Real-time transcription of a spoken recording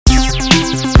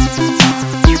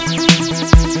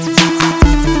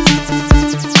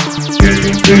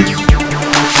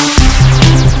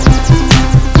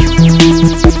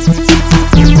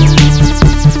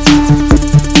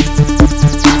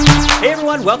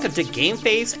welcome to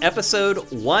GameFace episode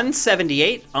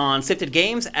 178 on Sifted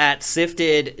Games at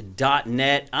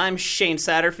sifted.net. I'm Shane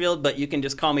Satterfield, but you can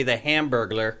just call me the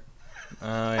Hamburglar. Oh,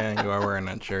 yeah, you are wearing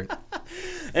that shirt.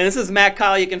 And this is Matt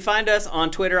Kyle. You can find us on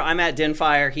Twitter. I'm at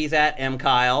Dinfire. He's at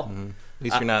mkyle. Mm-hmm. At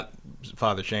least you're not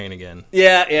Father Shane again.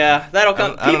 Yeah, that'll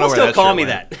come. People still call me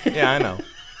that. Yeah, I know.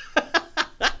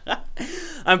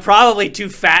 I'm probably too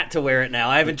fat to wear it now.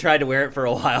 I haven't tried to wear it for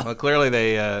a while. Well, clearly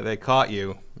they caught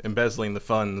you embezzling the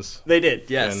funds. They did,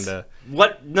 yes. And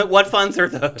what funds are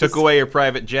those? Took away your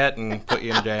private jet and put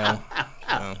you in jail.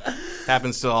 So,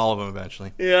 happens to all of them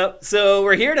eventually. Yep. So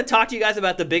we're here to talk to you guys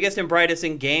about the biggest and brightest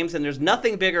in games, and there's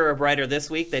nothing bigger or brighter this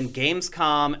week than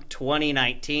Gamescom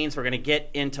 2019. So we're going to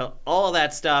get into all of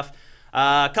that stuff.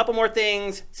 A couple more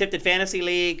things. Sifted Fantasy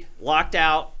League, locked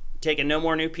out. Taking no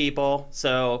more new people,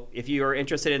 so if you are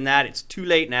interested in that, it's too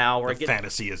late now.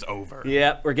 Fantasy is over.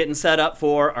 Yep, we're getting set up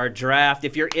for our draft.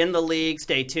 If you're in the league,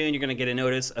 stay tuned. You're going to get a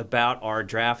notice about our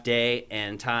draft day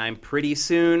and time pretty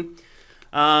soon.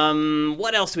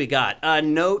 What else we got?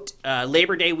 Note,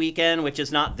 Labor Day weekend, which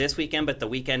is not this weekend, but the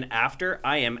weekend after.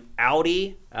 I am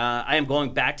outie. I am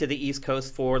going back to the East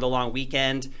Coast for the long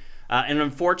weekend, and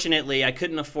unfortunately, I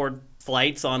couldn't afford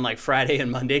flights on like Friday and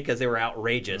Monday because they were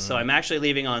outrageous. So I'm actually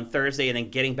leaving on Thursday and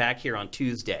then getting back here on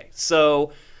Tuesday.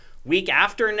 So week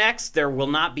after next, there will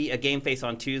not be a GameFace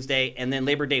on Tuesday. And then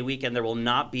Labor Day weekend, there will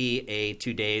not be a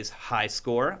 2 days high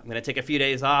score. I'm going to take a few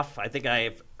days off. I think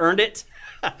I've earned it.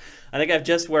 I think I've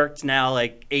just worked now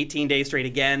like 18 days straight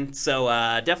again. So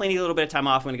definitely need a little bit of time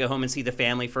off. I'm going to go home and see the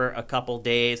family for a couple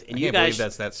days. And I can't believe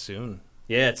that's that soon.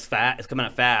 Yeah, it's coming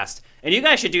up fast. And you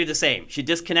guys should do the same. Should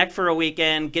disconnect for a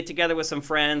weekend, get together with some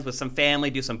friends, with some family,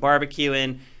 do some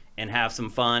barbecuing, and have some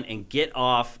fun, and get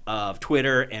off of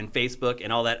Twitter and Facebook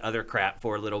and all that other crap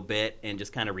for a little bit and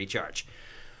just kind of recharge.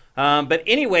 But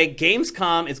anyway,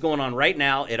 Gamescom is going on right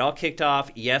now. It all kicked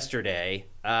off yesterday.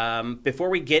 Before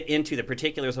we get into the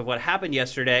particulars of what happened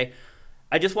yesterday,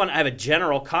 I just want to have a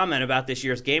general comment about this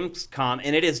year's Gamescom,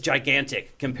 and it is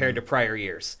gigantic compared to prior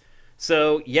years.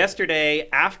 So yesterday,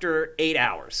 after 8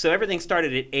 hours, so everything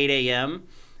started at 8 a.m.,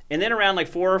 and then around like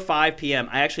 4 or 5 p.m.,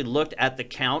 I actually looked at the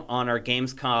count on our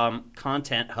Gamescom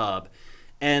content hub,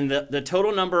 and the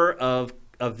total number of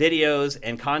videos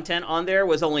and content on there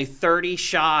was only 30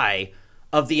 shy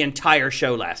of the entire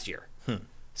show last year.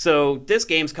 So this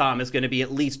Gamescom is going to be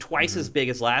at least twice as big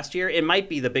as last year. It might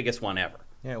be the biggest one ever.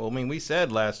 Yeah, well, I mean, we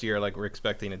said last year, like, we're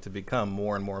expecting it to become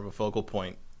more and more of a focal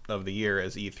point of the year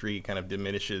as E3 kind of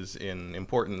diminishes in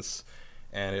importance,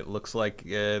 and it looks like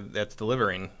that's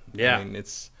delivering. Yeah. I mean,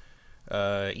 it's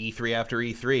E3 after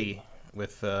E3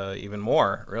 with even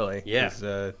more, really. Yeah.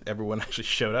 Because everyone actually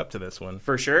showed up to this one.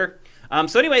 For sure.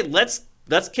 So anyway, let's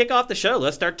kick off the show.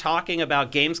 Let's start talking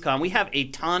about Gamescom. We have a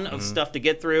ton of stuff to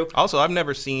get through. Also, I've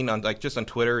never seen, just on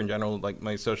Twitter in general, like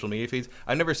my social media feeds,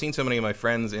 I've never seen so many of my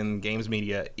friends in games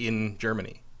media in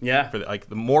Germany. Yeah.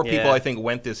 The more people I think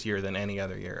went this year than any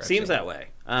other year. Seems that way.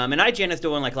 And IGN is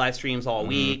doing like live streams all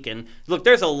week. And look,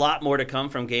 there's a lot more to come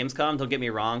from Gamescom, don't get me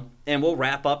wrong. And we'll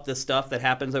wrap up the stuff that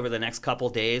happens over the next couple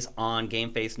days on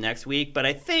GameFace next week. But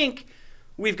I think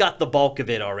we've got the bulk of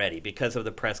it already because of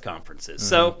the press conferences.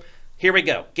 So here we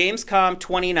go. Gamescom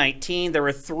 2019. There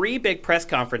were 3 big press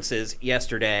conferences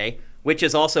yesterday, which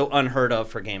is also unheard of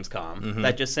for Gamescom.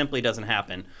 That just simply doesn't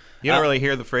happen. You don't really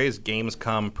hear the phrase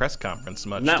Gamescom press conference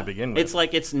much to begin with. It's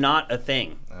like it's not a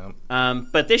thing.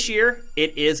 But this year,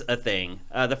 it is a thing.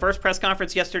 The first press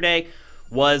conference yesterday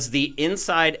was the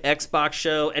Inside Xbox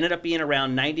show. Ended up being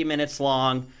around 90 minutes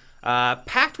long,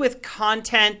 packed with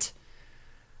content.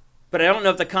 But I don't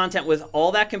know if the content was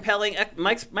all that compelling.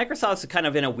 Microsoft's kind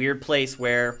of in a weird place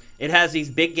where it has these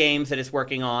big games that it's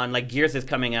working on, like Gears is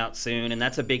coming out soon, and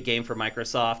that's a big game for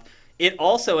Microsoft. It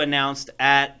also announced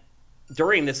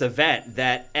during this event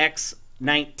that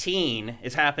X19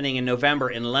 is happening in November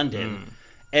in London.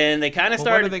 And they kind of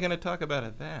started... What are they going to talk about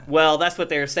at that? Well, that's what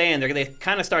they were saying. They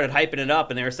kind of started hyping it up,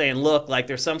 and they were saying, look, like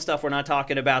there's some stuff we're not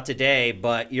talking about today,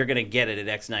 but you're going to get it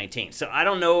at X19. So I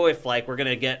don't know if like we're going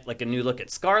to get like a new look at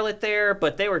Scarlet there,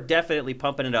 but they were definitely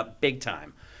pumping it up big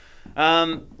time.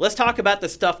 Let's talk about the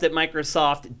stuff that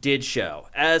Microsoft did show.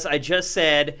 As I just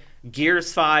said,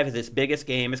 Gears 5 is its biggest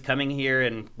game. Is coming here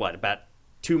in, about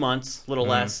 2 months, a little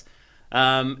less.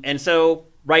 And so,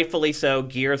 rightfully so,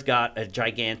 Gears got a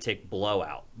gigantic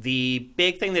blowout. The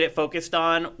big thing that it focused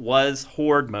on was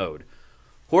Horde mode.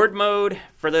 Horde mode,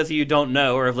 for those of you who don't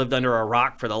know or have lived under a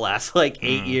rock for the last 8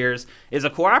 years, is a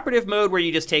cooperative mode where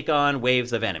you just take on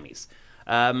waves of enemies.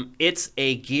 It's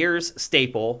a Gears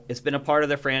staple. It's been a part of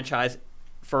the franchise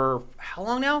for how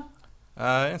long now?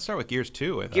 And start with Gears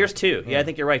 2. I thought. Gears 2. Yeah, I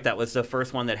think you're right. That was the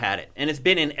first one that had it. And it's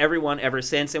been in every one ever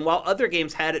since. And while other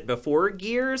games had it before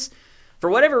Gears, for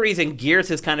whatever reason, Gears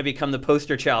has kind of become the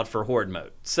poster child for Horde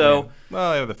mode. So,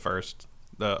 well, they were the first.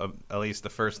 At least the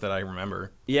first that I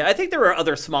remember. Yeah, I think there were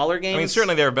other smaller games. I mean,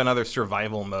 certainly there have been other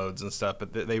survival modes and stuff,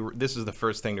 but this is the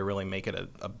first thing to really make it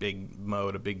a big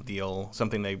mode, a big deal,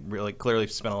 something they really clearly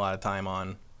spent a lot of time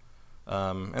on.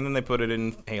 And then they put it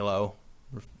in Halo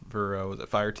for was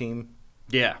it Fireteam?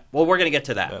 Yeah. Well, we're gonna get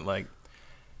to that. It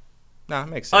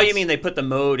makes sense. Oh, you mean they put the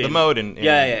mode in? The mode in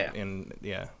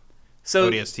yeah.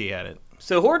 So ODST had it.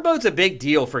 So Horde mode's a big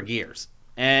deal for Gears,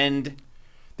 and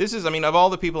this is, I mean, of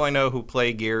all the people I know who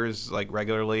play Gears like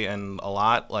regularly and a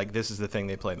lot, like this is the thing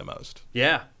they play the most.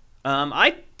 Yeah,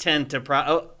 I tend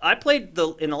to. I played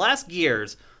in the last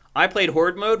Gears. I played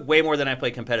Horde mode way more than I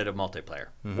played competitive multiplayer.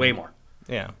 Mm-hmm. Way more.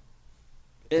 Yeah.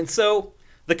 And so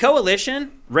the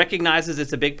Coalition recognizes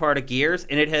it's a big part of Gears,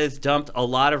 and it has dumped a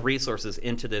lot of resources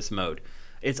into this mode.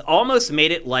 It's almost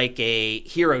made it like a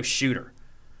hero shooter.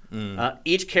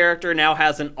 Each character now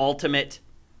has an ultimate.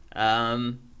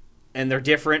 And they're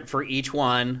different for each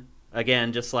one.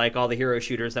 Again, just like all the hero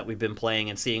shooters that we've been playing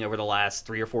and seeing over the last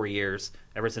 3 or 4 years,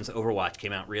 ever since Overwatch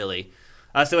came out, really.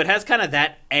 So it has kind of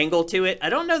that angle to it. I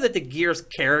don't know that the Gears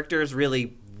characters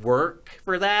really work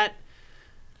for that.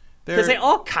 Because they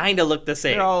all kind of look the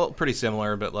same. They're all pretty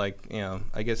similar, but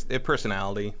I guess they have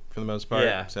personality for the most part.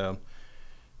 Yeah. So,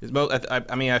 I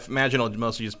imagine it'll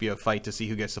mostly just be a fight to see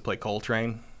who gets to play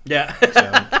Coltrane. Yeah.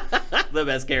 So. The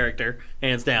best character,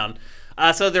 hands down.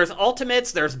 So there's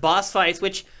ultimates, there's boss fights,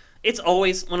 which it's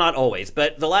always, well, not always,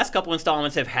 but the last couple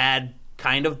installments have had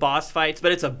kind of boss fights,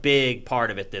 but it's a big part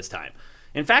of it this time.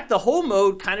 In fact, the whole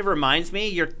mode kind of reminds me,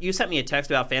 you sent me a text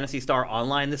about Phantasy Star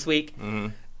Online this week,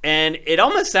 and it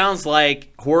almost sounds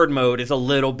like Horde mode is a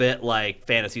little bit like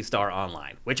Phantasy Star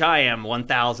Online, which I am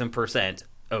 1,000%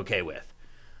 okay with.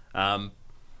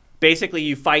 Basically,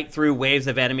 you fight through waves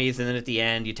of enemies, and then at the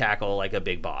end, you tackle like a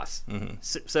big boss. Mm-hmm.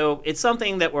 So it's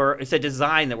something it's a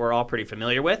design that we're all pretty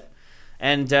familiar with,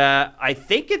 and I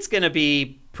think it's going to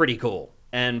be pretty cool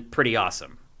and pretty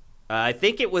awesome. I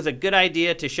think it was a good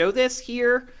idea to show this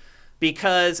here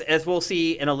because, as we'll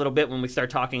see in a little bit when we start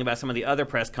talking about some of the other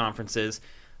press conferences,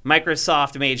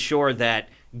 Microsoft made sure that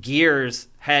Gears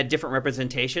had different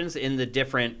representations in the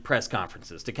different press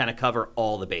conferences to kind of cover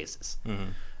all the bases.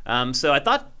 Mm-hmm. So I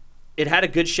thought it had a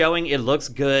good showing. It looks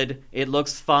good. It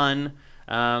looks fun.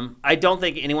 I don't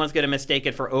think anyone's going to mistake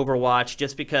it for Overwatch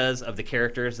just because of the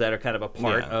characters that are kind of a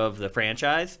part of the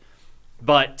franchise.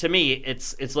 But to me,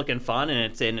 it's looking fun,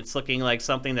 and it's looking like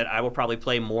something that I will probably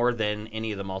play more than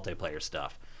any of the multiplayer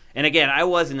stuff. And again, I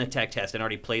was in the tech test and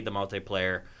already played the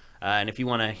multiplayer. And if you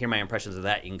want to hear my impressions of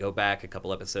that, you can go back a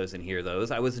couple episodes and hear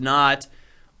those. I was not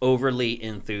overly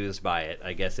enthused by it,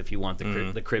 I guess, if you want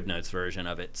the Crib Notes version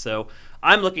of it. So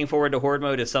I'm looking forward to Horde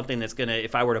mode as something that's going to,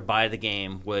 if I were to buy the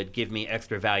game, would give me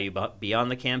extra value beyond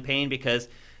the campaign, because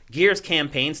Gears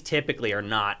campaigns typically are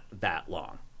not that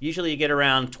long. Usually you get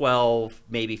around 12,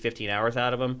 maybe 15 hours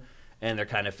out of them, and they're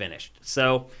kind of finished.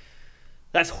 So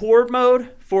that's Horde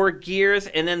mode for Gears.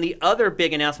 And then the other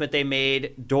big announcement they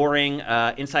made during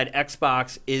Inside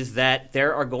Xbox is that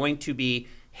there are going to be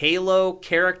Halo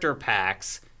character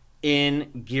packs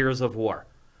in Gears of War.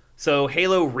 So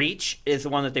Halo Reach is the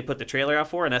one that they put the trailer out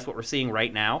for, and that's what we're seeing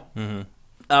right now. Mm-hmm.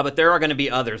 But there are going to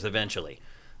be others eventually,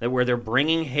 where they're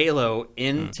bringing Halo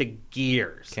into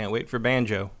Gears. Can't wait for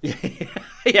Banjo.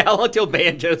 Yeah, how long till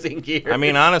Banjo's in Gears? I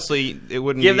mean, honestly, it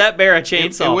wouldn't give that bear a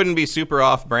chainsaw. It wouldn't be super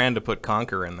off-brand to put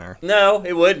Conker in there. No,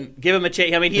 it wouldn't. Give him a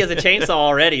chainsaw. I mean, he has a chainsaw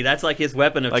already. That's like his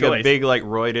weapon of choice. Like a big,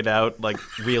 roided out,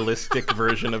 realistic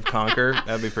version of Conker.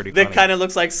 That'd be pretty funny. That kind of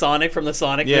looks like Sonic from the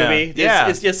Sonic movie.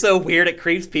 It's just so weird it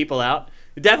creeps people out.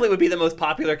 It definitely would be the most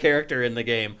popular character in the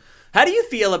game. How do you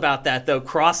feel about that, though,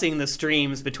 crossing the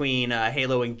streams between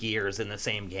Halo and Gears in the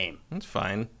same game? That's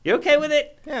fine. You okay with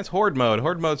it? Yeah, it's Horde mode.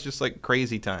 Horde mode's just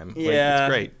crazy time. Yeah, it's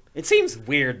great. It seems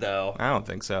weird, though. I don't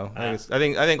think so. I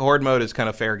think Horde mode is kind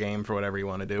of fair game for whatever you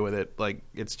want to do with it.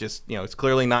 It's just, it's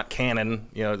clearly not canon.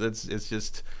 It's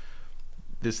just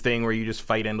this thing where you just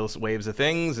fight endless waves of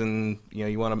things, and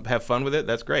you want to have fun with it.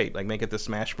 That's great. Make it the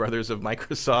Smash Brothers of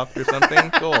Microsoft or something.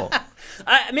 Cool.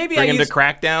 Maybe bring him the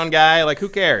Crackdown guy. Who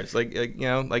cares?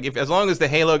 If as long as the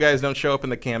Halo guys don't show up in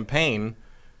the campaign,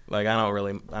 I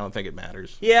don't think it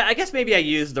matters. Yeah, I guess maybe I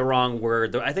used the wrong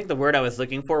word. I think the word I was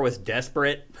looking for was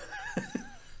desperate.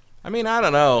 I mean, I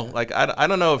don't know. I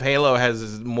don't know if Halo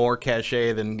has more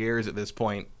cachet than Gears at this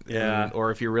point. Yeah.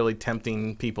 Or if you're really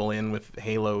tempting people in with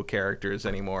Halo characters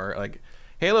anymore.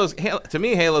 To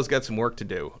me, Halo's got some work to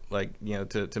do.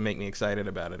 To make me excited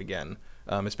about it again.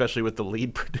 especially with the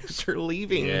lead producer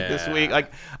leaving this Yeah. week.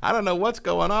 Like, I don't know what's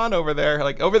going on over there.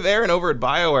 Like, over there and over at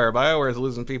BioWare. BioWare is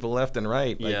losing people left and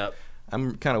right. Like, Yep.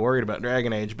 I'm kind of worried about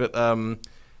Dragon Age, but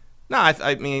no,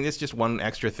 I mean, it's just one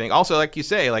extra thing. Also, like you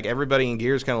say, like, everybody in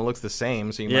Gears kind of looks the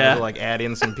same, so you might as well, like, add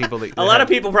in some people that A lot of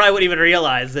people probably wouldn't even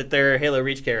realize that they're Halo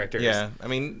Reach characters. Yeah, I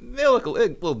mean, they look a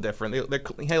little different.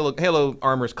 Halo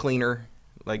armor's cleaner,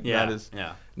 like not as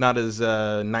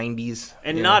 90s,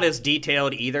 and not as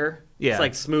detailed either. Yeah. It's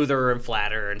like smoother and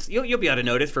flatter, and you'll be able to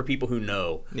notice for people who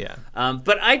know. Yeah.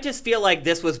 But I just feel like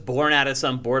this was born out of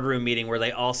some boardroom meeting where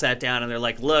they all sat down and they're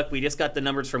like, "Look, we just got the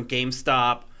numbers from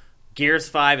GameStop. Gears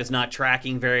 5 is not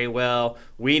tracking very well.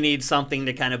 We need something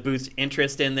to kind of boost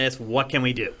interest in this. What can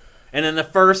we do?" And then the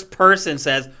first person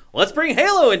says, "Let's bring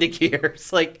Halo into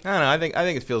Gears." Like, I don't know. I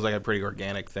think it feels like a pretty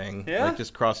organic thing. Yeah? Like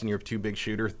just crossing your two big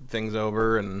shooter things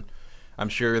over, and I'm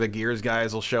sure the Gears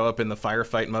guys will show up in the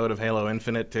firefight mode of Halo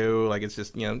Infinite too. Like, it's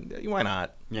just, why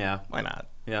not? yeah. Why not?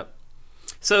 Yep.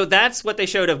 So that's what they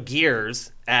showed of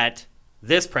Gears at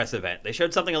this press event. They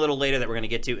showed something a little later that we're going to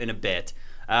get to in a bit.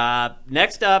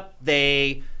 Next up,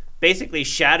 they basically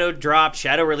shadow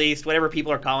released, whatever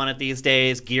people are calling it these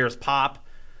days, Gears Pop,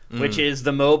 which is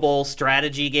the mobile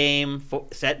strategy game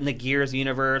set in the Gears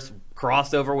universe,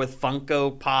 crossed over with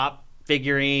Funko Pop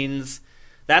figurines.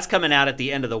 That's coming out at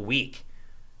the end of the week.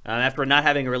 After not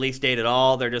having a release date at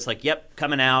all, they're just like, yep,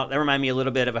 coming out. That reminds me a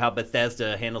little bit of how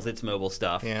Bethesda handles its mobile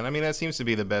stuff. Yeah, and I mean, that seems to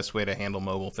be the best way to handle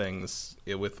mobile things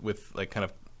with like kind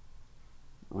of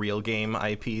real game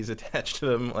IPs attached to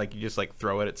them. Like, you just like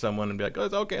throw it at someone and be like, oh,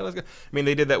 it's okay, let's go. I mean,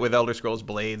 they did that with Elder Scrolls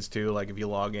Blades too. Like, if you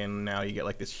log in now, you get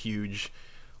like this huge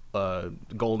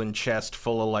golden chest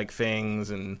full of like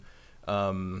things, and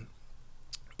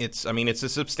it's a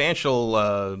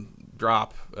substantial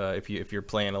drop if you're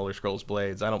playing Elder Scrolls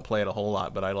Blades. I don't play it a whole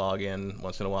lot, but I log in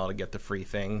once in a while to get the free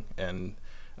thing, and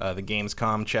the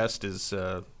Gamescom chest is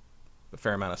a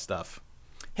fair amount of stuff.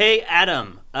 Hey,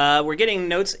 Adam, we're getting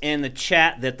notes in the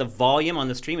chat that the volume on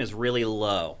the stream is really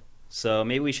low, so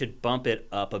maybe we should bump it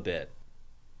up a bit.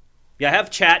 Yeah, I have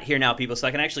chat here now, people, so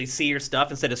I can actually see your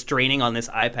stuff instead of straining on this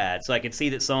iPad. So I can see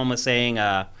that someone was saying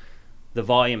the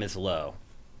volume is low.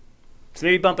 So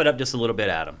maybe bump it up just a little bit,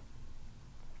 Adam.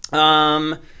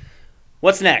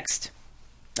 What's next?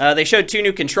 They showed 2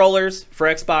 new controllers for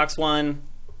Xbox One.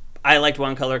 I liked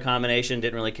one color combination,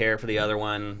 didn't really care for the other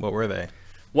one. What were they?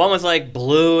 One was like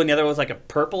blue, and the other was like a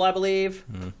purple, I believe.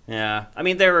 Mm-hmm. Yeah, I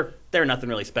mean they're nothing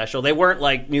really special. They weren't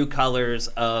like new colors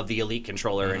of the Elite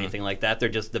controller or anything like that. They're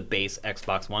just the base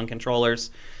Xbox One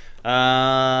controllers.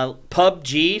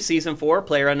 PUBG Season 4,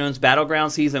 PlayerUnknown's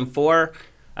Battleground Season 4.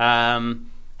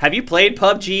 Have you played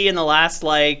PUBG in the last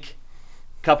like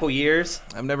couple years?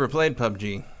 I've never played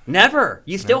PUBG. Never.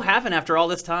 You still haven't after all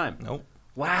this time. Nope.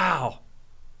 Wow,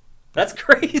 that's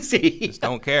crazy. Just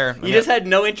don't care. You just had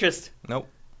no interest. Nope.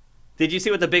 Did you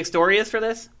see what the big story is for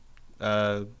this?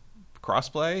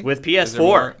 Crossplay With Is there PS4.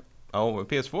 more? Oh, with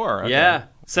PS4. Okay. Yeah,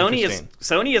 Interesting.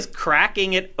 Sony is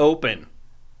cracking it open,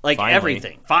 like Finally.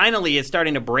 everything. Finally, it's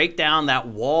starting to break down that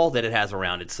wall that it has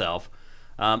around itself.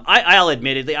 I'll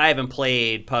admittedly, I haven't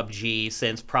played PUBG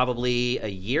since probably a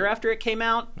year after it came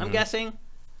out. I'm guessing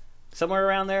somewhere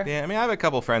around there. Yeah, I mean, I have a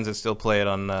couple friends that still play it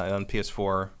on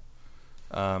PS4.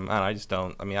 I don't know, I just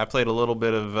don't. I mean, I played a little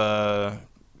bit of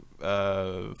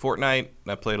Fortnite.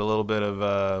 I played a little bit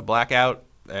of Blackout,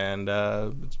 and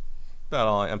it's about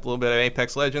all. A little bit of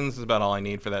Apex Legends is about all I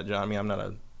need for that job. I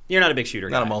mean, You're not a big shooter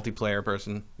guy. not a multiplayer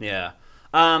person. Yeah.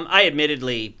 I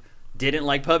admittedly didn't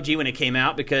like PUBG when it came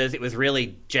out because it was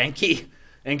really janky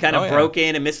and kind of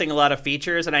broken and missing a lot of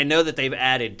features. And I know that they've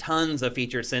added tons of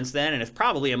features since then, and it's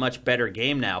probably a much better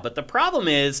game now. But the problem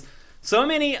is, so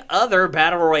many other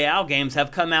Battle Royale games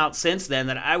have come out since then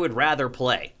that I would rather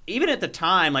play. Even at the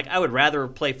time, like, I would rather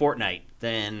play Fortnite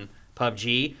than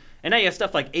PUBG. And now you have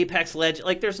stuff like Apex Legends.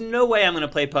 Like, there's no way I'm going to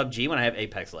play PUBG when I have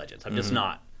Apex Legends. I'm just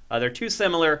not. They're too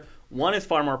similar. One is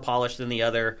far more polished than the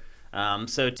other.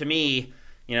 So to me,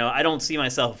 I don't see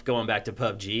myself going back to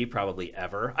PUBG probably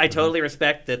ever. I totally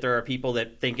respect that there are people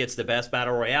that think it's the best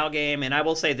Battle Royale game. And I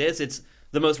will say this, it's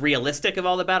the most realistic of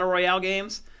all the Battle Royale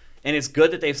games. And it's good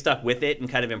that they've stuck with it and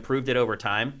kind of improved it over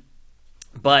time.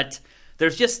 But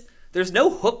there's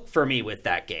no hook for me with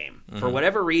that game for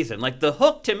whatever reason. Like, the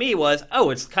hook to me was,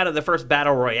 it's kind of the first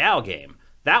Battle Royale game.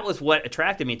 That was what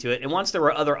attracted me to it. And once there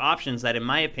were other options that, in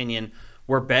my opinion,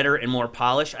 were better and more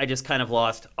polished, I just kind of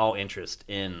lost all interest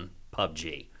in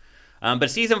PUBG. But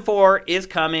Season 4 is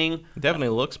coming. It definitely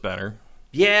looks better.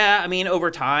 Yeah, I mean, over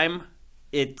time,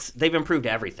 they've improved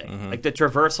everything. Like, the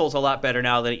traversal's a lot better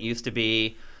now than it used to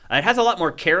be. It has a lot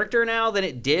more character now than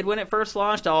it did when it first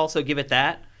launched. I'll also give it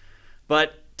that.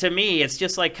 But to me, it's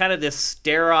just like kind of this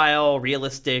sterile,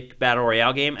 realistic battle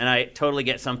royale game, and I totally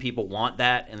get some people want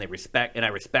that, and I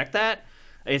respect that.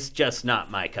 It's just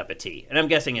not my cup of tea, and I'm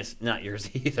guessing it's not yours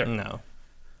either. No.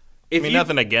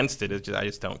 Nothing against it. It's just, I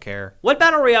just don't care. What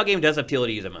battle royale game does appeal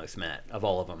to you the most, Matt, of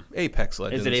all of them? Apex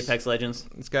Legends. Is it Apex Legends?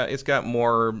 It's got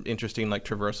more interesting like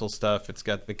traversal stuff. It's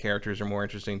got the characters are more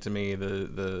interesting to me.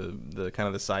 The kind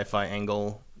of the sci-fi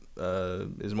angle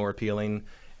is more appealing,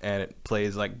 and it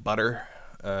plays like butter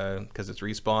because it's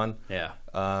Respawn. Yeah.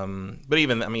 But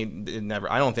even it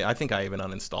never. I think I even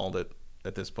uninstalled it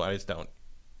at this point.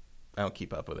 I don't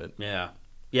keep up with it. Yeah.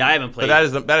 Yeah, I haven't played.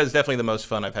 But that is definitely the most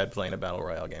fun I've had playing a battle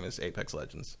royale game is Apex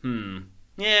Legends.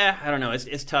 Yeah, I don't know.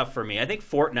 It's tough for me. I think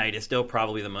Fortnite is still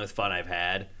probably the most fun I've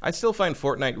had. I still find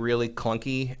Fortnite really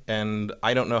clunky, and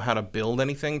I don't know how to build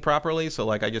anything properly. So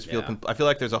like, I just feel I feel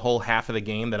like there's a whole half of the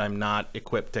game that I'm not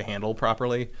equipped to handle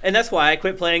properly. And that's why I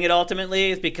quit playing it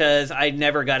ultimately, is because I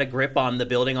never got a grip on the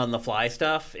building on the fly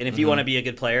stuff. And if you want to be a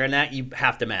good player in that, you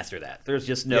have to master that. There's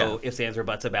just no ifs, ands, or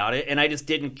buts about it. And I just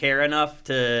didn't care enough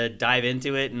to dive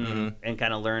into it and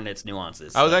kind of learn its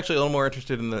nuances. I was actually a little more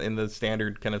interested in the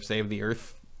standard kind of save the earth.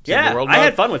 Yeah, I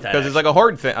had fun with that. Because it's like a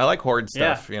horde thing. I like horde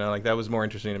stuff. Yeah. Like that was more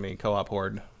interesting to me, co-op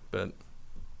horde. But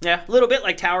yeah, a little bit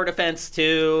like tower defense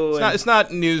too. It's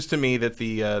not news to me that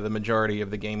the majority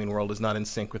of the gaming world is not in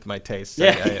sync with my tastes.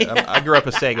 Yeah. I grew up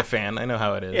a Sega fan. I know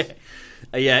how it is.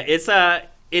 Yeah,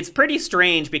 it's pretty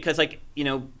strange because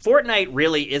Fortnite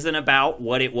really isn't about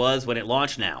what it was when it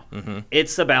launched now.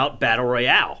 It's about battle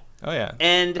royale. Oh yeah.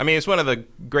 And it's one of the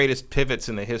greatest pivots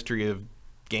in the history of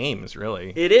games,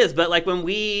 really. It is, but like when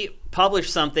we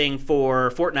publish something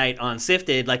for Fortnite on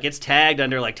Sifted, like it's tagged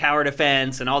under like tower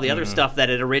defense and all the other stuff that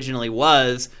it originally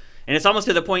was, and it's almost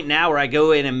to the point now where I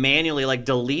go in and manually like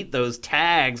delete those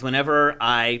tags whenever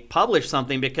I publish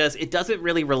something because it doesn't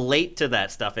really relate to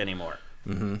that stuff anymore.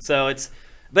 So it's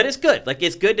good. Like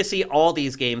it's good to see all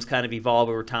these games kind of evolve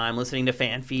over time, listening to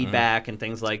fan feedback and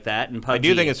things like that. And PUBG. I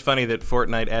do think it's funny that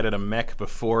Fortnite added a mech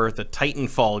before the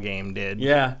Titanfall game did.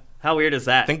 Yeah. How weird is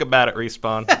that? Think about it,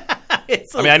 Respawn.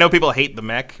 I know people hate the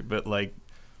mech, but like,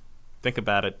 think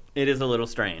about it. It is a little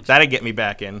strange. That'd get me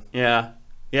back in. Yeah.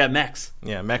 Yeah, mechs.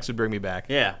 Yeah, mechs would bring me back.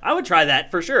 Yeah, I would try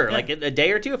that for sure. Yeah. Like a day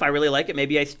or two, if I really like it,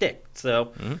 maybe I stick.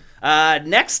 So,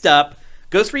 next up,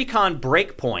 Ghost Recon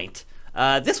Breakpoint.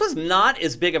 This was not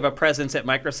as big of a presence at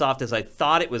Microsoft as I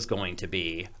thought it was going to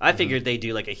be. I figured they'd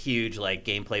do like a huge like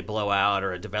gameplay blowout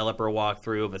or a developer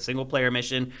walkthrough of a single-player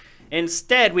mission.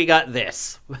 Instead, we got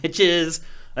this, which is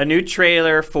a new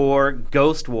trailer for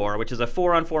Ghost War, which is a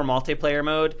 4-on-4 multiplayer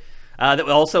mode that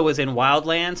also was in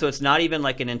Wildlands, so it's not even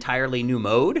like an entirely new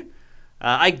mode.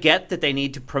 I get that they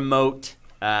need to promote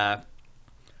their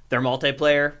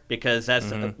multiplayer because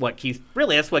that's what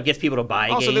gets people to buy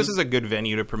games. Also, this is a good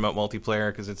venue to promote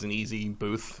multiplayer because it's an easy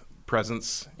booth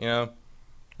presence,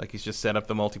 Like he's just set up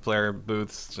the multiplayer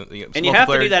booths, and you have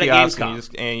to do that at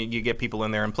Gamescom, and you get people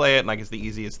in there and play it. And like it's the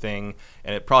easiest thing,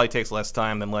 and it probably takes less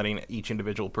time than letting each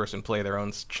individual person play their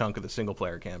own chunk of the single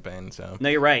player campaign. So no,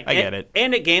 you're right. I get it.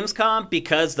 And at Gamescom,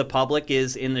 because the public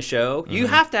is in the show, you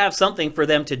have to have something for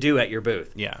them to do at your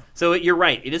booth. Yeah. So you're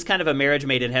right. It is kind of a marriage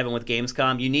made in heaven with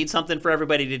Gamescom. You need something for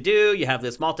everybody to do. You have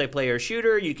this multiplayer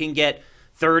shooter. You can get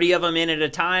 30 of them in at a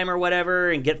time or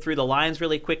whatever and get through the lines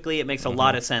really quickly. It makes a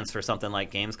lot of sense for something like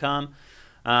Gamescom.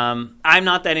 I'm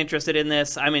not that interested in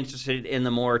this. I'm interested in the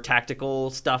more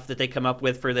tactical stuff that they come up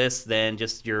with for this than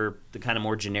just the kind of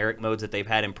more generic modes that they've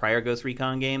had in prior Ghost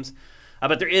Recon games.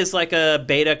 But there is like a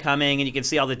beta coming, and you can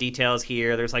see all the details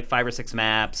here. There's like 5 or 6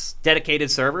 maps, dedicated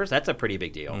servers. That's a pretty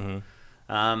big deal.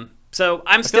 So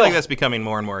I feel like that's becoming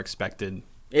more and more expected.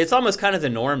 It's almost kind of the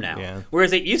norm now.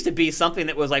 Whereas it used to be something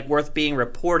that was like worth being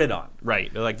reported on.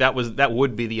 Right. Like that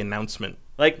would be the announcement.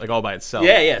 Like all by itself.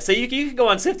 Yeah. So you can go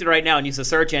on Sifted right now and use the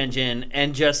search engine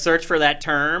and just search for that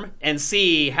term and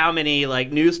see how many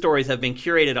like news stories have been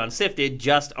curated on Sifted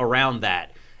just around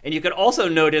that. And you could also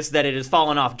notice that it has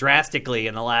fallen off drastically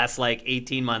in the last like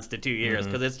 18 months to 2 years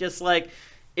because it's just like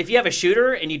if you have a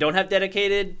shooter and you don't have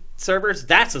dedicated servers,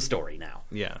 that's a story now.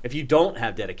 Yeah. If you don't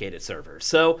have dedicated servers.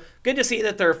 So good to see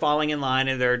that they're falling in line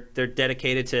and they're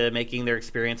dedicated to making their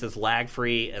experience as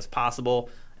lag-free as possible.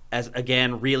 As,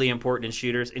 again, really important in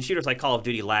shooters. In shooters like Call of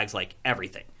Duty, lags like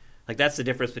everything. Like that's the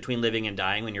difference between living and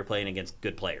dying when you're playing against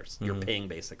good players. You're ping,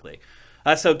 basically.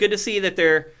 So good to see that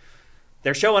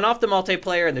they're showing off the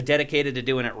multiplayer and they're dedicated to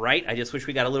doing it right. I just wish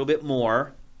we got a little bit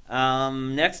more.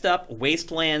 Next up,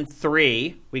 Wasteland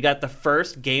 3. We got the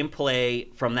first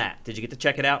gameplay from that. Did you get to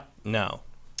check it out? No.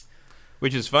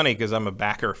 Which is funny because I'm a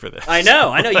backer for this. I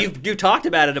know. You talked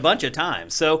about it a bunch of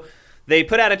times. So They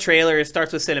put out a trailer. It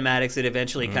starts with cinematics. It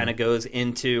eventually kind of goes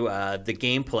into the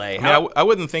gameplay. I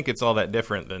wouldn't think it's all that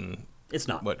different than it's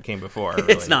not what came before.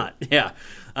 Really. It's not, yeah.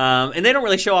 And they don't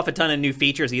really show off a ton of new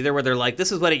features either, where they're like,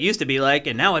 this is what it used to be like,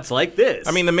 and now it's like this.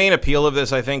 I mean, the main appeal of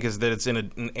this, I think, is that it's in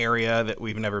an area that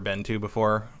we've never been to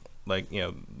before. Like,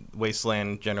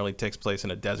 Wasteland generally takes place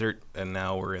in a desert, and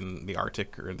now we're in the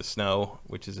Arctic or the snow,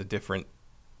 which is a different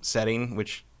setting,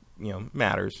 which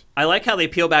matters. I like how they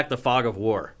peel back the fog of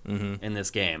war in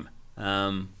this game.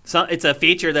 So it's a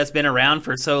feature that's been around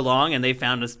for so long, and they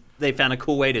found a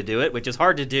cool way to do it, which is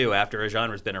hard to do after a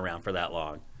genre's been around for that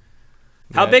long.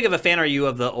 How big of a fan are you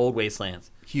of the old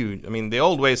Wastelands? Huge. I mean, the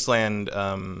old Wasteland.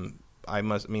 On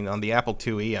the Apple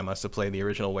IIe, I must have played the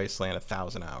original Wasteland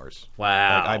 1,000 hours.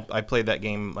 Wow. Like, I played that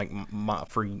game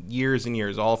for years and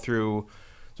years, all through.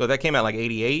 So that came out like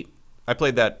 '88. I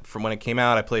played that from when it came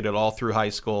out. I played it all through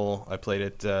high school. I played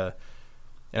it, and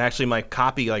actually my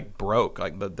copy broke.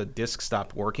 Like the disc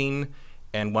stopped working.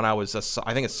 And when I was,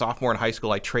 I think a sophomore in high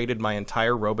school, I traded my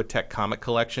entire Robotech comic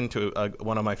collection to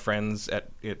one of my friends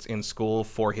in school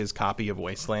for his copy of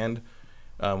Wasteland,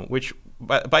 which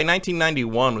by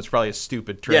 1991 was probably a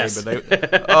stupid trade. Yes. But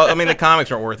the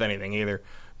comics weren't worth anything either.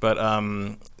 But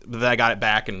then I got it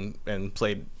back and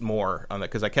played more on that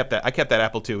because I kept that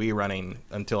Apple IIe running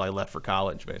until I left for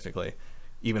college, basically.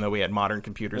 Even though we had modern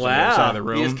computers on the other side of the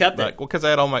room, you just kept it. Well, because I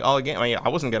had all the games. I mean, I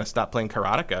wasn't going to stop playing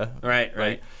Karateka.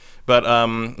 Right. But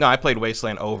no, I played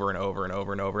Wasteland over and over and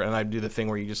over and over, and I'd do the thing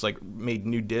where you just made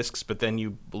new discs, but then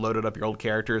you loaded up your old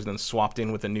characters and then swapped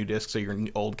in with a new disc, so your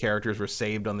old characters were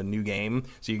saved on the new game,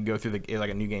 so you could go through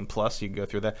like a new game plus. You could go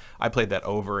through that. I played that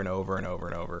over and over and over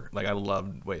and over. Like I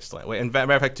loved Wasteland. And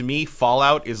matter of fact, to me,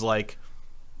 Fallout is like,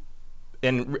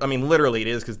 and I mean literally it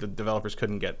is because the developers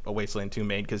couldn't get a Wasteland 2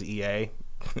 made because EA.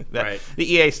 The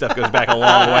EA stuff goes back a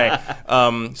long way.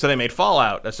 So they made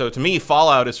Fallout. So to me,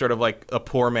 Fallout is sort of like a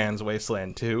poor man's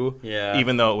Wasteland 2. Yeah.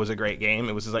 Even though it was a great game,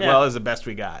 it was just like, well, this is the best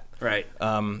we got. Right.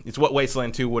 It's what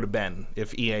Wasteland 2 would have been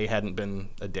if EA hadn't been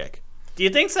a dick. Do you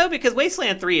think so? Because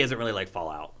Wasteland 3 isn't really like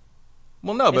Fallout.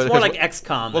 Well, no, but it's more like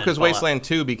XCOM. Well, because Wasteland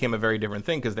 2 became a very different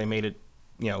thing because they made it,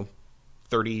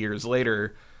 30 years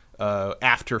later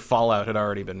after Fallout had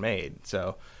already been made.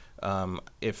 So.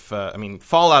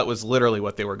 Fallout was literally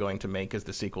what they were going to make as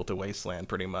the sequel to Wasteland,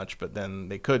 pretty much, but then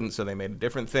they couldn't, so they made a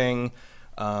different thing.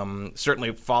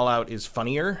 Certainly, Fallout is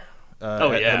funnier.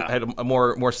 Had a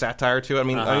more satire to it. I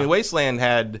mean, Wasteland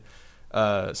had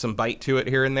some bite to it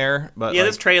here and there, but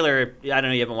this trailer, I don't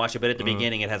know, you haven't watched it, but at the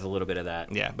beginning, it has a little bit of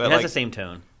that. Yeah, but it has the same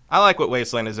tone. I like what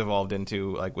Wasteland has evolved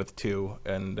into, like with 2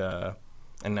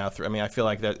 and now 3. I mean, I feel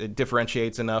like that it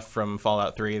differentiates enough from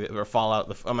Fallout 3 or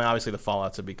Fallout. Obviously the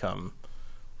Fallouts have become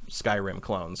Skyrim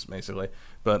clones, basically.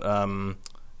 But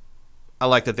I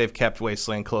like that they've kept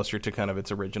Wasteland closer to kind of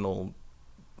its original.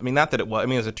 I mean, not that it was. I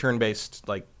mean, it was a turn-based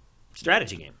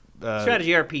strategy game,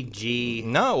 strategy RPG.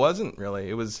 No, it wasn't really.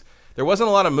 It was. There wasn't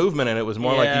a lot of movement in it. It was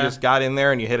more like you just got in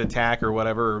there and you hit attack or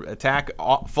whatever. Attack,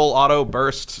 full auto,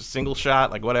 burst, single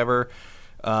shot, like whatever.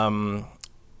 And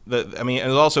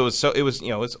also it was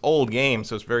it's old game,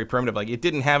 so it's very primitive. Like it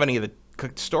didn't have any of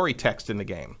the story text in the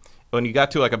game. When you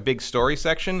got to like a big story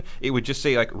section, it would just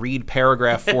say like read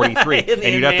paragraph 43, and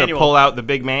you'd have to pull out the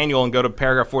big manual and go to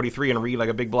paragraph 43 and read like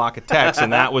a big block of text,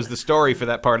 and that was the story for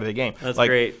that part of the game. That's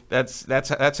great.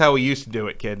 That's how we used to do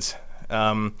it, kids.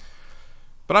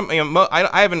 But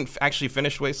I haven't actually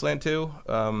finished Wasteland 2.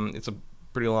 It's a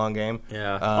pretty long game.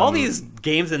 Yeah. All these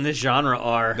games in this genre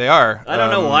are. They are. I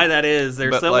don't know why that is.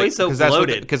 They're always so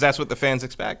bloated. Because that's what the fans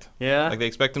expect. Yeah. Like they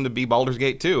expect them to be Baldur's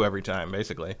Gate 2 every time,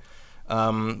 basically. But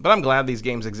I'm glad these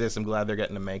games exist. I'm glad they're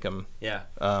getting to make them. Yeah.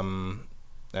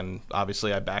 And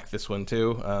obviously I backed this one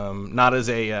too. Not as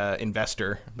a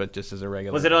investor, but just as a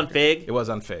regular. Was it on Fig? It was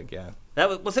on Fig, yeah.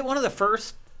 Was it one of the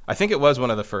first? I think it was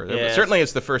one of the first. Yeah, certainly,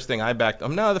 it's the first thing I backed.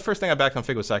 No, the first thing I backed on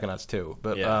Fig was Psychonauts 2.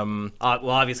 But well,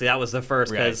 obviously that was the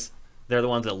first because they're the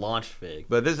ones that launched Fig.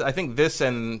 But I think this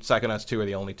and Psychonauts 2 are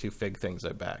the only 2 Fig things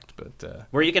I backed. But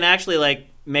where you can actually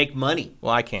make money.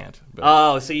 Well, I can't.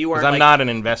 But, so you weren't. Because I'm not an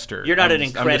investor. You're not an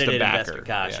accredited I'm just a backer.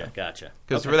 investor. Gotcha.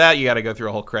 Because for that you got to go through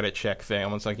a whole credit check thing.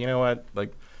 I'm like, you know what?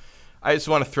 Like, I just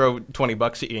want to throw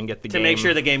 $20 at you and get the game to make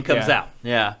sure the game comes out.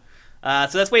 Yeah.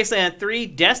 So that's Wasteland 3.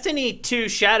 Destiny 2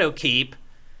 Shadowkeep.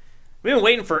 We've been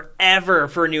waiting forever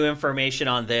for new information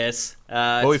on this.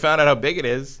 Well, we found out how big it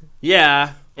is.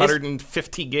 Yeah.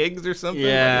 150 gigs or something.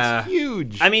 Yeah. Like, it's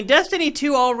huge. I mean, Destiny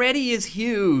 2 already is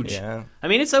huge. Yeah. I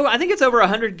mean, I think it's over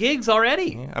 100 gigs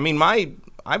already. Yeah. I mean,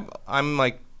 I'm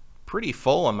like pretty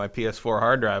full on my PS4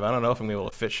 hard drive. I don't know if I'm able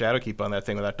to fit Shadowkeep on that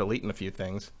thing without deleting a few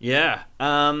things. Yeah.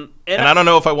 And I don't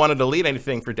know if I want to delete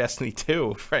anything for Destiny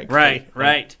 2, frankly.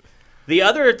 Right. The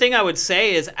other thing I would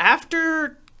say is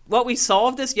after what we saw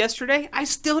of this yesterday, I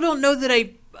still don't know that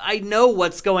I know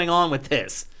what's going on with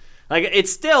this. Like,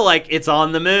 it's still like it's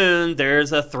on the moon.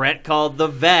 There's a threat called the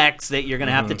Vex that you're going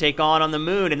to have to take on the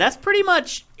moon, and that's pretty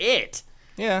much it.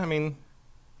 Yeah, I mean...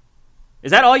 Is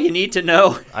that all you need to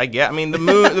know? I mean, the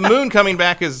moon coming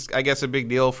back is, I guess, a big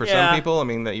deal for some people. I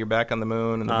mean, that you're back on the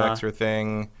moon and the Vex are a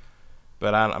thing.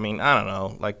 But, I don't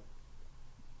know. Like,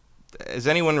 is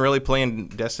anyone really playing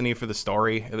Destiny for the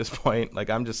story at this point? Like,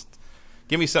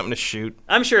 give me something to shoot.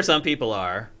 I'm sure some people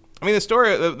are. I mean, the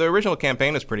story, the original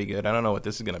campaign is pretty good. I don't know what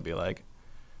this is going to be like.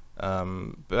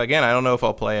 But, again, I don't know if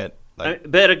I'll play it.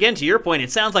 But, again, to your point,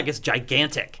 it sounds like it's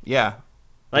gigantic. Yeah.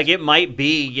 Like, it might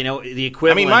be, the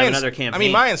equivalent of another campaign. I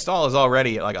mean, my install is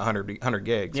already at like 100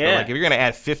 gigs. Yeah. But like, if you're going to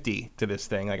add 50 to this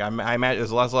thing, like, I imagine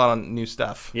there's a lot of new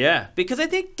stuff. Yeah, because I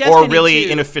think Destiny 2... Or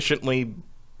really inefficiently,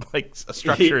 like,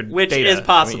 structured which data. is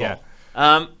possible.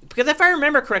 I mean, because if I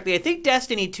remember correctly, I think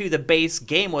Destiny 2, the base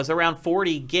game, was around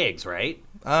 40 gigs, right?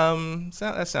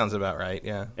 That sounds about right,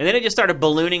 yeah. And then it just started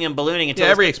ballooning until... Yeah,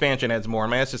 every expansion adds more. I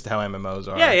mean, that's just how MMOs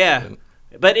are. Yeah.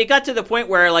 But it got to the point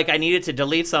where, like, I needed to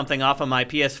delete something off of my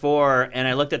PS4, and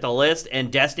I looked at the list, and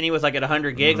Destiny was, like, at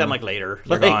 100 gigs. I'm like, later.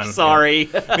 Sorry.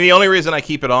 Yeah. I mean, the only reason I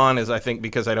keep it on is, I think,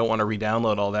 because I don't want to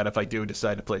re-download all that if I do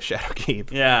decide to play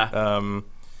Shadowkeep. Yeah.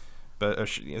 But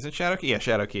is it Shadowkeep? Yeah,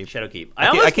 Shadowkeep. Shadowkeep.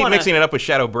 I keep mixing it up with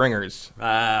Shadowbringers.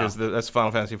 Because that's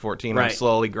Final Fantasy XIV. Right. I'm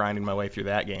slowly grinding my way through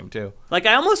that game, too. Like,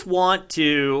 I almost want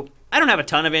to... I don't have a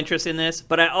ton of interest in this,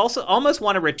 but I also almost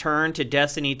want to return to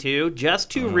Destiny 2 just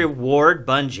to reward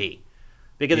Bungie.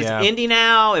 Because it's indie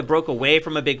now, it broke away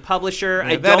from a big publisher.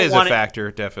 Yeah, that is a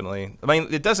factor, definitely. I mean,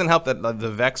 it doesn't help that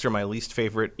the Vex are my least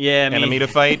favorite enemy to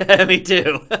fight. Me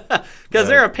too. Because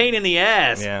they're a pain in the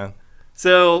ass. Yeah.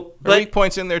 So, but weak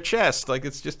points in their chest, like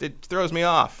it throws me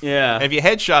off. Yeah. And if you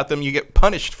headshot them, you get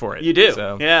punished for it. You do.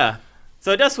 So. Yeah.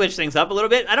 So it does switch things up a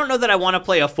little bit. I don't know that I want to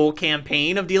play a full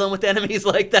campaign of dealing with enemies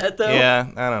like that, though. Yeah,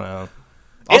 I don't know.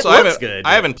 Also, it looks good.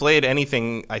 I haven't played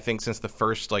anything, I think, since the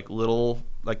first little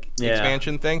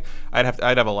expansion thing. I'd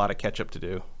have a lot of catch up to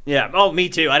do. Yeah. Oh, me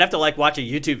too. I'd have to watch a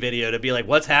YouTube video to be like,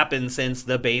 what's happened since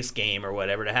the base game or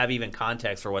whatever, to have even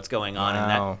context for what's going on in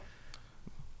that.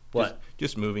 What?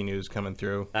 Just movie news coming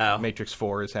through. Oh. Matrix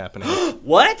 4 is happening.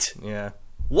 What? Yeah.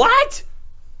 What?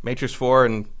 Matrix 4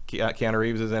 and Keanu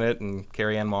Reeves is in it, and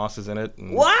Carrie-Anne Moss is in it.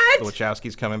 And what? The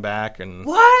Wachowski's coming back. And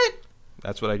what?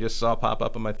 That's what I just saw pop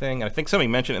up on my thing. And I think somebody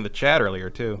mentioned it in the chat earlier,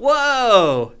 too.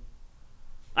 Whoa.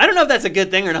 I don't know if that's a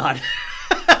good thing or not.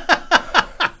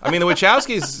 I mean, the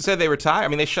Wachowskis said they retired. I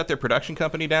mean, they shut their production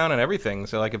company down and everything.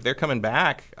 So, if they're coming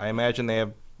back, I imagine they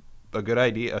have a good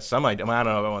idea, some idea. Well, I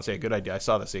don't know if I want to say a good idea. I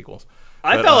saw the sequels.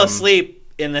 I fell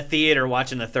asleep in the theater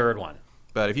watching the third one.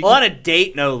 But if you on a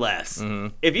date, no less.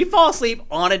 Mm-hmm. If you fall asleep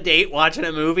on a date watching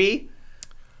a movie,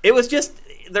 there was just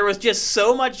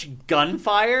so much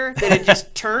gunfire that it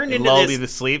just turned into lulled this. You to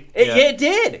sleep. It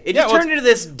did. It just turned into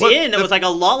this din. It was like a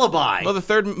lullaby. Well, the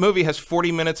third movie has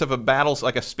 40 minutes of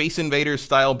like a Space Invaders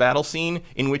style battle scene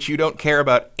in which you don't care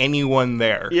about anyone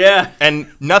there. Yeah. And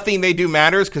nothing they do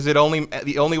matters because the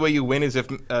only way you win is if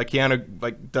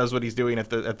Keanu does what he's doing at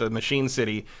the Machine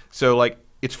City. So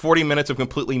it's 40 minutes of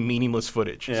completely meaningless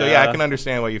footage. Yeah. So yeah, I can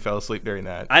understand why you fell asleep during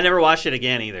that. I never watched it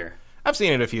again either. I've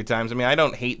seen it a few times. I mean, I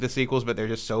don't hate the sequels, but they're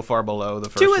just so far below the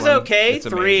first 2 one. is okay. It's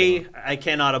 3, amazing. I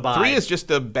cannot abide. 3 is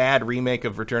just a bad remake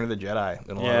of Return of the Jedi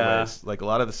in a lot of ways. Like a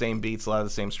lot of the same beats, a lot of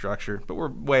the same structure. But we're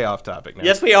way off topic now.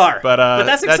 Yes, we are. But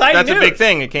that's exciting That's news. a big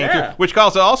thing. It came through. Which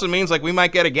also means we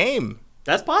might get a game.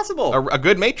 That's possible. A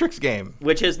good Matrix game.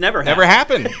 Which has never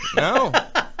happened. No.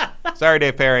 Sorry,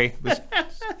 Dave Perry.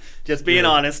 Just being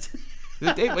honest.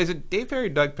 Is it Dave Perry or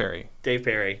Doug Perry? Dave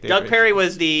Perry. Doug Perry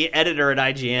was the editor at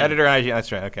IGN.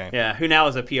 That's right, okay. Yeah, who now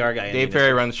is a PR guy. Dave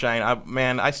Perry runs Shine.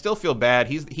 I still feel bad.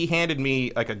 He handed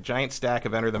me a giant stack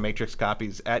of Enter the Matrix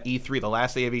copies at E3, the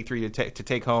last day of E3, to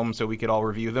take home so we could all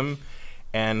review them.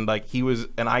 And I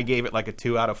gave it a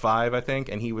 2 out of 5, I think,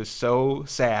 and he was so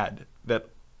sad that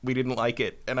we didn't like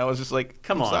it. And I was just like,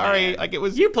 come on, sorry. Man. It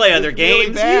was you play other games,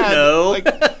 really bad. You know.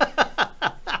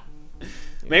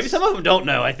 Maybe some of them don't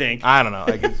know, I think. I don't know.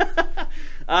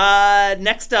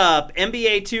 Next up,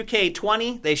 NBA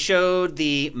 2K20. They showed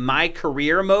the My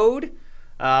Career mode,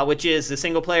 which is the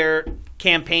single-player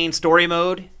campaign story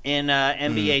mode in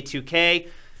NBA 2K.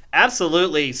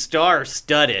 Absolutely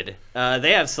star-studded.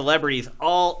 They have celebrities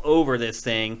all over this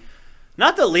thing.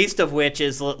 Not the least of which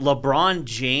is LeBron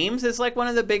James is like one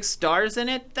of the big stars in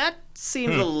it. That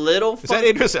seems a little fun. Is that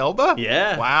Idris Elba?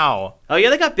 Yeah. Wow. Oh, yeah,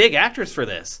 they got big actors for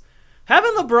this.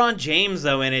 Having LeBron James,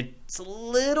 though, in it's a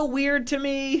little weird to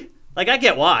me. Like, I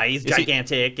get why. He's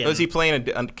gigantic. Is he playing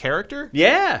a character?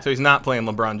 Yeah. So he's not playing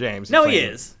LeBron James. He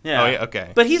is. Yeah. Oh, yeah,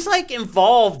 okay. But he's, like,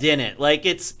 involved in it. Like,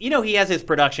 it's, he has his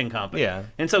production company. Yeah.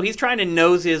 And so he's trying to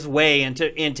nose his way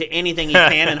into anything he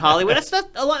can in Hollywood.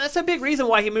 That's a big reason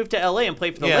why he moved to L.A. and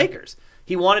played for the Lakers.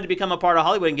 He wanted to become a part of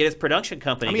Hollywood and get his production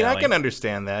company going. I can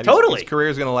understand that. Totally. His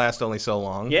career's going to last only so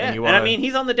long. Yeah, and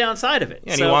he's on the downside of it.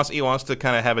 Yeah, and he wants to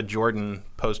kind of have a Jordan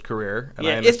post-career. And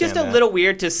yeah, it's just a little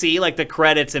weird to see like the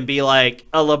credits and be like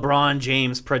a LeBron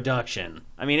James production.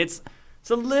 I mean, it's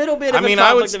a little bit of a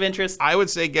conflict of interest. I would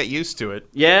say get used to it.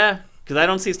 Yeah, because I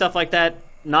don't see stuff like that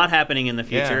not happening in the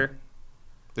future. Yeah.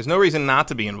 There's no reason not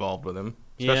to be involved with him,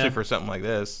 especially for something like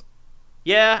this.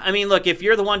 Yeah, I mean, look, if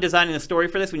you're the one designing the story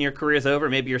for this when your career's over,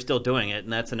 maybe you're still doing it,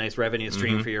 and that's a nice revenue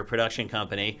stream for your production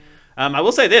company. I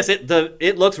will say this,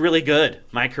 it looks really good,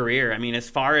 My Career. I mean, as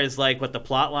far as like what the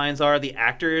plot lines are, the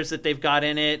actors that they've got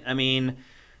in it, I mean,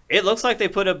 it looks like they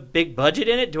put a big budget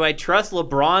in it. Do I trust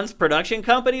LeBron's production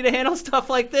company to handle stuff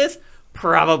like this?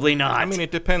 Probably not. I mean,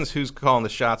 it depends who's calling the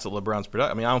shots at LeBron's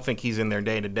production. I mean, I don't think he's in there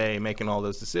day to day making all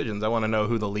those decisions. I want to know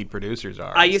who the lead producers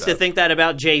are. I used to think that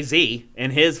about Jay-Z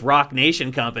and his Rock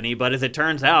Nation company, but as it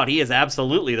turns out, he is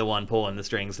absolutely the one pulling the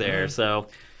strings there. So,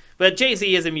 but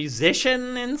Jay-Z is a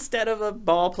musician instead of a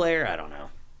ball player. I don't know.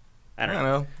 I don't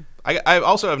know. I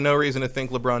also have no reason to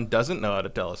think LeBron doesn't know how to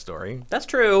tell a story. That's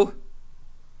true.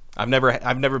 I've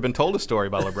never been told a story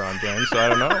about LeBron James, so I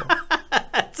don't know.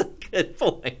 That's a good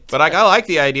point. But I like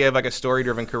the idea of like a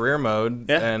story-driven career mode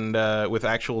and with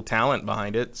actual talent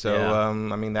behind it. So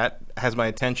I mean that has my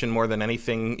attention more than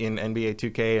anything in NBA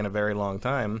 2K in a very long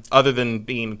time, other than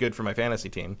being good for my fantasy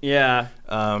team. Yeah.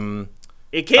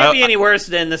 It can't be any worse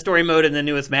than the story mode in the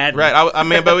newest Madden. Right. I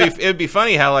mean, but it'd be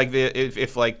funny how like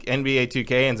if like NBA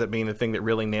 2K ends up being the thing that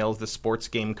really nails the sports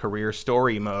game career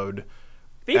story mode.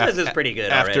 FIFA's is pretty good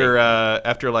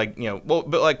after like but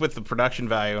like with the production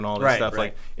value and all this stuff,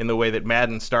 like in the way that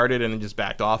Madden started and just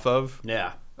backed off of.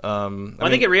 Yeah. I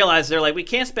think it realized they're like, we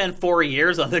can't spend 4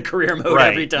 years on the career mode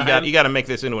every time. You got to make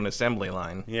this into an assembly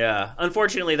line. Yeah.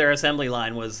 Unfortunately, their assembly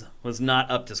line was not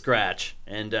up to scratch,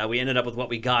 and we ended up with what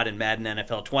we got in Madden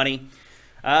NFL 20.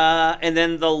 And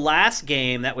then the last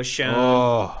game that was shown.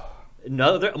 Oh.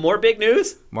 More big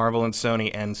news? Marvel and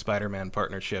Sony end Spider-Man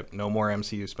partnership. No more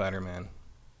MCU Spider-Man.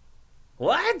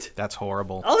 What? That's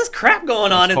horrible. All this crap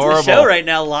going on in the show right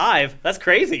now live. That's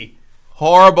crazy.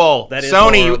 Horrible. That is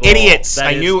Sony, horrible. you idiots.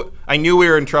 I knew we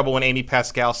were in trouble when Amy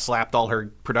Pascal slapped all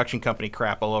her production company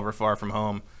crap all over Far From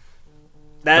Home.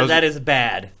 That is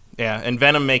bad. Yeah, and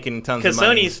Venom making tons of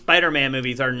money. Because Sony's Spider-Man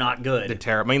movies are not good. They're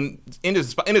terrible. I mean, Into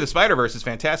the Spider-Verse is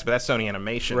fantastic, but that's Sony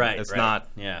Animation. Right, that's right.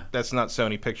 That's not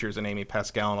Sony Pictures and Amy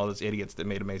Pascal and all those idiots that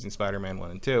made Amazing Spider-Man 1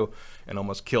 and 2 and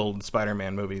almost killed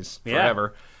Spider-Man movies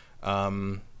forever.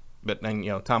 But then,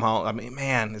 Tom Holland, I mean,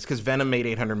 man, it's because Venom made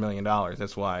 $800 million.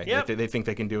 That's why. Yep. They think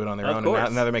they can do it on their own. Course.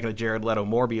 And now they're making a Jared Leto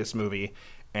Morbius movie.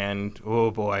 And,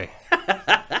 oh, boy.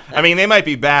 I mean, they might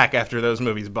be back after those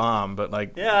movies bomb, but,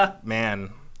 like, man,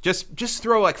 just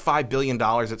throw, like, $5 billion at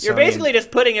Sony. You're basically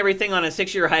just putting everything on a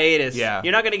 6-year hiatus. Yeah.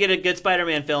 You're not going to get a good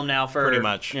Spider-Man film now for... Pretty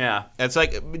much. Yeah. It's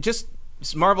like,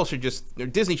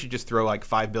 Disney should just throw like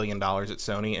 $5 billion at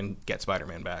Sony and get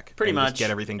Spider-Man back. Pretty much. Just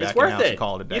get everything back it's worth in-house and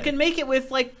call it a day. You can make it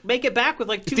back with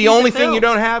like 2 It's the only thing you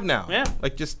don't have now. Yeah.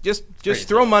 Like just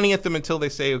throw money at them until they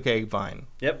say, okay, fine.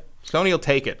 Yep. Sony will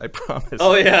take it, I promise.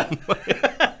 Oh, yeah.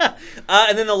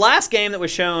 And then the last game that was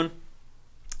shown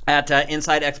at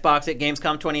Inside Xbox at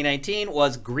Gamescom 2019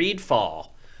 was Greedfall.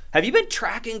 Have you been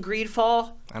tracking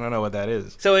Greedfall? I don't know what that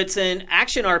is. So it's an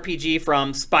action RPG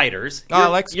from Spiders. I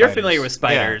like Spiders. You're familiar with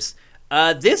Spiders.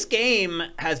 Yeah. This game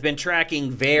has been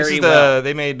tracking very well.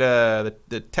 They made the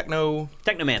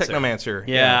Technomancer.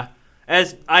 Yeah.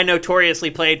 As I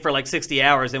notoriously played for like 60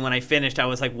 hours, and when I finished, I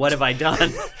was like, what have I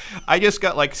done? I just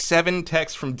got like 7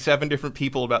 texts from 7 different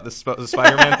people about the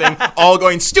Spider-Man thing, all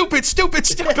going, stupid, stupid,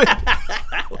 stupid.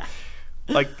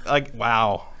 like,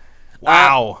 wow.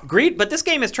 Wow. But this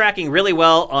game is tracking really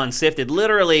well on Sifted.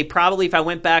 Literally, probably if I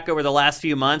went back over the last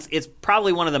few months, it's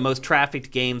probably one of the most trafficked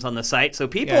games on the site. So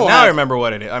people now I remember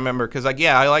what it is. I remember because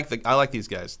I like these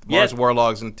guys, Mars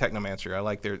Warlogs and Technomancer. I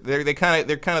like they're kind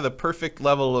of the perfect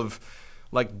level of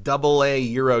like AA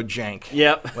Euro jank.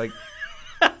 Yep. Like.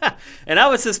 And I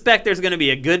would suspect there's going to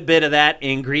be a good bit of that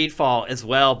in Greedfall as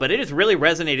well, but it has really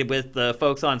resonated with the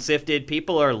folks on Sifted.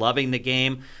 People are loving the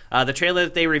game. The trailer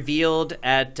that they revealed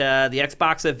at the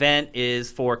Xbox event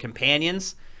is for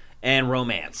companions, and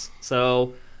romance.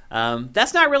 So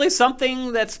that's not really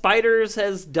something that Spiders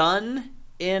has done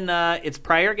in its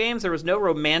prior games. There was no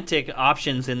romantic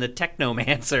options in the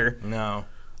Technomancer. No.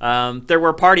 There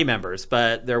were party members,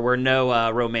 but there were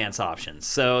no romance options.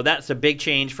 So that's a big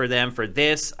change for them for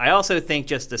this. I also think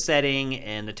just the setting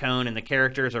and the tone and the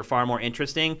characters are far more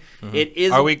interesting. Mm-hmm. It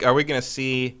is. Are we going to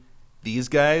see these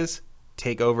guys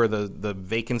take over the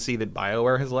vacancy that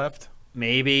BioWare has left?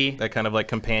 Maybe. That kind of like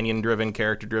companion-driven,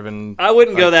 character-driven. I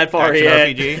wouldn't go that far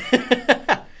yet.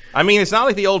 RPG. I mean, it's not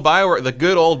like the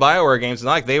good old BioWare games. It's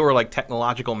not like they were like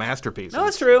technological masterpieces. No,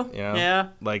 it's true. You know? Yeah.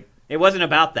 Like. It wasn't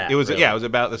about that. It was really. It was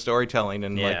about the storytelling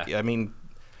and like I mean,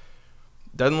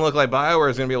 doesn't look like BioWare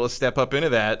is going to be able to step up into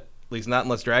that. At least not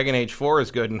unless Dragon Age 4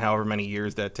 is good, and however many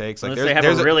years that takes. Like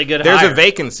there's a really good. There's hire. a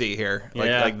vacancy here.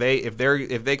 Yeah. Like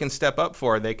if they can step up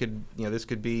for it, they could. This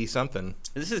could be something.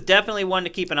 This is definitely one to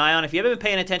keep an eye on. If you haven't been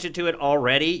paying attention to it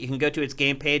already, you can go to its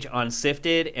game page on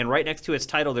Sifted, and right next to its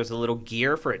title, there's a little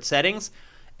gear for its settings.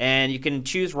 And you can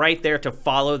choose right there to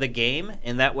follow the game,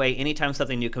 and that way, anytime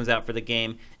something new comes out for the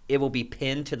game, it will be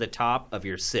pinned to the top of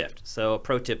your Sift. So a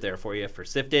pro tip there for you for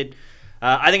Sifted.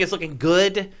 I think it's looking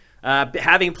good.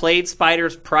 Having played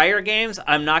Spider's prior games,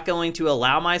 I'm not going to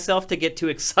allow myself to get too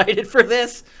excited for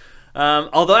this.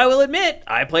 Although I will admit,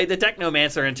 I played the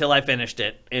Technomancer until I finished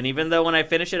it. And even though when I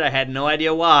finished it, I had no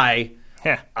idea why,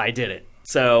 I did it.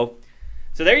 So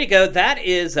there you go. That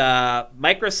is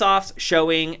Microsoft's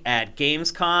showing at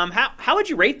Gamescom. How would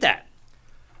you rate that?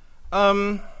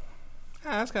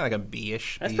 That's kind of like a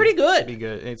B-ish. That's pretty good. Be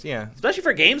good. It's Especially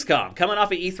for Gamescom, coming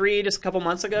off of E3 just a couple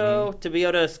months ago, to be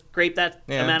able to scrape that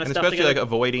amount of and stuff especially together. like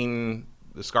avoiding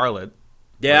the Scarlet.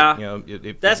 Yeah,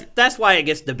 Like, that's why it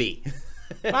gets the B.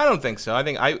 I don't think so. I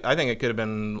think it could have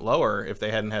been lower if they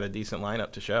hadn't had a decent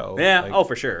lineup to show. Yeah,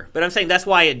 for sure. But I'm saying that's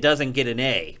why it doesn't get an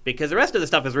A, because the rest of the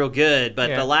stuff is real good,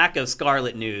 but the lack of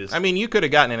Scarlet news. I mean, you could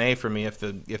have gotten an A from me if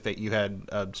you had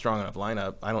a strong enough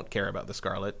lineup. I don't care about the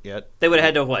Scarlet yet. They would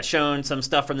have had to shown some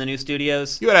stuff from the new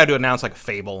studios. You would have had to announce like a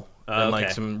Fable and okay.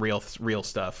 like some real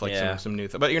stuff, like some new.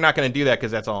 But you're not going to do that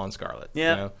because that's all on Scarlet.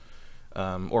 Yeah.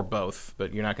 Or both,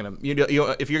 but you're not going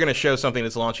to. If you're going to show something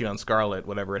that's launching on Scarlet,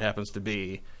 whatever it happens to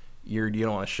be, you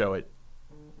don't want to show it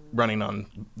running on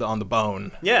the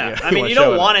bone. Yeah, I mean, you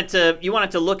don't want it to. You want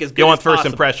it to look as good. You want first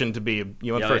impression to be.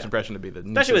 Impression to be the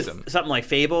new especially system. With something like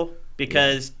Fable,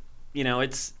 because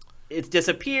it's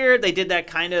disappeared. They did that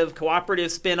kind of cooperative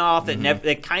spin-off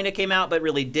that kind of came out but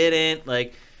really didn't.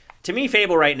 Like, to me,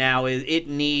 Fable right now it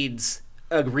needs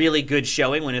a really good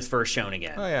showing when it's first shown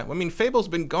again. Oh yeah, I mean, Fable's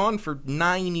been gone for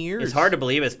 9 years. It's hard to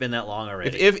believe it's been that long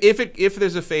already. If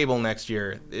there's a Fable next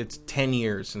year, it's 10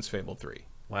 years since Fable 3.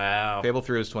 Wow. Fable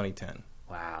 3 was 2010.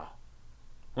 Wow.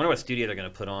 I wonder what studio they're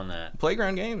going to put on that.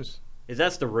 Playground Games.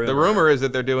 That's the rumor. The rumor is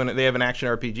that they have an action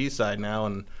RPG side now,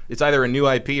 and it's either a new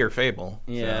IP or Fable.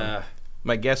 Yeah. So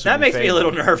my guess would that be makes Fable. me a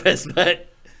little nervous, but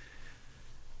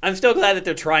I'm still glad that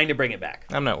they're trying to bring it back.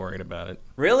 I'm not worried about it.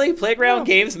 Really? Playground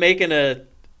Games making an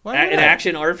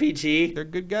action RPG? They're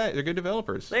good guys. They're good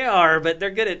developers. They are, but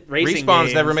they're good at racing Respawn's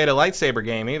games. never made a lightsaber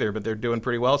game either, but they're doing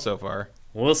pretty well so far.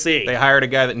 We'll see. They hired a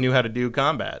guy that knew how to do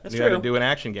combat. That's knew true. how to do an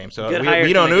action game. So Good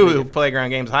we don't know who Playground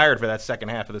Games hired for that second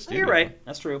half of the studio. You're right.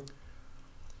 That's true.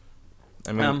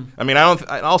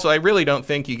 I really don't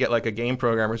think you get like a game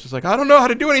programmer who's just like, I don't know how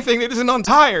to do anything that isn't on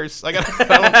tires. Like,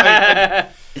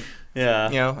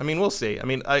 yeah. I mean, we'll see. I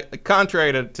mean,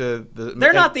 contrary to the...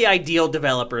 They're not the ideal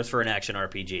developers for an action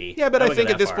RPG. Yeah, but I think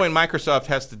at this point, Microsoft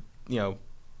has to,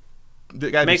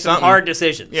 make some hard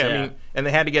decisions. Yeah, I mean, and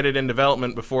they had to get it in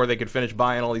development before they could finish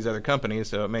buying all these other companies,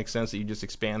 so it makes sense that you just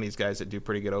expand these guys that do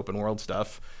pretty good open world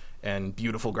stuff and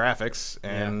beautiful graphics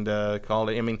and call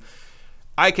it... I mean...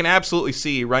 I can absolutely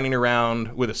see running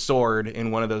around with a sword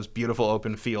in one of those beautiful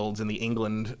open fields in the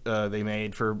England they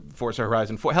made for Forza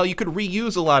Horizon 4. Hell, you could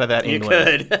reuse a lot of that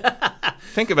England. You could.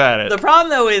 Think about it. The problem,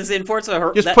 though, is in Forza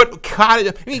Horizon... Just put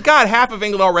cottage... I mean, God, half of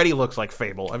England already looks like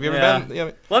Fable. Have you ever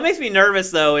been... What makes me nervous,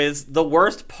 though, is the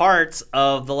worst parts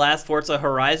of the last Forza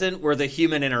Horizon were the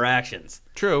human interactions.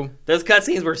 True. Those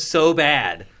cutscenes were so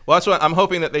bad. Well, that's what I'm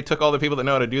hoping that they took all the people that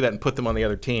know how to do that and put them on the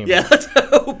other team. Yeah, let's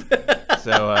hope.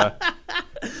 So,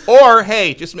 or,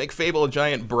 hey, just make Fable a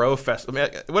giant bro festival. I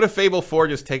mean, what if Fable 4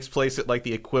 just takes place at, like,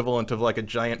 the equivalent of, like, a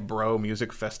giant bro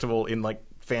music festival in, like,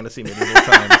 fantasy medieval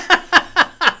times?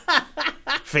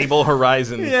 Fable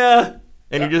Horizon. Yeah.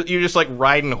 And you're just like,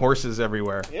 riding horses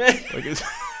everywhere. Like,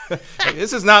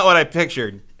 this is not what I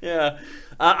pictured. Yeah.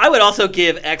 I would also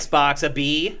give Xbox a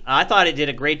B. I thought it did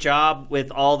a great job with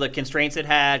all the constraints it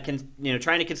had,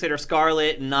 trying to consider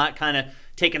Scarlet and not kind of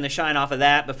taking the shine off of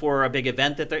that before a big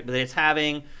event that it's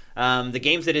having. The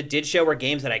games that it did show were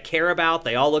games that I care about.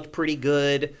 They all looked pretty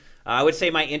good. I would say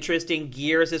my interest in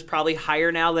Gears is probably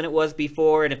higher now than it was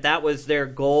before, and if that was their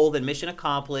goal, then mission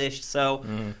accomplished. So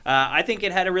I think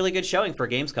it had a really good showing for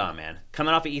Gamescom, man.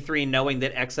 Coming off of E3, knowing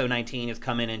that XO19 is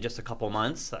coming in just a couple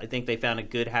months, I think they found a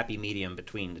good happy medium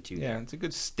between the two. Yeah, it's a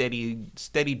good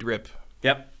steady drip.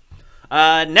 Yep.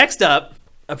 Next up,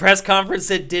 a press conference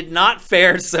that did not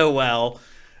fare so well,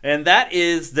 and that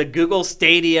is the Google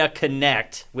Stadia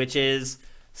Connect, which is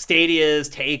Stadia's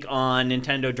take on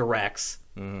Nintendo Directs.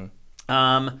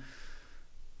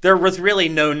 There was really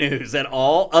no news at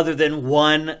all other than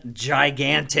one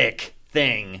gigantic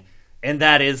thing, and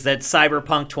that is that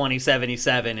Cyberpunk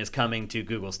 2077 is coming to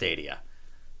Google Stadia.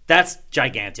 That's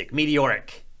gigantic,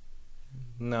 meteoric.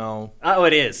 No. Oh,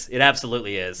 it is. It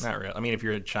absolutely is. Not really. I mean, if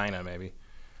you're in China, maybe.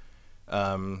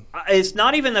 It's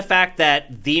not even the fact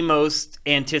that the most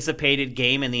anticipated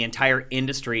game in the entire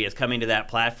industry is coming to that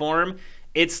platform.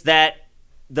 It's that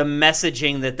the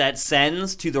messaging that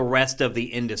sends to the rest of the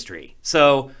industry.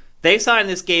 So they signed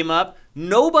this game up.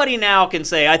 Nobody now can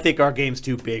say, I think our game's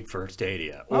too big for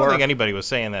Stadia. I don't think anybody was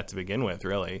saying that to begin with,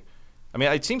 really. I mean,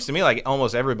 it seems to me like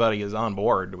almost everybody is on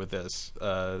board with this.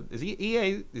 Is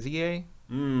EA? Is EA?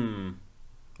 I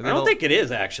don't think it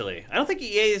is, actually. I don't think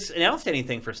EA's announced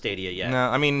anything for Stadia yet. No,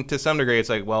 I mean, to some degree, it's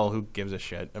like, well, who gives a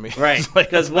shit? I mean, right,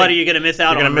 because what are you going to miss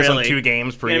out on, You're going to miss really? on 2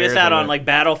 games per year. You're going to miss out on, like,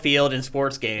 Battlefield and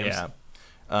sports games. Yeah.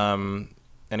 And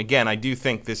again, I do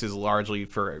think this is largely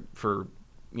for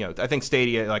I think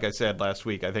Stadia, like I said last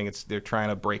week, I think they're trying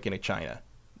to break into China.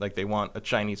 Like, they want a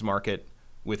Chinese market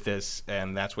with this,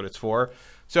 and that's what it's for.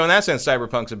 So in that sense,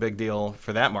 Cyberpunk's a big deal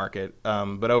for that market.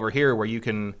 But over here, where you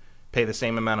can pay the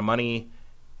same amount of money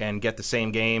and get the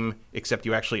same game, except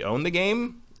you actually own the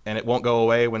game, and it won't go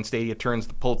away when Stadia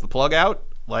pulls the plug out,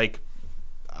 like,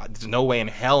 there's no way in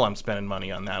hell I'm spending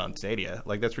money on that on Stadia.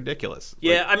 Like, that's ridiculous.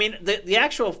 Yeah, I mean, the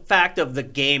actual fact of the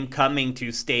game coming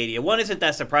to Stadia, one, isn't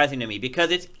that surprising to me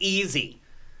because it's easy.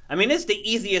 I mean, it's the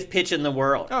easiest pitch in the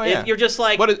world. Oh, yeah. You're just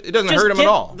like... But it doesn't hurt them at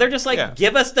all. They're just like,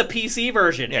 give us the PC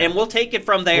version, and we'll take it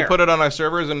from there. We'll put it on our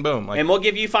servers, and boom. And we'll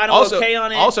give you final okay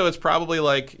on it. Also, it's probably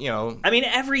like, I mean,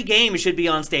 every game should be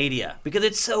on Stadia, because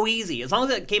it's so easy. As long as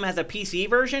that game has a PC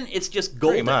version, it's just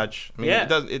golden. Pretty much. I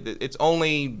mean, it's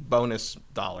only bonus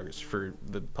dollars for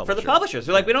the publishers. For the publishers.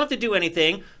 They're like, we don't have to do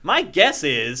anything. My guess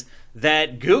is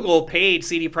that Google paid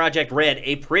CD Projekt Red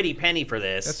a pretty penny for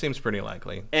this. That seems pretty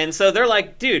likely. And so they're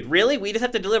like, dude, really? We just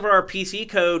have to deliver our PC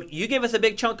code. You give us a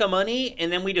big chunk of money,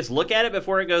 and then we just look at it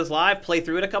before it goes live, play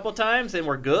through it a couple times, and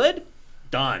we're good?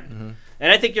 Done. Mm-hmm.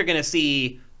 And I think you're going to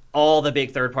see all the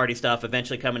big third-party stuff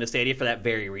eventually coming to Stadia for that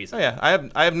very reason. Oh, yeah,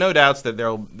 I have no doubts that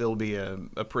there'll be a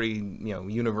pretty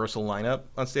universal lineup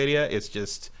on Stadia. It's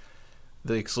just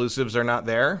the exclusives are not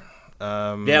there.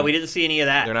 Yeah, we didn't see any of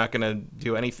that. They're not going to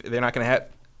do anything. They're not going to have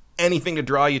anything to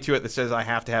draw you to it that says I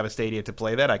have to have a Stadia to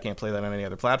play that. I can't play that on any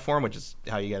other platform, which is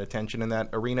how you get attention in that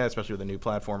arena, especially with a new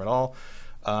platform at all.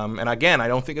 And again, I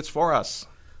don't think it's for us.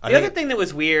 The other thing that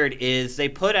was weird is they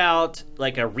put out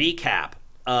like a recap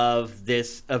of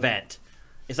this event.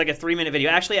 It's like a 3-minute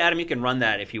video. Actually, Adam, you can run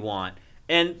that if you want.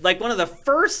 And like one of the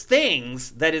first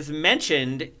things that is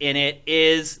mentioned in it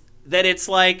is that it's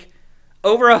like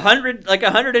over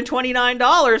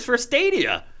 $129 for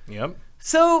Stadia. Yep.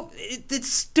 So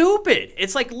it's stupid.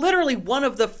 It's like literally one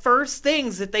of the first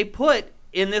things that they put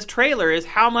in this trailer is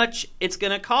how much it's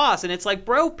going to cost. And it's like,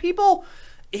 bro,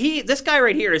 this guy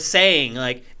right here is saying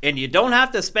like, and you don't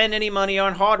have to spend any money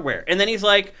on hardware. And then he's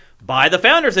like, buy the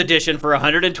Founders Edition for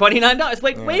 $129.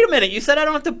 Like, wait a minute, you said I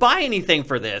don't have to buy anything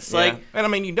for this. Yeah. Like, and I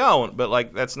mean, you don't, but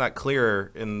like that's not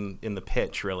clear in the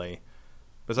pitch, really.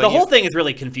 The whole thing is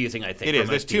really confusing, I think. It is.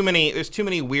 There's too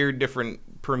many weird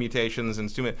different permutations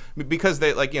and too many, because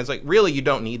they it's like really you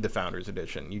don't need the Founders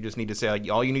Edition. You just need to say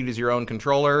like all you need is your own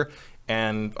controller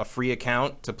and a free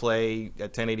account to play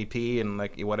at 1080p and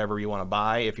like whatever you want to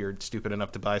buy if you're stupid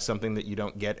enough to buy something that you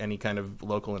don't get any kind of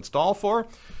local install for.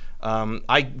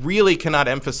 I really cannot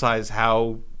emphasize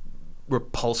how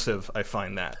repulsive I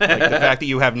find that. Like the fact that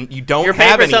you're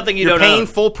paying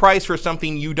full price for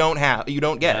something you don't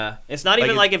get. Yeah. It's not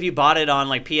even like if you bought it on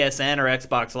like PSN or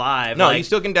Xbox Live. No, you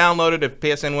still can download it if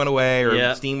PSN went away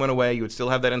or Steam went away. You would still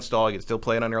have that install. You could still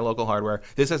play it on your local hardware.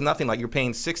 This has nothing. Like you're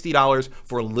paying $60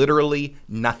 for literally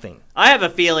nothing. I have a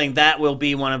feeling that will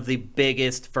be one of the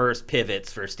biggest first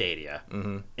pivots for Stadia.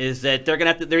 Mm-hmm. Is that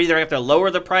they're either have to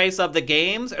lower the price of the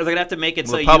games or they're gonna have to make it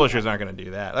so the publishers aren't going to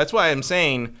do that. That's why I'm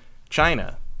saying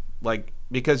China, like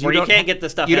because you can't get the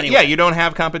stuff anyway. Yeah, you don't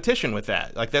have competition with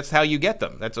that. Like that's how you get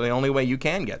them. That's the only way you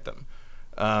can get them.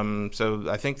 So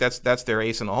I think that's their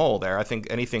ace in the hole there. I think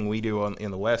anything we do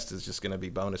in the West is just going to be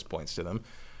bonus points to them.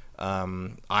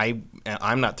 I'm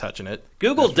not touching it.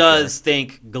 Google does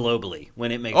think globally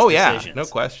when it makes decisions. Yeah, no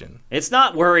question. It's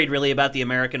not worried really about the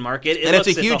American market. And it's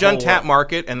a huge untapped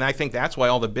market, and I think that's why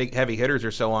all the big heavy hitters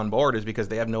are so on board, is because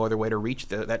they have no other way to reach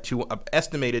that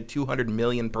estimated 200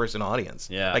 million person audience.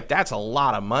 Yeah. Like, that's a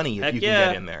lot of money if you can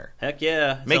get in there. Heck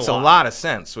yeah. Makes a lot of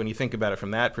sense when you think about it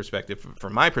from that perspective.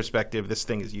 From my perspective, this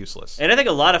thing is useless. And I think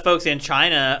a lot of folks in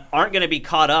China aren't going to be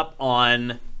caught up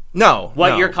on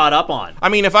what you're caught up on. I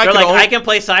mean, if I They're could like, I can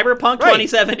play Cyberpunk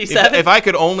 2077. If I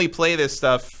could only play this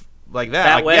stuff like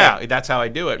that way. Yeah, that's how I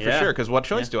do it for sure. Because what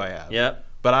choice do I have? Yep.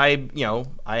 But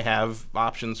I have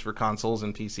options for consoles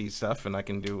and PC stuff, and I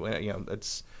can do.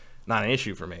 It's not an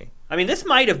issue for me. I mean, this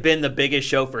might have been the biggest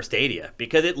show for Stadia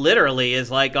because it literally is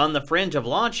like on the fringe of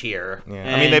launch here.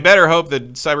 Yeah. I mean, they better hope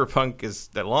that Cyberpunk is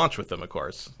at launch with them, of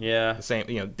course. Yeah. The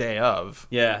same, day of.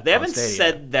 Yeah, they haven't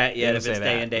said that yet if it's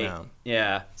day and date. No.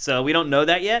 Yeah, so we don't know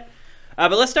that yet.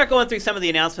 But let's start going through some of the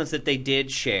announcements that they did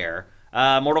share.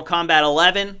 Mortal Kombat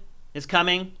 11 is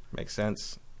coming. Makes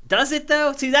sense. Does it,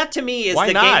 though? See, that to me is Why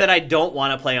the not? game that I don't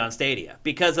want to play on Stadia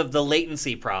because of the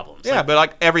latency problems. Yeah, but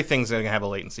like everything's going to have a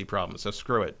latency problem, so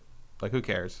screw it. Like, who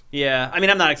cares? Yeah, I mean,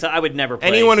 I'm not excited. I would never play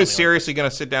anyone who's something seriously going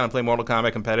to sit down and play Mortal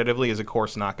Kombat competitively is, of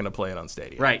course, not going to play it on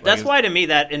Stadia. Right. Like, That's why, to me,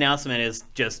 that announcement is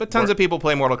just... But tons of people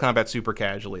play Mortal Kombat super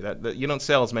casually. That you don't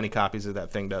sell as many copies as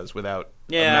that thing does without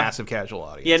a massive casual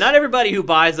audience. Yeah, not everybody who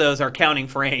buys those are counting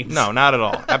frames. No, not at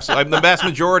all. Absolutely. The vast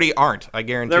majority aren't, I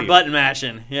guarantee They're you. button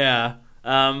mashing, yeah.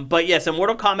 But yeah, so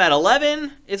Mortal Kombat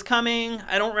 11 is coming.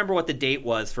 I don't remember what the date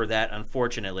was for that,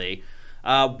 unfortunately.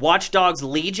 Watch Dogs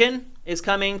Legion is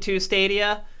coming to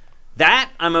Stadia.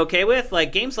 That I'm okay with.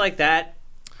 Like, games like that,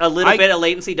 a little bit of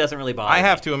latency doesn't really bother me. I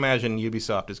have to imagine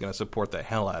Ubisoft is going to support the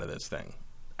hell out of this thing.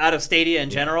 Out of Stadia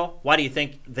in general? Why do you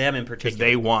think them in particular? Because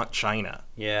they want China.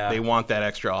 Yeah. They want that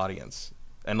extra audience.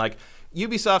 And, like,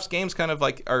 Ubisoft's games kind of,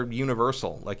 like, are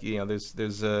universal. Like,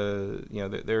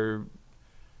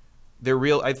 they're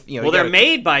real. They're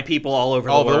made by people all over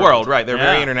the world, right? They're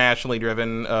very Yeah. internationally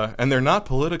driven, and they're not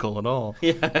political at all.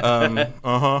 Yeah.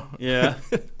 Yeah.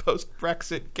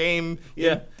 Post-Brexit game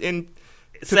in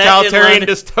Set totalitarian in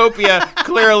dystopia.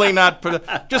 Clearly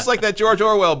not. Just like that George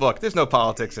Orwell book. There's no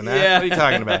politics in that. Yeah. What are you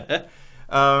talking about?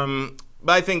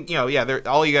 But I think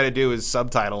all you got to do is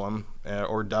subtitle them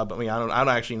or dub. I mean, I don't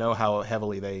actually know how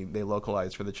heavily they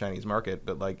localize for the Chinese market,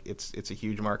 but like it's a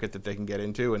huge market that they can get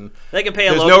into, and they can pay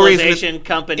a localization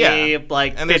company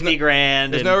like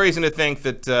 $50,000. There's no reason to think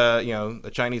that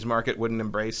the Chinese market wouldn't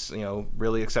embrace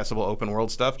really accessible open world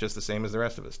stuff just the same as the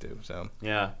rest of us do. So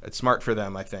yeah, it's smart for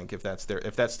them, I think. If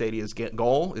that Stadia's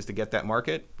goal is to get that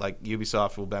market, like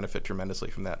Ubisoft will benefit tremendously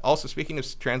from that. Also, speaking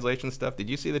of translation stuff, did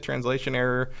you see the translation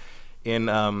error in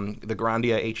the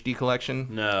Grandia HD collection?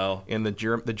 No. In the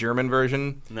German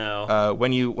version? No.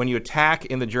 When you attack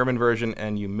in the German version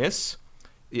and you miss,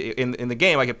 in the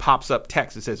game, like, it pops up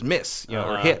text. It says miss,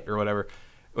 or hit or whatever.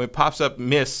 When it pops up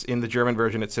miss in the German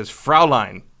version, it says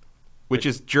Fraulein, which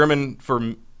is German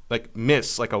for like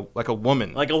miss, like a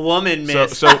woman. Like a woman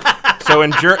miss. So in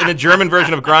the German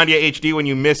version of Grandia HD, when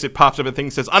you miss, it pops up a thing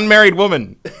that says unmarried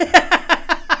woman.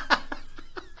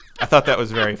 I thought that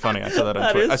was very funny. I saw that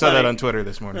on Twitter. I saw that on Twitter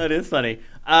this morning. That is funny.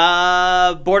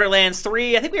 Borderlands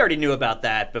 3. I think we already knew about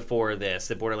that before this.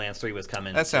 That Borderlands 3 was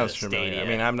coming. That sounds to familiar. Stadia. I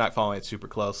mean, I'm not following it super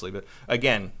closely, but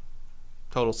again,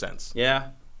 total sense. Yeah.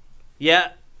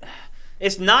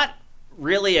 It's not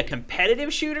really a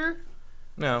competitive shooter.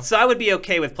 No. So I would be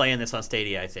okay with playing this on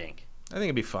Stadia, I think. I think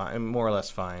it'd be fine, more or less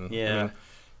fine. Yeah. I mean,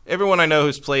 everyone I know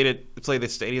who's played the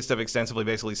Stadia stuff extensively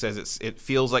basically says it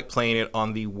feels like playing it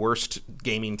on the worst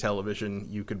gaming television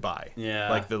you could buy. Yeah.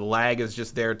 Like, the lag is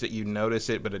just there that you notice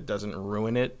it, but it doesn't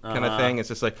ruin it, kind of thing. It's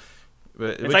just like...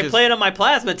 It's like playing on my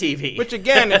plasma TV. Which,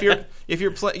 again, if you're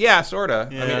yeah, sorta.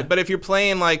 Yeah. I mean, but if you're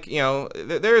playing, like,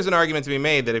 there is an argument to be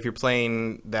made that if you're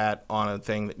playing that on a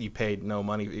thing that you paid no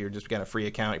money, you're just got a free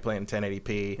account, you're playing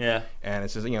 1080p. Yeah. And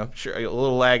it's just, sure, a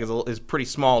little lag is pretty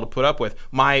small to put up with.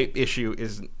 My issue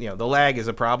is, the lag is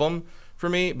a problem for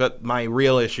me, but my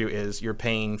real issue is you're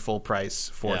paying full price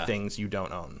for things you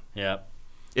don't own. Yeah.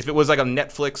 If it was like a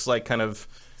Netflix, like, kind of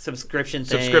subscription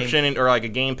or like a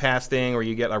Game Pass thing where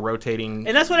you get a rotating,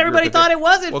 and that's what everybody thought it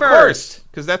was at first. Of course,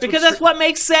 because that's what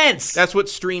makes sense. That's what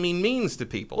streaming means to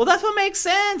people. Well, that's what makes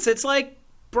sense. It's like,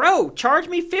 bro, charge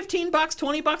me $15,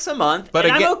 $20 a month,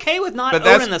 and I'm okay with not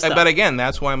owning the stuff. But again,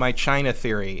 that's why my China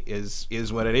theory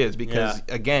is what it is, because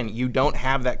again, you don't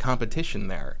have that competition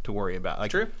there to worry about. Like,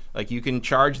 True. Like, you can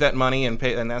charge that money and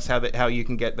pay, and that's how you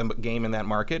can get the game in that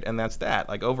market, and that's that.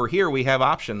 Like, over here, we have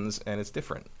options, and it's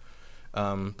different.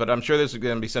 But I'm sure there's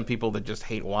going to be some people that just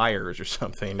hate wires or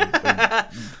something.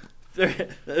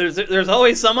 There's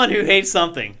always someone who hates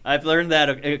something. I've learned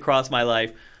that across my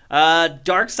life.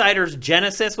 Darksiders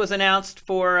Genesis was announced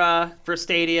for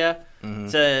Stadia. Mm-hmm.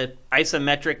 It's a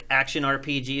isometric action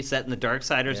RPG set in the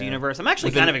Darksiders universe. I'm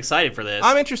actually kind of excited for this.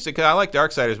 I'm interested because I like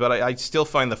Darksiders, but I still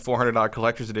find the $400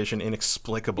 collector's edition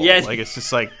inexplicable. Yeah. Like, it's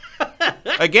just like,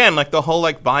 again, like the whole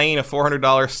like buying a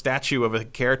 $400 statue of a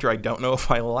character I don't know if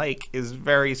I like is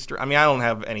very I mean, I don't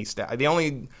have any The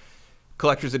only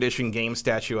collector's edition game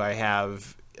statue I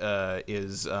have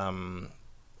is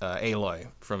Aloy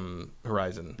from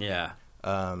Horizon. Yeah.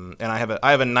 And I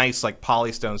have a nice like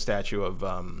polystone statue of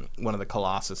one of the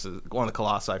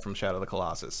Colossi from Shadow of the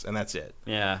Colossus, and that's it.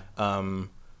 Yeah. All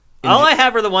I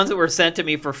have are the ones that were sent to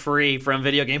me for free from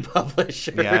video game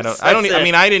publishers. Yeah,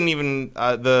 I didn't even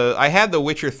I had the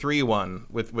Witcher 3 one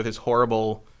with his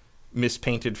horrible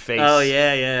mispainted face. Oh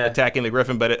yeah. Attacking the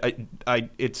griffin, but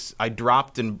it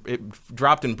dropped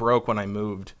and broke when I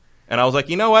moved. And I was like,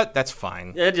 you know what? That's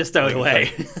fine. Yeah, just throw it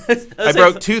away. I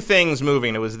broke two things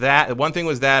moving. It was that. One thing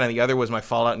was that, and the other was my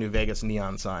Fallout New Vegas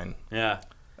neon sign. Yeah.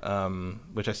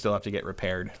 Which I still have to get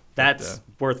repaired. That's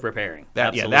worth repairing.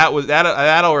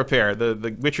 That'll repair.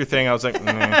 The Witcher thing, I was like,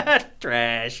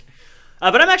 trash.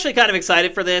 But I'm actually kind of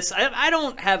excited for this. I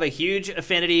don't have a huge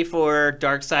affinity for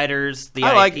Darksiders.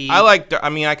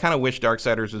 I kind of wish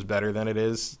Darksiders was better than it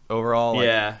is overall. Like,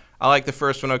 yeah. I like the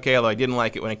first one okay, although I didn't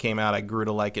like it when it came out. I grew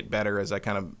to like it better as I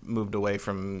kind of moved away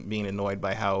from being annoyed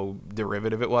by how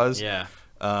derivative it was. Yeah.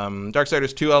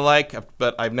 Darksiders 2 I like,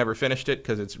 but I've never finished it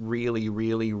because it's really,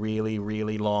 really, really,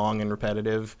 really long and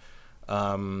repetitive.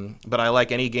 But I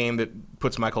like any game that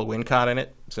puts Michael Wincott in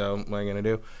it, so what am I going to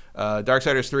do?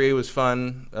 Darksiders 3 was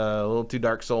fun, a little too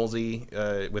Dark Souls-y,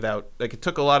 it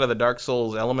took a lot of the Dark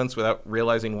Souls elements without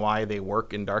realizing why they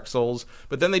work in Dark Souls.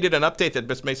 But then they did an update that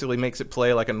just basically makes it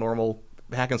play like a normal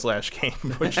hack and slash game,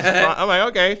 which is fun. I'm like,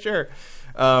 okay, sure.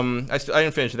 I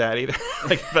didn't finish that either,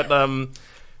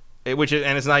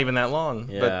 and it's not even that long.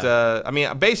 Yeah.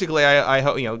 But basically, I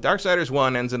hope Darksiders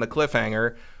 1 ends in a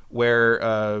cliffhanger where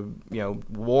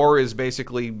war is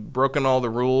basically broken all the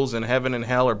rules, and heaven and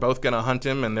hell are both going to hunt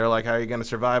him, and they're like, how are you going to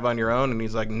survive on your own? And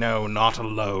he's like, no, not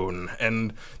alone.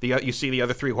 And you see the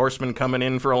other three horsemen coming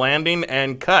in for a landing,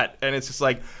 and cut. And it's just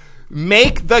like,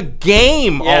 make the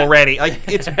game already. Like,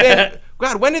 it's been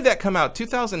God, when did that come out?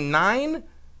 2009?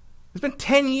 It's been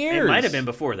 10 years. It might have been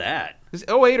before that. It's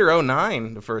 08 or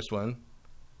 09, the first one.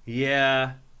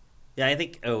 Yeah, I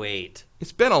think 08.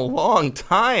 It's been a long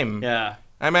time. Yeah.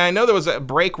 I mean, I know there was a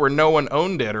break where no one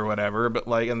owned it or whatever, but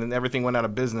and then everything went out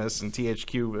of business and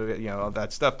THQ, all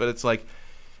that stuff. But it's like,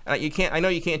 I know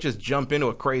you can't just jump into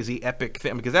a crazy epic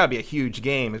thing because that would be a huge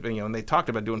game. And they talked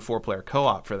about doing 4-player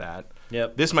co-op for that.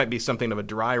 Yep. This might be something of a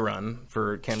dry run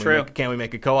for can we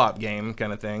make a co-op game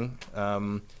kind of thing.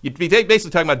 You'd be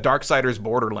basically talking about Darksiders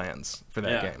Borderlands for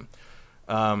that game.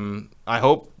 I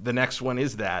hope the next one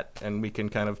is that, and we can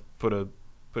kind of put a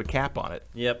cap on it.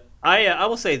 Yep. I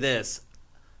will say this.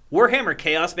 Warhammer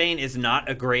Chaos Bane is not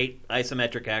a great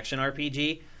isometric action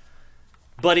RPG,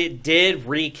 but it did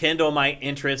rekindle my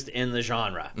interest in the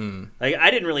genre. Like,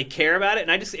 I didn't really care about it,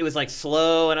 and it was like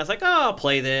slow, and I was like, oh, I'll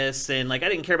play this, and like I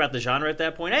didn't care about the genre at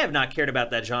that point. I have not cared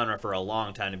about that genre for a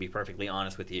long time, to be perfectly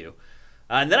honest with you.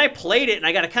 And then I played it, and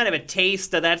I got a kind of a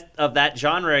taste of that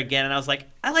genre again, and I was like,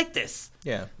 I like this.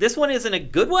 Yeah. This one isn't a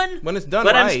good one when it's done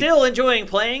but right. I'm still enjoying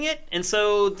playing it, and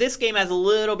so this game has a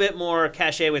little bit more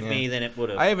cachet with me than it would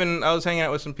have. I was hanging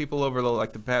out with some people over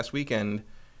the past weekend,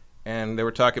 and they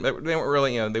were talking. They weren't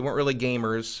really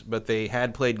gamers, but they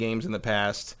had played games in the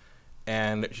past.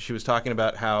 And she was talking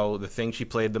about how the thing she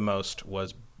played the most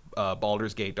was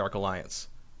Baldur's Gate: Dark Alliance.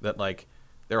 That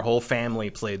their whole family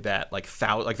played that, like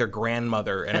their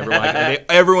grandmother and everyone.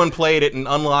 Everyone played it and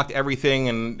unlocked everything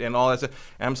and all that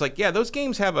stuff. And I'm just like, yeah, those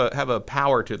games have a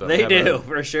power to them. They do,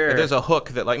 for sure. There's a hook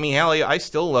that, hell, I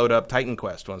still load up Titan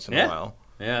Quest once in a while.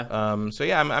 Yeah. So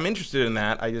yeah, I'm interested in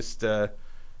that. I just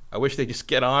I wish they just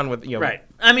get on with Right.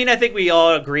 I mean, I think we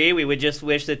all agree. We would just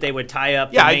wish that they would tie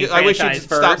up. Yeah, the main I wish you'd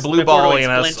stop blueballing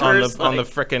us on the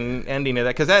frickin' frickin' ending of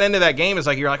that, because that end of that game is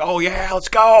like you're like, oh yeah, let's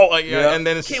go, and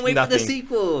then it's can't wait nothing. for the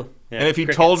sequel. Yeah, and if you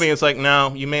told me, it's like,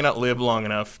 no, you may not live long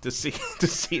enough to see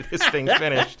this thing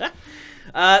finished.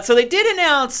 So they did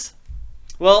announce.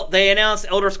 Well, they announced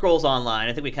Elder Scrolls Online.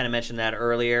 I think we kind of mentioned that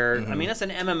earlier. I mean, that's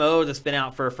an MMO that's been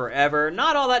out for forever.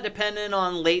 Not all that dependent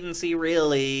on latency,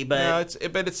 really, but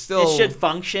it's still it should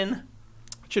function.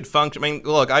 It should function. I mean,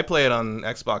 look, I play it on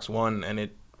Xbox One,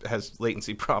 and has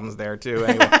latency problems there too.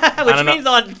 Anyway, Which means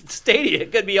on Stadia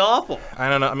it could be awful. I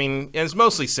don't know. I mean, it's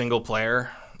mostly single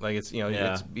player. Like it's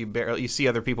Yeah. it's you see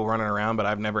other people running around, but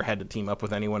I've never had to team up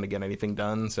with anyone to get anything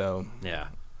done. So Yeah.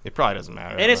 it probably doesn't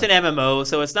matter. And it's an MMO,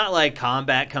 so it's not like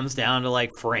combat comes down to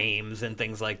like frames and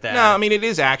things like that. No, I mean it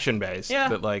is action based. Yeah.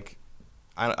 But like,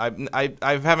 I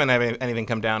haven't had anything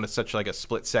come down to such like a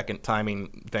split second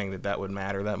timing thing that would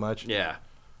matter that much. Yeah.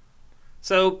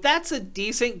 So that's a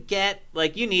decent get.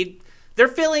 Like they're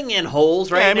filling in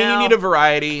holes right now. Yeah, I mean you need a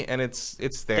variety, and it's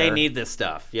there. They need this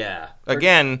stuff. Yeah.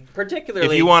 Again, particularly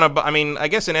if you want to. I mean, I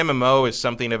guess an MMO is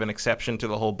something of an exception to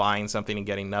the whole buying something and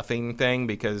getting nothing thing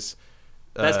because.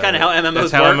 That's kind of how MMOs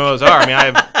That's how work. MMOs are. I mean,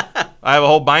 I have a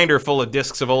whole binder full of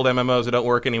discs of old MMOs that don't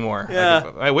work anymore.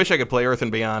 Yeah. I wish I could play Earth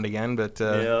and Beyond again, but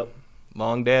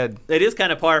long dead. It is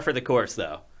kind of par for the course,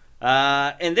 though.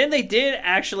 And then they did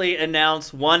actually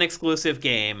announce one exclusive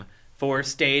game for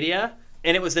Stadia,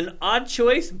 and it was an odd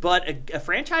choice, but a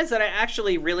franchise that I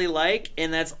actually really like,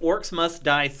 and that's Orcs Must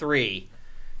Die 3.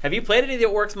 Have you played any of the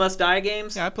Orcs Must Die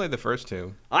games? Yeah, I played the first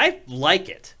two. I like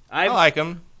it. I like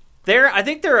them. I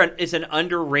think it's an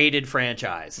underrated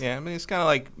franchise. Yeah, I mean, it's kind of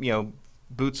like,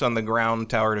 boots on the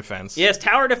ground tower defense. Yes,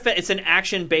 tower defense. It's an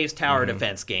action-based tower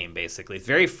defense game, basically. It's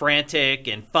very frantic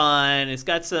and fun. It's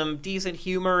got some decent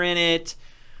humor in it.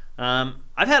 I've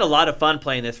had a lot of fun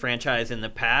playing this franchise in the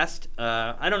past.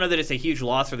 I don't know that it's a huge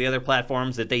loss for the other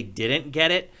platforms that they didn't get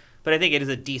it, but I think it is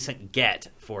a decent get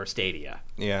for Stadia.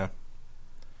 Yeah.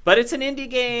 But it's an indie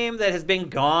game that has been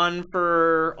gone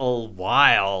for a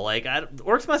while. Like,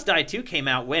 Orcs Must Die 2 came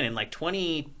out when? In, like,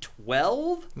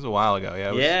 2012? It was a while ago,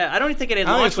 yeah. I don't even think it had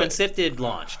launched when Sifted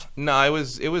launched. No, it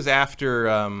was after,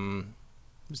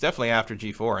 it was definitely after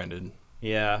G4 ended.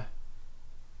 Yeah.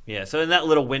 Yeah, so in that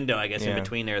little window, I guess, in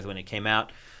between there is when it came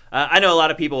out. I know a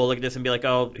lot of people will look at this and be like,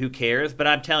 "Oh, who cares?" But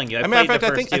I'm telling you, I played the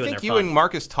first two, I think you fun. and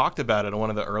Marcus talked about it on one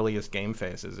of the earliest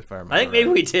GameFaces, if I remember. I think maybe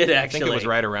we did, actually. I think it was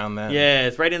right around then. Yeah,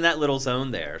 it's right in that little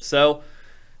zone there. So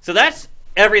that's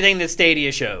everything that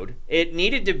Stadia showed. It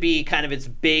needed to be kind of its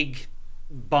big,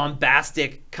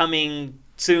 bombastic, coming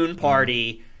soon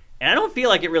party, and I don't feel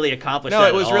like it really accomplished that No,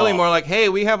 it was at really all. more like, hey,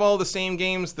 we have all the same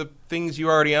games the things you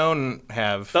already own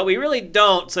have. But we really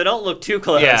don't, so don't look too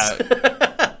close.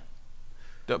 Yeah.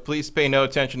 Please pay no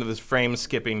attention to this frame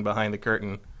skipping behind the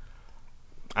curtain.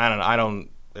 I don't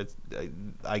know.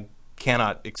 I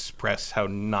cannot express how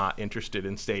not interested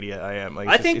in Stadia I am. Like,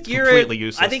 I think it's completely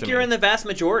useless. I think you're in the vast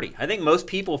majority. I think most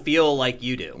people feel like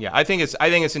you do. Yeah, I think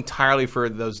it's entirely for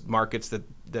those markets that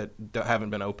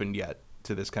haven't been opened yet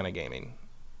to this kind of gaming.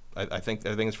 I think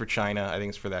it's for China. I think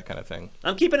it's for that kind of thing.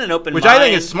 I'm keeping an open mind. Which I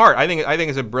think is smart. I think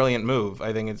it's a brilliant move.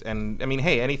 I mean,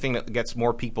 hey, anything that gets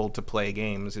more people to play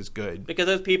games is good. Because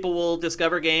those people will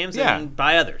discover games and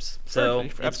buy others. So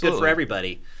it's good for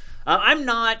everybody. I'm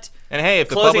not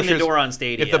closing the door on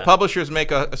Stadia. If the publishers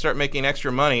start making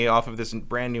extra money off of this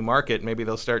brand new market, maybe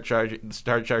they'll start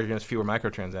charging us fewer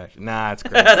microtransactions. Nah, it's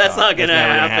crazy. That's not going to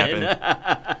happen.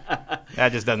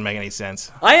 That just doesn't make any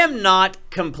sense. I am not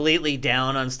completely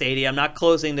down on Stadia. I'm not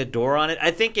closing the door on it.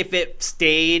 I think if it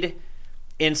stayed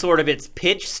in sort of its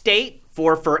pitch state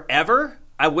for forever,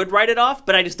 I would write it off,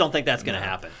 but I just don't think that's going to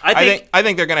happen. I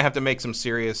think they're going to have to make some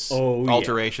serious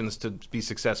alterations to be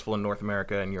successful in North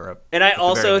America and Europe. And I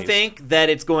also think that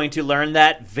it's going to learn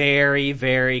that very,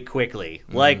 very quickly.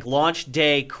 Like launch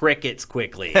day crickets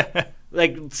quickly.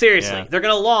 Like seriously, they're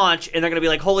going to launch and they're going to be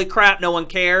like, "Holy crap, no one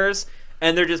cares."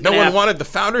 And they're just no one wanted the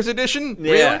Founders Edition?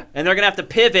 Yeah. Really? And they're going to have to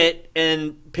pivot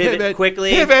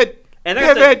quickly. Pivot. And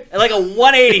they're going to like a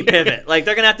 180 pivot. Like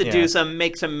they're going to have to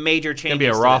make some major changes. It's going to be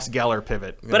a Ross Geller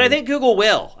pivot. But I think Google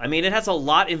will. I mean, it has a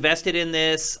lot invested in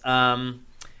this. I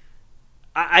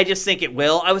just think it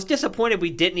will. I was disappointed we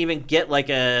didn't even get like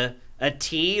a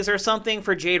tease or something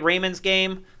for Jade Raymond's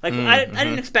game. Like I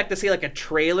didn't expect to see like a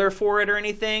trailer for it or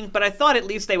anything, but I thought at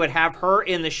least they would have her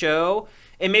in the show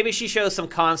and maybe she shows some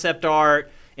concept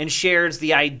art and shares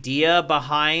the idea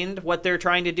behind what they're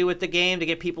trying to do with the game to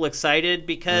get people excited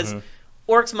because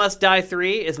Orcs Must Die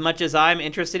 3, as much as I'm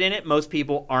interested in it, most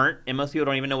people aren't, and most people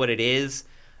don't even know what it is.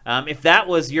 If that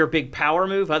was your big power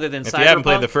move, other than Cyberpunk... If you haven't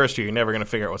played the first two, you're never going to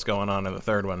figure out what's going on in the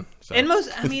third one. So. And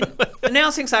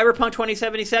announcing Cyberpunk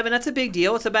 2077, that's a big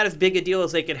deal. It's about as big a deal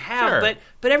as they could have,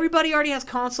 but everybody already has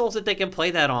consoles that they can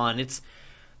play that on.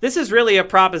 This is really a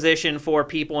proposition for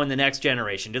people in the next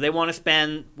generation. Do they want to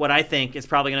spend what I think is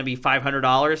probably going to be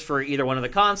 $500 for either one of the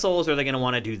consoles, or are they going to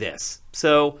want to do this?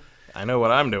 So... I know what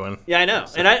I'm doing. Yeah, I know.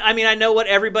 So. And I know what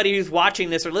everybody who's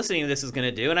watching this or listening to this is going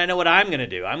to do, and I know what I'm going to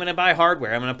do. I'm going to buy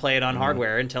hardware. I'm going to play it on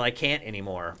hardware until I can't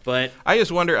anymore. But I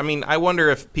just wonder, I wonder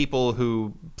if people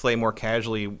who play more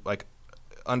casually, like,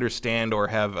 understand or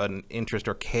have an interest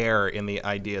or care in the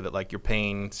idea that like you're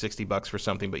paying $60 for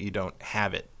something but you don't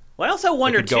have it. Well, I also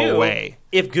wonder too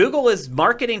if Google is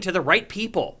marketing to the right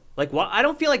people. Like, well, I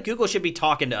don't feel like Google should be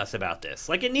talking to us about this.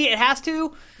 Like, it has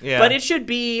to, but it should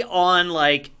be on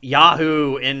like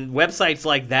Yahoo and websites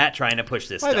like that trying to push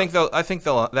this stuff. I think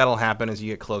that'll happen as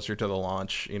you get closer to the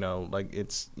launch. You know, like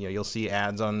you'll see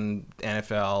ads on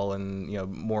NFL and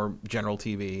more general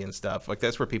TV and stuff. Like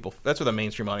that's where the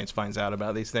mainstream audience finds out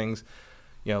about these things.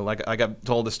 You know, like I got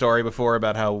told a story before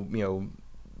about how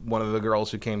one of the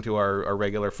girls who came to our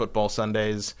regular football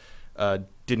Sundays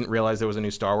didn't realize there was a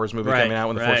new Star Wars movie coming out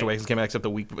when The Force Awakens came out, except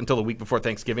until the week before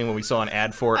Thanksgiving when we saw an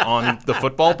ad for it on the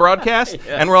football broadcast.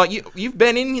 And we're like, you've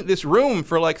been in this room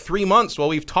for like 3 months while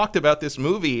we've talked about this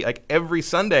movie like every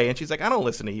Sunday. And she's like, I don't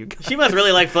listen to you guys. She must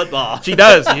really like football. She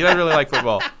does. She does really like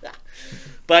football.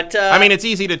 But I mean, it's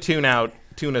easy to tune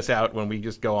us out when we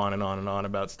just go on and on and on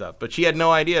about stuff. But she had no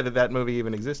idea that movie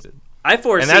even existed. I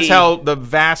foresee, and that's how the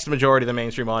vast majority of the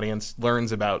mainstream audience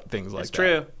learns about things like that. That's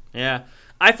true. Yeah.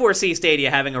 I foresee Stadia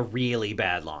having a really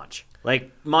bad launch,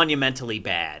 like monumentally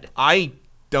bad. I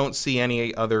don't see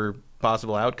any other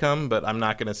possible outcome, but I'm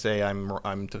not going to say I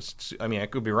mean, I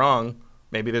could be wrong.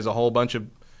 Maybe there's a whole bunch of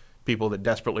people that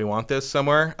desperately want this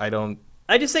somewhere.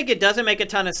 I just think it doesn't make a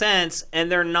ton of sense,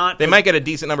 and they're not. They might get a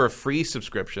decent number of free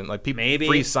subscription, like people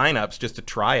free signups just to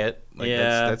try it. Like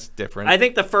that's different. I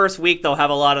think the first week they'll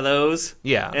have a lot of those.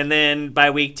 Yeah, and then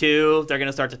by week 2 they're going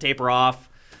to start to taper off.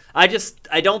 I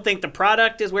don't think the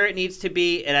product is where it needs to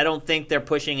be, and I don't think they're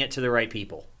pushing it to the right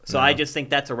people. So I just think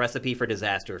that's a recipe for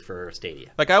disaster for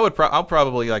Stadia. Like I'll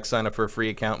probably like sign up for a free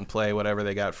account and play whatever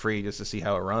they got free just to see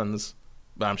how it runs.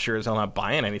 But I'm sure as hell not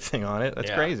buying anything on it.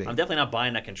 That's crazy. I'm definitely not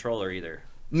buying that controller either.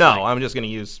 No, I'm just going to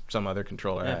use some other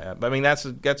controller. Yeah. I mean, that's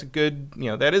a good,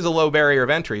 that is a low barrier of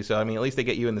entry. So I mean, at least they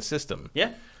get you in the system.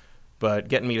 Yeah. But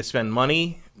getting me to spend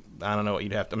money, I don't know what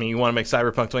you'd have to. I mean, you want to make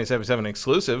Cyberpunk 2077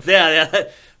 exclusive. Yeah.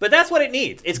 But that's what it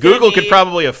needs. Google could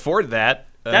probably afford that.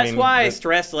 That's why I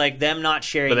stressed like them not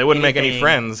sharing. But they wouldn't make any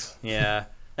friends. Yeah.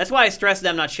 That's why I stressed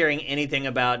them not sharing anything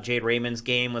about Jade Raymond's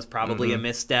game was probably a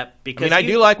misstep. Because I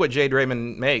do like what Jade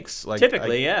Raymond makes. Like,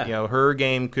 typically, her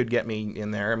game could get me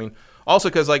in there. I mean, also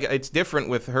because like it's different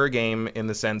with her game in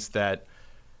the sense that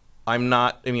I'm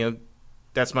not. I mean,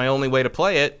 that's my only way to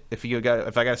play it. If I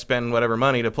got to spend whatever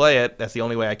money to play it, that's the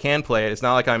only way I can play it. It's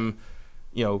not like I'm,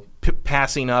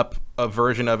 passing up a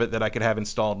version of it that I could have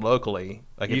installed locally.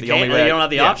 Like you don't have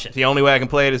the option. If the only way I can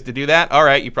play it is to do that. All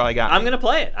right, you probably got me. I'm going to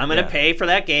play it. I'm going to pay for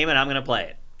that game, and I'm going to play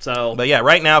it. So, but yeah,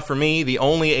 right now for me, the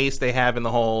only ace they have in the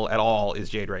hole at all is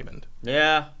Jade Raymond.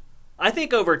 Yeah, I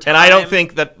think over time, and I don't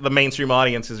think that the mainstream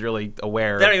audience is really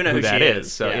aware. They don't even know who that she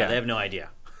is. So they have no idea.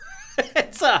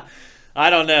 It's I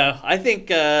don't know. I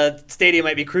think Stadia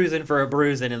might be cruising for a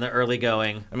bruising in the early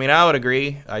going. I mean, I would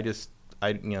agree. I just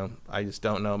don't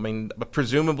know. I mean,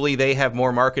 presumably they have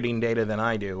more marketing data than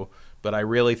I do, but I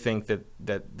really think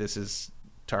that this is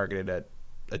targeted at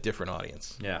a different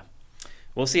audience. Yeah,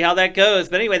 we'll see how that goes.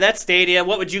 But anyway, that's Stadia.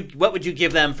 What would you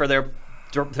give them for their?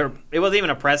 It wasn't even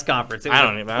a press conference. It was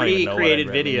a pre-created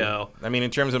video. I mean,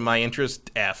 in terms of my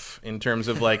interest, F. In terms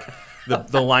of like the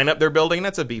lineup they're building,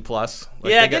 that's a B+. Like,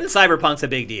 getting Cyberpunk's a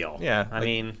big deal. Yeah, I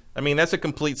mean that's a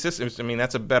complete system. I mean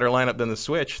that's a better lineup than the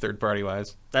Switch, third-party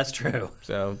wise. That's true.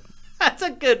 So that's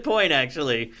a good point,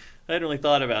 actually. I hadn't really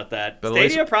thought about that. But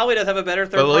Stadia probably does have a better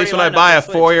third-party lineup. But at least when I buy a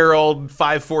 4-year-old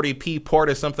 540p port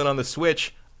of something on the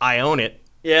Switch, I own it.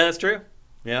 Yeah, that's true.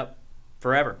 Yep,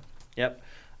 forever. Yep.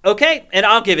 Okay, and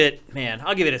I'll give it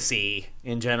a C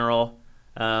in general.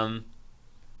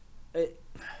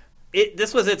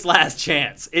 This was its last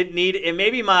chance.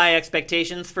 Maybe my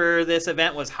expectations for this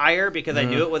event was higher because I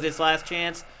knew it was its last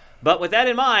chance. But with that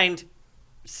in mind,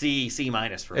 C-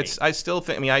 for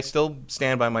me. I still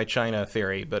stand by my China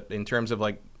theory, but in terms of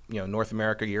like North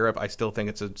America, Europe, I still think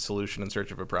it's a solution in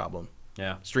search of a problem.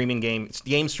 Yeah,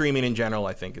 game streaming in general,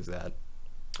 I think is that.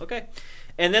 Okay.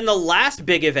 And then the last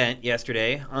big event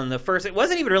yesterday on the first, it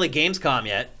wasn't even really Gamescom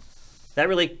yet.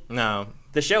 No.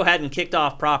 The show hadn't kicked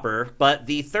off proper, but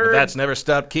the third... But that's never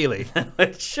stopped Keighley.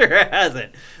 It sure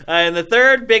hasn't. And the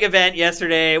third big event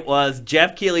yesterday was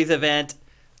Jeff Keighley's event,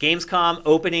 Gamescom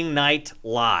Opening Night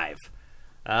Live.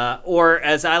 Or,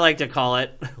 as I like to call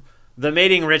it, the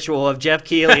mating ritual of Jeff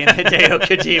Keighley and Hideo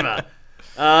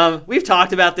Kojima. We've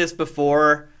talked about this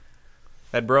before.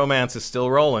 That bromance is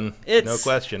still rolling. No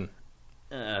question.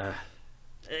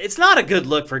 It's not a good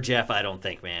look for Jeff, I don't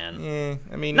think, man.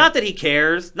 I mean, not that he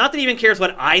cares. Not that he even cares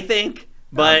what I think,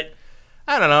 but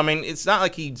I don't know. I mean, it's not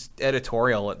like he's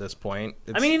editorial at this point.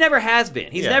 He never has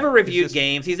been. He's never reviewed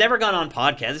games. He's never gone on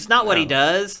podcasts. It's not what he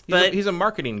does. But he's a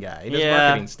marketing guy. He does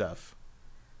marketing stuff.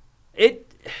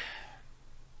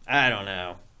 I don't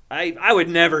know. I would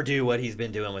never do what he's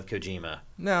been doing with Kojima.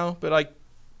 No, but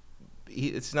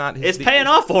it's not his... It's paying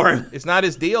off for him. It's not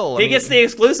his deal. He gets the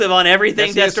exclusive on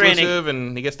everything Death Stranding.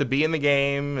 And he gets to be in the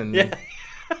game. And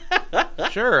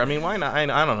sure. I mean, why not? I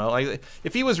don't know. Like,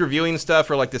 if he was reviewing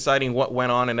stuff or deciding what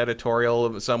went on in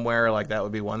editorial somewhere, that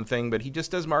would be one thing. But he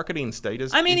just does marketing stuff.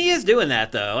 He is doing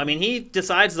that, though. He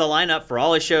decides the lineup for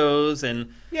all his shows.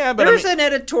 And yeah, but there's an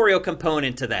editorial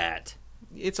component to that.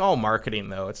 It's all marketing,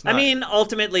 though. It's not.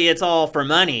 Ultimately, it's all for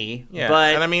money. Yeah,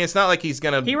 but and it's not like he's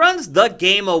gonna. He runs the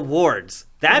Game Awards.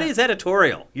 That is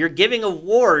editorial. You're giving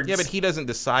awards. Yeah, but he doesn't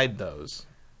decide those.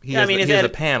 He has a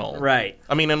panel, right?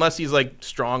 Unless he's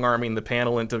strong arming the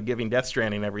panel into giving Death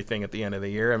Stranding everything at the end of the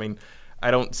year.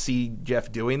 I don't see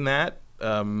Jeff doing that.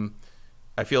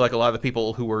 I feel like a lot of the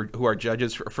people who are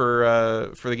judges for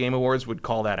the Game Awards would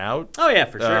call that out. Oh yeah,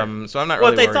 for sure. So I'm not.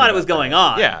 Well, really if they thought it was going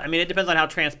on, yeah. It depends on how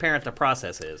transparent the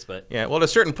process is, but yeah. Well, at a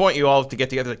certain point, you all have to get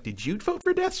together. Did you vote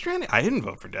for Death Stranding? I didn't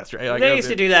vote for Death Stranding. They used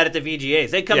to do that at the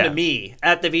VGAs. They'd come to me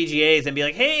at the VGAs and be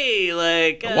like, "Hey,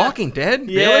 Walking Dead."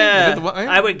 Yeah, really?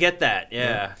 I would get that.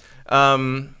 Yeah.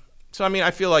 So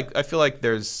I feel like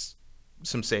there's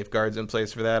some safeguards in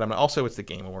place for that. Also, it's the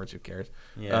Game Awards. Who cares?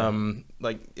 Yeah.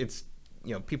 It's.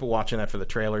 People watching that for the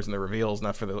trailers and the reveals,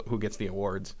 not for who gets the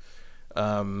awards.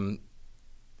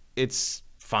 It's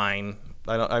fine.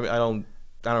 I don't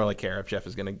really care if Jeff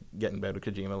is going to get in bed with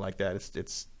Kojima like that.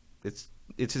 It's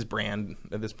his brand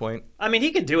at this point. He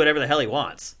can do whatever the hell he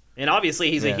wants. And obviously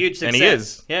he's a huge success. And he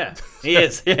is. Yeah, he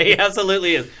is. Yeah, he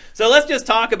absolutely is. So let's just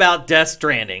talk about Death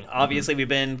Stranding. Obviously we've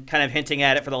been kind of hinting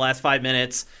at it for the last 5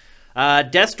 minutes.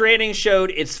 Death Stranding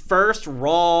showed its first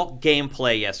raw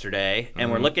gameplay yesterday,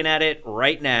 and we're looking at it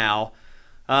right now.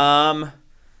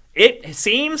 It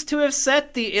seems to have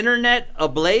set the internet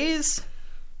ablaze.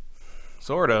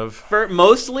 Sort of.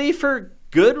 Mostly for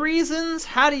good reasons.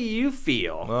 How do you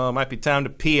feel? Well, it might be time to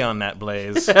pee on that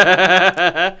blaze.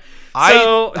 I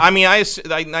know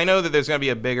that there's going to be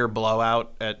a bigger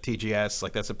blowout at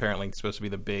TGS. That's apparently supposed to be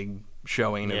the big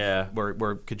showing of where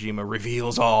Kojima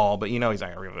reveals all, but he's not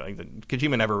going to reveal.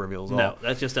 Kojima never reveals all. No,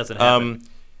 that just doesn't happen.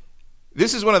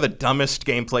 This is one of the dumbest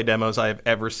gameplay demos I have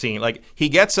ever seen. He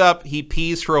gets up, he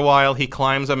pees for a while, he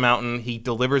climbs a mountain, he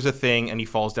delivers a thing, and he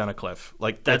falls down a cliff.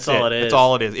 That's all it is. That's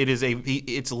all it is.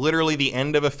 It's literally the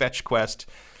end of a fetch quest.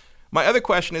 My other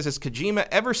question is, has Kojima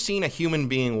ever seen a human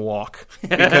being walk?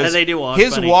 Because they do walk.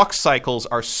 His walk cycles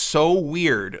are so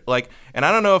weird. And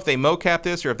I don't know if they mocap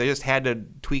this or if they just had to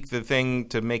tweak the thing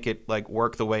to make it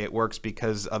work the way it works,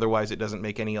 because otherwise it doesn't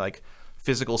make any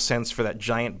physical sense for that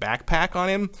giant backpack on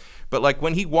him. But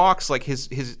when he walks,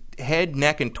 his head,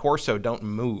 neck, and torso don't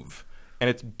move, and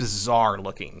it's bizarre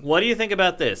looking. What do you think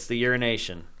about this? The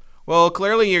urination. Well,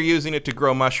 clearly you're using it to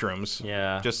grow mushrooms.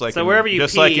 Yeah. Wherever you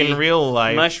pee, like in real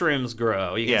life, mushrooms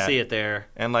grow. You can see it there.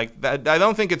 And I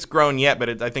don't think it's grown yet,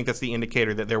 but I think that's the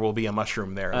indicator that there will be a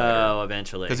mushroom there. Oh,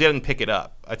 eventually. Because he didn't pick it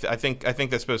up. I think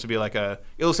that's supposed to be it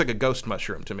looks like a ghost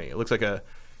mushroom to me. It looks like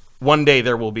one day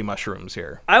there will be mushrooms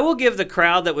here. I will give the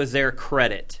crowd that was there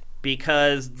credit,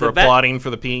 because for applauding for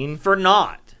the peeing. For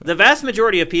not. The vast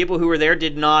majority of people who were there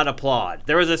did not applaud.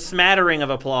 There was a smattering of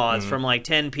applause from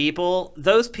 10 people.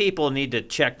 Those people need to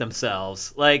check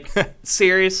themselves.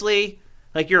 Seriously?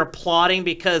 You're applauding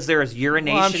because there's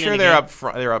urination. Well, I'm sure they're up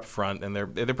front. They're up front, and they're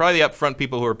probably the up front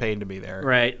people who are paid to be there.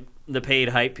 Right, the paid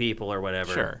hype people or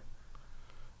whatever. Sure.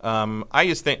 I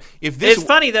just think if this. It's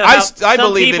funny though. I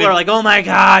believe people are like, "Oh my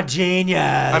god, genius!"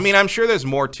 I'm sure there's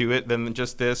more to it than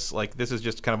just this. This is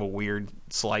just kind of a weird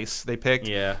slice they picked.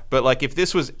 Yeah. But if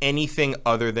this was anything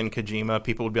other than Kojima,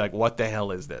 people would be like, "What the hell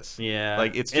is this?" Yeah.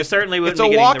 It certainly wouldn't be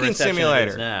getting walking the reception simulator. it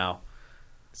is now.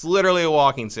 It's literally a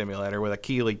walking simulator with a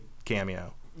Keeley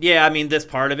cameo. Yeah, this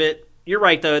part of it. You're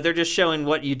right, though. They're just showing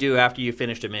what you do after you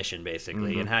finished a mission,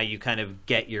 basically, and how you kind of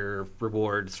get your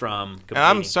rewards from completing. And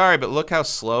I'm sorry, but look how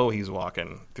slow he's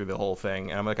walking through the whole thing.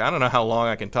 And I'm like, I don't know how long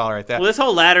I can tolerate that. Well, this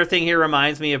whole ladder thing here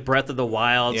reminds me of Breath of the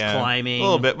Wild, climbing. A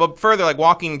little bit. But further,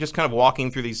 just kind of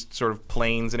walking through these sort of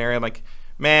plains and area. I'm like,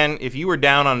 man, if you were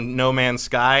down on No Man's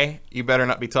Sky, you better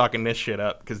not be talking this shit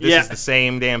up, because this is the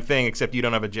same damn thing, except you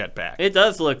don't have a jetpack. It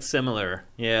does look similar.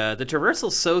 Yeah, the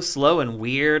traversal's so slow and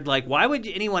weird. Why would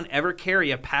anyone ever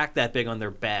carry a pack that big on their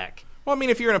back? Well,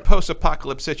 if you're in a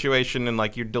post-apocalypse situation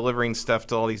and you're delivering stuff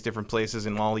to all these different places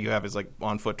and all you have is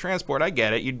on-foot transport, I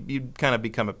get it. You'd kind of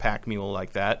become a pack mule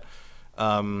like that.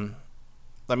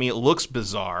 It looks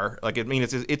bizarre.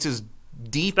 It's as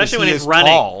deep Especially as when he it's is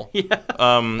running. tall.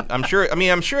 Yeah. I'm sure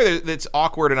that it's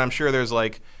awkward, and I'm sure there's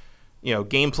like,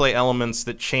 gameplay elements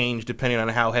that change depending on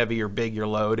how heavy or big your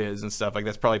load is and stuff. Like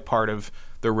that's probably part of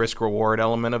the risk reward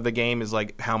element of the game, is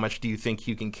like how much do you think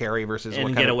you can carry versus And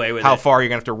what get kind away of with how it. far you're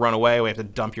gonna have to run away. We have to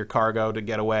dump your cargo to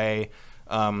get away.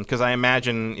 Because I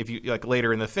imagine if you like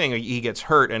later in the thing he gets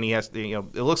hurt and he has to,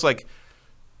 it looks like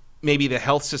maybe the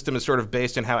health system is sort of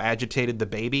based on how agitated the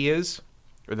baby is,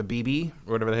 or the BB,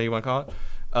 or whatever the hell you want to call it.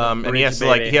 And he has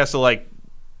to like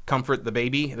comfort the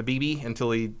BB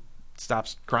until he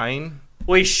stops crying.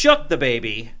 Well, he shook the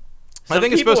baby. Some I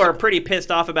think people it's are pretty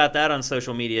pissed off about that on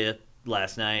social media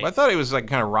last night. I thought he was like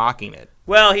kind of rocking it.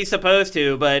 Well, he's supposed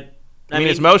to, but I mean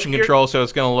it's motion control, so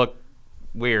it's going to look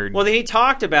weird. Well, he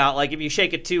talked about like if you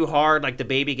shake it too hard, like the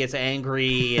baby gets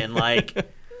angry and like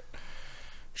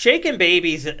shaking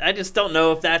babies. I just don't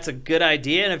know if that's a good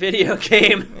idea in a video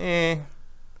game.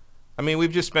 I mean,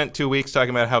 we've just spent 2 weeks talking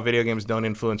about how video games don't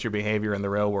influence your behavior in the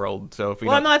real world. So if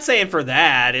I'm not saying for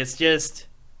that. It's just,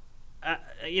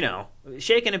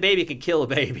 shaking a baby can kill a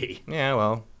baby. Yeah,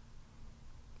 well,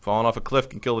 falling off a cliff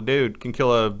can kill a dude. Can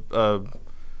kill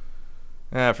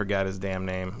I forgot his damn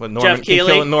name. What, Norman, Jeff Keighley?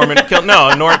 Can kill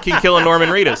a Norman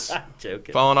Reedus.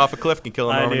 Joking. Falling off a cliff can kill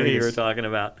a Norman Reedus. I knew who you were talking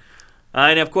about.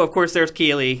 And of course, there's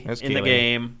Keighley in the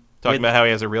game. Talking about how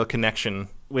he has a real connection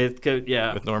with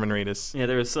Norman Reedus. Yeah,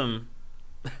 there was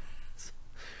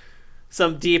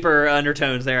some deeper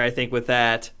undertones there, I think, with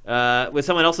that. With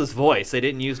someone else's voice. They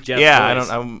didn't use Jeff's voice.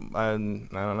 I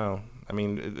don't know. I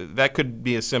mean, that could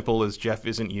be as simple as Jeff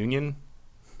isn't union.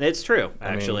 It's true,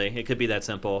 actually. It could be that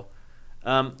simple.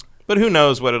 But who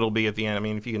knows what it'll be at the end. I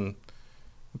mean, if you can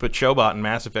put Chobot in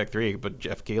Mass Effect 3, you can put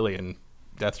Jeff Keighley in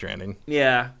Death Stranding.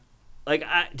 Yeah. Like,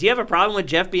 do you have a problem with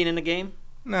Jeff being in the game?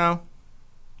 No.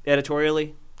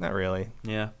 Editorially? Not really.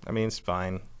 Yeah. I mean, it's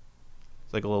fine.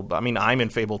 It's like a little... I mean, I'm in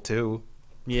Fable 2.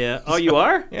 Yeah. Oh, you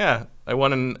are? Yeah. I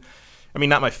won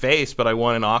not my face, but I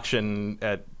won an auction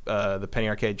at the Penny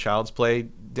Arcade Child's Play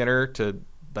dinner to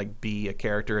like be a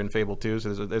character in Fable 2.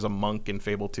 So there's a monk in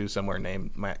Fable 2 somewhere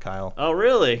named Matt Kyle. Oh,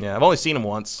 really? Yeah, I've only seen him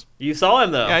once. You saw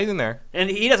him, though? Yeah, he's in there. And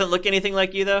he doesn't look anything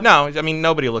like you, though? No, I mean,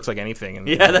 nobody looks like anything.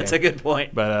 In that's a good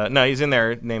point. But no, he's in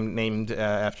there named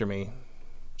after me.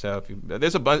 So if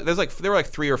there's a bunch, there were like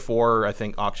 3 or 4, I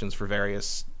think, auctions for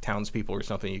various townspeople or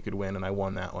something you could win, and I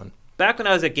won that one. Back when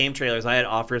I was at Game Trailers, I had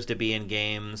offers to be in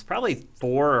games probably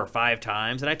 4 or 5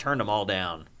 times, and I turned them all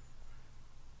down.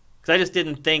 Because I just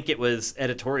didn't think it was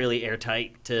editorially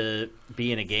airtight to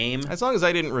be in a game. As long as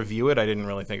I didn't review it, I didn't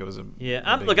really think it was a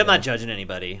I'm not judging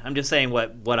anybody. I'm just saying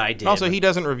what I did. Also, he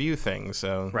doesn't review things,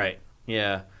 so... Right,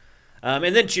 yeah.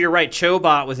 And then you're right,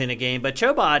 Chobot was in a game, but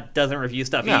Chobot doesn't review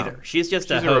stuff either. She's just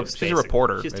a host, She's a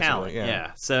reporter. She's talent,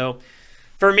 yeah. So,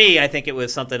 for me, I think it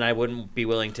was something I wouldn't be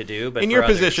willing to do. But in your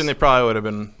position, it probably would have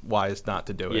been wise not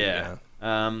to do it. Yeah.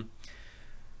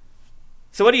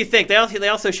 So what do you think? They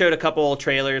also showed a couple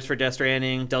trailers for Death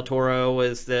Stranding. Del Toro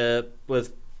was the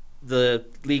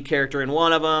lead character in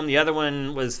one of them. The other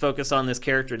one was focused on this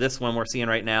character, this one we're seeing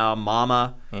right now,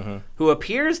 Mama, who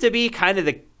appears to be kind of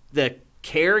the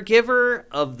caregiver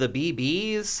of the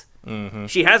BBs. Mm-hmm.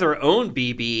 She has her own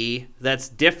BB that's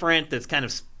different, that's kind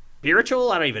of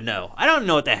spiritual. I don't even know. I don't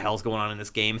know what the hell's going on in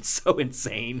this game. It's so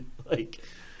insane. Like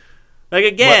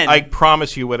again, I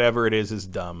promise you, whatever it is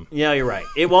dumb. Yeah, you're right.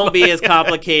 It won't be as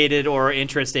complicated or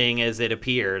interesting as it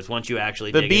appears once you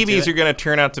actually dig into it. The BBs are going to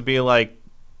turn out to be like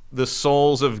the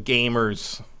souls of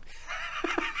gamers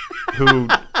who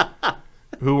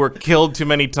were killed too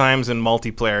many times in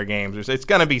multiplayer games. It's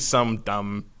going to be some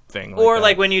dumb thing.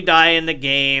 Like when you die in the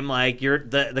game, like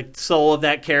the soul of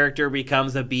that character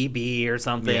becomes a BB or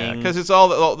something. Yeah, because it's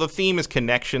all the theme is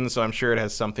connection, so I'm sure it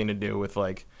has something to do with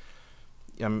like.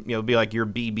 It'll be like your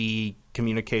BB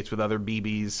communicates with other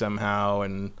BBs somehow,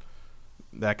 and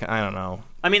that I don't know.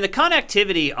 I mean, the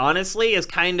connectivity, honestly, is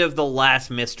kind of the last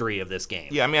mystery of this game.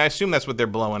 Yeah, I mean, I assume that's what they're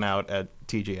blowing out at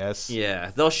TGS. Yeah,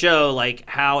 they'll show like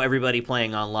how everybody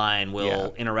playing online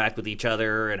will interact with each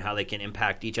other and how they can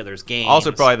impact each other's games.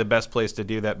 Also, probably the best place to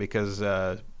do that because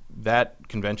that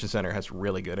convention center has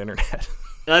really good internet.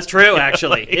 That's true,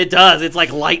 actually. It does. It's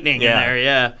like lightning in there.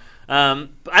 Yeah.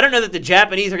 I don't know that the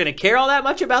Japanese are going to care all that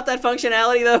much about that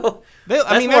functionality, though.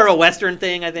 That's more of a Western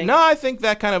thing, I think. No, I think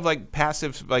that kind of like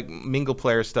passive, like mingle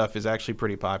player stuff is actually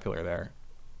pretty popular there.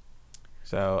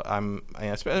 So and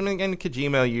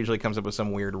Kojima usually comes up with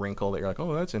some weird wrinkle that you're like,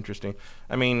 oh, that's interesting.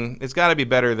 I mean, it's got to be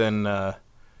better than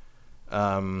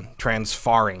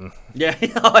transfarring. Yeah,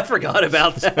 I forgot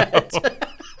about that.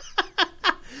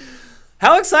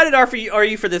 How excited are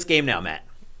you for this game now, Matt?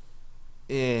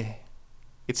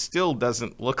 it still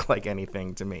doesn't look like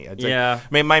anything to me. It's yeah.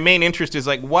 I mean, my main interest is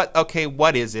like, what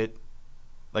is it?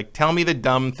 Like, tell me the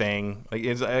dumb thing.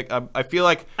 Like, I feel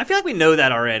like we know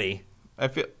that already.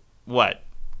 What?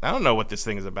 I don't know what this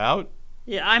thing is about.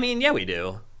 Yeah, I mean, yeah, we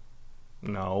do.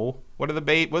 No. What are the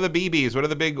BBs? What are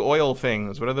the big oil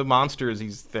things? What are the monsters?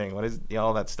 What is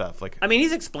all that stuff? Like, I mean,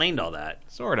 he's explained all that.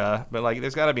 Sorta, but like,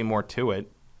 there's got to be more to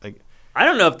it. Like, I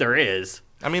don't know if there is.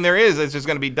 I mean, there is. It's just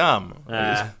going to be dumb.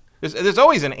 There's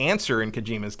always an answer in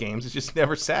Kojima's games. It's just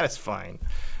never satisfying.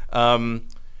 I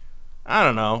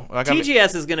don't know. Like,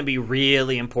 TGS is going to be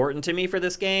really important to me for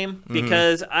this game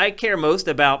because I care most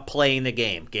about playing the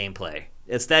gameplay.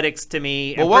 Aesthetics to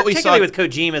me, and particularly with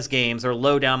Kojima's games, are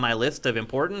low down my list of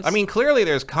importance. I mean, clearly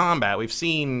there's combat. We've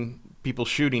seen people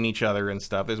shooting each other and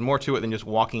stuff. There's more to it than just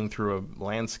walking through a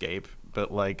landscape.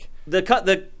 But like the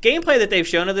gameplay that they've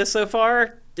shown of this so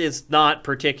far is not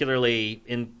particularly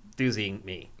enthusing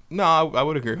me. No, I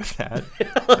would agree with that.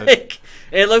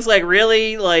 It looks like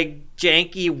really like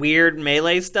janky, weird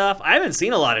melee stuff. I haven't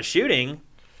seen a lot of shooting.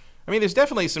 I mean, there's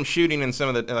definitely some shooting in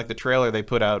some of the trailer they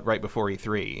put out right before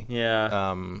E3. Yeah.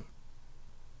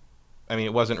 I mean,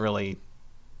 it wasn't really.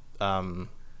 I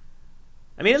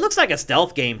mean, it looks like a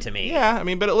stealth game to me. Yeah, I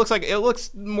mean, but it looks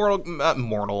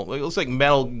mortal. It looks like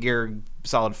Metal Gear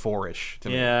Solid 4-ish to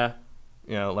me. Yeah.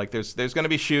 You know, like there's going to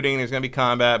be shooting, there's going to be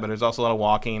combat, but there's also a lot of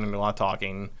walking and a lot of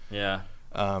talking. Yeah.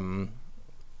 I don't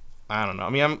know. I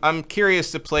mean, I'm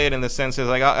curious to play it in the sense of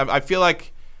like I feel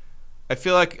like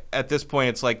at this point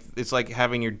it's like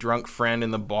having your drunk friend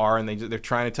in the bar and they're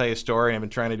trying to tell you a story and I've been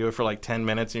trying to do it for like 10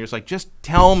 minutes and you're just like, just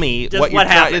tell me what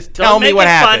happened. Just tell me what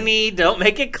happened. Don't make it funny. Don't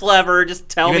make it clever. Just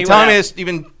tell me what happened. You've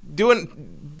been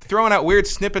throwing out weird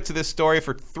snippets of this story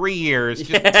for 3 years.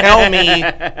 Just tell me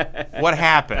what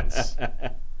happens.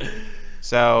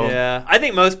 So yeah, I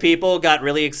think most people got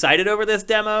really excited over this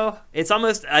demo. It's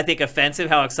almost, I think, offensive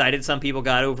how excited some people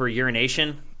got over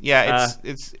urination. Yeah,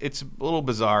 it's a little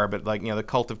bizarre, but like, you know, the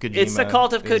cult of Kojima. It's the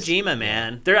cult of Kojima,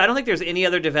 man. I don't think there's any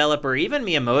other developer, even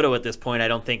Miyamoto at this point, I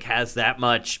don't think has that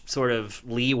much sort of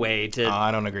leeway to. I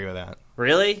don't agree with that.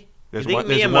 Really? There's one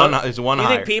higher. You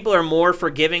think people are more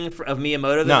forgiving of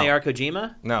Miyamoto than they are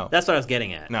Kojima? No. That's what I was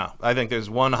getting at. No, I think there's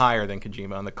one higher than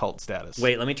Kojima on the cult status.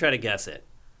 Wait, let me try to guess it.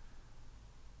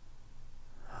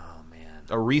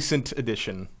 A recent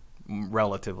addition,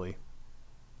 relatively.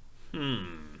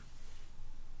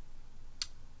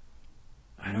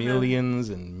 Millions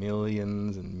and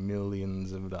millions and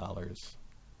millions of dollars.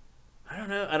 I don't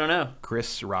know.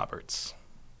 Chris Roberts,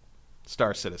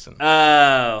 Star Citizen.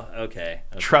 Oh, okay.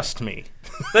 Trust me.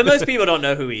 But most people don't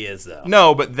know who he is, though.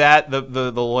 No, but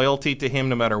the loyalty to him,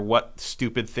 no matter what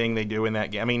stupid thing they do in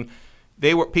that game. I mean,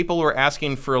 people were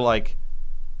asking for like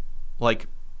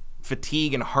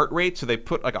fatigue and heart rate, so they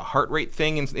put like a heart rate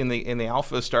thing in the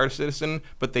alpha of Star Citizen,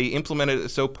 but they implemented it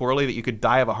so poorly that you could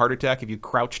die of a heart attack if you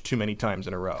crouched too many times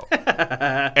in a row.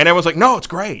 And everyone's like, "No, it's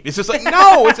great." It's just like,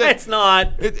 no, it's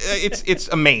not. It's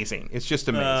amazing. It's just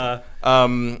amazing.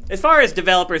 As far as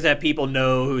developers that people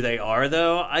know who they are,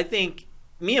 though, I think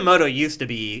Miyamoto used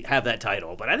to have that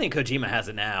title, but I think Kojima has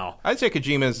it now. I'd say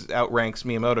Kojima's outranks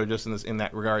Miyamoto just in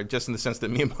that regard, just in the sense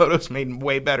that Miyamoto's made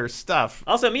way better stuff.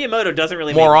 Also, Miyamoto doesn't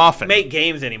really make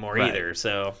games anymore either,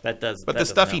 so that does. But the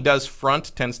stuff he does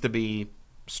front tends to be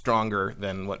stronger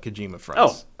than what Kojima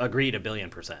fronts. Oh, agreed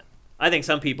 1,000,000,000%. I think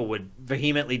some people would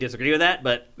vehemently disagree with that,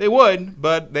 but they would,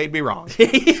 but they'd be wrong. So.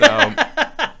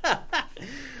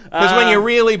 Because when you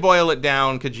really boil it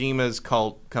down, Kojima's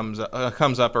cult comes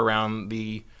up around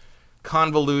the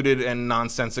convoluted and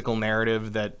nonsensical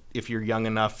narrative that, if you're young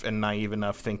enough and naive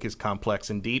enough, think is complex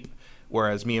and deep.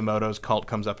 Whereas Miyamoto's cult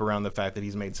comes up around the fact that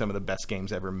he's made some of the best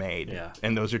games ever made. Yeah.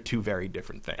 And those are two very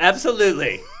different things.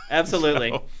 Absolutely. Next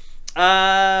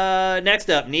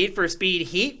up, Need for Speed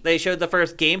Heat. They showed the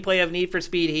first gameplay of Need for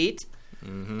Speed Heat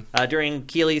during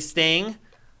Keighley's Sting.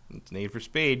 It's Need for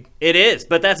Speed. It is,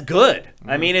 but that's good.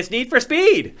 I mean, it's Need for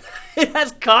Speed. It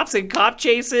has cops and cop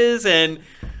chases, and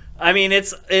I mean,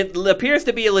 it appears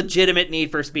to be a legitimate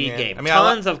Need for Speed game. I mean,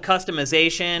 tons of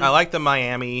customization. I like the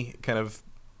Miami kind of.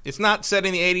 It's not set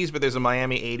in the 80s, but there's a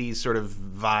Miami 80s sort of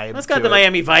vibe. It's got the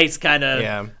Miami Vice kind of.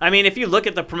 Yeah. I mean, if you look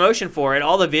at the promotion for it,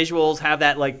 all the visuals have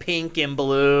that like pink and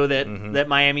blue that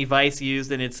Miami Vice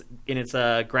used in its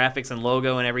graphics and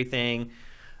logo and everything.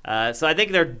 So I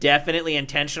think they're definitely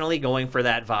intentionally going for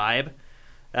that vibe.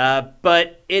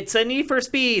 But it's a Need for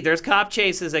Speed. There's cop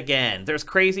chases again. There's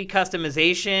crazy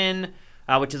customization,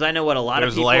 which is, I know what a lot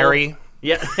of people... There's Larry.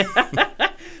 Yeah.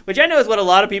 Which I know is what a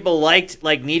lot of people liked,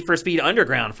 like Need for Speed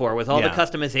Underground for, with all the Yeah.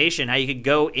 customization, how you could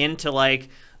go into like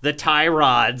the tie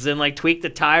rods and like tweak the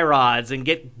tie rods and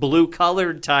get blue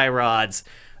colored tie rods.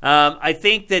 I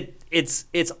think that it's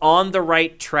on the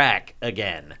right track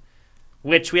again,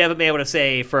 which we haven't been able to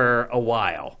say for a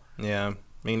while. Yeah, I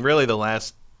mean, really, the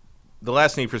last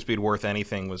Need for Speed worth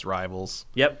anything was Rivals.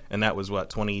 Yep. And that was what,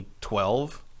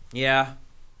 2012? Yeah.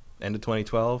 End of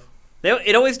 2012.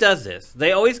 It always does this.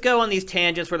 They always go on these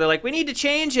tangents where they're like, "We need to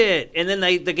change it," and then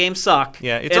the games suck.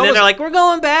 Yeah, and then they're like, "We're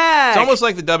going back." It's almost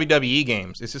like the WWE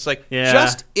games. It's just like, Yeah.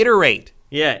 just iterate.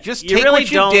 Yeah, Just you take really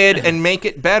what you don't- did and make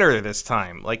it better this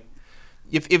time. Like,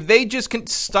 if they just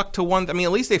stuck to one, I mean,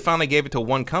 at least they finally gave it to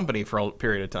one company for a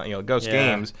period of time. Ghost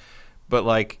Games. But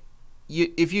like,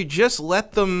 if you just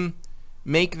let them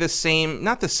make the same,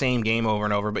 not the same game over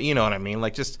and over, but you know what I mean.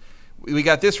 Like, just we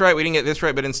got this right, we didn't get this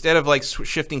right, but instead of like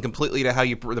shifting completely to how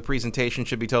the presentation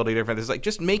should be totally different, it's like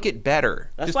just make it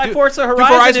better. That's Just why Forza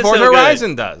Horizon is Forza so good.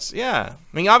 Horizon does. Yeah,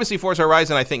 I mean, obviously Forza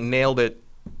Horizon, I think, nailed it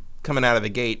coming out of the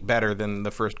gate better than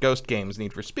the first Ghost games,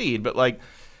 Need for Speed, but like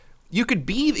you could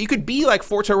be like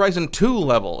Forza Horizon 2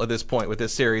 level at this point with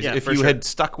this series if you had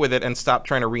stuck with it and stopped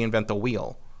trying to reinvent the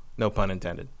wheel. No pun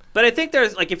intended. But I think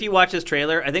there's, like, if you watch this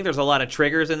trailer, I think there's a lot of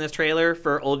triggers in this trailer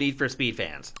for old Need for Speed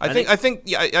fans. I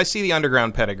think I see the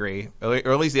underground pedigree, or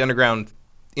at least the underground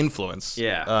influence.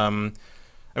 Yeah.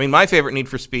 I mean, my favorite Need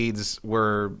for Speeds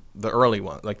were the early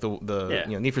one, like the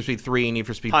Need for Speed 3, Need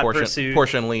for Speed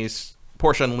Porsche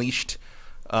Unleashed,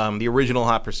 the original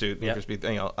Hot Pursuit, Need for Speed,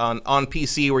 on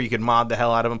PC where you could mod the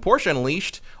hell out of them. Porsche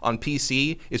Unleashed on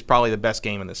PC is probably the best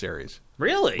game in the series.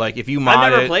 Really? Like, if you mod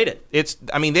I've never played it.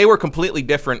 I mean, they were completely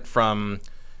different from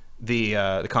the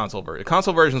console version. The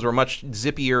console versions were much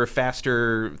zippier,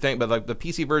 faster thing, but like the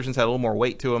PC versions had a little more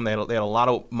weight to them. They had a lot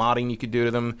of modding you could do to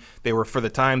them. They were, for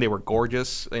the time, they were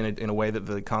gorgeous in a way that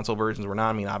the console versions were not.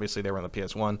 I mean, obviously they were on the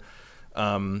PS1.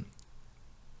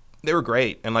 They were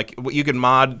great, and like you could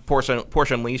mod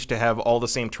Porsche Unleashed to have all the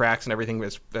same tracks and everything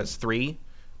as 3,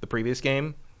 the previous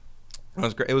game. It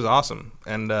was great. It was awesome,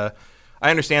 and I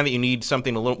understand that you need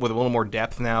something with a little more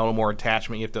depth now, a little more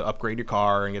attachment. You have to upgrade your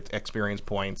car and get experience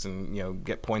points and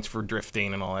get points for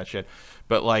drifting and all that shit.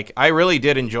 But like, I really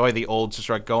did enjoy the old, just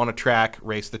like go on a track,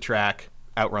 race the track,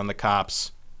 outrun the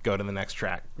cops, go to the next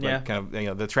track. Yeah. Like, kind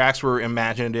of, the tracks were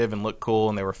imaginative and looked cool,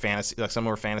 and they were fantasy. Like, some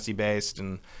were fantasy based,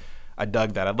 and I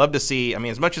dug that. I'd love to see. I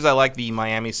mean, as much as I like the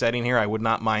Miami setting here, I would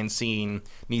not mind seeing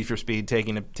Need for Speed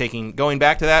going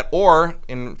back to that, or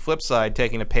in flip side,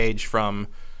 taking a page from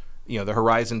the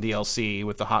Horizon DLC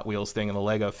with the Hot Wheels thing and the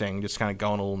Lego thing, just kind of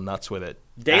going a little nuts with it.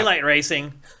 Daylight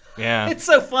racing. Yeah. It's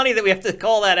so funny that we have to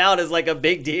call that out as like a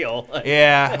big deal.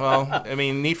 Yeah, well, I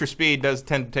mean, Need for Speed does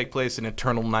tend to take place in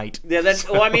eternal night. Yeah,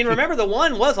 well, I mean, remember the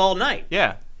one was all night.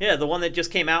 Yeah. Yeah, the one that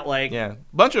just came out like... Yeah, a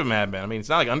bunch of them have been. I mean, it's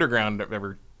not like Underground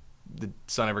the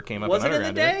sun ever came up in Underground. Was it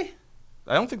in the day?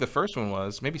 I don't think the first one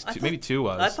was. Maybe 2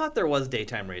 was. I thought there was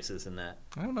daytime races in that.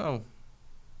 I don't know.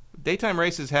 Daytime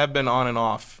races have been on and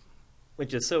off.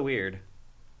 Which is so weird.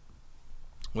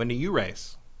 When do you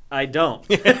race? I don't.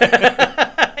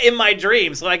 In my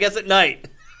dreams, so I guess at night.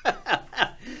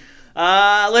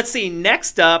 Let's see.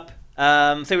 Next up,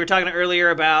 so we were talking earlier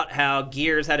about how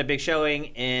Gears had a big showing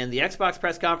in the Xbox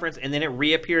press conference, and then it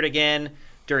reappeared again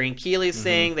during Keighley's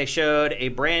thing. They showed a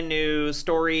brand new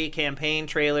story campaign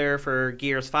trailer for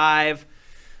Gears 5.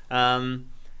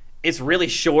 It's really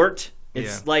short.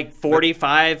 It's like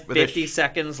 45, 50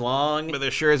 seconds long. But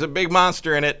there sure is a big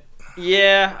monster in it.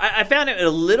 Yeah, I found it a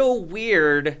little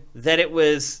weird that it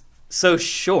was so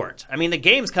short. I mean, the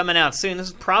game's coming out soon. This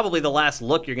is probably the last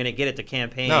look you're going to get at the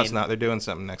campaign. No, it's not. They're doing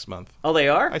something next month. Oh, they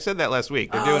are? I said that last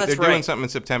week. They're that's doing right. something in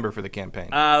September for the campaign.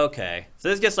 Oh, okay. So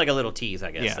it's just like a little tease,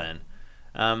 I guess,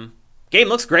 then. Game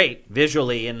looks great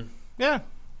visually, and yeah.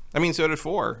 I mean, so did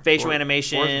 4. Facial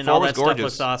animation, 4 all was that gorgeous. stuff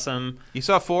looks awesome. You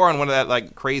saw 4 on one of that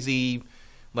like crazy,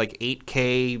 like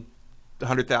 8K,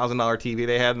 $100,000 TV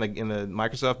they had in the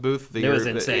Microsoft booth. It was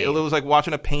insane. It was like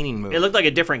watching a painting movie. It looked like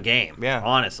a different game. Yeah,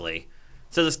 honestly.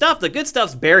 So the good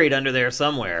stuff's buried under there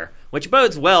somewhere, which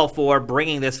bodes well for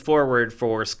bringing this forward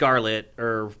for Scarlet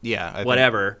or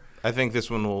whatever. I think this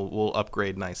one will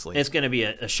upgrade nicely. It's going to be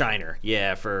a shiner,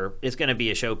 it's going to be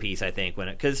a showpiece, I think,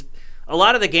 because a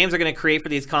lot of the games are going to create for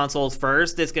these consoles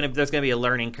first. There's going to be a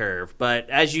learning curve, but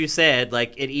as you said,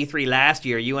 like at E3 last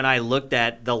year, you and I looked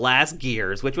at the last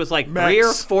Gears, which was like Max. 3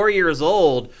 or 4 years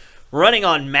old, running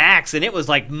on Max, and it was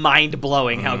like mind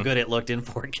blowing how good it looked in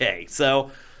 4K.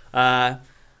 So, I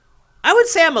would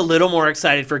say I'm a little more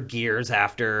excited for Gears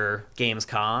after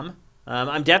Gamescom.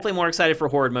 I'm definitely more excited for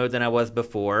Horde mode than I was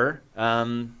before.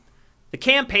 The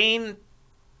campaign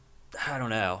I don't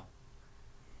know.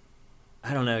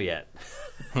 I don't know yet.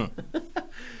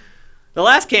 The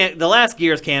last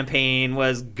Gears campaign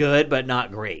was good, but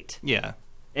not great. Yeah.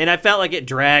 And I felt like it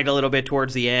dragged a little bit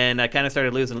towards the end. I kind of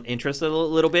started losing interest a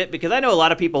little bit because I know a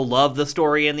lot of people love the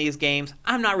story in these games.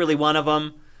 I'm not really one of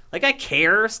them. Like, I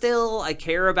care still. I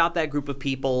care about that group of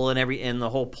people and the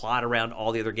whole plot around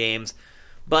all the other games,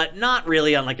 but not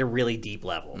really on, like, a really deep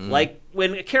level. Like,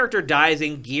 when a character dies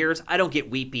in Gears, I don't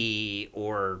get weepy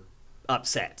or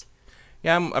upset.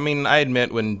 Yeah, I mean, I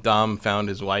admit when Dom found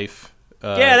his wife...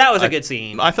 yeah, that was a good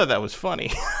scene. I thought that was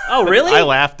funny. Oh, really? I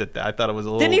laughed at that. I thought it was a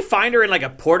little... Didn't he find her in like a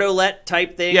portolet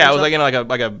type thing? Yeah, it was like in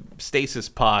like a stasis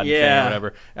pod thing Yeah. or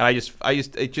whatever. And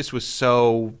it just was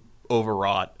so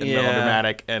overwrought and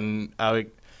melodramatic, and I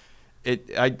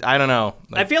don't know.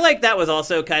 I feel like that was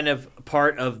also kind of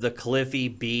part of the Cliffy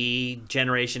B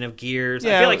generation of Gears.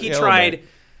 Yeah, I feel like yeah,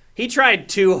 he tried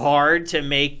too hard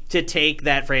to take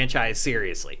that franchise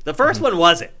seriously. The first one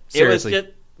wasn't. Seriously. It was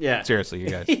just... Yeah. Seriously, you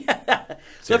guys. Yeah.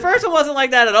 The first one wasn't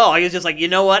like that at all. He was just like, you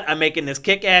know what? I'm making this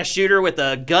kick-ass shooter with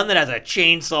a gun that has a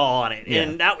chainsaw on it. Yeah.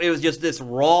 And it was just this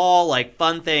raw, like,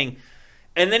 fun thing.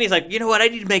 And then he's like, you know what? I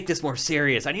need to make this more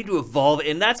serious. I need to evolve it.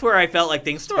 And that's where I felt like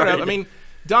things started. I mean,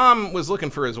 Dom was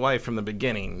looking for his wife from the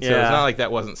beginning, so it's not like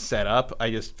that wasn't set up. I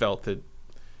just felt that,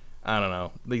 I don't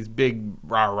know, these big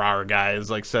rah-rah guys,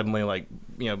 like, suddenly, like,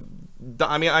 you know,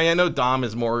 I mean, I know Dom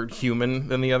is more human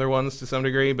than the other ones to some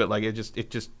degree, but like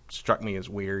it just struck me as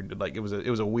weird. Like it was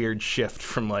a weird shift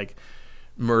from like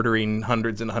murdering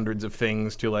hundreds and hundreds of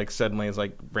things to like suddenly is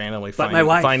like randomly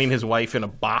finding his wife in a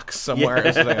box somewhere. Yeah.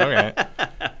 It's like, okay.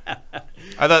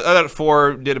 I thought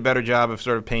 4 did a better job of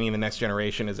sort of painting the next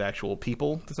generation as actual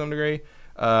people to some degree.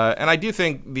 And I do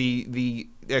think the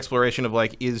exploration of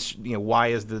like why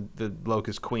is the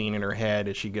Locust Queen in her head?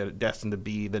 Is she destined to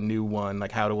be the new one?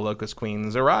 Like how do Locust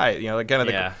Queens arise? You know, like kind of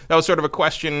that was sort of a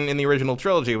question in the original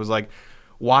trilogy. It was like,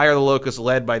 why are the Locusts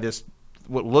led by this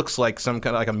what looks like some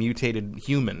kind of like a mutated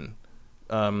human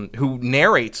who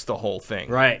narrates the whole thing?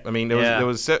 Right. I mean,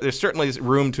 there's certainly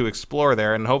room to explore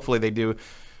there, and hopefully they do.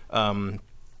 I'm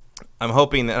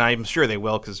hoping, and I'm sure they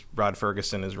will, because Rod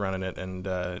Ferguson is running it,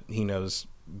 and he knows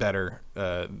better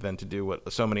than to do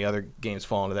what so many other games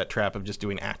fall into that trap of just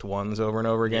doing Act 1s over and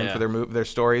over again for their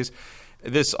stories.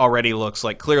 This already looks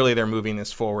like clearly they're moving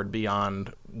this forward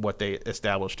beyond what they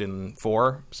established in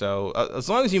 4. So as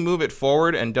long as you move it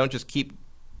forward and don't just keep,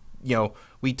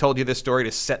 we told you this story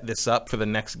to set this up for the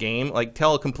next game. Like,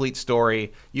 tell a complete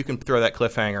story. You can throw that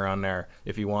cliffhanger on there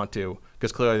if you want to,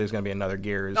 because clearly there's going to be another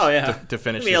Gears to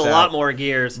finish this out. There'll be a lot more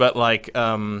Gears. But, like,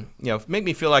 make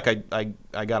me feel like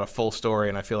I got a full story,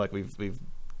 and I feel like we've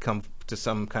come to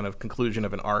some kind of conclusion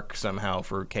of an arc somehow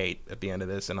for Kate at the end of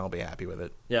this, and I'll be happy with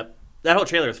it. Yep. That whole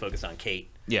trailer is focused on Kate.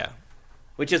 Yeah.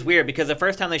 Which is weird, because the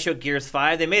first time they showed Gears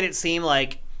 5, they made it seem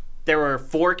like there were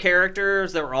 4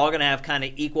 characters that were all going to have kind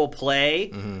of equal play.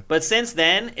 Mm-hmm. But since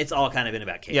then, it's all kind of been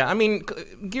about Kate. Yeah, I mean,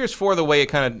 Gears 4, the way it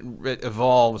kind of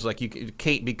evolves, like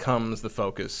Kate becomes the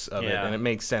focus of it, and it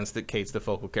makes sense that Kate's the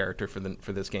focal character for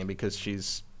this game because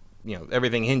she's,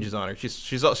 everything hinges on her.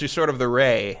 She's sort of the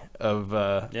Rey of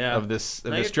this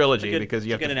trilogy, because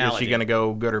you have to, is she going to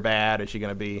go good or bad? Is she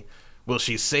going to be, will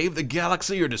she save the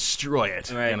galaxy or destroy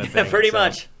it? Right, kind of thing. Pretty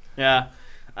much. Yeah.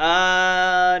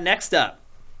 Next up.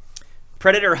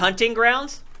 Predator Hunting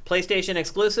Grounds, PlayStation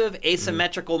exclusive,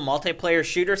 asymmetrical multiplayer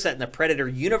shooter set in the Predator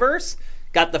universe.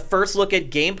 Got the first look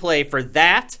at gameplay for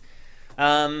that.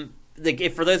 For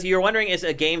those of you who are wondering, it's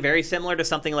a game very similar to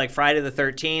something like Friday the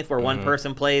 13th, where one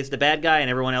person plays the bad guy and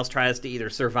everyone else tries to either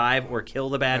survive or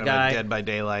kill the bad guy. A Dead by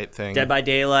Daylight thing. Dead by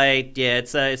Daylight, yeah.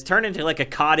 It's turned into like a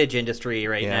cottage industry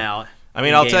right now. I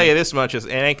mean, I'll tell you this much: it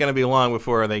ain't going to be long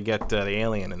before they get the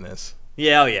alien in this.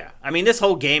 Yeah, oh yeah. I mean, this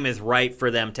whole game is ripe for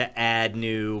them to add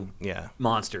new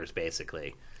monsters,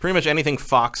 basically. Pretty much anything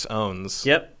Fox owns.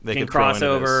 Yep, they can could cross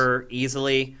over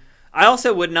easily. I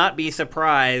also would not be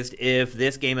surprised if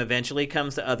this game eventually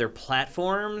comes to other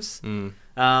platforms.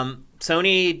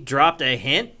 Sony dropped a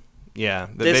hint. Yeah,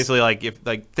 basically like if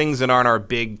things that aren't our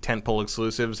big tentpole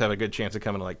exclusives have a good chance of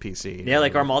coming to like PC. Yeah,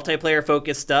 like our multiplayer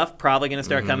focused stuff probably going to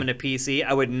start coming to PC.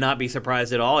 I would not be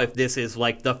surprised at all if this is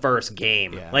like the first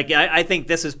game. Yeah. Like I think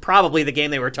this is probably the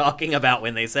game they were talking about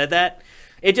when they said that.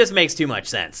 It just makes too much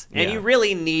sense. And you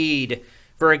really need,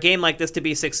 for a game like this to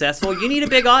be successful, you need a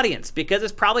big audience, because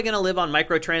it's probably going to live on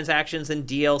microtransactions and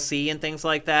DLC and things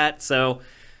like that. So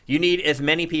you need as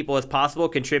many people as possible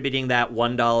contributing that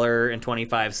 $1.25,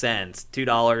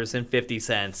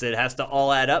 $2.50. It has to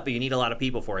all add up, but you need a lot of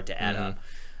people for it to add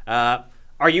up.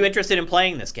 Are you interested in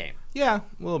playing this game? Yeah,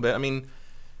 a little bit. I mean,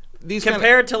 these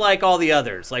compared to like all the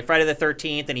others, like Friday the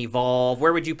 13th and Evolve,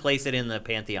 where would you place it in the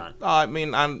pantheon? I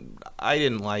mean, I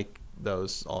didn't like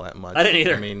those all that much. I didn't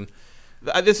either. I mean,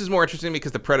 this is more interesting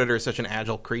because the Predator is such an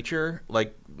agile creature.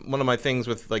 Like, one of my things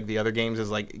with like the other games is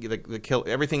like the kill.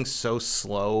 Everything's so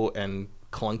slow and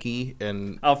clunky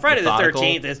and Friday methodical.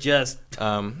 the 13th is just.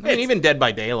 I mean, even Dead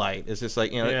by Daylight is just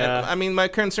like, Yeah. I mean, my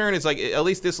concern is like at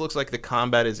least this looks like the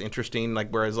combat is interesting. Like,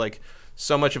 whereas like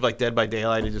so much of like Dead by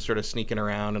Daylight is just sort of sneaking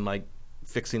around and like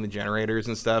fixing the generators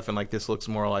and stuff, and like this looks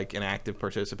more like an active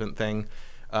participant thing.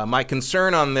 My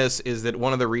concern on this is that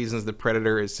one of the reasons the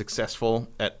Predator is successful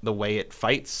at the way it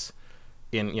fights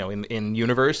in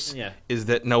universe is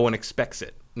that no one expects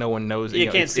it. No one knows. You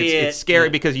can't see it. It's scary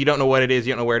because you don't know what it is.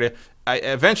 You don't know where to.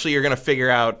 Eventually, you're going to figure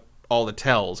out all the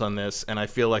tells on this, and I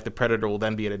feel like the Predator will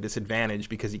then be at a disadvantage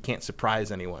because he can't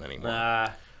surprise anyone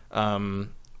anymore.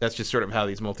 That's just sort of how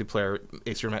these multiplayer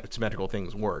asymmetrical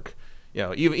things work.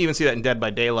 You even see that in Dead by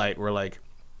Daylight, where like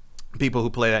people who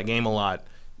play that game a lot,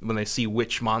 when they see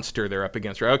which monster they're up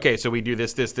against, right? Okay, so we do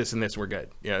this, and this, we're good.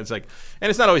 It's like, and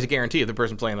it's not always a guarantee if the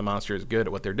person playing the monster is good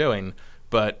at what they're doing,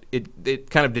 but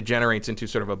it kind of degenerates into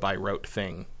sort of a by rote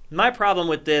thing. My problem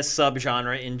with this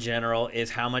subgenre in general is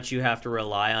how much you have to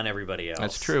rely on everybody else.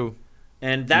 That's true.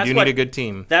 And that's you need a good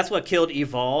team. That's what killed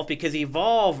Evolve, because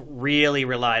Evolve really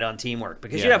relied on teamwork.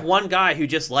 Because you have one guy who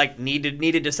just like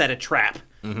needed to set a trap.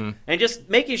 Mm-hmm. And just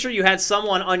making sure you had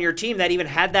someone on your team that even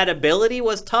had that ability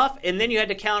was tough, and then you had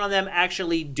to count on them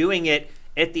actually doing it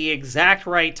at the exact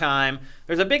right time.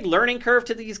 There's a big learning curve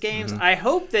to these games. Mm-hmm. I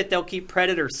hope that they'll keep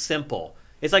Predator simple.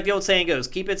 It's like the old saying goes,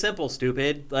 keep it simple,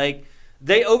 stupid. Like,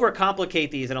 they overcomplicate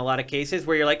these in a lot of cases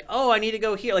where you're like, oh, I need to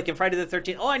go here. Like in Friday the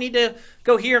 13th, oh, I need to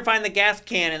go here and find the gas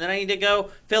can, and then I need to go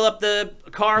fill up the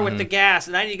car with the gas,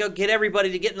 and I need to go get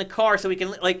everybody to get in the car so we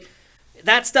can, like,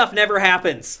 that stuff never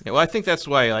happens. Yeah, well, I think that's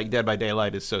why like Dead by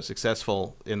Daylight is so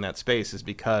successful in that space, is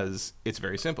because it's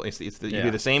very simple. You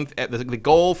do the same. The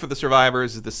goal for the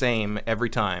survivors is the same every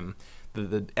time.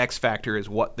 The X factor is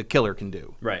what the killer can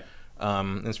do. Right.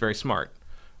 It's very smart.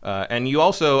 And you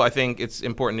also, I think it's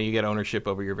important that you get ownership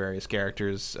over your various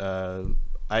characters. I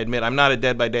admit I'm not a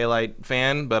Dead by Daylight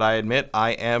fan, but I admit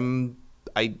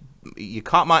you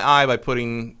caught my eye by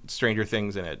putting Stranger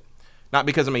Things in it. Not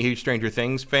because I'm a huge Stranger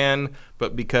Things fan,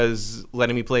 but because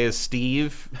letting me play as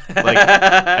Steve. Like,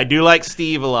 I do like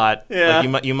Steve a lot. Yeah.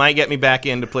 Like, you might get me back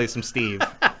in to play some Steve.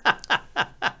 Do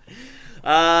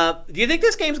you think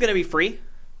this game's going to be free?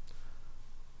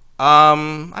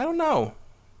 I don't know.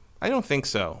 I don't think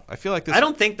so. I feel like this. I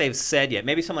don't think they've said yet.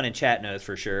 Maybe someone in chat knows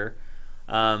for sure.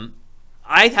 I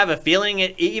have a feeling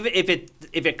even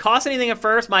if it costs anything at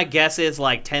first, my guess is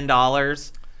like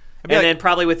 $10. And then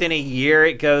probably within a year,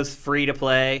 it goes free to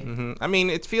play. Mm-hmm. I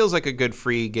mean, it feels like a good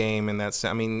free game in that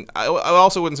sense. I mean, I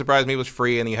also wouldn't surprise me if it was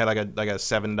free and you had like a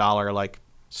 $7 like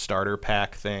starter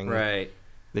pack thing, right?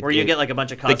 Where you get like a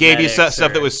bunch of cosmetics. They gave you stuff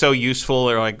that was so useful,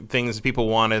 or like things people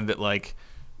wanted that like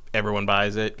everyone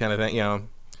buys it, kind of thing.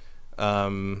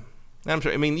 I'm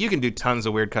sure. I mean, you can do tons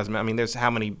of weird cosmetics. I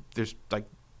mean, there's like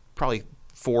probably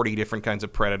 40 different kinds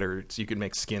of predators you could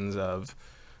make skins of.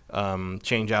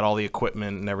 Change out all the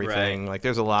equipment and everything. Right. Like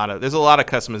there's a lot of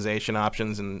customization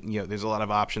options, and there's a lot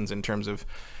of options in terms of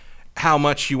how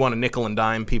much you want to nickel and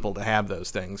dime people to have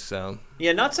those things. So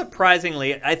yeah, not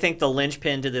surprisingly, I think the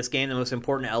linchpin to this game, the most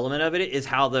important element of it, is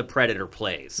how the Predator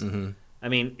plays. Mm-hmm. I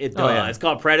mean, it's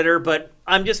called Predator, but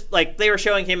I'm just like, they were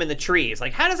showing him in the trees.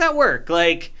 Like, how does that work?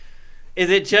 Like, is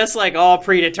it just like all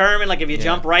predetermined? Like, if you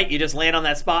jump right, you just land on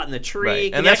that spot in the tree.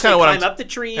 Right. And that's kind of what climb up the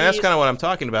trees. And that's kind of what I'm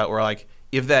talking about. Where like,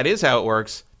 if that is how it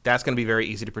works, that's going to be very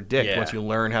easy to predict once you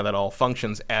learn how that all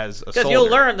functions as a soldier. Because you'll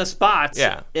learn the spots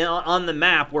on the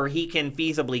map where he can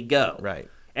feasibly go. Right.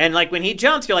 And like when he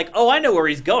jumps, you're like, oh, I know where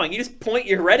he's going. You just point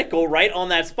your reticle right on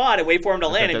that spot and wait for him to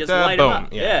land and just light him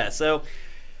up. Yeah. So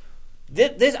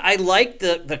this I like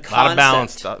the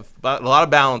concept. A lot of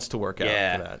balance to work out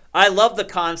for that. I love the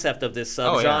concept of this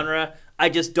subgenre. Oh, I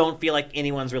just don't feel like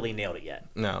anyone's really nailed it yet.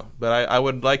 No, but I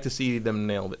would like to see them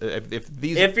nail it. If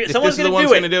someone's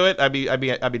going to do it, I'd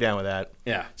be down with that.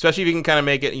 Yeah. Especially if you can kind of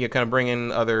make it, kind of bring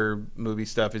in other movie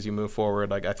stuff as you move forward.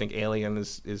 Like I think Alien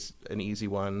is an easy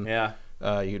one. Yeah.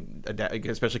 You adapt,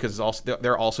 especially because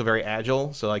they're also very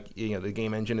agile. So like the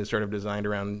game engine is sort of designed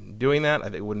around doing that. I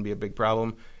think it wouldn't be a big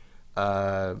problem.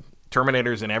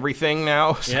 Terminators and everything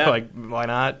now. So like why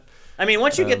not? I mean,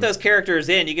 once you get those characters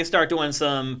in, you can start doing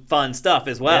some fun stuff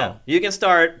as well. Yeah. You can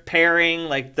start pairing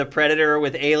like the Predator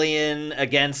with Alien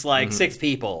against like 6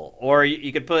 people, or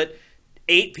you could put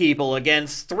 8 people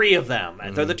against 3 of them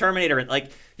and throw the Terminator in.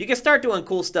 Like, you can start doing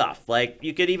cool stuff. Like,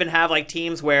 you could even have like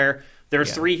teams where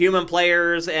there's 3 human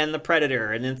players and the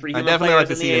Predator, and then 3 human players and the alien. I definitely like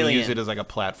to see them use it as like a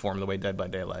platform the way Dead by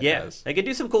Daylight does. They could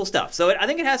do some cool stuff. So I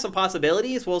think it has some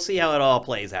possibilities. We'll see how it all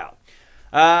plays out.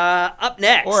 Up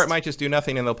next. Or it might just do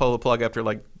nothing and they'll pull the plug after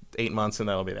like 8 months and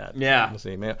that'll be that. Yeah. We'll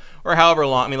see. Or however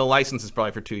long. I mean, the license is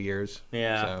probably for 2 years.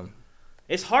 Yeah. So.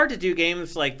 It's hard to do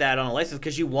games like that on a license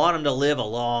because you want them to live a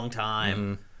long time.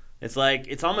 Mm-hmm. It's like,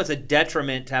 it's almost a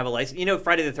detriment to have a license. You know,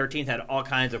 Friday the 13th had all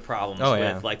kinds of problems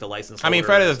with like the license holder. I mean,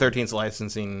 Friday the 13th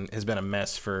licensing has been a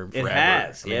mess for forever. It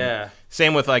has,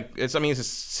 Same with like, it's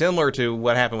similar to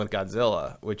what happened with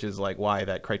Godzilla, which is like why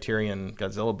that Criterion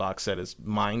Godzilla box set is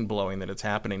mind-blowing that it's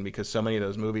happening, because so many of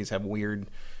those movies have weird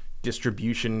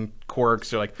distribution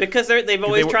quirks, or like, because they've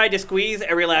always tried to squeeze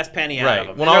every last penny out of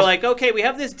them. Well, they're like, okay, we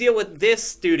have this deal with this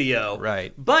studio,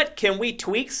 right? But can we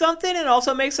tweak something and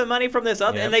also make some money from this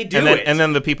other? And they do it. And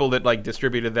then the people that like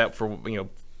distributed that for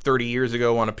 30 years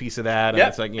ago want a piece of that. And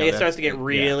it's like, it starts to get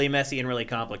really messy and really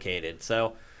complicated.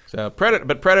 So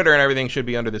Predator and everything should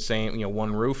be under the same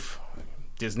one roof.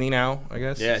 Disney now, I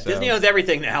guess. Yeah, so Disney owns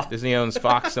everything now. Disney owns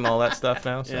Fox and all that stuff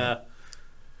now. So. Yeah.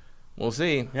 We'll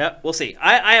see. Yeah, we'll see.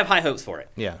 I have high hopes for it.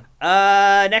 Yeah.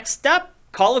 Next up,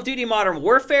 Call of Duty Modern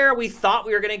Warfare. We thought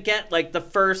we were going to get like the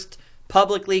first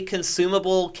publicly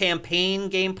consumable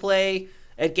campaign gameplay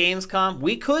at Gamescom.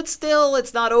 We could still.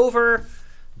 It's not over.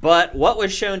 But what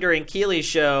was shown during Keeley's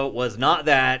show was not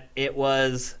that. It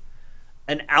was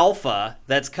an alpha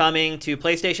that's coming to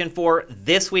PlayStation 4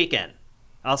 this weekend.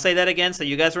 I'll say that again so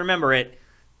you guys remember it.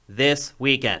 This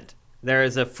weekend. There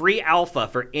is a free alpha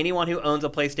for anyone who owns a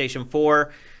PlayStation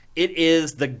 4. It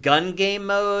is the gun game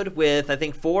mode with, I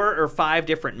think, 4 or 5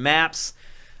 different maps.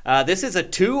 This is a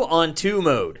 2-on-2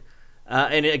 mode.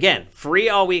 And again, free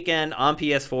all weekend on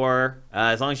PS4,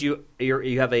 as long as you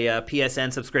have a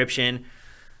PSN subscription.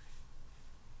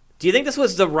 Do you think this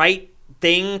was the right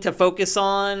thing to focus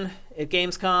on at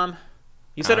Gamescom?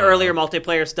 You said earlier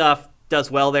multiplayer stuff does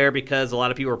well there because a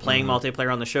lot of people were playing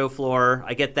multiplayer on the show floor.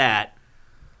 I get that.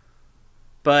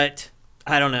 But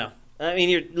I don't know. I mean,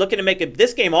 you're looking to make it.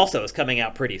 This game also is coming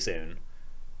out pretty soon.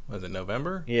 Was it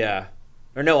November? Yeah,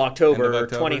 or no, October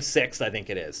 26th, I think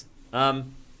it is.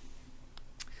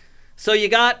 So you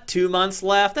got 2 months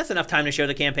left. That's enough time to show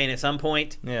the campaign at some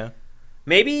point. Yeah.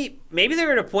 Maybe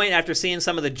they're at a point after seeing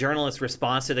some of the journalists'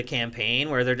 response to the campaign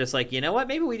where they're just like, you know what?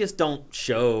 Maybe we just don't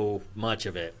show much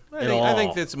of it at all. I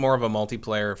think it's more of a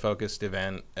multiplayer-focused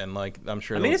event, and like I'm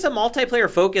sure. I mean, it's a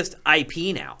multiplayer-focused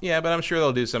IP now. Yeah, but I'm sure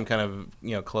they'll do some kind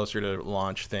of closer to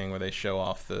launch thing where they show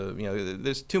off the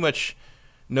There's too much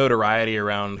notoriety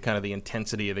around kind of the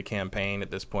intensity of the campaign at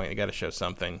this point. You got to show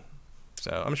something.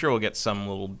 So I'm sure we'll get some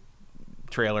little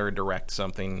trailer, direct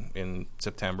something in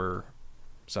September.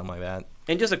 Something like that.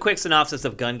 And just a quick synopsis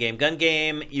of Gun Game. Gun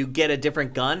Game, you get a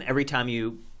different gun every time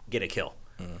you get a kill.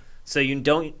 So you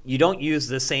don't use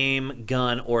the same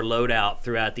gun or loadout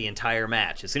throughout the entire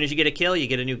match. As soon as you get a kill, you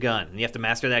get a new gun. And you have to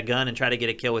master that gun and try to get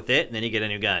a kill with it, and then you get a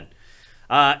new gun.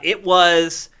 It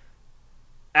was,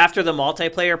 after the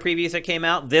multiplayer previews that came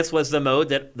out, this was the mode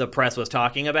that the press was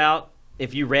talking about.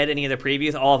 If you read any of the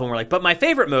previews, all of them were like, but my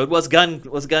favorite mode was Gun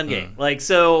Game. Like,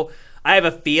 so I have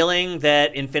a feeling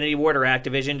that Infinity Ward or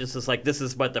Activision just is like, this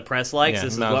is what the press likes.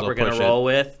 This is what we're going to roll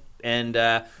with.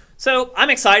 And so I'm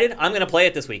excited. I'm going to play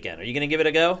it this weekend. Are you going to give it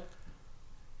a go?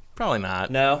 Probably not.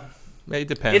 No? It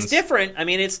depends. It's different. I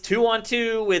mean, it's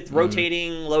 2-on-2 with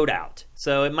rotating loadout.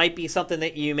 So it might be something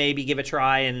that you maybe give a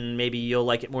try and maybe you'll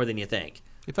like it more than you think.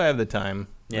 If I have the time.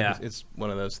 Yeah. It's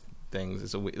one of those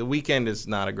things. The weekend is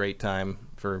not a great time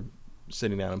for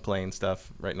sitting down and playing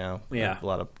stuff right now. Yeah. A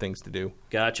lot of things to do.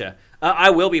 Gotcha.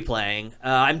 I will be playing.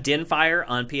 I'm Dinfire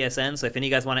on PSN, so if any of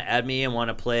you guys want to add me and want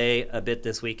to play a bit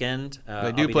this weekend. If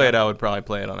I do play it, I would probably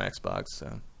play it on Xbox.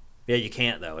 So. Yeah, you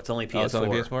can't, though. It's only PS4. Oh, it's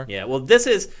only PS4? Yeah, well, this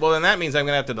is... Well, then that means I'm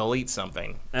going to have to delete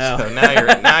something. Oh. So now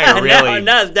you're really...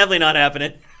 No, it's definitely not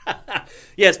happening.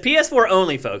 Yes, PS4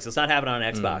 only, folks. It's not happening on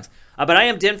Xbox. But I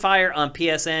am Dinfire on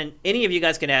PSN. Any of you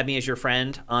guys can add me as your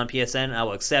friend on PSN. I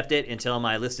will accept it until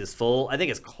my list is full. I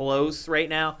think it's close right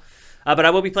now. But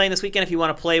I will be playing this weekend if you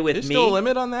want to play with me. Is there still a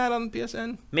limit on that on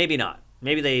PSN? Maybe not.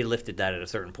 Maybe they lifted that at a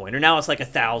certain point. Or now it's like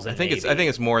 1,000. I think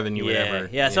it's more than you would ever.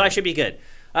 Yeah, so I should be good.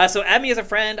 So add me as a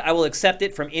friend. I will accept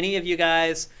it from any of you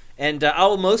guys. And I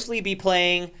will mostly be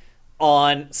playing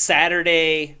on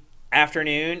Saturday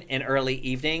afternoon and early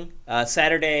evening.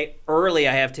 Saturday early,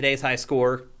 I have today's high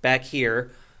score back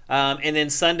here. And then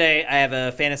Sunday, I have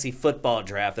a fantasy football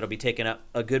draft that'll be taking up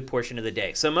a good portion of the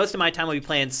day. So most of my time will be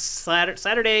playing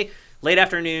Saturday late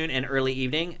afternoon and early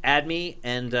evening. Add me,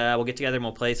 and we'll get together and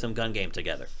we'll play some gun game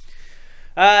together.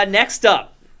 Next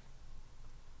up,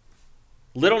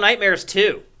 Little Nightmares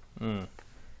 2.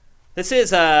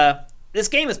 This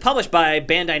game is published by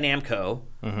Bandai Namco,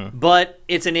 but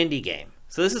it's an indie game.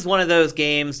 So this is one of those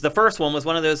games. The first one was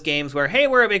one of those games where, hey,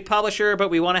 we're a big publisher, but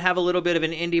we want to have a little bit of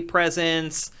an indie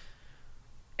presence.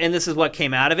 And this is what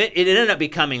came out of it. It ended up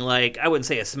becoming, like, I wouldn't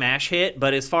say a smash hit,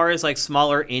 but as far as like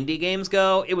smaller indie games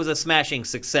go, it was a smashing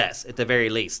success at the very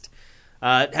least.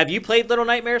 Have you played Little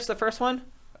Nightmares, the first one?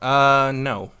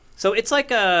 No. So it's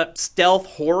like a stealth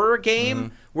horror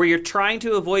game where you're trying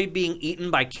to avoid being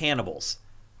eaten by cannibals.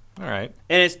 All right.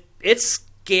 And it's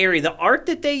scary. The art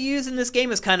that they use in this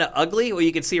game is kind of ugly. Well,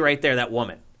 you can see right there, that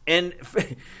woman. And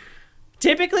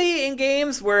typically in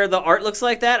games where the art looks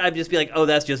like that, I'd just be like, oh,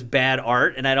 that's just bad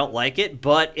art, and I don't like it.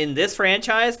 But in this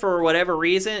franchise, for whatever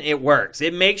reason, it works.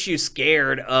 It makes you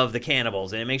scared of the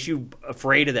cannibals, and it makes you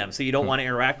afraid of them, so you don't want to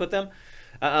interact with them.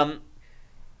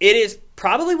 It is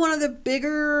probably one of the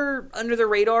bigger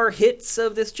under-the-radar hits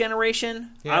of this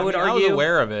generation, Yeah, I would argue. I was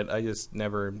aware of it. I just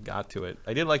never got to it.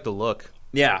 I did like the look.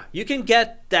 Yeah, you can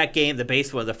get that game, the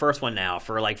base one, the first one now,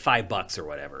 for like $5 or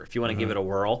whatever, if you want to give it a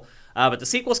whirl. But the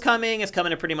sequel's coming. It's coming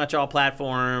to pretty much all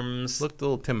platforms. Looked a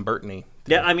little Tim Burton-y.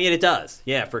 Yeah, I mean, it does.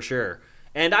 Yeah, for sure.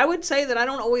 And I would say that I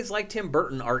don't always like Tim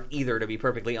Burton art either, to be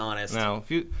perfectly honest. No,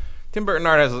 Tim Burton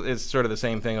art is sort of the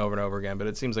same thing over and over again, but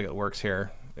it seems like it works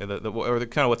here. Or the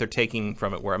kind of what they're taking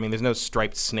from it. Where I mean, there's no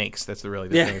striped snakes. That's the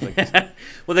thing. Like,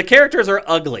 well, the characters are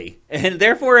ugly, and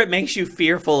therefore it makes you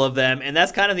fearful of them. And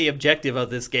that's kind of the objective of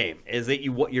this game: is that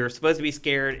you're supposed to be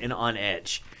scared and on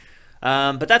edge.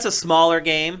 But that's a smaller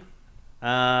game.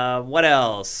 What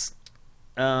else?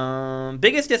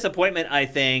 Biggest disappointment, I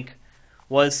think,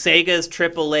 was Sega's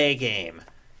AAA game.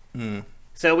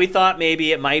 So we thought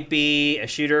maybe it might be a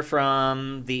shooter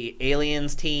from the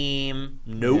Aliens team.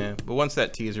 Nope. Yeah, but once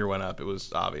that teaser went up, it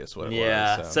was obvious what it was.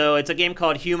 Yeah, so it's a game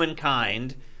called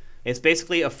Humankind. It's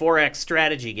basically a 4X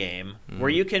strategy game where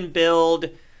you can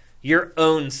build your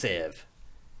own Civ,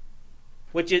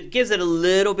 which it gives it a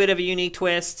little bit of a unique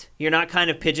twist. You're not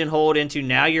kind of pigeonholed into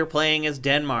now you're playing as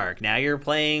Denmark, now you're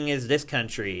playing as this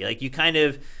country. Like, you kind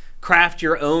of craft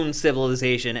your own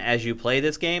civilization as you play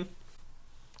this game.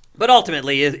 But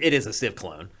ultimately, it is a Civ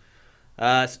clone.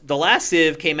 The last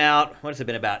Civ came out, what has it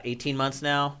been, about 18 months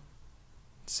now?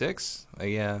 6?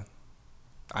 Yeah.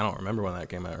 I don't remember when that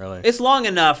came out, really. It's long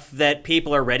enough that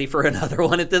people are ready for another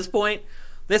one at this point.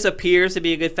 This appears to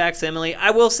be a good facsimile.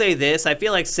 I will say this. I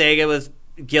feel like Sega was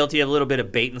guilty of a little bit of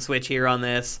bait and switch here on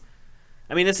this.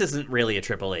 I mean, this isn't really a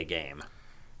AAA game.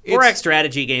 4X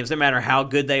strategy games, no matter how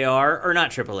good they are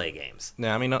not AAA games. No,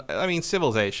 I mean,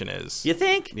 Civilization is. You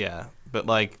think? Yeah, but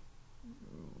like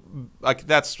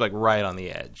that's like right on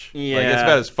the edge. Yeah, like, it's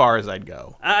about as far as I'd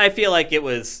go. I feel like it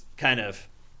was kind of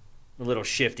a little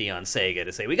shifty on Sega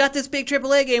to say, we got this big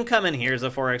AAA game coming. Here's a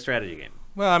 4X strategy game.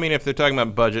 Well, I mean, if they're talking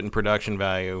about budget and production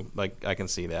value, like, I can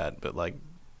see that, but like,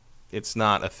 it's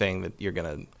not a thing that you're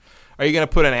gonna. Are you gonna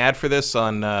put an ad for this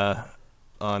on TV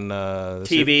on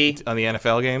the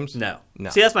NFL games? No.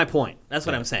 See, that's my point. That's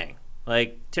what I'm saying.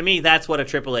 Like, to me, that's what a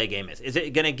AAA game is. Is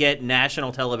it gonna get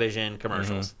national television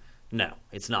commercials? No,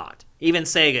 it's not. Even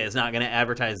Sega is not going to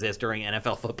advertise this during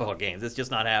NFL football games. It's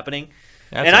just not happening.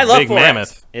 That's and a I love big 4X.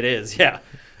 mammoth. It is, yeah.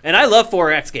 And I love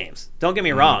 4X games. Don't get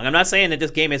me wrong. I'm not saying that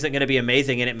this game isn't going to be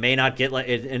amazing and it may not get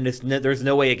there's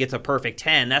no way it gets a perfect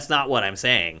 10. That's not what I'm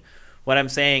saying. What I'm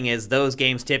saying is those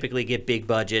games typically get big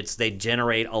budgets. They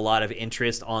generate a lot of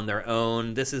interest on their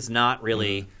own. This is not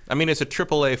really. I mean, it's a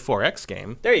AAA 4X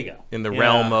game. There you go. In the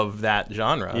realm of that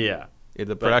genre. Yeah.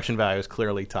 The production value is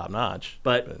clearly top notch.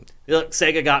 But look,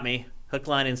 Sega got me. Hook,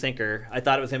 line, and sinker. I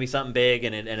thought it was going to be something big,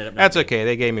 and it ended up not. That's okay.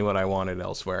 They gave me what I wanted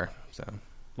elsewhere. So.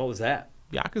 What was that?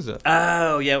 Yakuza.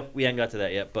 Oh, yeah. We haven't got to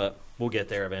that yet, but we'll get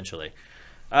there eventually.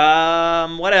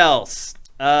 What else?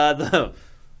 The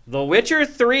Witcher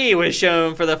 3 was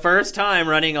shown for the first time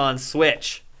running on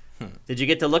Switch. Did you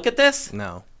get to look at this?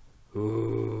 No.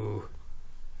 Ooh.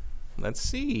 Let's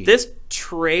see. This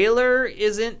trailer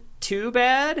isn't too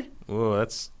bad. Ooh,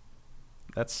 that's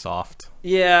soft.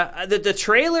 Yeah, the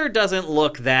trailer doesn't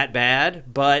look that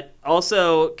bad, but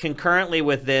also concurrently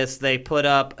with this, they put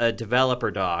up a developer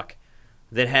doc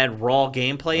that had raw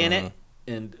gameplay in it,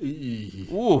 and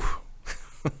ooh,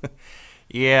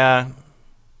 yeah.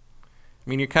 I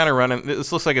mean, you're kind of running.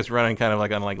 This looks like it's running kind of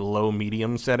like on like low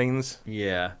medium settings.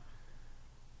 Yeah.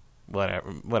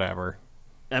 Whatever.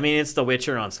 I mean, it's The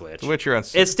Witcher on Switch. The Witcher on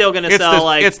Switch. It's still going to sell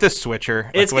like... It's the Switcher.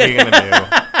 What are you going to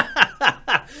do?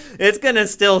 It's going to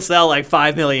still sell like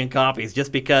 5 million copies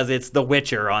just because it's The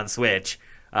Witcher on Switch.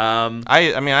 I mean,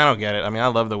 I don't get it. I mean, I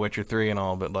love The Witcher 3 and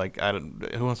all, but like,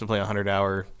 who wants to play a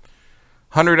 100-hour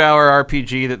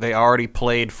RPG that they already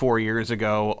played 4 years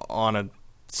ago on a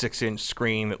 6-inch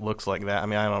screen that looks like that? I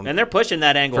mean, I don't. And they're pushing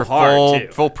that angle for hard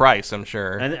too. Full price, I'm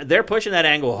sure. And they're pushing that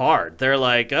angle hard. They're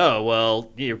like, oh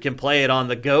well, you can play it on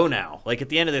the go now. Like at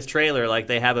the end of this trailer, like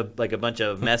they have a bunch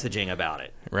of messaging about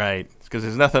it. Right, because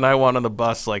there's nothing I want on the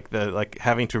bus like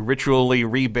having to ritually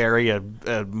rebury a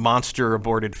monster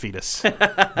aborted fetus.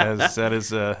 that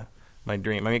is my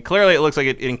dream. I mean, clearly it looks like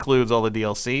it includes all the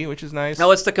DLC, which is nice.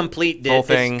 No, it's the complete whole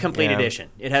thing. It's complete edition.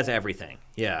 It has everything.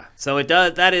 Yeah, so it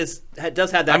does. It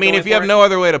does have that. I mean, if you have no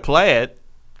other way to play it,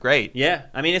 great. Yeah,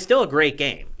 I mean, it's still a great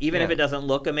game, even if it doesn't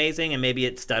look amazing and maybe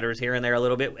it stutters here and there a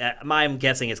little bit. I'm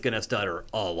guessing it's going to stutter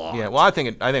a lot. Yeah, well, I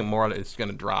think more of it's going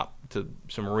to drop to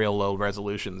some real low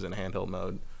resolutions in handheld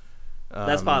mode.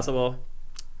 That's possible.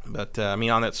 But I mean,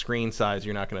 on that screen size,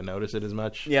 you're not going to notice it as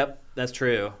much. Yep, that's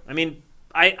true. I mean,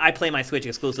 I play my Switch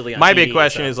exclusively on My TV, big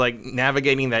question is like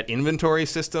navigating that inventory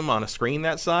system on a screen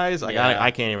that size. Like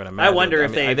I can't even imagine. I wonder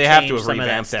if they they have to have some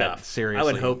revamped of that that stuff. seriously.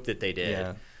 I would hope that they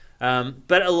did. Yeah.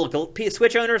 But look,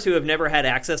 Switch owners who have never had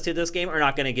access to this game are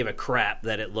not going to give a crap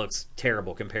that it looks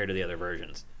terrible compared to the other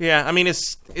versions. Yeah, I mean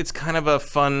it's kind of a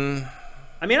fun.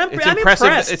 I mean, I'm impressive.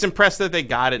 impressed. It's impressive that they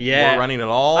got it running at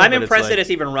all. I'm impressed that it's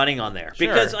even running on there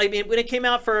because Sure. I mean, when it came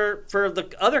out for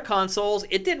the other consoles,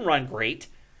 it didn't run great.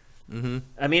 Mm-hmm.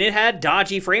 I mean, it had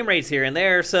dodgy frame rates here and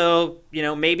there, so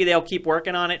maybe they'll keep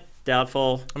working on it.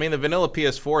 Doubtful. I mean, the vanilla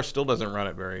PS4 still doesn't run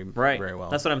it very well.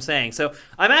 That's what I'm saying. So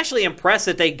I'm actually impressed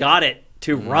that they got it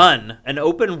to run an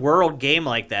open world game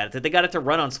like that they got it to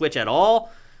run on Switch at all.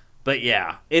 But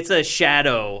yeah, it's a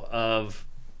shadow of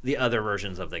the other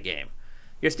versions of the game.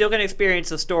 You're still going to experience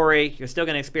the story. You're still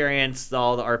going to experience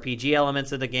all the RPG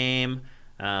elements of the game.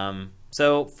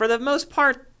 So for the most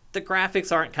part, the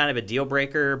graphics aren't kind of a deal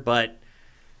breaker, but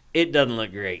it doesn't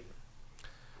look great.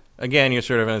 Again, you're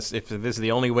sort of if this is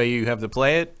the only way you have to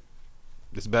play it,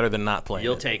 it's better than not playing.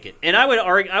 You'll take it. And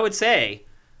I would say,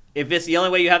 if it's the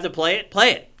only way you have to play it,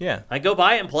 play it. Yeah. Like go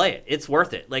buy it and play it. It's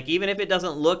worth it. Like even if it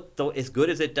doesn't look as good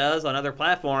as it does on other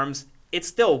platforms, it's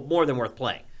still more than worth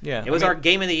playing. Yeah. It was our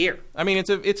game of the year. I mean, it's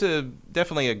a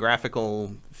definitely a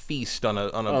graphical feast on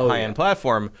a high-end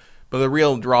platform. But the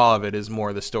real draw of it is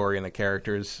more the story and the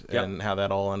characters and how that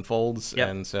all unfolds. Yep.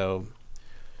 And so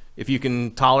if you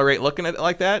can tolerate looking at it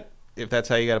like that, if that's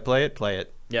how you got to play it, play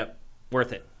it. Yep.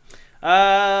 Worth it.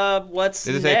 What's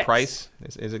Does it next? say price?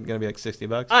 Is it going to be like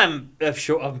 $60?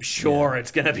 I'm sure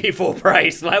it's going to be full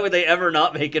price. Why would they ever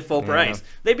not make it full price?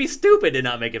 They'd be stupid to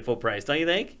not make it full price, don't you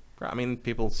think? I mean,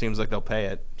 people seems like they'll pay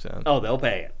it. So. Oh, they'll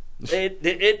pay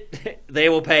it. They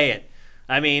will pay it.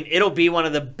 I mean, it'll be one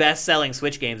of the best-selling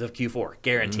Switch games of Q4,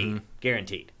 guaranteed. Mm-hmm.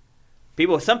 Guaranteed.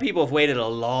 Some people have waited a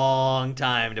long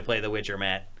time to play The Witcher,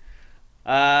 Matt.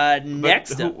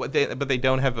 Next up. But they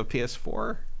don't have a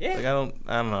PS4. Yeah. Like,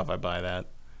 I don't know if I buy that,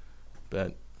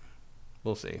 but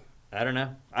we'll see. I don't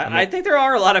know. I think there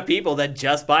are a lot of people that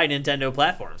just buy Nintendo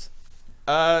platforms.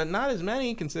 Not as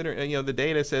many, considering the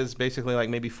data says basically like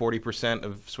maybe 40%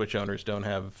 of Switch owners don't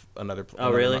have another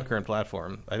current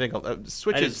platform. I think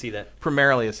Switch I didn't is see that.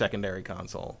 primarily a secondary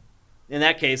console. In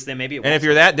that case, then maybe it And if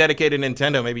you're that dedicated to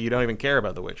Nintendo, maybe you don't even care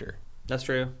about The Witcher. That's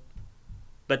true.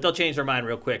 But they'll change their mind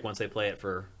real quick once they play it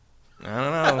for I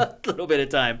don't know. a little bit of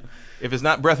time. If it's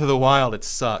not Breath of the Wild, it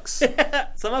sucks.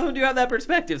 Some of them do have that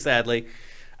perspective, sadly.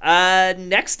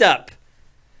 Next up,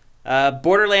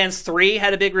 Borderlands 3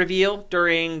 had a big reveal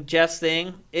during Jeff's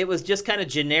thing. It was just kind of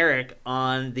generic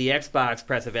on the Xbox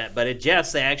press event, but at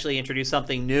Jeff's they actually introduced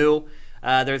something new.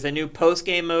 There's a new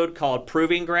post-game mode called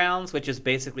Proving Grounds, which is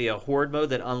basically a horde mode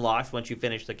that unlocks once you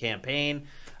finish the campaign.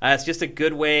 It's just a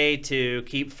good way to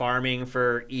keep farming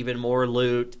for even more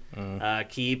loot,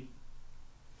 keep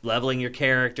leveling your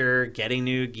character, getting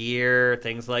new gear,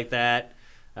 things like that.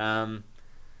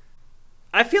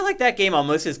 I feel like that game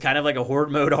almost is kind of like a horde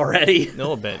mode already. A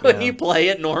little bit, when you play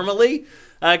it normally.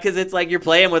 Because it's like you're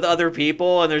playing with other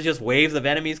people and there's just waves of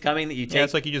enemies coming that you take. Yeah,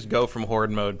 it's like you just go from horde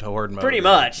mode to horde mode. Pretty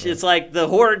much. Yeah. It's like the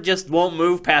horde just won't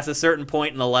move past a certain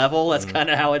point in the level. That's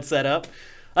kind of how it's set up.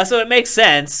 So it makes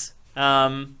sense.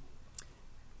 But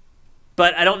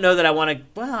I don't know that I want to...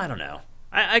 Well, I don't know.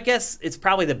 I guess it's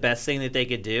probably the best thing that they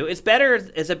could do. It's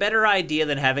a better idea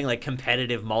than having like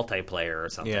competitive multiplayer or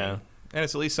something. Yeah. And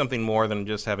it's at least something more than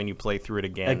just having you play through it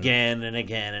again. Again and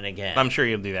again and again. I'm sure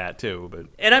you'll do that too, but...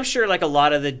 And I'm sure like a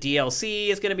lot of the DLC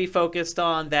is going to be focused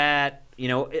on that,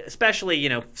 especially,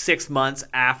 6 months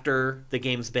after the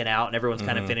game's been out and everyone's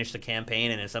kind of finished the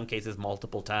campaign and in some cases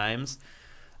multiple times.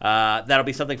 That'll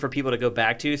be something for people to go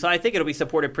back to. So I think it'll be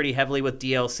supported pretty heavily with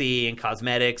DLC and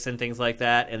cosmetics and things like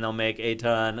that, and they'll make a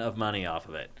ton of money off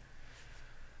of it.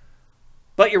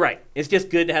 But you're right. It's just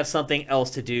good to have something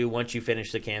else to do once you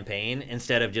finish the campaign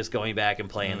instead of just going back and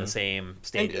playing the same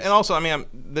stages. And also, I mean,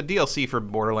 the DLC for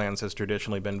Borderlands has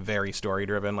traditionally been very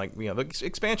story-driven. Like, you know, the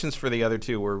expansions for the other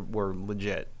two were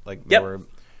legit. Like, they were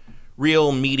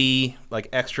real meaty, like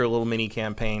extra little mini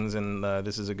campaigns, and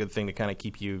this is a good thing to kind of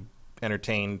keep you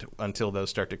entertained until those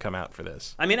start to come out for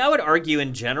this. I mean, I would argue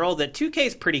in general that 2K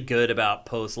is pretty good about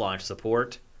post-launch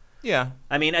support. Yeah.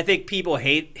 I mean, I think people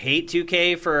hate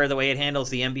 2K for the way it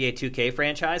handles the NBA 2K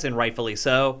franchise, and rightfully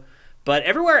so. But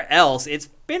everywhere else, it's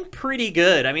been pretty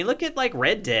good. I mean, look at, like,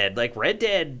 Red Dead. Like, Red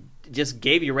Dead just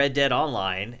gave you Red Dead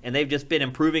Online, and they've just been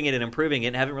improving it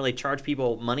and haven't really charged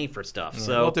people money for stuff.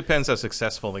 So well, it depends how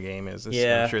successful the game is.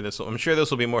 I'm sure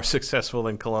this will be more successful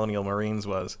than Colonial Marines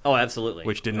was. Oh, absolutely.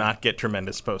 Which did not get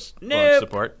tremendous post-launch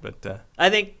support, but I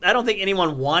don't think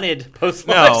anyone wanted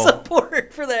post-launch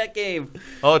support for that game.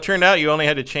 Well, it turned out you only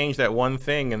had to change that one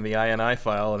thing in the INI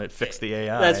file, and it fixed the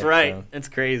AI. That's right. So. It's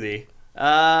crazy.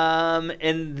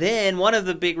 And then one of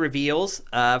the big reveals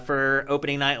for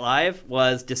opening night live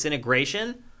was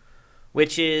Disintegration,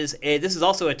 which is this is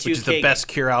also a 2K. Which is the best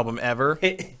Cure album ever.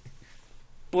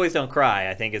 Boys Don't Cry,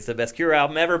 I think, is the best Cure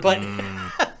album ever. But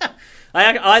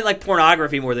I like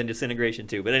Pornography more than Disintegration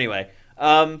too. But anyway,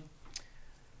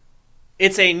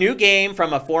 it's a new game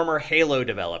from a former Halo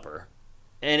developer,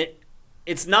 and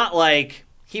it's not like.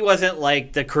 He wasn't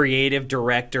like the creative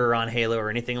director on Halo or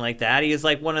anything like that. He is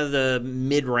like one of the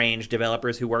mid-range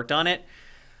developers who worked on it.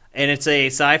 And it's a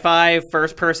sci-fi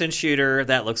first-person shooter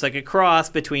that looks like a cross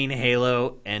between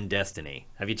Halo and Destiny.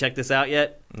 Have you checked this out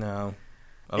yet? No.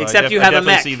 Except you have a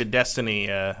mech. I see the Destiny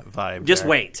vibe. Just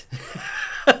wait.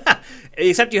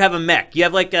 Except you have a mech. You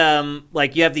have like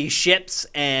you have these ships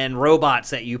and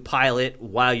robots that you pilot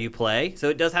while you play. So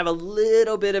it does have a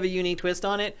little bit of a unique twist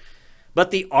on it.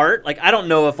 But the art, like, I don't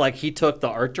know if, like, he took the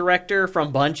art director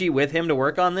from Bungie with him to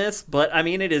work on this, but, I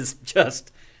mean, it is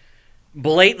just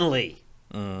blatantly.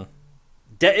 I'd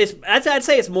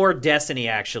say it's more Destiny,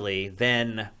 actually,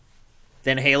 than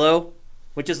Halo,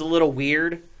 which is a little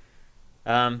weird.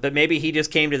 But maybe he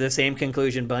just came to the same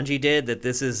conclusion Bungie did, that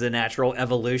this is the natural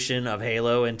evolution of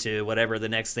Halo into whatever the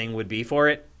next thing would be for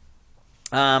it.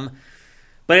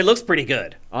 But it looks pretty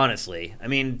good, honestly. I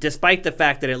mean, despite the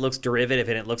fact that it looks derivative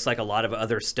and it looks like a lot of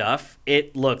other stuff,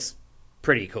 it looks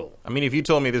pretty cool. I mean, if you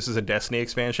told me this is a Destiny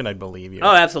expansion, I'd believe you.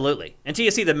 Oh, absolutely. Until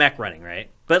you see the mech running, right?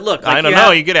 But look, like I don't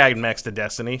know. You could add mechs to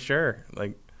Destiny, sure.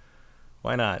 Like,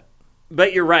 why not?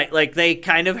 But you're right. Like, they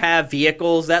kind of have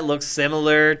vehicles that look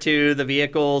similar to the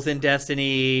vehicles in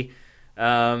Destiny.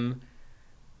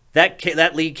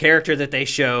 That lead character that they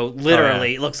show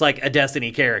literally looks like a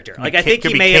Destiny character. Like, I think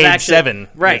he may have actually 7.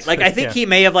 Right. Like, I think he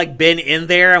may have like been in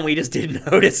there and we just didn't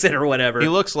notice it or whatever. He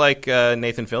looks like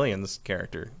Nathan Fillion's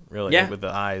character, really, with the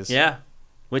eyes. Yeah.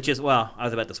 Which is, well, I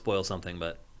was about to spoil something,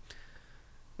 but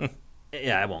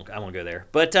yeah, I won't go there.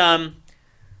 But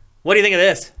what do you think of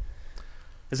this?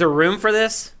 Is there room for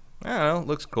this? I don't know. It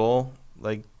looks cool.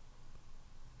 Like,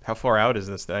 how far out is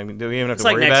this thing? I mean, do we even have to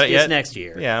worry about it yet? It's next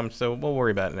year. Yeah, so we'll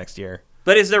worry about it next year.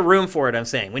 But is there room for it, I'm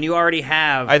saying? When you already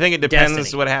have I think it depends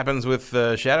Destiny. what happens with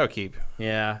Shadowkeep.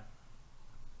 Yeah.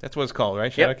 That's what it's called,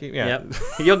 right? Shadowkeep? Yeah. Yep.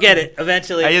 You'll get it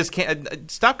eventually. I just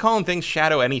can't... Stop calling things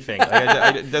Shadow anything.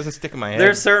 It doesn't stick in my head.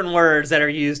 There's certain words that are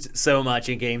used so much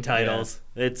in game titles.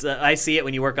 Yeah. It's I see it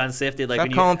when you work on Sifted. Like,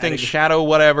 stop calling things Shadow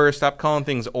whatever. Stop calling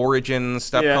things Origins.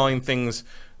 Stop calling things...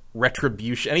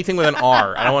 Retribution, anything with an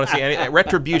R. I don't want to see any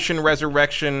retribution,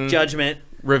 resurrection, judgment,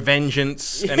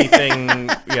 revengeance, anything.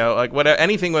 Like whatever,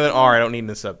 anything with an R. I don't need in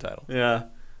the subtitle. Yeah,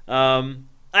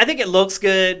 I think it looks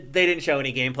good. They didn't show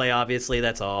any gameplay. Obviously,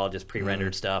 that's all just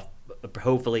pre-rendered stuff.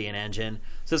 Hopefully, in engine,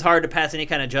 so it's hard to pass any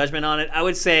kind of judgment on it. I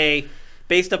would say,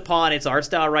 based upon its art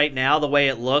style right now, the way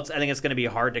it looks, I think it's going to be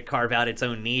hard to carve out its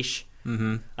own niche.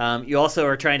 You also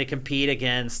are trying to compete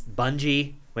against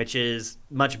Bungie, which is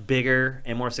much bigger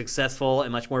and more successful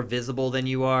and much more visible than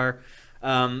you are.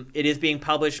 It is being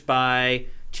published by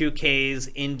 2K's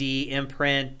indie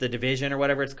imprint, The Division or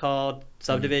whatever it's called.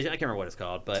 Subdivision. I can't remember what it's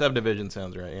called. But Subdivision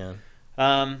sounds right,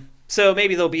 yeah. So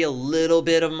maybe there'll be a little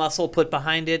bit of muscle put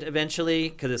behind it eventually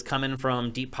because it's coming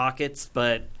from deep pockets.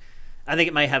 But I think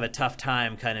it might have a tough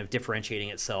time kind of differentiating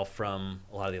itself from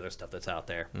a lot of the other stuff that's out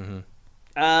there.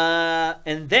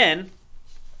 And then...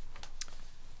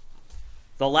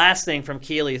 the last thing from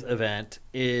Keighley's event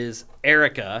is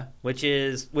Erica, which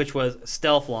was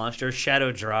stealth launched or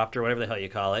shadow dropped or whatever the hell you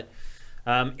call it.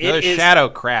 Shadow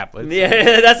crap.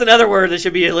 Yeah, that's another word that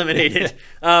should be eliminated.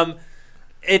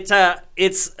 It's a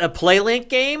PlayLink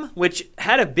game, which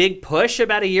had a big push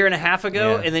about a year and a half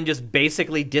ago, and then just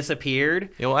basically disappeared.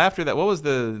 Yeah, well, after that, what was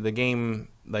the game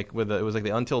like it was like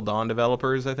the Until Dawn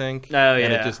developers, I think. Oh yeah,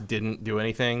 and it just didn't do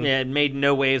anything. Yeah, it made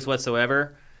no waves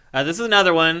whatsoever. This is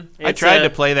another one. I tried to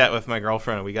play that with my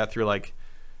girlfriend, and we got through like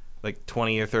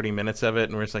 20 or 30 minutes of it,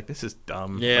 and we're just like, this is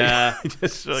dumb. Yeah.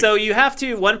 So you have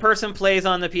to. One person plays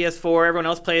on the PS4, everyone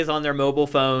else plays on their mobile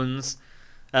phones.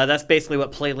 That's basically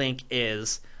what PlayLink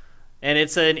is. And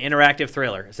it's an interactive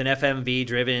thriller. It's an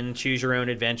FMV-driven,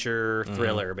 choose-your-own-adventure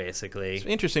thriller, basically. It's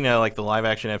interesting how the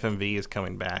live-action FMV is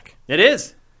coming back. It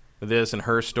is. With this and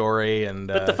Her Story.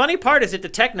 But the funny part is that the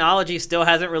technology still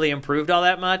hasn't really improved all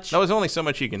that much. There's only so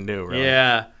much you can do, really.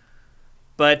 Yeah.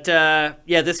 But,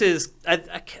 this is... I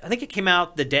think it came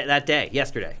out that day,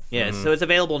 yesterday. Yeah, so it's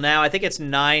available now. I think it's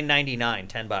 $9.99,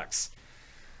 $10.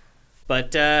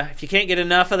 But if you can't get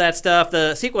enough of that stuff,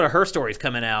 the sequel to Her Story is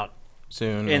coming out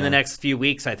soon in the next few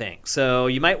weeks, I think. So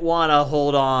you might want to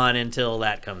hold on until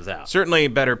that comes out. Certainly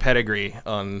better pedigree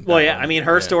on. Well, yeah, I mean,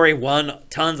 Her Story won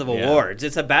tons of awards.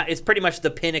 It's pretty much the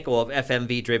pinnacle of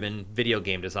FMV-driven video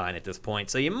game design at this point.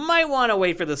 So you might want to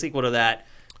wait for the sequel to that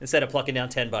instead of plucking down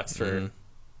 $10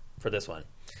 for this one.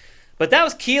 But that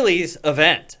was Keighley's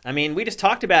event. I mean, we just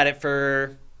talked about it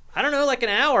for, I don't know, like an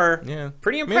hour. Yeah,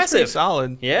 pretty impressive. I mean, it's pretty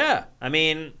solid. Yeah, I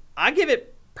mean, I give it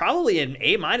probably an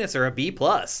A- or a B+.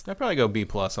 I'd probably go B+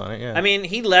 on it, yeah. I mean,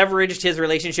 he leveraged his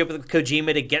relationship with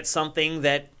Kojima to get something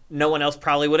that no one else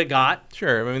probably would have got.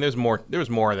 Sure. I mean, there was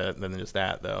more than just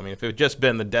that, though. I mean, if it had just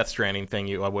been the Death Stranding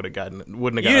thing, I wouldn't have gotten.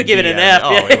 You'd have given it an F.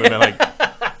 Oh, it would have been like.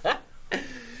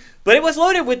 But it was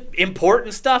loaded with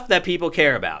important stuff that people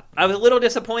care about. I was a little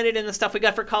disappointed in the stuff we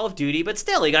got for Call of Duty, but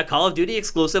still, he got Call of Duty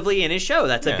exclusively in his show.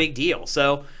 That's a big deal.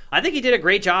 So I think he did a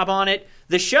great job on it.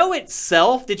 The show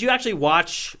itself, did you actually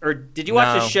watch, or did you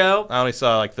watch the show? I only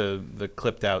saw the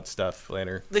clipped out stuff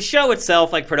later. The show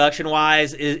itself,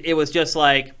 production-wise, it was just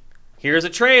like, here's a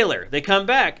trailer. They come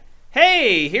back.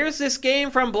 Hey, here's this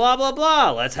game from blah, blah,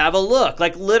 blah. Let's have a look.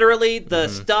 Literally, the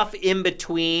stuff in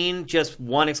between, just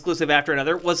one exclusive after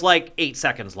another, was 8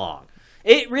 seconds long.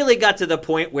 It really got to the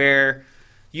point where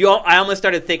I almost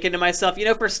started thinking to myself,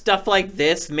 for stuff like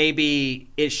this, maybe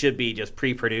it should be just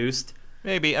pre-produced.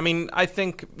 Maybe. I mean, I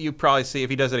think you probably see, if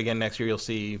he does it again next year, you'll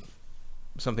see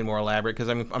something more elaborate. Because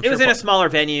I'm sure it was in a smaller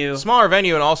venue.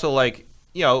 And also,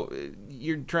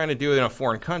 you're trying to do it in a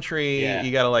foreign country. Yeah.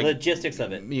 You got to logistics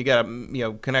of it. You got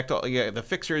to connect all. You got the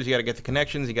fixers. You got to get the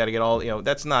connections. You got to get all.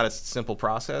 That's not a simple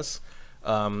process.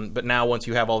 But now once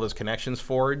you have all those connections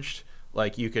forged,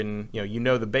 you can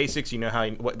the basics. You know how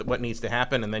what needs to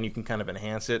happen, and then you can kind of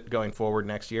enhance it going forward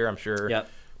next year. I'm sure. Yep.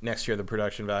 Next year the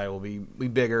production value will be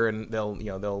bigger, and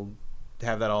they'll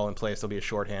have that all in place. There'll be a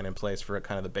shorthand in place for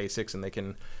kind of the basics, and they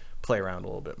can play around a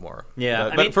little bit more.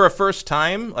 Yeah, but for a first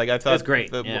time, I thought it was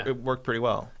great. It worked pretty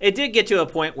well. It did get to a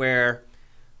point where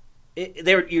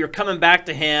you're coming back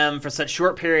to him for such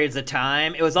short periods of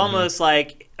time. It was almost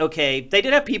like, okay, they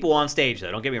did have people on stage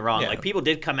though. Don't get me wrong. Yeah. People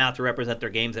did come out to represent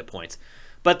their games at points.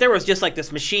 But there was just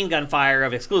this machine gun fire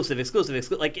of exclusive.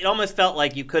 It almost felt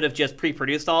like you could have just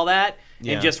pre-produced all that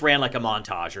and just ran a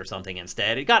montage or something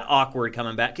instead. It got awkward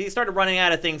coming back because he started running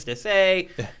out of things to say.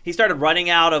 He started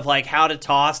running out of how to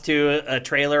toss to a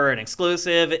trailer or an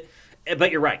exclusive.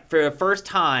 But you're right. For the first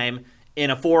time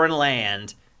in a foreign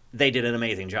land, they did an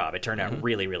amazing job. It turned out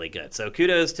really, really good. So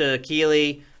kudos to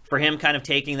Keighley for him kind of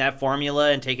taking that formula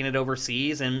and taking it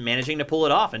overseas and managing to pull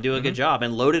it off and do a good job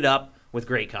and load it up with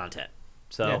great content.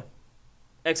 So,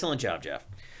 excellent job, Jeff.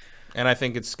 And I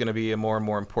think it's going to be a more and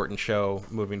more important show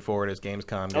moving forward as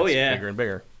Gamescom gets bigger and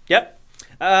bigger. Yep.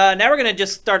 Now we're going to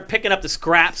just start picking up the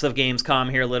scraps of Gamescom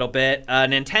here a little bit.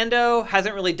 Nintendo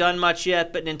hasn't really done much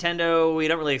yet, but we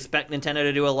don't really expect Nintendo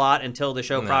to do a lot until the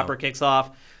show proper kicks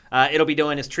off. It'll be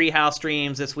doing its Treehouse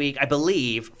streams this week, I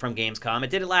believe, from Gamescom. It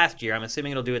did it last year. I'm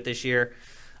assuming it'll do it this year.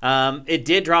 It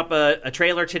did drop a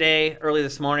trailer today, early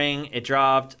this morning. It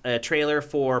dropped a trailer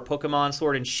for Pokemon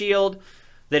Sword and Shield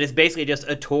that is basically just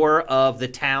a tour of the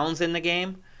towns in the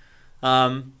game.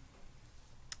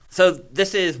 So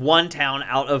this is one town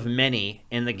out of many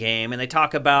in the game, and they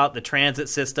talk about the transit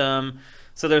system.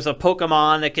 So there's a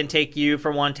Pokemon that can take you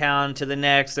from one town to the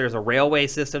next. There's a railway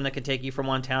system that can take you from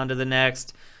one town to the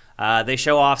next. They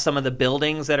show off some of the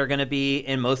buildings that are going to be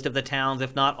in most of the towns,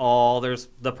 if not all. There's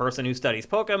the person who studies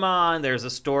Pokemon. There's a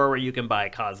store where you can buy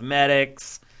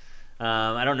cosmetics.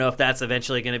 I don't know if that's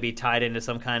eventually going to be tied into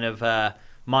some kind of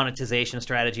monetization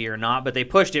strategy or not, but they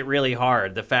pushed it really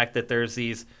hard, the fact that there's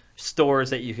these stores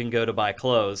that you can go to buy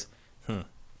clothes.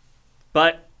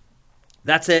 But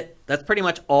that's it. That's pretty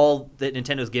much all that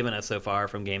Nintendo's given us so far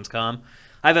from Gamescom.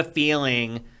 I have a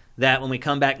feeling that when we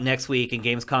come back next week and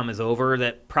Gamescom is over,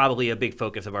 that probably a big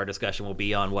focus of our discussion will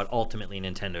be on what ultimately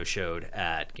Nintendo showed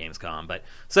at Gamescom. But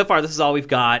so far, this is all we've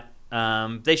got.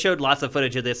 They showed lots of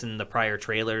footage of this in the prior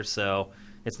trailers, so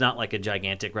it's not like a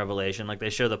gigantic revelation. Like, they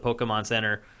show the Pokemon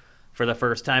Center for the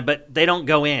first time, but they don't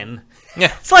go in.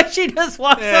 Yeah. It's like she just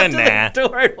walks up to the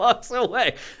door and walks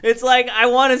away. It's like, I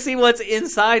want to see what's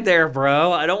inside there,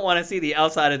 bro. I don't want to see the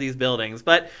outside of these buildings.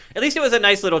 But at least it was a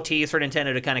nice little tease for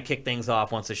Nintendo to kind of kick things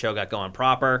off once the show got going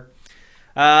proper.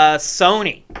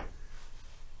 Sony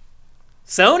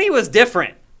was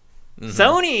different.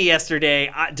 Sony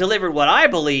yesterday delivered what I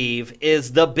believe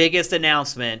is the biggest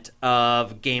announcement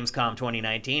of Gamescom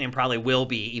 2019, and probably will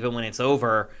be even when it's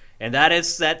over. And that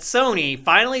is that Sony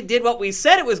finally did what we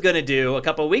said it was going to do a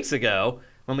couple of weeks ago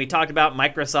when we talked about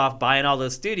Microsoft buying all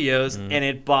those studios, and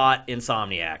it bought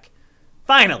Insomniac.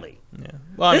 Finally. Yeah.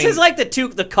 Well, this is like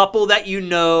the couple that you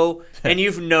know and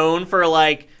you've known for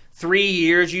like 3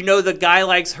 years. You know the guy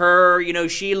likes her. You know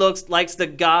she likes the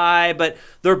guy, but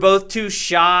they're both too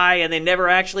shy and they never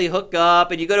actually hook up.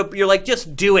 And you're like,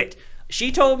 just do it.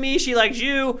 She told me she likes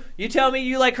you. You tell me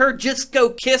you like her. Just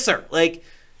go kiss her. Like,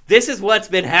 this is what's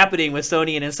been happening with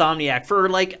Sony and Insomniac for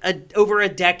like over a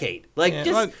decade. Like,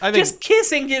 just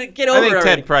kiss and get over it. I think already.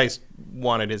 Ted Price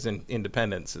wanted his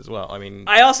independence as well. I mean,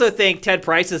 I also think Ted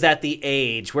Price is at the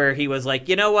age where he was like,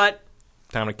 you know what?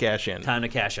 Time to cash in. Time to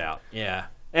cash out. Yeah.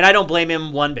 And I don't blame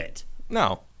him one bit. No,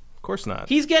 of course not.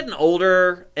 He's getting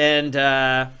older, and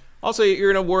also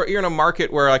you're in a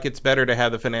market where like it's better to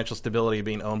have the financial stability of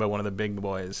being owned by one of the big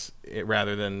boys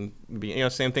rather than be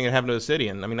same thing that happened to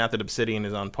Obsidian. I mean, not that Obsidian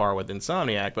is on par with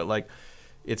Insomniac, but like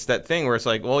it's that thing where it's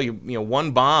like, well, you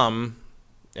one bomb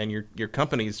and your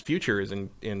company's future is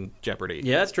in jeopardy.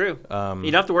 Yeah, that's true. You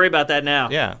don't have to worry about that now.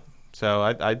 Yeah, so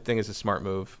I think it's a smart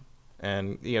move,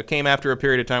 and came after a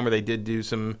period of time where they did do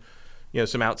some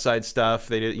outside stuff.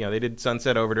 They did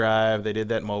Sunset Overdrive. They did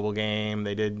that mobile game.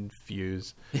 They did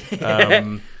Fuse.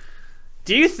 Do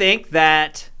you think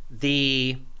that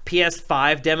the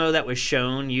PS5 demo that was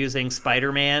shown using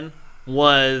Spider-Man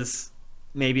was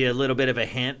maybe a little bit of a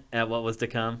hint at what was to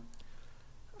come?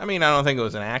 I mean, I don't think it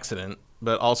was an accident,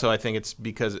 but also I think it's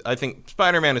because I think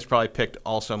Spider-Man is probably picked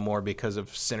also more because of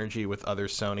synergy with other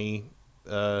Sony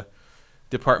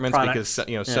departments. Products.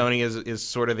 Because Sony is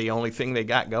sort of the only thing they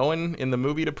got going in the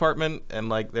movie department, and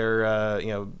like they're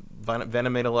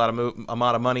Venom made a lot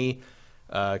of money.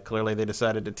 Clearly they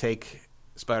decided to take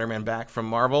Spider-Man back from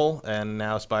Marvel, and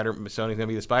now Sony's gonna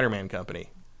be the Spider-Man company.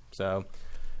 So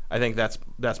I think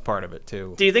that's part of it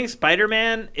too. Do you think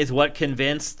Spider-Man is what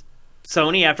convinced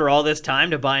Sony after all this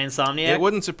time to buy Insomniac? It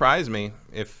wouldn't surprise me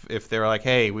if they're like,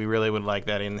 hey, we really would like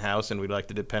that in-house, and we'd like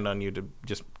to depend on you to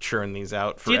just churn these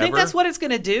out forever. Do you think that's what it's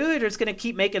going to do? They're just going to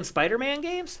keep making Spider-Man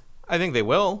games? I think they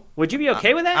will. Would you be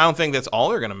okay with that? I don't think that's all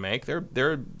they're going to make.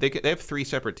 They have 3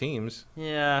 separate teams.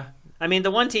 Yeah. I mean,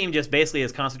 the one team just basically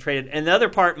is concentrated. And the other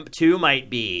part, too, might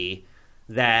be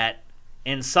that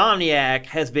Insomniac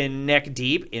has been neck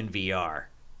deep in VR.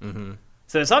 Mm-hmm.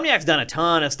 So Insomniac's done a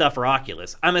ton of stuff for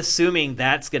Oculus. I'm assuming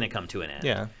that's going to come to an end.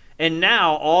 Yeah. And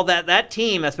now all that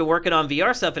team that's been working on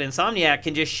VR stuff at Insomniac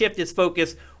can just shift its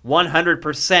focus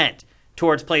 100%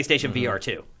 towards PlayStation VR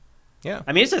 2. Yeah.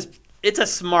 I mean, it's a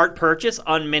smart purchase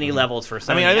on many levels for Sony.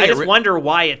 I mean, I just wonder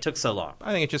why it took so long.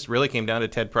 I think it just really came down to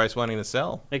Ted Price wanting to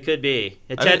sell. It could be.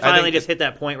 Ted finally just hit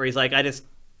that point where he's like, I just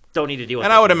don't need to deal with it.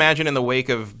 And I would imagine in the wake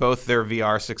of both their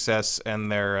VR success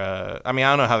and their I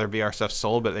don't know how their VR stuff's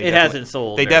sold, but it hasn't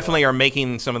sold. They definitely are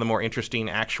making some of the more interesting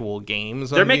actual games.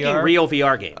 They're making real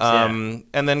VR games.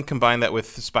 And then combine that with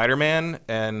Spider-Man,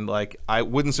 and like, I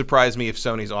wouldn't surprise me if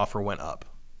Sony's offer went up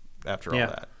after all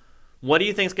that. What do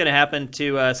you think's going to happen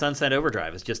to Sunset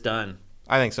Overdrive? It's just done.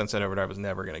 I think Sunset Overdrive was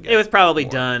never going to get. It was probably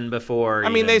done before. I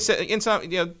mean, they said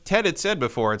Ted had said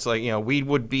before, it's like, we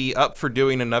would be up for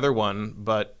doing another one,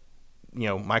 but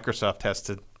Microsoft has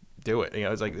to do it.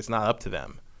 It's like, it's not up to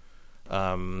them.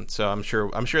 So I'm sure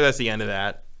that's the end of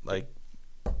that. Like,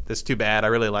 that's too bad. I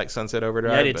really like Sunset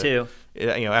Overdrive. Yeah, I did too.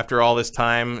 After all this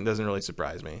time, it doesn't really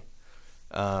surprise me.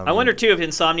 I wonder too if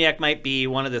Insomniac might be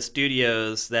one of the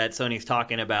studios that Sony's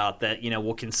talking about that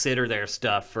will consider their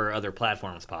stuff for other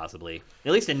platforms, possibly.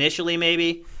 At least initially,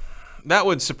 maybe. That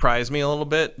would surprise me a little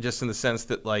bit, just in the sense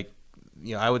that, like,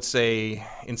 I would say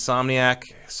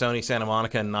Insomniac, Sony, Santa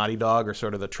Monica, and Naughty Dog are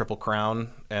sort of the triple crown.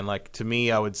 And, like, to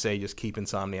me, I would say just keep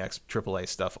Insomniac's AAA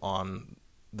stuff on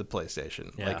the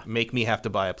PlayStation. Yeah. Like, make me have to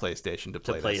buy a PlayStation to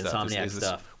play play that stuff. Insomniac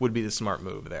stuff. Would be the smart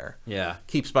move there. Yeah.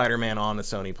 Keep Spider-Man on the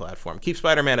Sony platform. Keep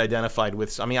Spider-Man identified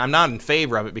with... I mean, I'm not in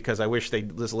favor of it because I wish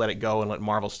they'd just let it go and let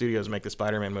Marvel Studios make the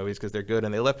Spider-Man movies because they're good,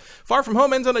 and they left Far From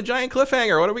Home ends on a giant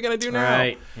cliffhanger. What are we going to do now?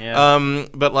 Right, yeah.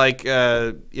 But, like,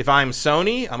 if I'm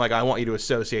Sony, I'm like, I want you to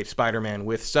associate Spider-Man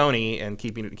with Sony, and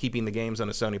keeping the games on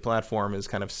a Sony platform is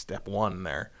kind of step one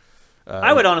there.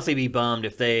 I would honestly be bummed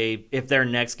if their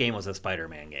next game was a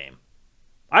Spider-Man game.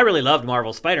 I really loved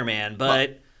Marvel Spider-Man,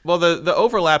 but... Well, the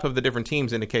overlap of the different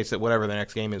teams indicates that whatever the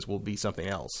next game is will be something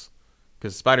else.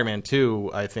 Because Spider-Man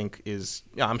 2, I think, is...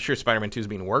 I'm sure Spider-Man 2 is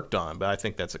being worked on, but I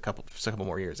think that's a couple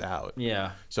more years out.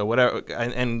 Yeah. So whatever...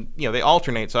 And you know, they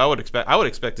alternate, so I would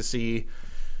expect to see...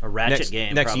 A Ratchet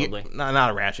game, probably. Not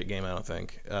a Ratchet game, I don't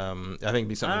think. I think it'd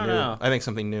be something new. Know. I think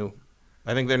something new.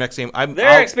 I think their next game...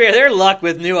 Their luck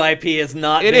with new IP is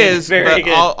not very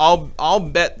good.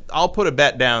 I'll put a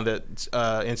bet down that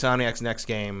Insomniac's next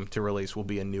game to release will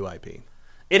be a new IP.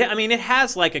 It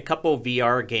has like a couple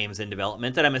VR games in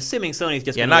development that I'm assuming Sony's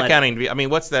just not counting. I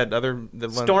mean, what's that other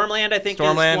Stormland? I think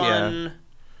Stormland, is one. Yeah.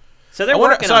 So they're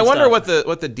working. So on I wonder stuff.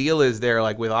 what the deal is there,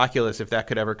 like with Oculus, if that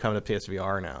could ever come to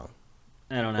PSVR now.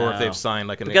 I don't know. Or if they've signed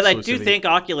like an because I exclusivity. do think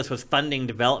Oculus was funding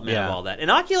development of all that,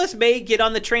 and Oculus may get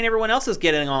on the train everyone else is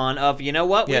getting on. Of we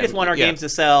just want our games to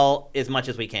sell as much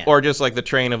as we can, or just like the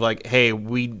train of like, hey,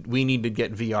 we need to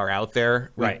get VR out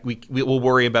there. Right. We'll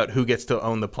worry about who gets to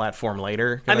own the platform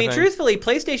later. I mean, truthfully,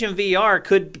 PlayStation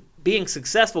VR being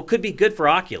successful could be good for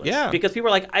Oculus. Yeah. Because people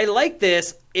are like, I like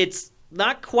this. It's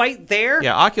not quite there.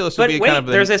 Yeah, Oculus would be kind of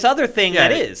there's this other thing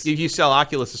that is. You sell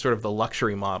Oculus as sort of the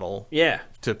luxury model. Yeah.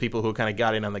 To people who kind of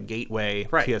got in on the gateway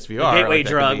PSVR. The gateway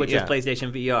drug, which is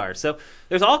PlayStation VR. So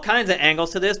there's all kinds of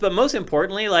angles to this, but most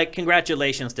importantly, like,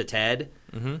 congratulations to Ted.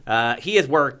 Mm-hmm. He has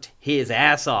worked his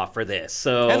ass off for this.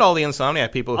 And all the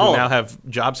Insomniac people who now have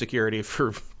job security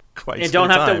for quite some time. And don't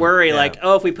have to worry,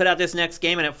 if we put out this next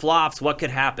game and it flops, what could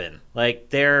happen?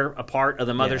 Like, they're a part of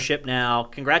the mothership now.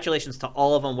 Congratulations to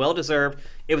all of them. Well-deserved.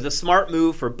 It was a smart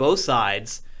move for both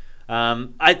sides.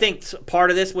 I think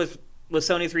part of this was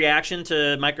Sony's reaction to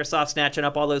Microsoft snatching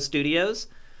up all those studios,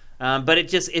 but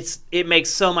it makes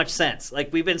so much sense.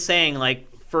 Like we've been saying, like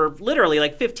for literally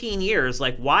like 15 years,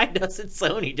 like why doesn't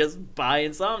Sony just buy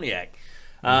Insomniac?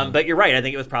 But you're right. I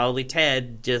think it was probably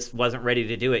Ted just wasn't ready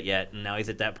to do it yet, and now he's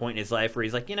at that point in his life where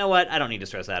he's like, you know what? I don't need to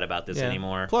stress out about this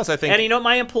anymore. Plus, I think, and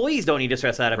my employees don't need to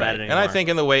stress out about it anymore. And I think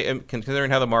in the way, considering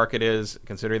how the market is,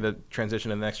 considering the transition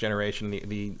to the next generation,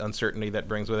 the uncertainty that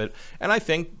brings with it, and I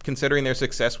think considering their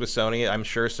success with Sony, I'm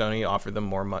sure Sony offered them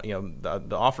more money.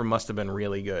 The offer must have been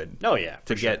really good. Oh yeah,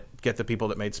 to get the people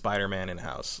that made Spider-Man in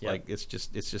house. Yep. Like it's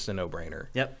just a no-brainer.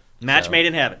 Yep, match made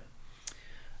in heaven.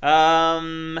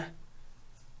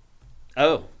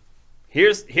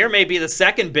 Here may be the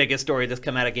second biggest story that's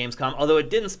come out of Gamescom, although it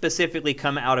didn't specifically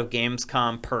come out of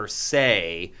Gamescom per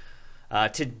se.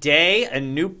 Today, a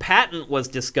new patent was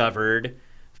discovered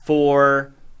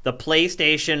for the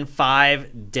PlayStation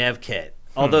 5 dev kit,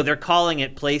 although they're calling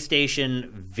it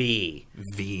PlayStation V.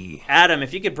 V. Adam,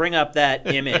 if you could bring up that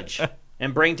image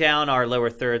and bring down our lower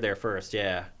third there first,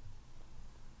 yeah.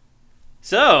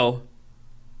 So,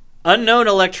 unknown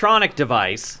electronic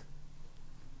device.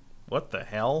 What the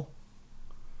hell?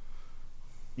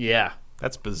 Yeah.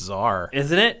 That's bizarre.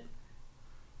 Isn't it?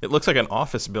 It looks like an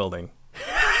office building.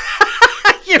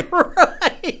 You're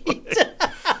right.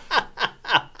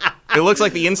 It looks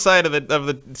like the inside of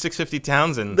the 650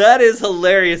 Townsend. That is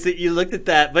hilarious that you looked at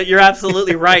that, but you're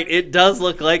absolutely right. It does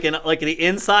look like the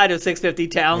inside of 650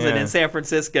 Townsend in San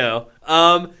Francisco.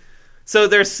 So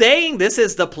they're saying this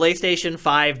is the PlayStation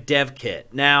 5 dev kit.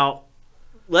 Now,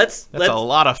 That's a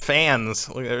lot of fans.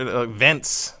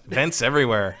 Vents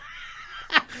everywhere.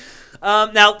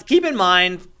 Now, keep in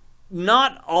mind,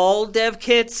 not all dev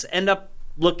kits end up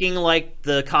looking like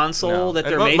the console that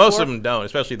they're made for. Most of them don't,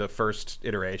 especially the first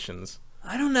iterations.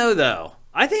 I don't know, though.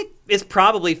 I think it's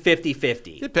probably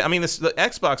 50-50. I mean, the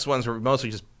Xbox ones were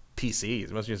mostly just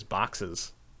PCs, mostly just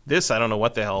boxes. This, I don't know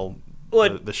what the hell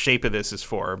the shape of this is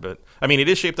for, but I mean, it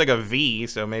is shaped like a V,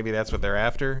 so maybe that's what they're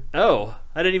after. Oh,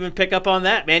 I didn't even pick up on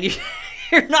that, man.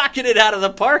 You're knocking it out of the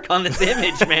park on this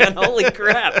image, man. Holy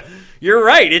crap. You're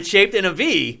right. It's shaped in a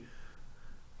V.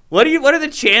 What are the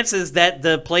chances that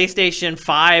the PlayStation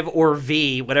 5 or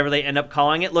V, whatever they end up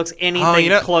calling it, looks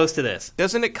anything close to this?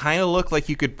 Doesn't it kind of look like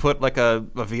you could put like a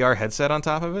VR headset on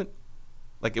top of it?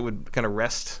 Like it would kind of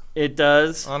rest. It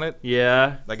does. On it?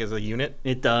 Yeah. Like as a unit?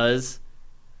 It does.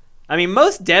 I mean,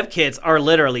 most dev kits are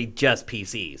literally just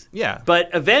PCs. Yeah. But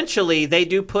eventually they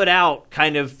do put out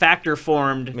kind of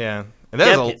factor-formed And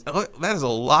that is a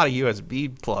lot of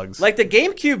USB plugs. Like the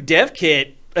GameCube dev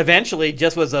kit eventually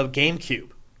just was a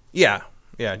GameCube. Yeah,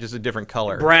 just a different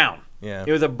color. Brown. Yeah.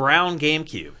 It was a brown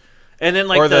GameCube. And then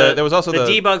there was also the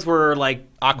debugs were like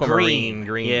aquamarine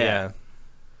green. Yeah.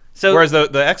 So whereas the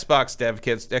Xbox dev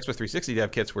kits, Xbox 360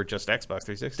 dev kits were just Xbox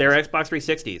 360s. They're Xbox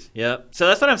 360s. Yep. So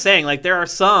that's what I'm saying. Like there are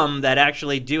some that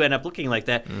actually do end up looking like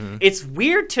that. Mm-hmm. It's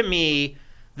weird to me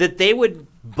that they would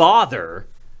bother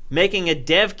making a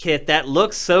dev kit that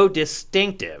looks so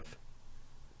distinctive.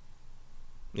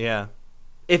 Yeah.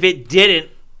 If it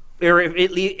didn't, or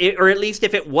at least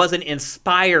if it wasn't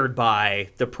inspired by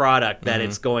the product that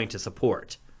it's going to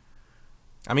support.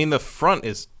 I mean, the front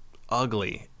is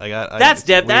ugly. That's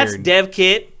dev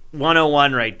kit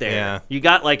 101 right there. Yeah. You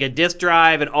got like a disk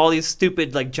drive and all these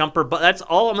stupid like jumper. That's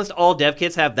almost all dev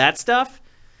kits have that stuff.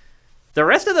 The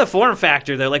rest of the form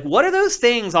factor, they're like, what are those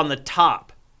things on the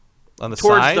top? On the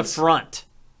towards sides? the front.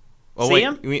 Oh, See wait,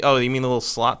 them? you mean the little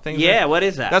slot things? Yeah, what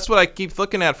is that? That's what I keep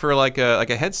looking at for like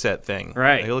a headset thing.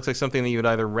 Right. Like it looks like something that you would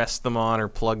either rest them on or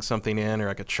plug something in or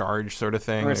like a charge sort of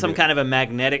thing. Or some kind of a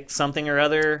magnetic something or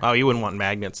other. Oh, you wouldn't want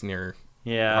magnets near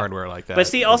hardware like that. But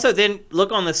see, also then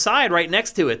look on the side right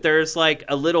next to it. There's like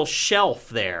a little shelf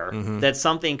there that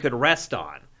something could rest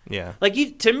on. Yeah.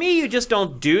 Like to me, you just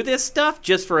don't do this stuff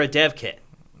just for a dev kit.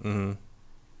 Mm-hmm.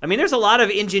 I mean, there's a lot of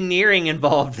engineering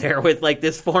involved there with like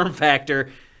this form factor.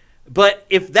 But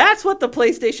if that's what the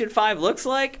PlayStation 5 looks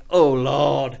like, oh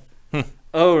Lord.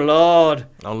 Oh Lord.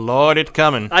 Oh Lord, it's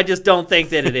coming. I just don't think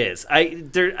that it is.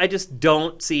 I just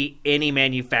don't see any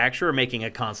manufacturer making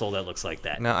a console that looks like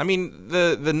that. No, I mean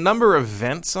the number of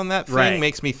vents on that thing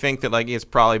makes me think that like it's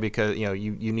probably because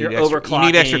you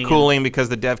need extra cooling because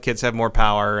the dev kits have more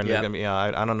power and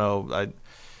I don't know.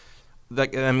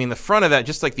 I mean the front of that,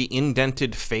 just like the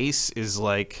indented face is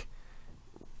like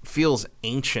feels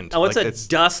ancient. Oh, it's like a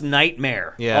dust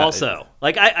nightmare. Yeah. Also,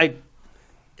 like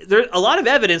there a lot of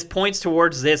evidence points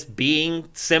towards this being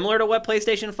similar to what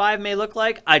PlayStation 5 may look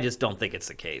like. I just don't think it's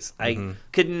the case. I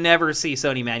could never see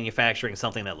Sony manufacturing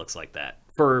something that looks like that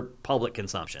for public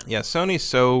consumption. Yeah, Sony's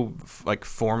so like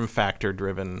form factor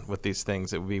driven with these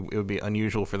things. It would be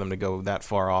unusual for them to go that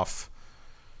far off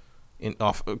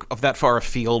that far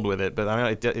afield with it. But I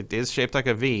mean, it is shaped like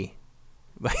a V.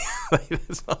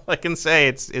 That's all I can say.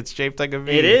 It's shaped like a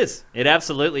V. It is. It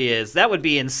absolutely is. That would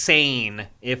be insane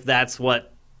if that's what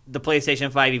the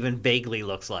PlayStation 5 even vaguely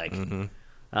looks like. Mm-hmm.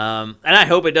 And I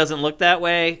hope it doesn't look that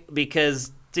way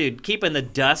because, dude, keeping the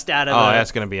dust out of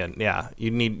that's going to be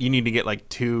you need to get like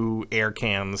 2 air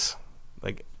cans.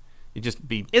 Like it's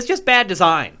just bad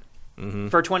design. Mm-hmm.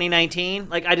 For 2019,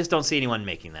 like I just don't see anyone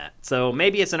making that. So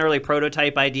maybe it's an early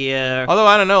prototype idea. Although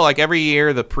I don't know, like every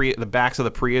year the backs of the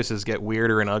Priuses get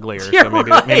weirder and uglier. You're so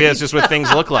maybe that's just what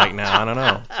things look like now. I don't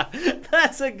know.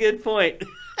 That's a good point.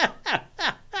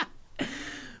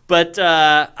 But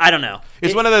I don't know.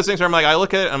 It's one of those things where I'm like, I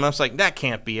look at it and I'm just like, that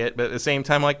can't be it. But at the same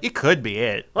time, like, it could be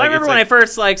it. Well, like, I remember when I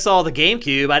first saw the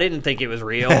GameCube, I didn't think it was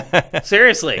real.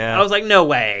 Seriously. Yeah. I was like, no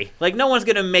way. Like, no one's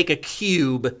going to make a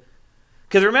cube.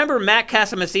 Because remember, Matt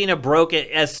Casamassina broke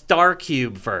it as Star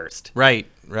Cube first. Right.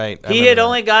 He had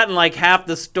only gotten like half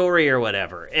the story or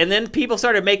whatever. And then people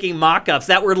started making mock-ups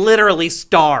that were literally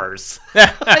stars.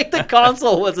 Like the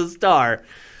console was a star.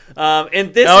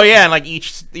 And like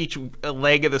each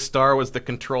leg of the star was the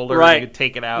controller. Right. You could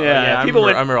take it out. Yeah, I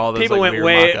remember all those. People like, went weird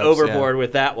way mock-ups, overboard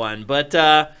with that one. But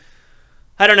I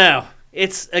don't know.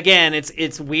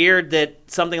 It's weird that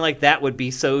something like that would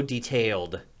be so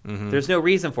detailed. Mm-hmm. There's no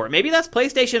reason for it. Maybe that's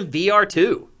PlayStation VR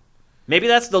 2. Maybe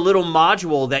that's the little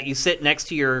module that you sit next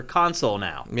to your console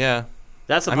now. Yeah.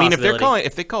 That's a possibility. I mean,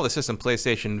 if they call the system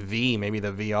PlayStation V, maybe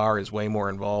the VR is way more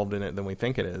involved in it than we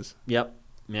think it is. Yep.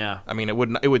 Yeah. I mean, it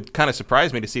would kind of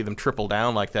surprise me to see them triple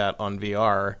down like that on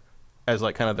VR as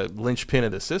like kind of the linchpin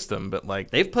of the system, but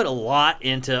like they've put a lot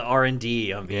into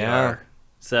R&D on VR. Yeah.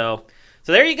 So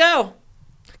there you go.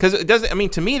 Because it doesn't. I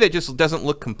mean, to me, that just doesn't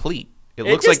look complete.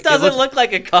 It doesn't look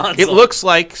like a console. It looks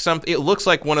like It looks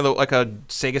like one of the like a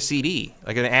Sega CD,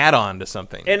 like an add-on to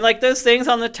something. And like those things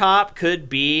on the top could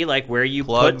be like where you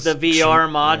Plugs, put the VR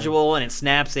module and it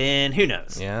snaps in. Who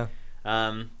knows? Yeah.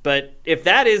 But if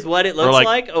that is what it looks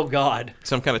like, oh god,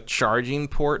 some kind of charging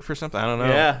port for something. I don't know.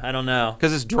 Yeah, I don't know.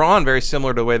 Because it's drawn very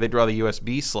similar to the way they draw the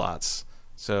USB slots.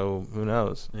 So who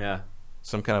knows? Yeah.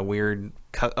 Some kind of weird.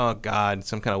 Some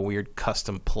kind of weird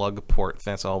custom plug port.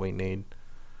 That's all we need.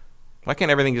 Why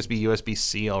can't everything just be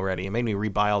USB-C already? It made me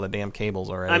rebuy all the damn cables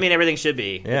already. I mean, everything should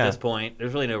be at this point.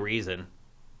 There's really no reason.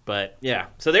 But, yeah.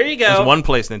 So there you go. There's one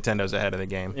place Nintendo's ahead of the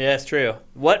game. Yeah, it's true.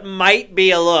 What might be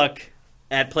a look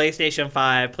at PlayStation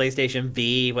 5, PlayStation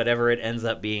V, whatever it ends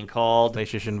up being called.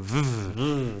 PlayStation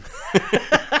V.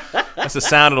 That's the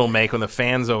sound it'll make when the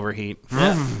fans overheat.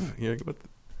 Yeah.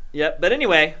 Yep, but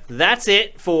anyway, that's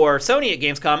it for Sony at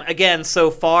Gamescom. Again,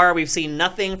 so far, we've seen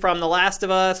nothing from The Last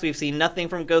of Us. We've seen nothing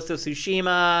from Ghost of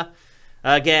Tsushima.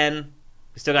 Again,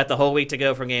 we still got the whole week to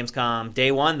go from Gamescom.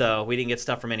 Day one, though, we didn't get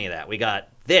stuff from any of that. We got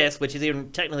this, which is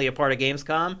even technically a part of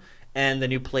Gamescom, and the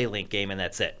new PlayLink game, and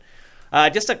that's it.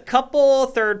 Just a couple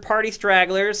third-party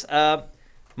stragglers.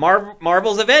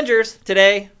 Marvel's Avengers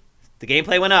today. The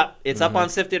gameplay went up. It's up on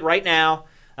Sifted right now.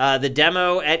 The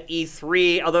demo at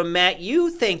E3, although, Matt, you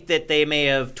think that they may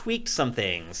have tweaked some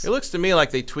things. It looks to me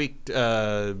like they tweaked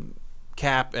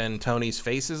Cap and Tony's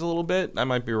faces a little bit. I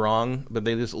might be wrong, but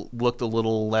they just looked a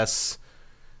little less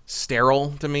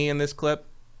sterile to me in this clip.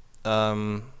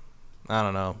 I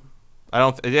don't know.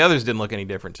 The others didn't look any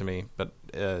different to me, but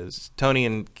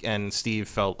Tony and Steve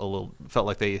felt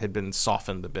like they had been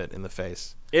softened a bit in the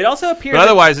face. It also appears, but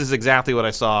otherwise, this is exactly what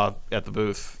I saw at the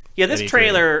booth. Yeah, this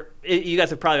trailer, you guys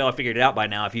have probably all figured it out by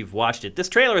now if you've watched it. This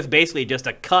trailer is basically just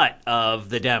a cut of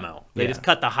the demo. They just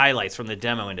cut the highlights from the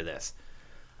demo into this.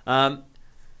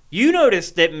 You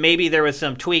noticed that maybe there was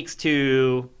some tweaks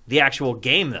to the actual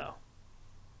game, though.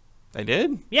 I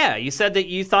did? Yeah, you said that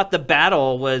you thought the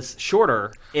battle was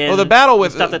shorter. The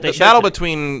battle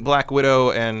between Black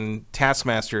Widow and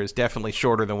Taskmaster is definitely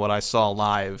shorter than what I saw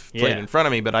live played in front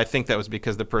of me, but I think that was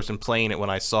because the person playing it when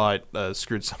I saw it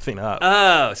screwed something up.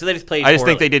 Oh, so they just played I just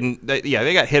think they didn't. They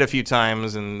got hit a few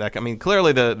times, and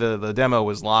clearly the demo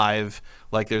was live.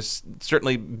 Like, there's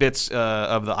certainly bits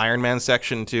of the Iron Man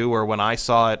section, too, where when I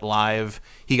saw it live,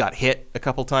 he got hit a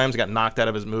couple times, got knocked out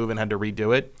of his move, and had to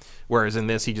redo it. Whereas in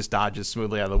this, he just dodges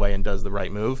smoothly out of the way and does the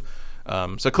right move.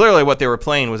 So clearly what they were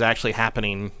playing was actually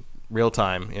happening real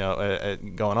time,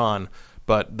 going on.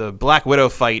 But the Black Widow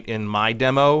fight in my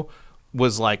demo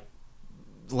was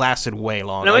lasted way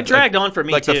long. No, it dragged on for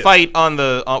me too. Like the fight on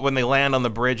when they land on the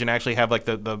bridge and actually have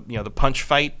the punch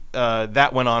fight,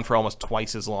 that went on for almost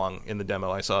twice as long in the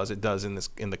demo I saw as it does in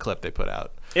the clip they put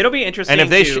out. It'll be interesting.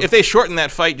 And if they shorten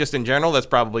that fight just in general, that's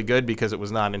probably good because it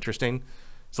was not interesting.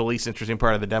 It's the least interesting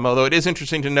part of the demo, though it is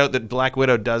interesting to note that Black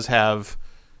Widow does have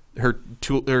her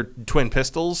twin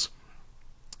pistols,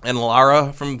 and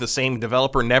Lara from the same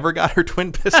developer never got her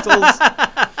twin pistols.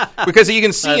 Because you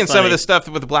can see in some of the stuff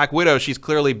with Black Widow, she's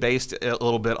clearly based a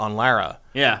little bit on Lara.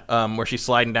 Yeah. Where she's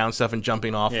sliding down stuff and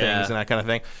jumping off things and that kind of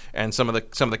thing. And some of the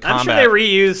combat. I'm sure they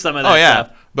reused some of that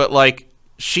stuff. But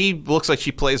she looks like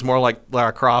she plays more like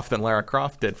Lara Croft than Lara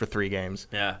Croft did for 3 games.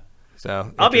 Yeah.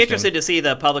 So I'll be interested to see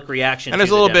the public reaction. And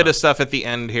there's a little bit of stuff at the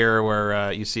end here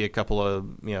where you see a couple of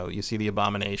you see the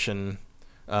Abomination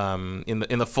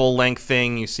in the full length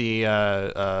thing. You see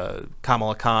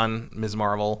Kamala Khan, Ms.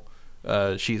 Marvel.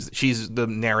 She's the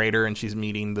narrator and she's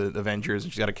meeting the Avengers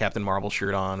and she's got a Captain Marvel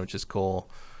shirt on, which is cool.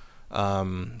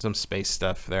 Some space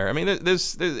stuff there. I mean,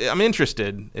 there's I'm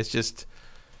interested. It's just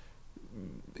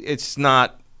it's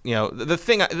not. The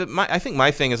thing, I think my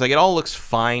thing is, it all looks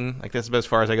fine. Like, that's as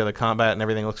far as I go, the combat and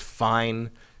everything looks fine.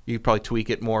 You could probably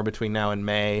tweak it more between now and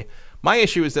May. My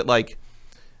issue is that,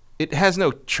 it has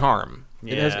no charm.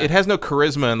 Yeah. It has no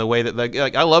charisma in the way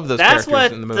that, I love those characters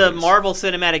in the movies. That's what the Marvel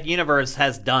Cinematic Universe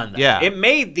has done, though. Yeah. It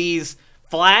made these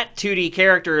flat 2D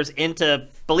characters into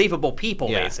believable people,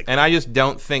 basically. And I just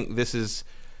don't think this is...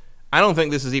 I don't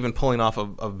think this is even pulling off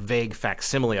a vague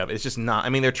facsimile of it. It's just not. I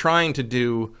mean, they're trying to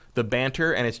do the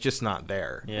banter, and it's just not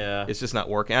there. Yeah. It's just not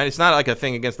working. And it's not like a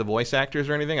thing against the voice actors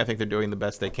or anything. I think they're doing the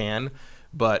best they can.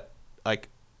 But,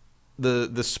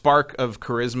 the spark of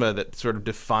charisma that sort of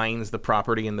defines the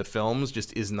property in the films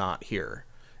just is not here.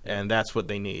 And that's what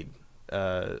they need.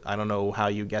 I don't know how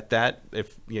you get that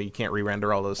if you can't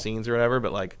re-render all those scenes or whatever,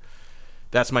 but,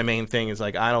 that's my main thing is,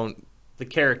 I don't... The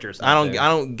characters. I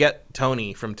don't get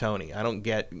Tony from Tony. I don't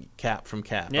get Cap from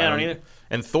Cap. Yeah, I don't either.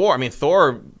 And Thor.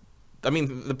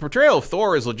 The portrayal of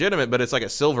Thor is legitimate, but it's like a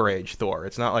Silver Age Thor.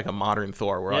 It's not like a modern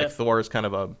Thor where Thor is kind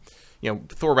of a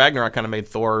Thor Ragnarok kind of made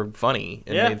Thor funny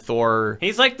and made Thor.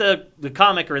 He's like the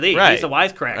comic relief. Right. He's a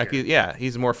wisecracker.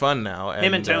 He's more fun now.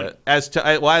 Him and Tony. As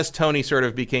Tony sort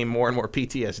of became more and more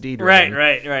PTSD driven,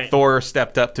 right. Thor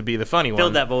stepped up to be the funny one.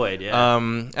 Filled that void. Yeah.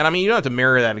 And you don't have to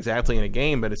mirror that exactly in a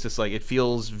game, but it's just it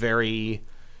feels very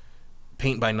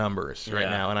paint by numbers right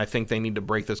now, and I think they need to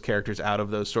break those characters out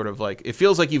of those sort of it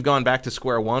feels like you've gone back to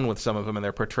square one with some of them and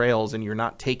their portrayals, and you're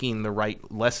not taking the right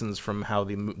lessons from how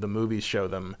the movies show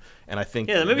them. And I think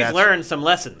the movies learn some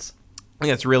lessons. I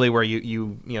think that's really where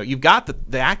you've got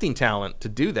the acting talent to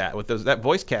do that with those. That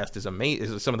voice cast is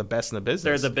amazing. Is some of the best in the business.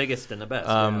 They're the biggest and the best.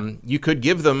 You could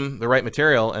give them the right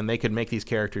material, and they could make these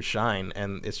characters shine.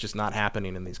 And it's just not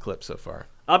happening in these clips so far.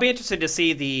 I'll be interested to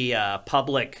see the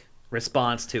public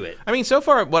response to it. I mean, so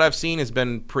far what I've seen has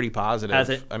been pretty positive. Has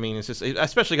it? I mean, it's just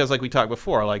especially because, like we talked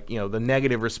before, like the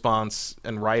negative response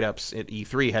and write-ups at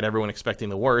E3 had everyone expecting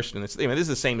the worst, and this is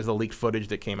the same as the leaked footage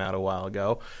that came out a while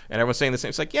ago, and everyone's saying the same.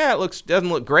 It's like, yeah, doesn't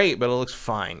look great, but it looks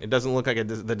fine. It doesn't look like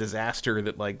the disaster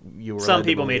that like you were. Some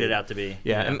people made it out to be.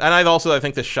 Yeah, and I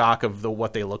think the shock of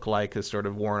what they look like has sort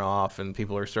of worn off, and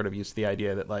people are sort of used to the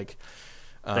idea that like.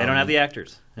 They don't have the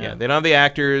actors. Yeah, they don't have the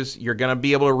actors. You're going to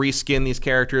be able to reskin these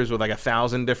characters with like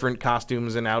 1,000 different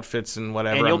costumes and outfits and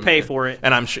whatever. And you'll pay for it.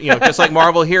 And I'm sure, just like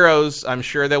Marvel Heroes, I'm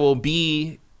sure there will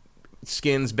be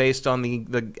skins based on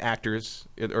the actors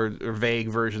or vague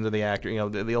versions of the actor.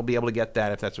 They'll be able to get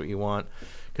that if that's what you want,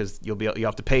 because you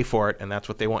have to pay for it, and that's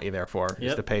what they want you there for,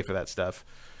 is to pay for that stuff.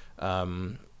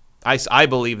 I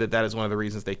believe that is one of the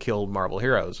reasons they killed Marvel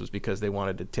Heroes, was because they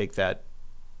wanted to take that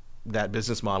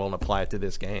business model and apply it to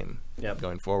this game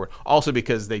going forward. Also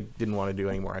because they didn't want to do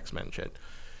any more X-Men shit.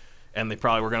 And they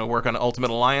probably were going to work on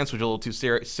Ultimate Alliance, which is a little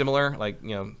too similar. Like,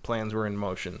 plans were in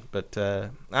motion. But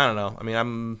I don't know. I mean,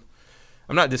 I'm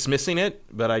not dismissing it,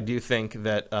 but I do think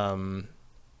that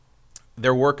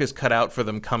their work is cut out for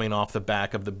them coming off the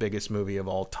back of the biggest movie of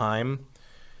all time.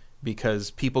 Because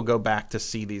people go back to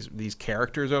see these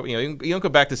characters over. You don't go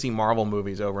back to see Marvel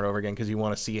movies over and over again because you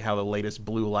want to see how the latest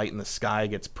blue light in the sky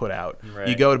gets put out. Right.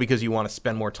 You go because you want to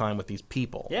spend more time with these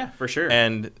people. Yeah, for sure.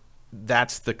 And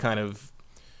that's the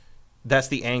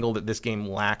angle that this game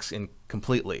lacks in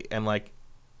completely. And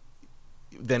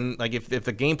then if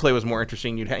the gameplay was more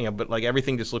interesting, you'd but like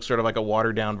everything just looks sort of like a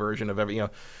watered down version of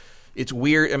It's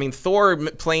weird. I mean, Thor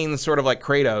playing sort of like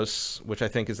Kratos, which I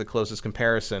think is the closest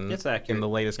comparison in the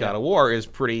latest God of War, is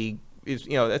pretty. It's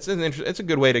a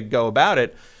good way to go about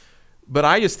it. But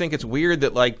I just think it's weird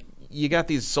that like you got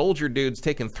these soldier dudes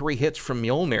taking 3 hits from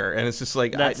Mjolnir, and it's just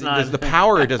like the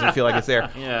power doesn't feel like it's there.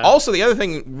 Also, the other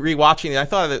thing, rewatching it, I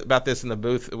thought about this in the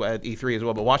booth at E3 as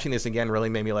well, but watching this again really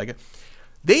made me like.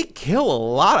 They kill a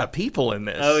lot of people in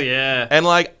this. Oh yeah, and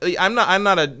like I'm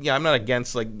not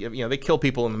against they kill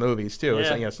people in the movies too.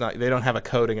 Yeah. It's not they don't have a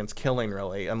code against killing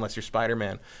really unless you're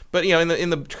Spider-Man. But in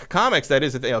the comics that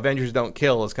is that Avengers don't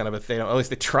kill is kind of a thing. At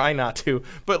least they try not to.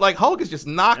 But like Hulk is just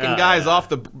knocking guys off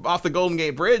the Golden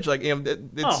Gate Bridge. Like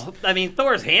I mean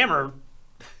Thor's hammer.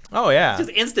 Oh yeah,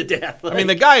 just instant death. I mean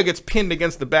the guy who gets pinned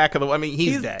against the back of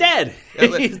he's dead.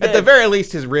 At the very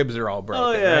least his ribs are all broken.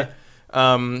 Oh yeah. Right?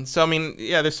 So I mean,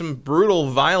 there's some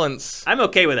brutal violence. I'm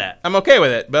okay with that. I'm okay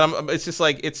with it, but it's just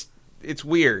like it's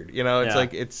weird, It's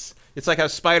like it's like how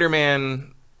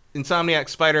Insomniac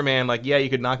Spider-Man, you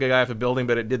could knock a guy off a building,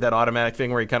 but it did that automatic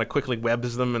thing where he kind of quickly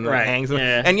webs them and hangs them.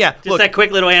 Yeah. And just look, that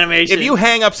quick little animation. If you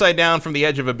hang upside down from the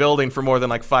edge of a building for more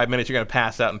than 5 minutes, you're gonna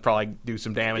pass out and probably do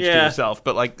some damage to yourself.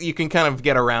 But you can kind of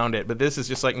get around it. But this is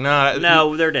just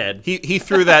no, they're dead. He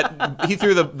threw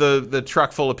the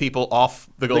truck full of people off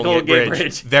the Golden Gate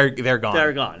Bridge. They're gone.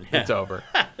 They're gone. Yeah. It's over.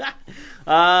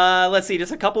 Let's see,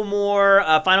 just a couple more.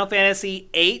 Final Fantasy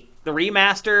VIII. The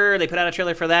remaster, they put out a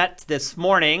trailer for that this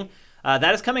morning.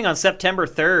 That is coming on September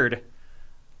 3rd,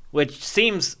 which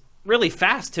seems really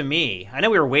fast to me. I know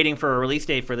we were waiting for a release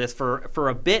date for this for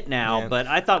a bit now, but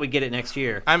I thought we'd get it next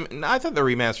year. I thought the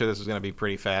remaster of this was going to be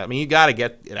pretty fast. I mean, you got to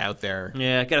get it out there.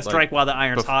 Yeah, got to strike while the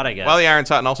iron's hot, I guess. While the iron's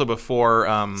hot, and also before...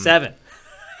 7.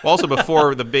 Also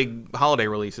before the big holiday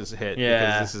releases hit.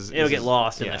 Yeah, it'll get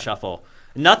lost in the shuffle.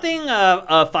 Nothing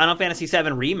Final Fantasy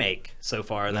VII Remake so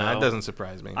far, though. No, it doesn't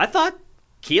surprise me. I thought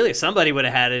Keeley, somebody would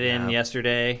have had it in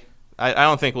yesterday. I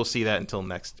don't think we'll see that until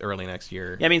early next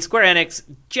year. Yeah, I mean, Square Enix,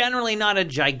 generally not a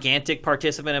gigantic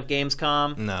participant of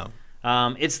Gamescom.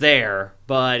 No. It's there,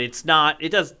 but it's not. It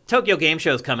does. Tokyo Game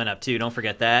Show's coming up, too. Don't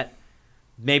forget that.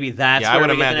 Maybe that's where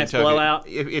we get the next blowout.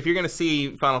 If you're going to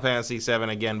see Final Fantasy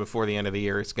VII again before the end of the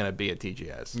year, it's going to be at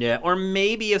TGS. Yeah, or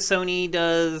maybe if Sony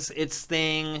does its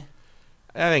thing...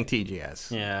 I think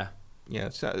TGS. Yeah. Yeah,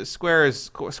 Square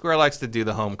likes to do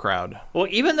the home crowd. Well,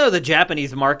 even though the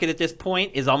Japanese market at this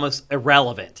point is almost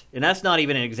irrelevant, and that's not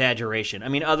even an exaggeration. I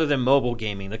mean, other than mobile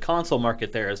gaming, the console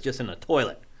market there is just in the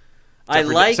toilet.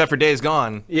 Except for Days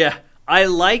Gone. Yeah. I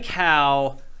like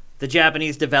how the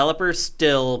Japanese developers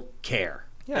still care.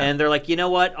 Yeah. And they're like, you know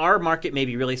what? Our market may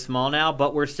be really small now,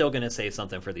 but we're still going to say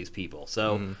something for these people.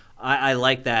 So I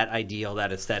like that ideal,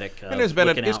 that aesthetic. And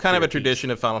there's kind of a tradition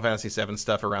of Final Fantasy VII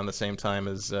stuff around the same time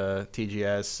as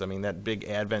TGS. I mean, that big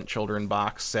Advent Children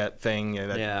box set thing,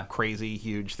 that crazy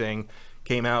huge thing,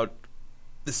 came out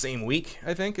the same week,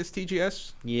 I think, as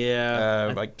TGS.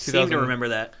 Yeah, like I seem to remember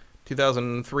that.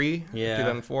 2003, Yeah.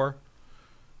 2004.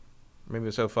 Maybe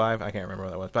it was 05. I can't remember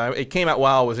what that was. But it came out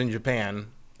while I was in Japan,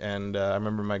 and I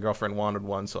remember my girlfriend wanted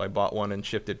one, so I bought one and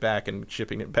shipped it back, and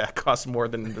shipping it back cost more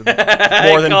than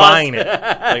buying it.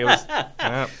 Like it was,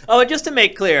 Oh, and just to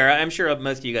make clear, I'm sure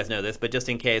most of you guys know this, but just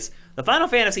in case, the Final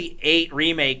Fantasy VIII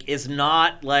remake is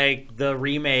not like the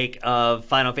remake of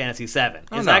Final Fantasy VII.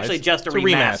 It's actually just a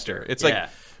remaster. It's like,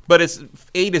 but it's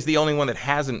 8 is the only one that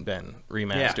hasn't been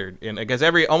remastered. And because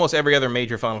almost every other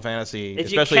major Final Fantasy,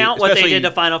 if you count what they did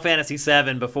to Final Fantasy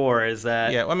VII before, is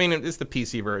that well, I mean, it's the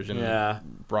PC version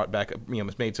brought back,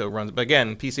 it's made so it runs. But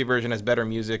again, PC version has better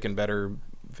music and better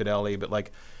fidelity. But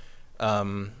like,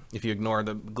 if you ignore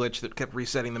the glitch that kept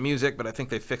resetting the music, but I think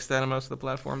they fixed that on most of the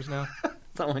platforms now.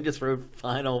 Someone just wrote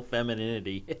 "final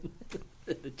femininity"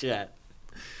 in the chat.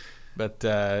 But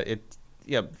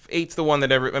 8's the one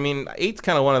that 8's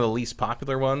kind of one of the least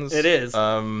popular ones. It is.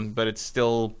 But it's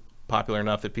still popular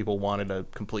enough that people wanted a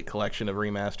complete collection of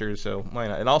remasters, so why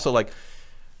not? And also, like,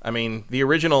 the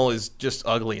original is just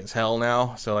ugly as hell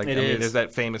now. So, like, there's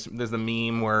the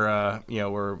meme where,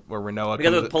 where Renoa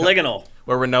because it was polygonal.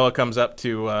 Where Renoa comes up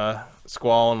to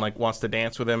Squall and, like, wants to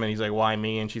dance with him, and he's like, why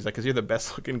me? And she's like, because you're the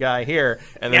best looking guy here.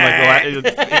 And then, it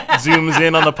zooms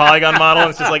in on the polygon model,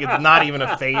 and it's just like, it's not even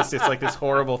a face. It's like this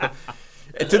horrible thing.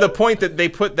 To the point that they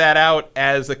put that out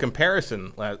as a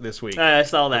comparison this week. I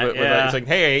saw that. It's like,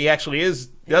 hey, he actually has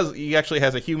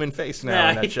a human face now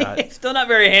in that shot. He's still not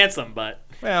very handsome, but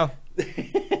well,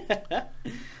 the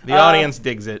audience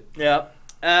digs it. Yep.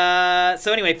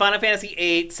 So anyway, Final Fantasy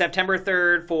VIII, September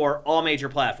 3rd for all major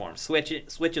platforms, Switch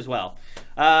as well.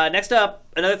 Next up,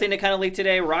 another thing that kind of leaked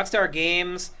today: Rockstar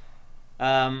Games,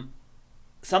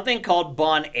 something called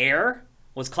Bon Air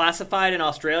was classified in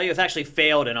Australia. It's actually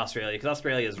failed in Australia because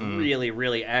Australia is really,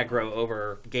 really aggro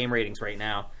over game ratings right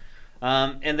now.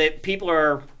 And people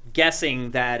are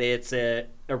guessing that it's a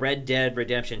Red Dead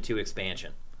Redemption 2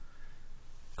 expansion.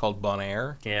 Called Bon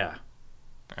Air? Yeah.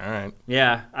 All right.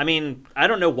 Yeah. I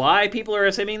don't know why people are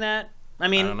assuming that.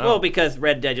 Well, because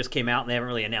Red Dead just came out and they haven't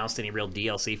really announced any real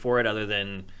DLC for it other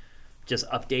than just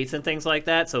updates and things like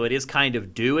that. So it is kind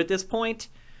of due at this point.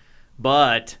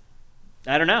 But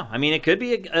I don't know. It could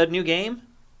be a new game.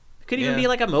 It could even be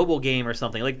like a mobile game or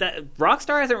something like that.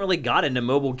 Rockstar hasn't really got into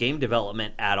mobile game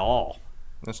development at all.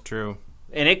 That's true.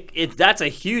 And that's a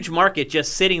huge market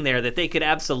just sitting there that they could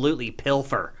absolutely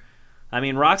pilfer.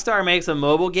 Rockstar makes a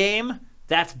mobile game.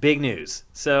 That's big news.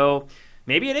 So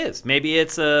maybe it is. Maybe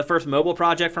it's a first mobile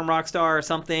project from Rockstar or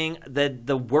something.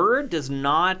 The word does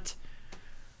not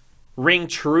ring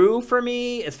true for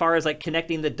me as far as like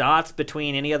connecting the dots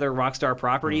between any other Rockstar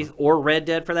properties or Red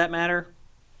Dead for that matter.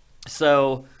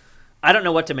 So I don't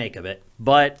know what to make of it,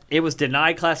 but it was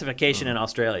denied classification in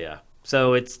Australia.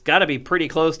 So it's got to be pretty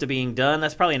close to being done.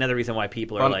 That's probably another reason why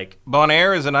people are like... Bon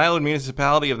Air is an island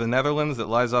municipality of the Netherlands that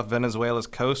lies off Venezuela's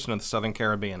coast in the southern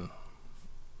Caribbean.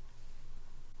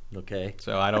 Okay.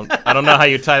 So I don't know how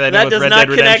you tie that in with Red Dead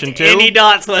Redemption 2. That does not connect any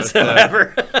dots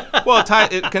whatsoever. Well,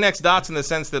 it connects dots in the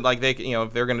sense that, like, they,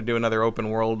 if they're going to do another open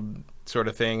world sort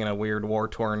of thing in a weird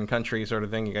war-torn country sort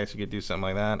of thing, you guys could do something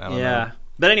like that. I don't know.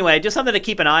 But anyway, just something to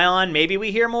keep an eye on. Maybe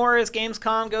we hear more as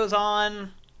Gamescom goes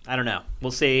on. I don't know.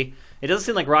 We'll see. It doesn't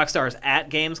seem like Rockstar is at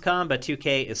Gamescom, but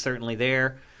 2K is certainly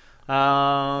there.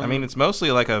 It's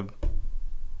mostly like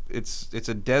it's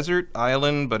a desert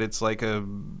island, but it's like a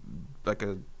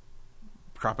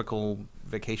tropical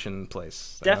vacation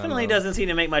place. Definitely doesn't seem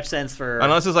to make much sense for...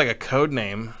 Unless it's like a code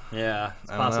name. Yeah,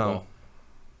 it's possible. Know.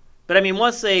 But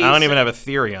once they... I don't even have a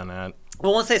theory on that.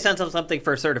 Well, once they send something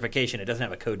for certification, it doesn't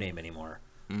have a code name anymore.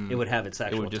 It would have its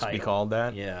actual title. It would just be called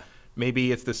that? Yeah.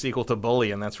 Maybe it's the sequel to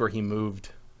Bully, and that's where he moved.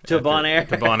 To Bon Air?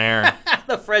 To Bon Air.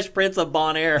 The Fresh Prince of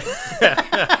Bon Air.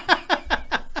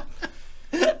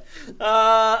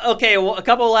 Okay, well, a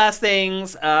couple of last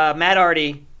things. Matt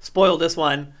already spoiled this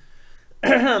one.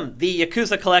 The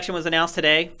Yakuza collection was announced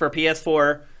today for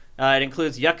PS4. It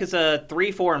includes Yakuza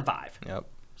 3, 4, and 5. Yep.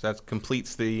 So that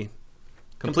completes the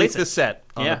set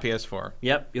on the PS4.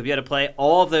 Yep. You'll be able to play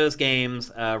all of those games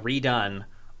redone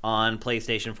on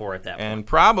PlayStation 4 at that point. And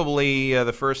probably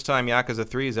the first time Yakuza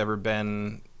 3 has ever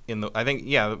been in the... I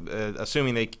think,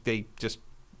 assuming they just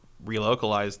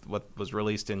relocalized what was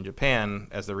released in Japan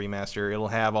as the remaster, it'll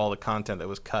have all the content that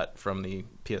was cut from the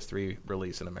PS3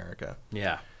 release in America.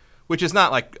 Yeah. Which is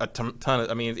not like a ton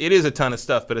of... it is a ton of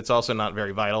stuff, but it's also not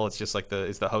very vital. It's just like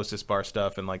it's the Hostess Bar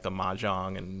stuff and like the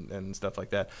Mahjong and stuff like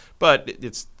that. But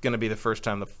it's going to be the first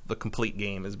time the complete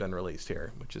game has been released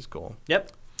here, which is cool.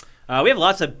 Yep. We have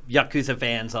lots of Yakuza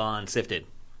fans on Sifted.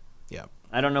 Yeah.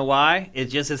 I don't know why. It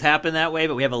just has happened that way,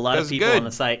 but we have a lot of people on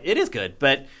the site. It is good.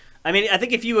 But, I mean, I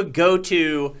think if you would go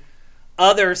to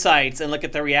other sites and look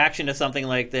at the reaction to something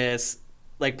like this,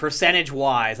 like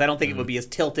percentage-wise, I don't think it would be as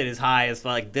tilted as high as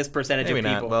like this percentage of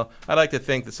people. Not. Well, I like to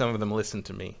think that some of them listen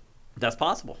to me. That's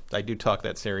possible. I do talk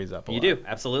that series up a lot. You do,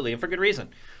 absolutely, and for good reason.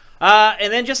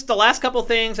 And then just the last couple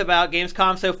things about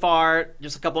Gamescom so far,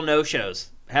 just a couple no-shows.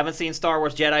 Haven't seen Star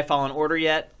Wars Jedi Fallen Order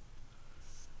yet.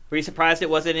 Were you surprised it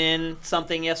wasn't in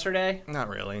something yesterday? Not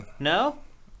really. No?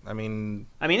 I mean,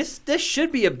 this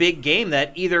should be a big game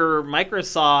that either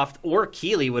Microsoft or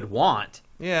Keighley would want.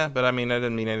 Yeah, but I mean, that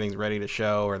doesn't mean anything's ready to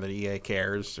show or that EA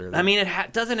cares. Or I mean,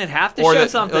 doesn't it have to show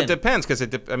something? Well, it depends, because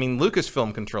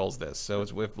Lucasfilm controls this. So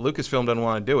if Lucasfilm doesn't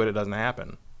want to do it, it doesn't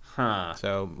happen. Huh.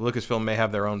 So Lucasfilm may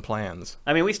have their own plans.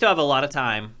 I mean, we still have a lot of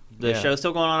time. The show's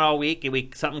still going on all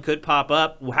week. Something could pop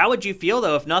up. How would you feel,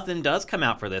 though, if nothing does come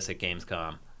out for this at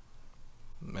Gamescom?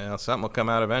 Well, something will come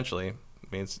out eventually.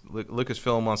 I mean,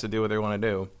 Lucasfilm wants to do what they want to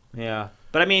do. Yeah.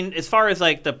 But, I mean, as far as,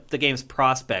 like, the game's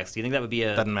prospects, do you think that would be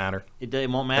Doesn't matter. It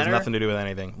won't matter? It has nothing to do with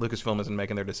anything. Lucasfilm isn't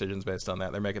making their decisions based on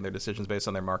that. They're making their decisions based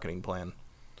on their marketing plan.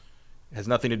 It has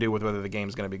nothing to do with whether the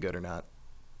game's going to be good or not.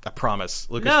 I promise.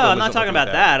 No, I'm not talking about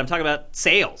that. I'm talking about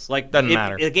sales. Like, doesn't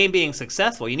matter. The game being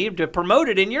successful, you need to promote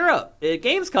it in Europe at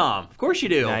Gamescom. Of course you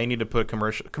do. Yeah, you need to put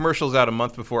commercials out a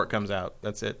month before it comes out.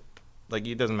 That's it. Like,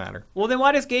 it doesn't matter. Well, then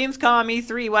why does Gamescom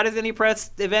E3? Why does any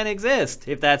press event exist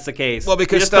if that's the case? Well,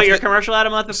 because you just put your commercial out a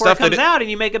month before it comes out,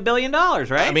 and you make $1 billion, right?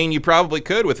 I mean, you probably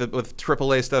could with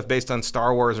AAA stuff based on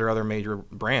Star Wars or other major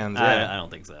brands. Yeah. I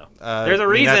don't think so. There's a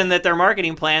reason that their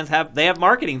marketing plans have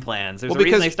marketing plans. There's a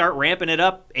reason they start ramping it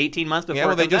up 18 months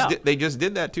before it comes out. They just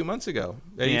did that 2 months ago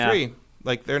at E3.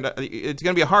 Like, it's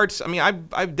going to be a hard. I mean,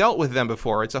 I've dealt with them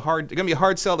before. It's going to be a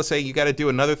hard sell to say you got to do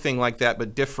another thing like that,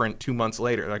 but different 2 months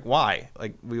later. Like, why?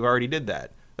 Like, we already did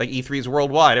that. Like, E3 is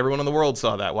worldwide. Everyone in the world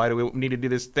saw that. Why do we need to do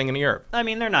this thing in Europe? I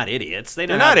mean, they're not idiots. They're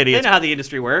not idiots. They know how the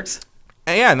industry works.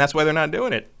 And that's why they're not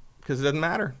doing it, because it doesn't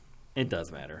matter. It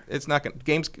does matter. It's not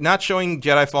not showing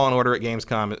Jedi Fallen Order at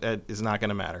Gamescom is not going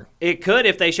to matter. It could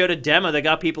if they showed a demo that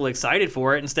got people excited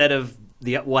for it instead of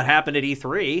what happened at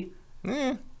E3.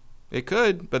 It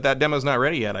could, but that demo's not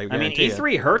ready yet. I guarantee mean,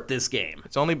 E3 hurt this game.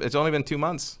 It's only been 2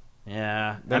 months.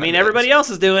 Yeah, I mean, everybody else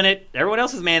is doing it. Everyone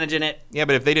else is managing it. Yeah,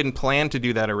 but if they didn't plan to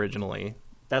do that originally,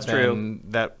 that's true.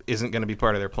 That isn't going to be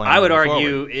part of their plan. I would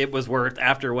argue it was worth,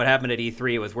 after what happened at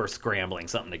E3, it was worth scrambling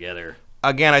something together.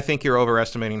 Again, I think you're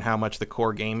overestimating how much the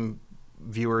core game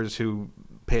viewers who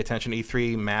pay attention to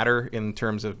E3 matter in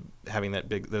terms of having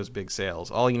those big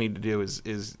sales. All you need to do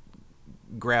is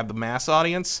grab the mass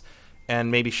audience and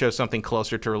maybe show something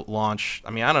closer to launch.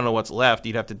 I mean, I don't know what's left.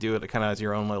 You'd have to do it kind of as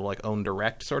your own little own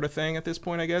direct sort of thing at this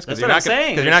point, I guess. That's what I'm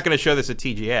saying. Because you're not going to show this at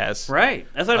TGS. Right.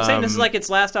 That's what I'm saying. This is like its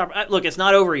last look, it's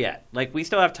not over yet. Like, we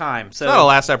still have time. So it's not a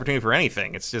last opportunity for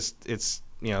anything. It's just,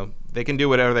 they can do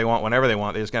whatever they want whenever they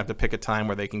want. They're just going to have to pick a time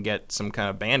where they can get some kind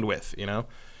of bandwidth,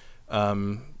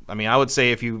 I mean, I would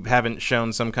say if you haven't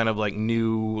shown some kind of like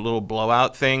new little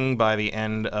blowout thing by the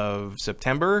end of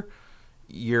September,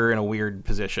 you're in a weird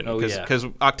position. Because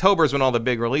October is when all the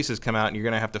big releases come out, and you're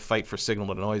going to have to fight for signal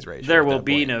to noise ratio. There will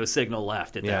be no signal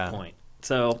left at that point.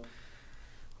 So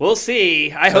we'll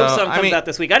see. I hope something comes out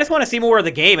this week. I just want to see more of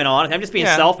the game, and all. I'm just being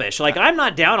selfish. Like, I'm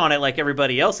not down on it like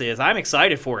everybody else is. I'm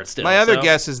excited for it still. My other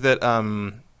guess is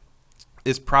that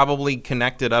is probably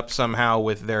connected up somehow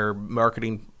with their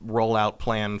marketing rollout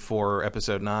plan for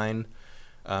Episode 9,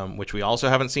 which we also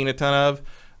haven't seen a ton of.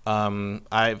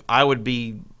 I would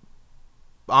be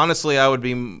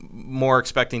more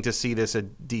expecting to see this at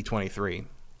D23.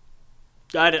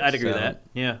 I'd agree with that.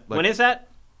 Yeah. Like, when is that?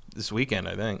 This weekend,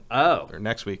 I think. Oh. Or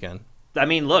next weekend. I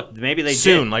mean, look, maybe they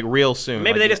soon, did. Like real soon.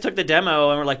 Maybe they just took the demo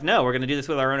and were like, no, we're going to do this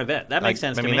with our own event. That makes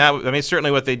sense to me. I mean,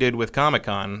 certainly what they did with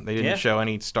Comic-Con. They didn't show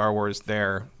any Star Wars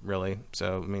there, really.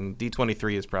 So, I mean,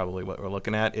 D23 is probably what we're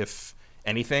looking at, if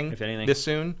anything. This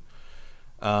soon.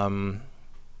 And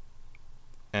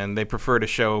they prefer to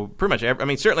show pretty much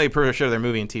certainly they prefer to show their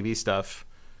movie and TV stuff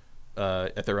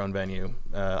at their own venue.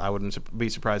 I wouldn't be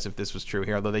surprised if this was true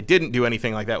here, although they didn't do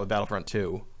anything like that with Battlefront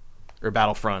 2. Or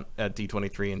Battlefront at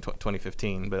D23 in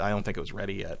 2015, but I don't think it was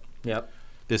ready yet. Yep.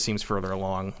 This seems further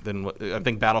along than what I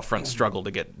think Battlefront struggled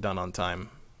to get done on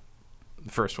time.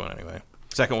 The first one, anyway.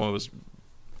 Second one was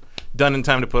done in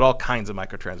time to put all kinds of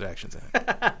microtransactions in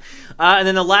it. And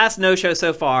then the last no-show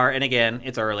so far, and again,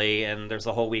 it's early, and there's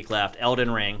a whole week left. Elden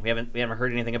Ring. We haven't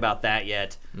heard anything about that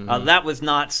yet. Mm-hmm. That was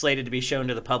not slated to be shown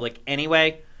to the public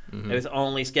anyway. Mm-hmm. It was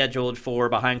only scheduled for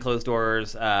behind closed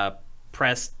doors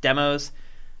press demos.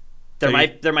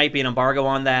 There might be an embargo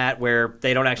on that where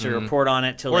they don't actually report on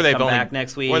it till they come back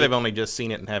next week. Or they've only just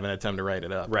seen it and haven't had time to write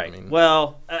it up. Right. I mean,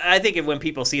 well, I think when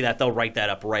people see that, they'll write that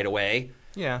up right away.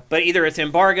 Yeah. But either it's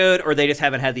embargoed or they just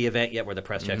haven't had the event yet where the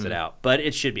press checks it out. But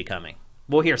it should be coming.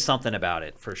 We'll hear something about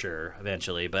it for sure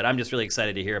eventually. But I'm just really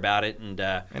excited to hear about it.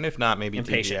 And if not, maybe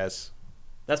impatient. TGS.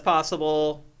 That's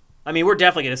possible. I mean, we're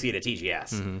definitely going to see it at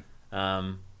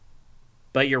TGS.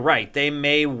 But you're right. They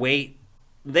may wait.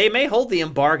 They may hold the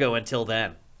embargo until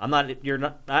then. I'm not kidding.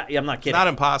 It's not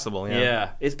impossible.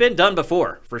 Yeah. It's been done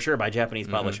before, for sure, by Japanese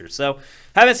publishers. So,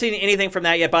 haven't seen anything from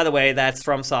that yet. By the way, that's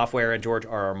From Software and George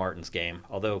R.R. Martin's game,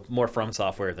 although more From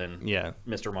Software than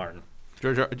Mr. Martin.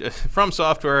 From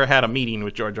Software had a meeting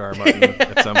with George R.R. Martin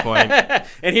at some point,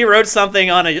 and he wrote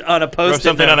something on a post-it wrote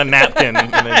something on a napkin,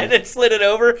 and then slid it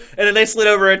over, and then they slid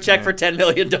over a check for $10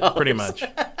 million. Pretty much.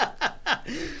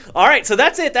 All right, so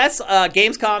that's it. That's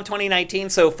Gamescom 2019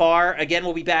 so far. Again,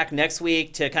 we'll be back next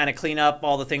week to kind of clean up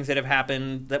all the things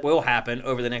that will happen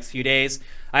over the next few days.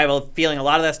 I have a feeling a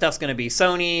lot of that stuff's going to be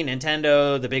Sony,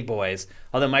 Nintendo, the big boys,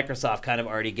 although Microsoft kind of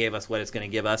already gave us what it's going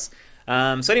to give us.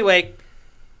 So anyway,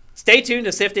 stay tuned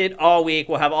to Sifted all week.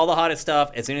 We'll have all the hottest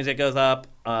stuff as soon as it goes up.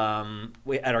 At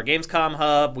our Gamescom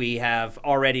hub, we have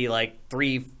already like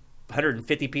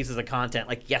 350 pieces of content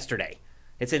like yesterday.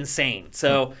 It's insane.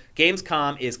 So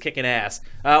Gamescom is kicking ass.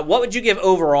 What would you give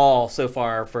overall so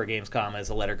far for Gamescom as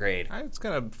a letter grade? It's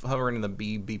kind of hovering in the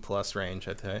B plus range,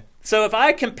 I'd say. So if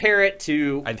I compare it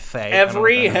to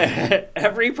every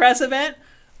press event,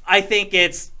 I think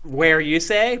it's where you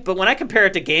say. But when I compare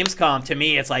it to Gamescom, to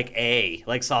me, it's like A,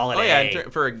 like solid A. Oh, yeah,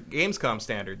 for Gamescom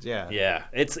standards, yeah. Yeah,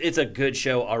 it's a good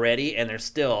show already, and there's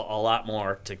still a lot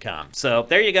more to come. So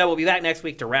there you go. We'll be back next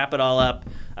week to wrap it all up.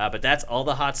 But that's all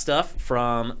the hot stuff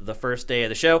from the first day of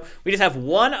the show. We just have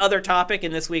one other topic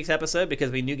in this week's episode because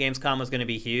we knew Gamescom was going to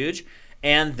be huge,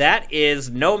 and that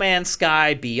is No Man's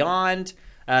Sky Beyond,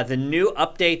 the new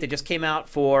update that just came out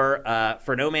for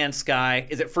No Man's Sky.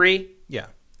 Is it free? Yeah.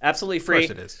 Absolutely free. Of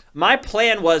course it is. My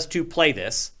plan was to play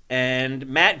this, and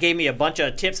Matt gave me a bunch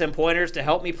of tips and pointers to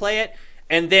help me play it,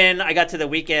 and then I got to the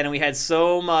weekend, and we had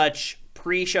so much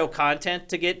pre-show content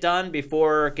to get done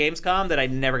before Gamescom that I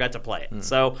never got to play it.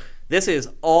 So this is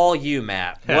all you,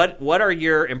 Matt. What are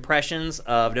your impressions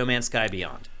of No Man's Sky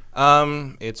Beyond?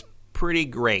 It's pretty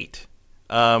great.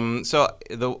 So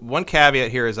the one caveat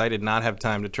here is I did not have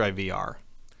time to try VR.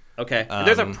 Okay.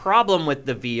 There's a problem with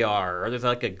the VR, or there's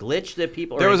like a glitch that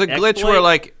people... There was a glitch where,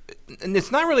 like, and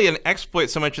it's not really an exploit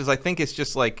so much as I think it's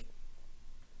just like,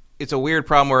 it's a weird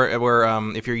problem where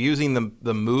if you're using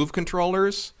the Move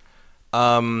controllers,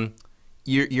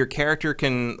 your character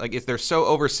can, like, if they're so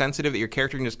oversensitive that your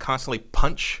character can just constantly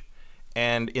punch.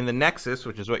 And in the Nexus,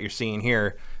 which is what you're seeing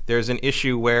here, there's an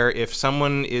issue where if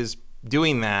someone is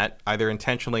doing that, either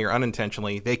intentionally or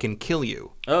unintentionally, they can kill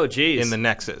you. Oh, geez. In the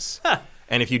Nexus. Huh.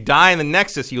 And if you die in the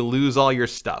Nexus, you lose all your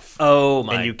stuff. Oh,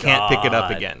 my God. And you can't pick it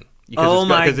up again.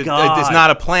 Because it's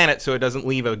not a planet, so it doesn't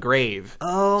leave a grave.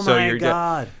 Oh, my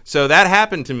God. So that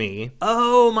happened to me.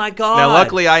 Oh, my God. Now,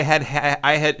 luckily, I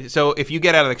had. So if you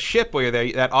get out of the ship while you're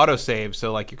there, that autosaves,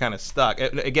 so like you're kind of stuck.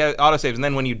 It autosaves, and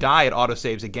then when you die, it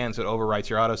autosaves again, so it overwrites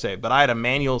your autosave. But I had a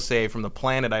manual save from the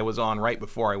planet I was on right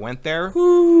before I went there.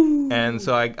 Ooh. And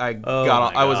so I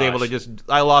was able to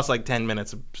I lost like 10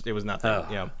 minutes. It was nothing. Oh,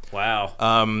 yeah.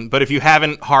 Wow. But if you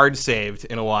haven't hard saved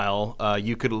in a while,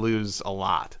 you could lose a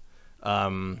lot. I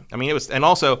mean, it was, and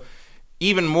also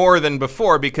even more than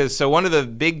before, because so one of the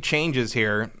big changes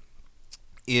here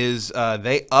is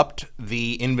they upped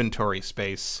the inventory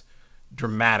space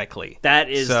dramatically. That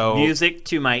is music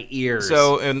to my ears.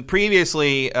 So, and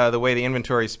previously, the way the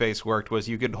inventory space worked was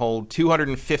you could hold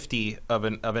 250 of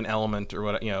an element or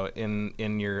what,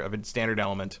 in your of a standard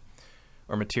element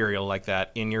or material like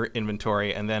that in your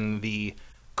inventory, and then the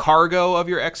cargo of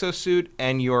your exosuit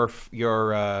and your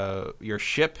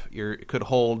ship could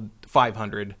hold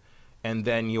 500, and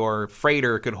then your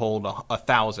freighter could hold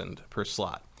 1,000 per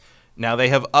slot. Now they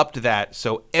have upped that,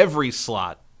 so every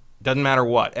slot, doesn't matter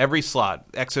what, every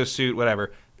slot, exosuit,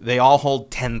 whatever, they all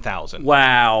hold 10,000.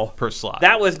 Wow, per slot.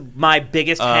 That was my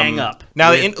biggest hang up.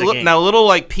 Now little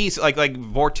like piece like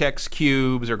vortex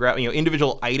cubes or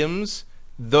individual items,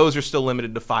 those are still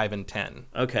limited to 5 and 10.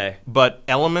 Okay. But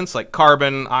elements like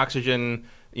carbon, oxygen,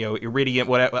 iridium,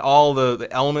 whatever, all the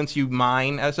elements you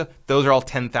mine, those are all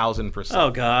 10,000 per slot.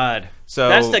 Oh, God. So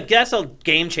that's a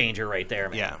game changer right there,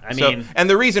 man. Yeah. I mean, and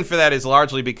the reason for that is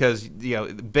largely because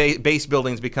base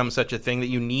buildings become such a thing that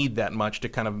you need that much to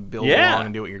kind of build along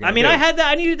and do what you're going to do. I mean,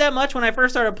 I needed that much when I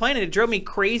first started playing it. It drove me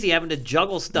crazy having to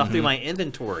juggle stuff through my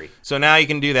inventory. So now you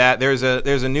can do that. There's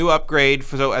a new upgrade.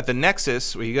 So at the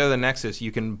Nexus, when you go to the Nexus,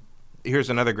 you can here's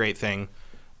another great thing.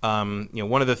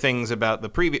 One of the things about the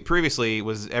previously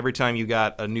was every time you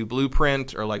got a new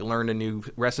blueprint or like learned a new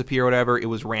recipe or whatever, it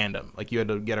was random. Like you had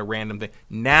to get a random thing.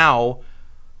 Now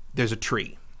there's a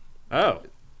tree. Oh.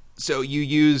 So you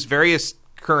use various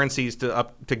currencies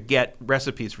to get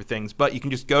recipes for things, but you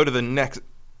can just go to the next.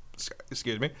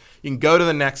 Excuse me. You can go to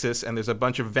the Nexus, and there's a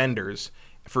bunch of vendors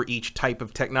for each type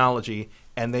of technology,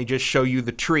 and they just show you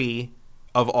the tree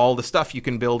of all the stuff you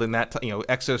can build in that,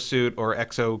 exosuit or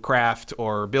exocraft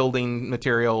or building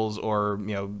materials or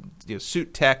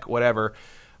suit tech, whatever.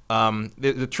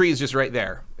 The tree is just right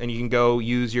there, and you can go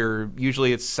use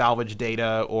usually it's salvage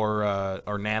data or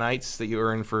nanites that you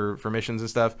earn for missions and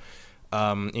stuff.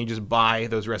 And you just buy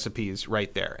those recipes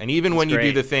right there. And even when you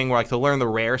do the thing where, like, to learn the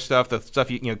rare stuff, the stuff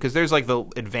because there's like the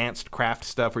advanced craft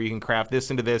stuff where you can craft this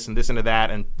into this and this into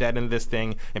that and that into this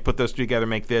thing and put those two together,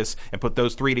 make this, and put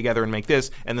those three together and make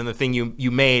this, and then the thing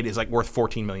you made is like worth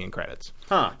 14 million credits.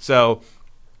 Huh. So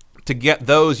to get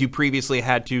those, you previously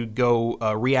had to go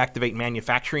reactivate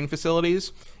manufacturing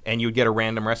facilities, and you would get a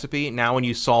random recipe. Now when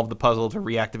you solve the puzzle to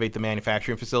reactivate the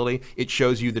manufacturing facility, it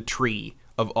shows you the tree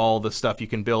of all the stuff you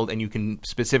can build, and you can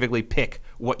specifically pick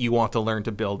what you want to learn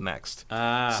to build next.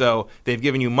 So they've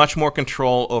given you much more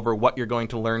control over what you're going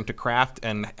to learn to craft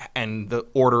and the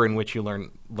order in which you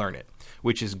learn it,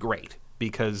 which is great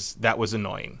because that was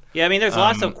annoying. Yeah, I mean, there's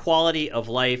lots of quality of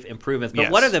life improvements, but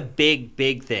what are the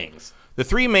big things? The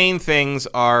three main things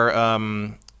are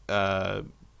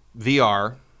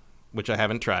VR, which I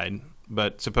haven't tried,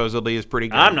 but supposedly is pretty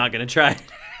good. I'm not going to try it.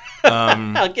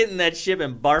 I'll get in that ship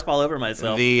and barf all over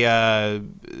myself. The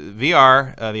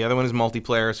VR, the other one is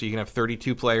multiplayer, so you can have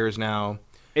 32 players now.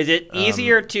 Is it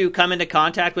easier to come into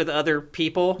contact with other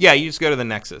people? Yeah, you just go to the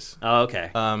Nexus. Oh, okay.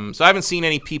 So I haven't seen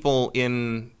any people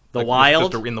in the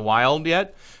wild in the wild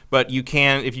yet, but you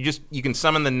can you can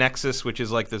summon the Nexus, which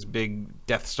is like this big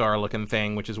Death Star looking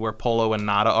thing, which is where Polo and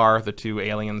Nada are, the two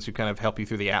aliens who kind of help you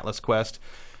through the Atlas quest.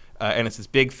 And it's this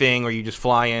big thing where you just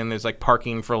fly in. There's like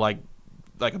parking for like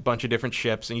a bunch of different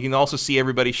ships, and you can also see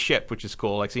everybody's ship, which is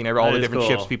cool. Like seeing all the different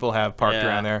ships people have parked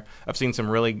around there. I've seen some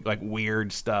really like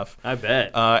weird stuff. I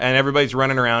bet. And everybody's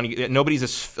running around.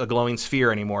 Nobody's a glowing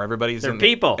sphere anymore. Everybody's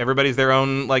people. Everybody's their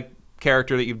own like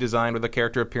character that you've designed with a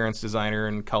character appearance designer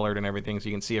and colored and everything, so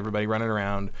you can see everybody running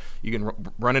around. You can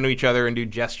run into each other and do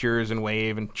gestures and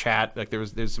wave and chat. Like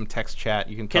there's some text chat.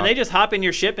 You can talk. Can they just hop in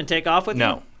your ship and take off with you?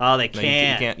 No. Oh, they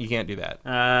can't. No, you can't do that.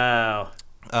 Oh.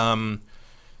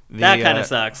 That kind of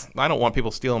sucks. I don't want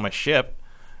people stealing my ship.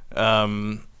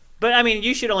 But, I mean,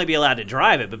 you should only be allowed to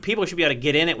drive it, but people should be able to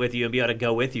get in it with you and be able to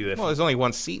go with you. Well, there's only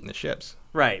one seat in the ships.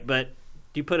 Right, but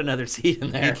you put another seat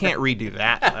in there. You can't redo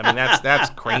that. I mean, that's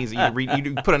crazy.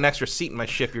 You put an extra seat in my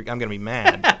ship, I'm going to be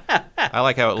mad. I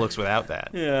like how it looks without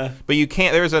that. Yeah. But you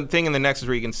can't. There's a thing in the Nexus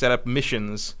where you can set up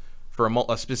missions for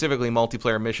specifically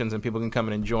multiplayer missions, and people can come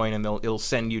in and join, and it'll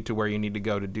send you to where you need to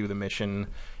go to do the mission.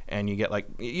 And you get like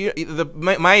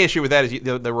my issue with that is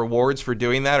the rewards for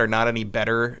doing that are not any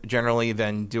better generally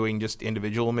than doing just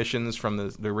individual missions from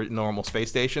the normal space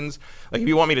stations. Like if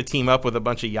you want me to team up with a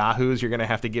bunch of yahoos, you're going to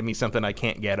have to give me something I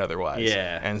can't get otherwise.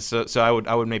 Yeah. And so I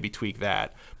would maybe tweak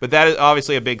that. But that is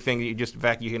obviously a big thing. In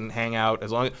fact, you can hang out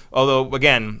as long as. Although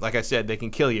again, like I said, they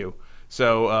can kill you.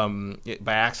 So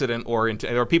by accident or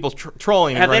people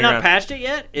trolling. Have they not around. patched it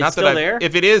yet? It's not still there?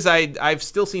 If it is, I've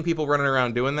still seen people running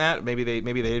around doing that. Maybe they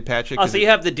did patch it. Oh, so you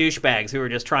have the douchebags who are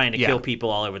just trying to kill people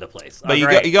all over the place. But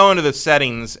you go into the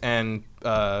settings, and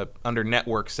under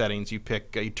network settings, you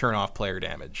turn off player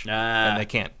damage, and they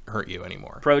can't hurt you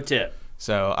anymore. Pro tip.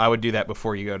 So I would do that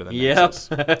before you go to the Nexus.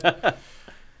 Yep.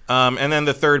 And then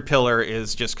the third pillar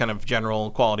is just kind of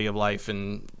general quality of life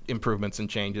and improvements and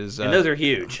changes. And those are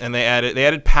huge. And they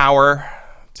added power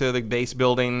to the base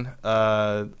building.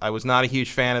 I was not a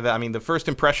huge fan of that. I mean, the first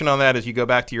impression on that is you go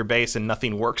back to your base and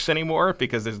nothing works anymore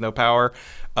because there's no power.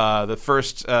 The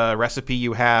first recipe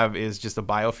you have is just a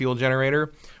biofuel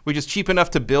generator, which is cheap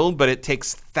enough to build, but it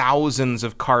takes thousands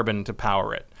of carbon to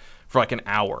power it for like an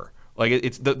hour. Like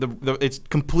it's it's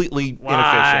completely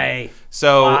inefficient.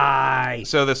 So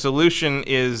the solution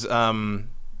is why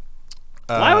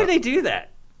would they do that?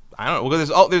 I don't know.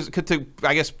 Well, there's to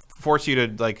I guess force you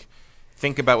to like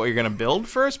think about what you're going to build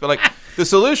first. But like the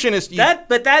solution is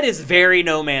But that is very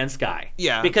No Man's Sky.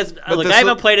 Yeah. Because look, I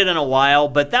haven't played it in a while,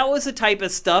 but that was the type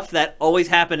of stuff that always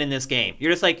happened in this game.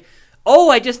 You're just like,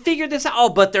 oh, I just figured this out. Oh,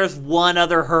 but there's one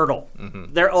other hurdle.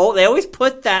 Mm-hmm. They always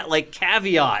put that like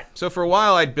caveat. So for a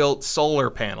while, I built solar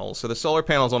panels. So the solar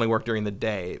panels only work during the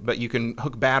day, but you can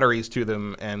hook batteries to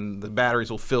them, and the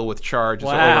batteries will fill with charge.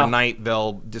 Wow. So overnight,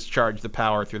 they'll discharge the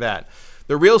power through that.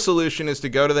 The real solution is to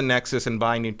go to the Nexus and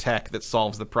buy new tech that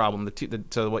solves the problem.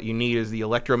 So what you need is the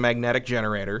electromagnetic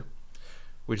generator,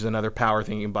 which is another power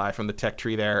thing you can buy from the tech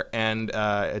tree there, and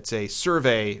it's a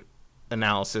survey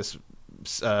analysis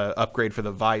upgrade for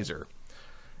the visor.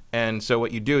 And so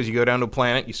what you do is you go down to a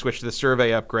planet, you switch to the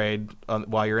survey upgrade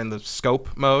while you're in the scope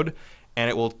mode, and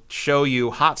it will show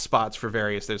you hotspots for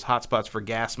various. There's hotspots for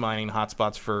gas mining,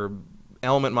 hotspots for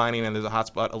element mining, and there's a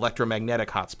hotspot, electromagnetic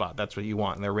hotspot. That's what you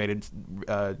want. And they're rated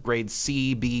grades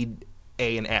C, B,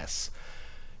 A, and S.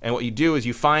 And what you do is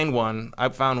you find one. I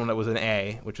found one that was an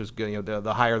A, which was good. You know,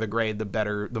 the higher the grade, the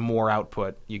better, the more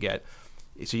output you get.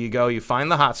 So you go, you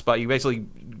find the hotspot. You basically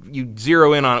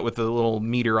zero in on it with the little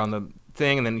meter on the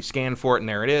thing, and then you scan for it, and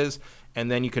there it is. And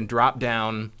then you can drop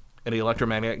down an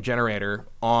electromagnetic generator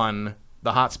on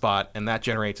the hotspot, and that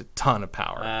generates a ton of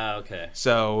power. Okay.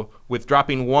 So with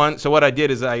dropping one, so what I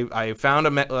did is I found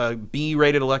a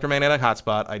B-rated electromagnetic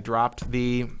hotspot. I dropped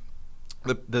the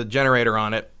generator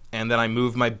on it, and then I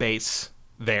moved my base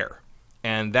there.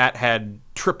 And that had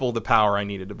triple the power I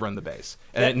needed to run the base.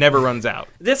 And it never runs out.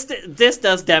 This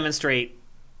does demonstrate,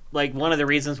 like, one of the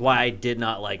reasons why I did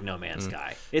not like No Man's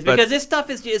Sky. Is because this stuff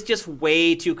is just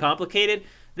way too complicated.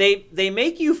 They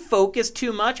make you focus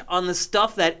too much on the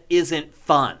stuff that isn't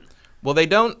fun. Well, they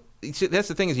don't. See, that's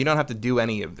the thing is you don't have to do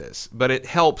any of this, but it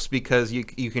helps because you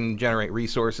can generate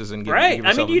resources and give right.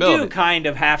 yourself I mean, you ability. do kind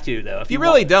of have to though. If you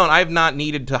really don't. I've not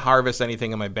needed to harvest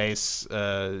anything in my base.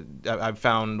 I've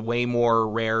found way more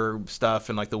rare stuff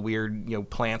and like the weird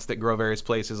plants that grow various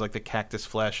places, like the cactus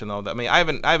flesh and all that. I mean, I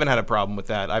haven't had a problem with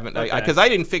that. Because I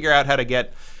didn't figure out how to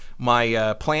get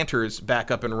my planters back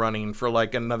up and running for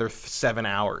like another 7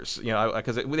 hours.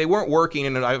 Because they weren't working,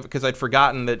 and because I'd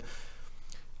forgotten that.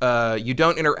 You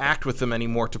don't interact with them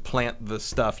anymore to plant the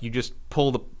stuff. You just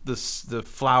pull the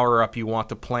flower up you want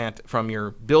to plant from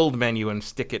your build menu and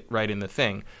stick it right in the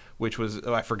thing, which was,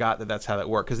 I forgot that's how that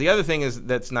worked. Because the other thing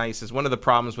that's nice is one of the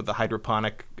problems with the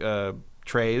hydroponic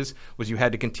trays was you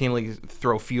had to continually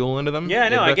throw fuel into them. Yeah, I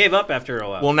know. I gave up after a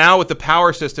while. Well, now with the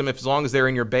power system, as long as they're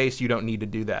in your base, you don't need to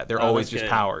do that. They're always just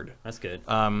powered. That's good.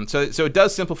 So it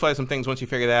does simplify some things once you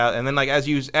figure that out. And then like as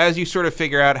you sort of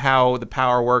figure out how the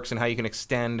power works and how you can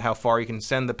extend how far you can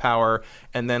send the power,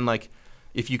 and then like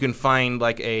if you can find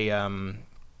like a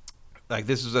like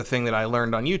this is a thing that I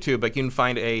learned on YouTube. Like you can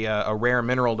find a rare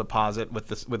mineral deposit with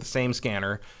the same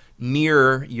scanner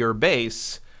near your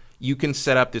base. You can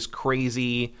set up this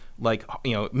crazy, like,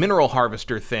 mineral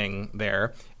harvester thing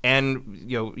there, and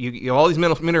you have all these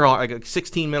mineral like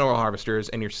 16 mineral harvesters,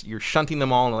 and you're shunting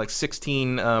them all into like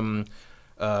 16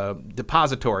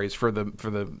 depositories for the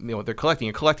what they're collecting.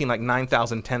 You're collecting like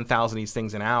 9,000, 10,000 of these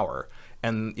things an hour,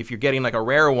 and if you're getting like a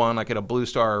rare one, like at a blue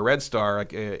star or a red star, like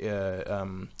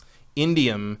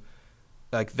indium.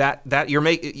 Like that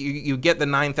you get the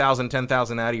 9,000,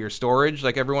 10,000 out of your storage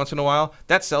like every once in a while.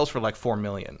 That sells for like 4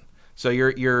 million. So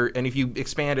and if you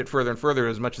expand it further and further,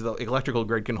 as much as the electrical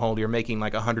grid can hold, you're making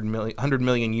like 100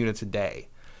 million units a day,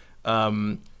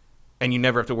 and you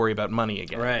never have to worry about money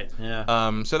again. Right.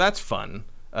 Yeah. So that's fun.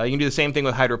 You can do the same thing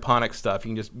with hydroponic stuff.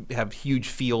 You can just have huge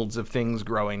fields of things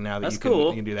growing now that you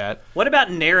can do that. What about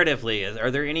narratively? Is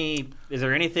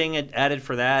there anything added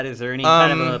for that? Is there any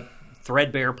kind of a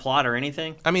threadbare plot or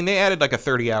anything? I mean, they added like a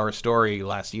 30-hour story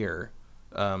last year.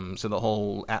 So the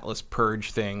whole Atlas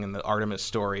Purge thing and the Artemis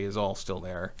story is all still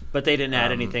there. But they didn't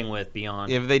add anything with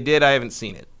Beyond? If they did, I haven't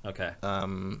seen it. Okay. I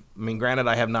mean, granted,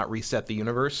 I have not reset the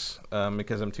universe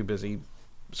because I'm too busy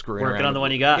screwing around. Working on the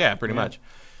one you got? Yeah, pretty much.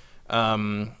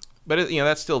 But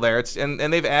that's still there. And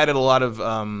they've added a lot of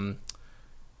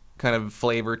kind of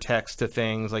flavor text to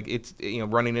things, like it's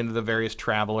running into the various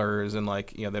travelers and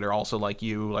like that are also like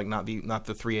you, like not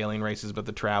the 3 alien races but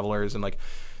the travelers, and like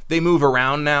they move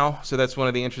around now. So that's one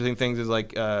of the interesting things is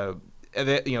like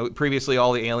previously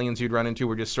all the aliens you'd run into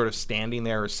were just sort of standing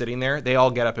there or sitting there. They all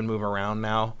get up and move around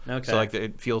now. Okay. So like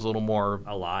it feels a little more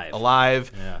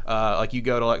alive. Yeah. Like you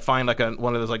go to like find like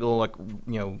one of those like little like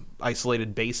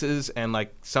isolated bases, and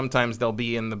like sometimes they'll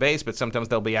be in the base, but sometimes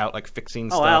they'll be out like fixing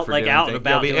stuff. Out and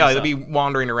about. They'll be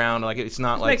wandering around. Like it's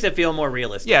not like makes it feel more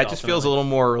realistic. Yeah, it just feels a little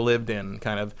more lived in,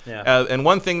 kind of. Yeah. And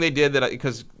one thing they did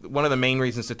because one of the main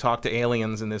reasons to talk to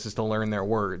aliens in this is to learn their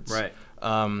words. Right.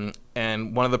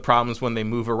 And one of the problems when they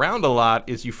move around a lot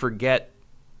is you forget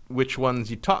which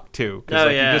ones you talk to.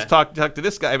 Because you just talk to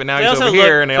this guy, but now he's over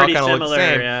here, and they all kind of look the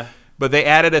same. Yeah. But they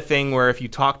added a thing where if you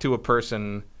talk to a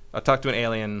person, talk to an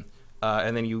alien,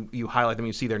 and then you highlight them,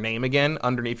 you see their name again.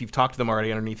 Underneath, if you've talked to them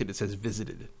already, underneath it says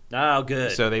visited. Oh,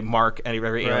 good. So they mark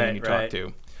every alien you talk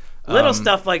to. Little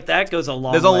stuff like that goes a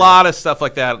long way. There's a lot of stuff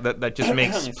like that just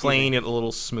makes playing it a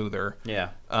little smoother. Yeah.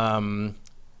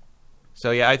 So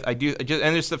yeah, I do,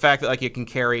 and just the fact that like it can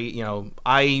carry,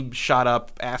 I shot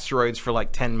up asteroids for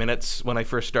like 10 minutes when I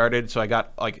first started, so I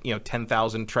got like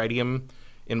 10,000 tritium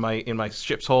in my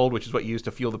ship's hold, which is what you use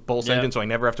to fuel the pulse engine, so I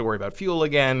never have to worry about fuel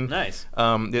again. Nice.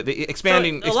 The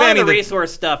expanding a lot of the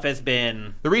resource stuff has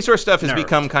been the resource stuff has nerfed.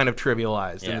 become kind of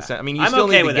trivialized. In the sense, I mean, you I'm still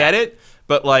okay need to with get that. it,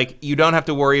 but like you don't have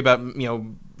to worry about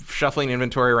shuffling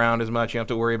inventory around as much. You don't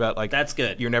have to worry about like that's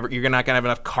good. You're not gonna have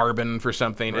enough carbon for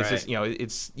something. Right.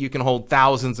 It's just you can hold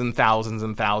thousands and thousands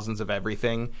and thousands of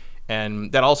everything,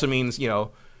 and that also means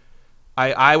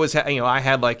I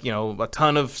had like a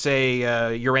ton of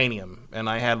say uranium, and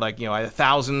I had like I had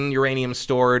 1,000 uranium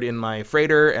stored in my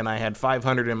freighter, and I had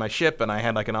 500 in my ship, and I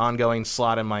had like an ongoing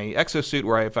slot in my exosuit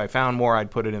where if I found more,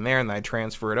 I'd put it in there and then I'd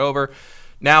transfer it over.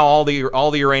 Now all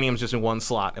the uranium's just in one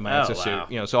slot in my exosuit.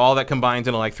 Wow. So all that combines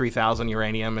into like 3,000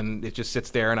 uranium, and it just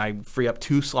sits there, and I free up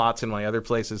 2 slots in my other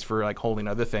places for like holding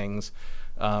other things.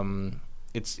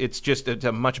 It's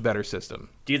a much better system.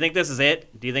 Do you think this is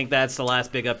it? Do you think that's the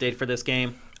last big update for this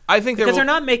game? I think because they're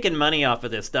not making money off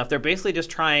of this stuff. They're basically just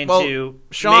trying to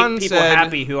Sean make people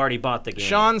happy who already bought the game.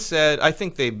 Sean said, I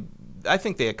think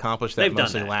they accomplished that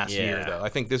mostly last year, though. I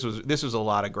think this was a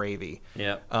lot of gravy.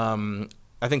 Yeah.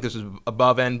 I think this is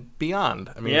above and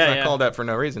beyond. I mean, it's not called that for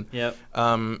no reason. Yep.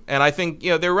 And I think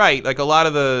they're right. Like a lot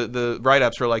of the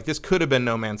write-ups were like, this could have been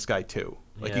No Man's Sky 2.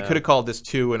 Like you could have called this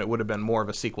 2, and it would have been more of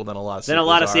a sequel than a lot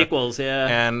of sequels.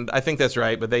 Yeah. And I think that's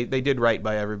right. But they did right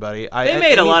by everybody. They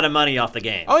made a lot of money off the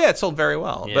game. Oh yeah, it sold very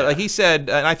well. Yeah. But like he said,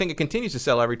 and I think it continues to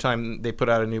sell every time they put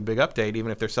out a new big update,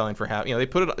 even if they're selling for half. They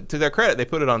put it, to their credit, they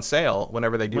put it on sale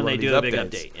whenever they do one of these updates. Big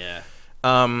update. Yeah.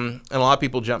 And a lot of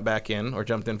people jumped in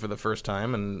for the first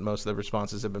time, and most of the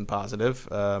responses have been positive.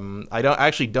 I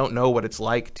actually don't know what it's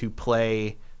like to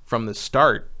play from the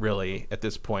start, really, at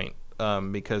this point,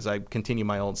 because I continue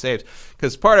my old saves.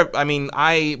 Because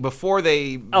before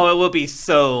they... Oh, it will be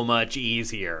so much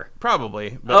easier.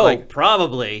 Probably. But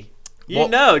probably.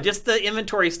 Just the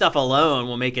inventory stuff alone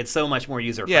will make it so much more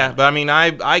user-friendly. Yeah, but I mean,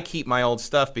 I keep my old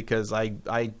stuff because I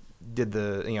did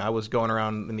I was going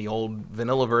around in the old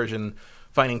vanilla version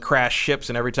finding crashed ships,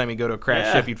 and every time you go to a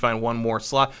crashed ship, you'd find one more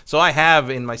slot. So I have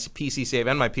in my PC save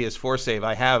and my PS4 save,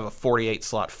 I have a 48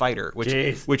 slot fighter,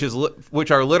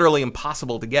 which are literally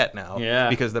impossible to get now. Yeah.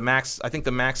 Because I think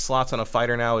the max slots on a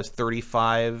fighter now is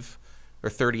 35 or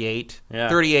 38. Yeah.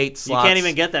 38 slots. You can't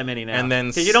even get that many now.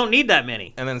 Because you don't need that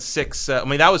many. And then 6. That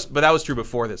was true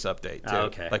before this update too. Oh,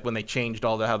 okay. Like when they changed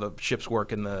how the ships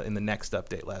work in the next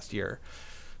update last year.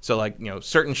 So like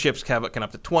certain ships can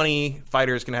up to 20,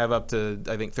 fighters can have up to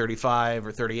I think 35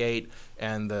 or 38,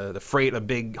 and the freight of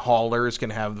big haulers can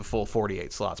have the full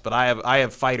 48 slots. But I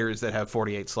have fighters that have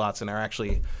 48 slots, and are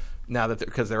actually now that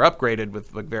because they're upgraded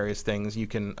with like various things,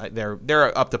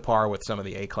 they're up to par with some of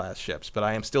the A-class ships. But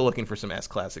I am still looking for some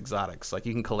S-class exotics. Like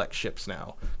you can collect ships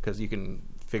now because you can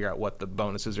figure out what the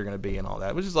bonuses are going to be and all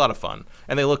that, which is a lot of fun,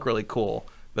 and they look really cool.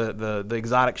 The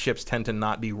exotic ships tend to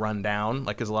not be run down,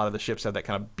 like because a lot of the ships have that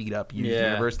kind of beat up used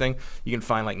universe thing. You can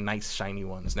find like nice shiny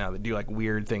ones now that do like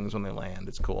weird things when they land.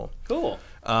 It's cool. Cool.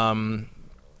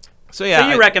 So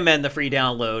you recommend the free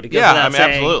download?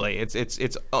 Absolutely.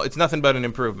 It's nothing but an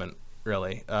improvement,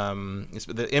 really. It's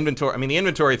the inventory. I mean, the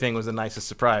inventory thing was the nicest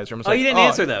surprise. You didn't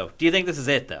answer though. Do you think this is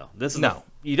it though? No.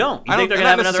 You don't. You think they're gonna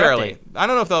have another update? I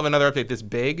don't know if they'll have another update this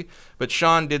big, but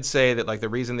Sean did say that like the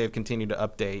reason they've continued to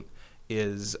update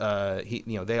is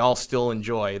they all still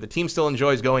enjoy, the team still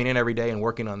enjoys going in every day and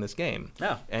working on this game.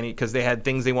 Yeah. And because they had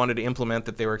things they wanted to implement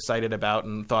that they were excited about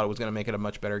and thought it was going to make it a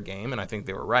much better game, and I think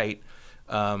they were right.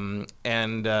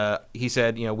 He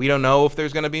said, we don't know if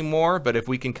there's going to be more, but if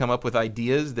we can come up with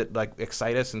ideas that like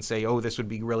excite us and say, oh, this would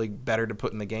be really better to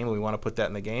put in the game, and we want to put that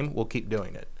in the game, we'll keep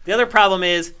doing it. The other problem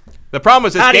is this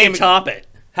how game, do you top it?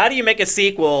 How do you make a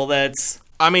sequel that's...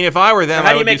 I mean, if I were them,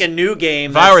 how do you make a new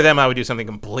game? If I were them, I would do something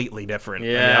completely different.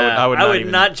 Yeah, I would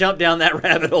not jump down that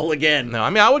rabbit hole again. No, I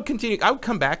mean, I would continue. I would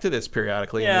come back to this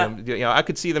periodically. Yeah. I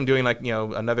could see them doing like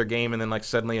another game, and then like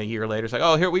suddenly a year later, it's like,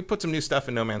 oh, here we put some new stuff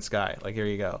in No Man's Sky. Like here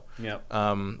you go. Yep.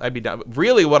 I'd be down.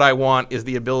 Really, what I want is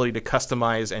the ability to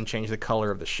customize and change the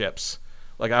color of the ships.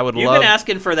 Like I would. You've been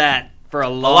asking for that for a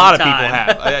long time. A lot of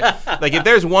people have. Like if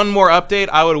there's one more update,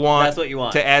 I would want, that's what you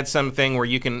want, to add something where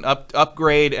you can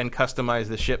upgrade and customize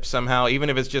the ship somehow, even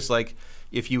if it's just like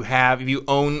if you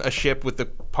own a ship with the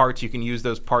parts, you can use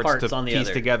those parts to piece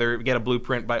together, get a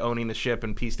blueprint by owning the ship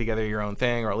and piece together your own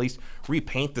thing, or at least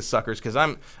repaint the suckers. Because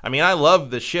I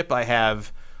love the ship I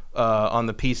have on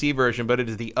the PC version, but it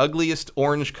is the ugliest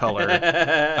orange color.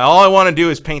 All I want to do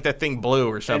is paint that thing blue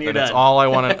or something. That's all I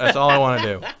want to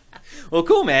do. Well,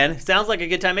 cool, man. Sounds like a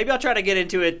good time. Maybe I'll try to get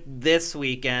into it this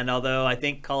weekend, although I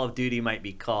think Call of Duty might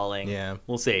be calling. Yeah.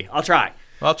 We'll see. I'll try.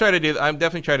 Well, I'm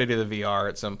definitely trying to do the VR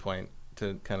at some point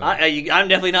to kind of. I'm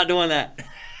definitely not doing that.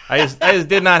 I just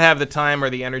did not have the time or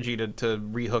the energy to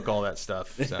rehook all that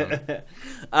stuff. So.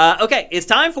 Okay, it's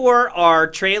time for our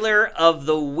trailer of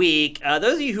the week.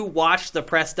 Those of you who watched the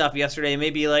press stuff yesterday may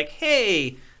be like,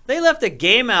 hey, they left a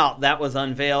game out that was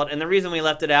unveiled. And the reason we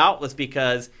left it out was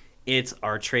because it's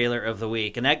our trailer of the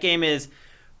week. And that game is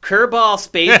Kerbal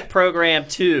Space Program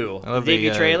 2. I love the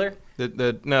debut trailer.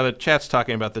 The chat's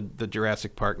talking about the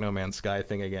Jurassic Park No Man's Sky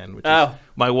thing again, which is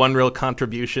my one real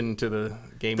contribution to the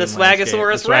game. The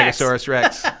Swagasaurus Rex. The Swagasaurus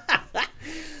Rex.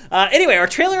 Anyway, our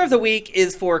trailer of the week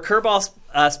is for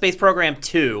Kerbal Space Program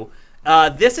 2.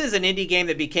 This is an indie game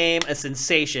that became a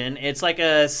sensation. It's like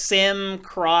a sim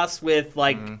cross with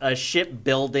like a ship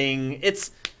building.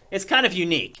 It's kind of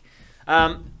unique.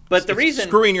 But the reason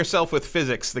screwing yourself with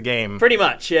physics, the game. Pretty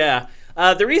much, yeah.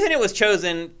 The reason it was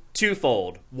chosen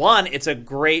twofold. One, it's a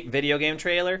great video game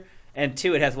trailer, and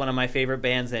two, it has one of my favorite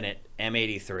bands in it,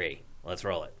 M83. Let's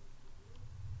roll it.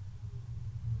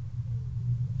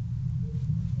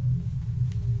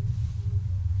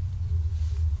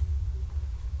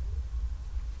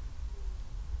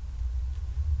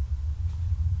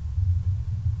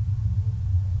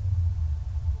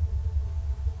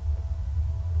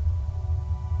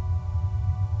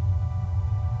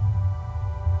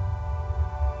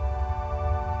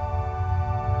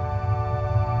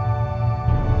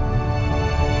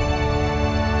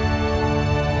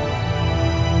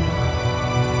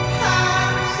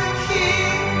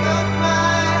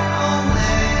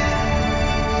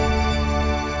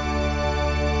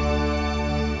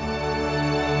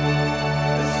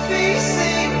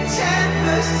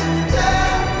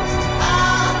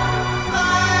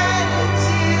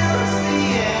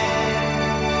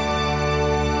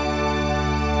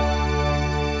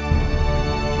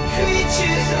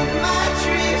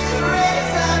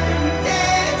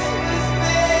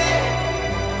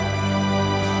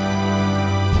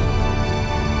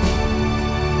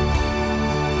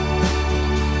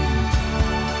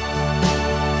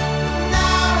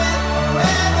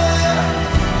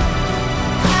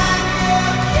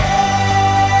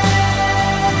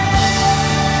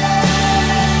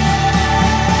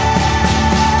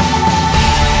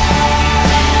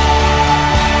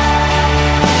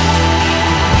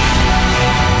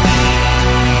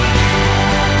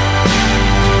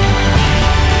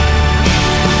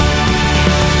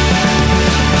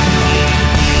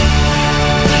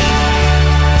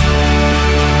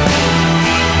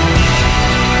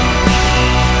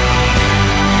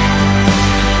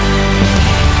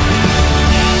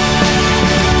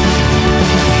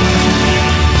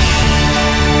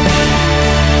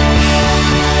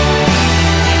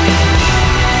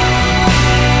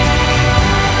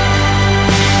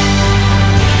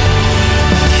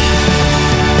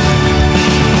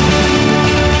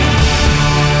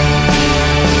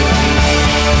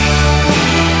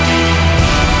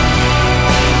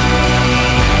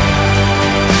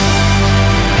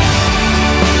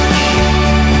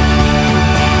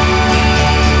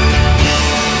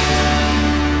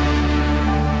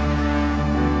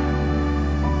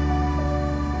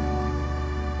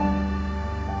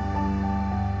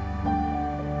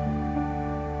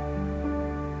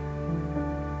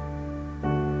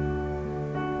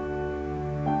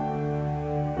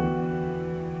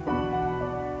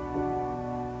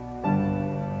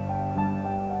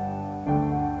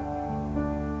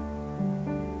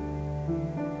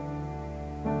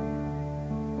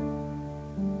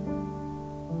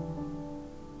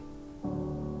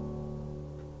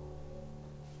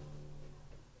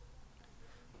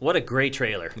 What a great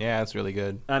trailer. Yeah, it's really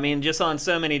good. I mean, just on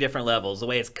so many different levels. The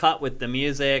way it's cut with the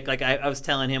music. Like, I was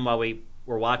telling him while we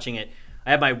were watching it, I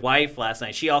had my wife last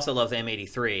night. She also loves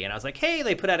M83. And I was like, hey,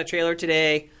 they put out a trailer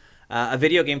today, a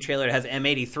video game trailer that has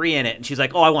M83 in it. And she's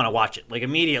like, oh, I want to watch it, like,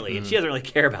 immediately. And she doesn't really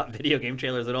care about video game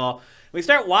trailers at all. We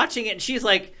start watching it, and she's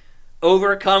like,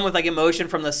 overcome with like emotion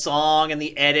from the song and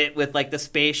the edit with like the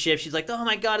spaceship. She's like, oh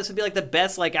my god, this would be like the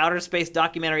best like outer space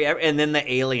documentary ever. And then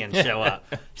the aliens show up.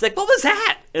 She's like, what was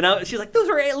that? And she's like, those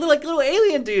were like little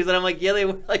alien dudes. And I'm like, yeah, they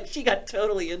were. Like, she got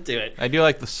totally into it. I do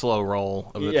like the slow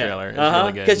roll of the trailer. It's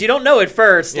really good because you don't know at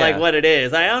first like what it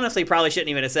is. I honestly probably shouldn't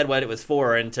even have said what it was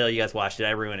for until you guys watched it.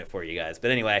 I ruined it for you guys.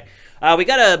 But anyway, we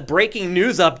got a breaking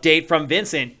news update from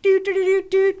Vincent.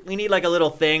 We need like a little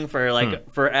thing for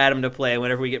like for Adam to play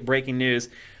whenever we get breaking news.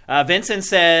 Vincent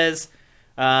says,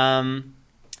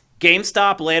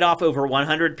 GameStop laid off over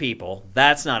 100 people.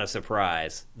 That's not a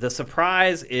surprise. The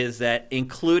surprise is that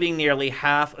including nearly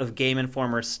half of Game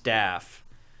Informer's staff.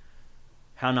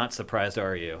 How not surprised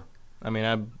are you? I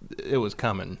mean, it was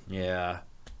coming. Yeah.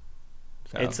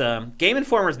 So. It's Game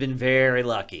Informer's been very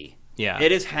lucky. Yeah.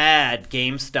 It has had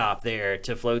GameStop there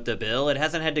to float the bill. It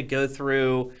hasn't had to go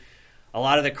through a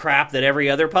lot of the crap that every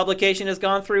other publication has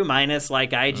gone through, minus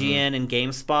like IGN and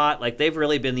GameSpot. Like, they've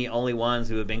really been the only ones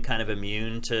who have been kind of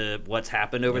immune to what's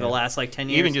happened over the last like 10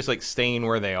 years. Even just like staying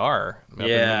where they are up in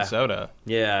Minnesota.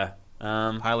 Yeah.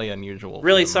 Highly unusual.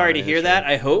 Really sorry to hear that.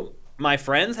 I hope my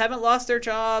friends haven't lost their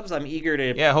jobs. I'm eager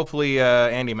to. Yeah, hopefully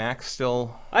Andy Mack's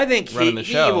still. I think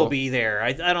he will be there.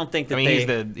 I don't think that he's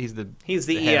the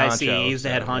EIC. honcho, he's the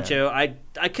head honcho. Yeah.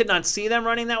 I could not see them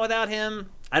running that without him.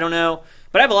 I don't know,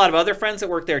 but I have a lot of other friends that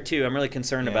work there too. I'm really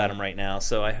concerned about them right now,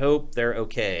 so I hope they're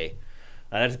okay.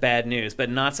 That's bad news, but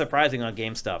not surprising on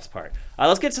GameStop's part.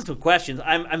 Let's get to some questions.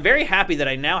 I'm very happy that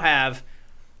I now have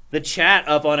the chat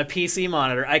up on a PC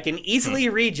monitor. I can easily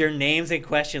read your names and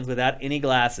questions without any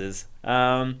glasses.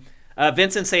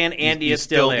 Vincent saying Andy is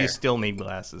still there. You still need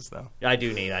glasses, though. I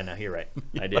do need. I know. You're right.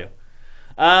 I do.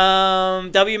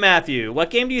 W. Matthew, what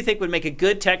game do you think would make a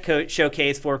good tech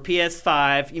showcase for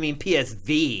PS5? You mean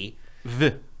PSV?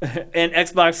 And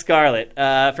Xbox Scarlet.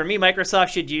 For me, Microsoft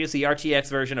should use the RTX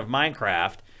version of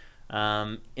Minecraft.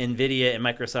 NVIDIA and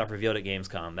Microsoft revealed at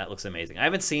Gamescom. That looks amazing. I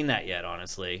haven't seen that yet,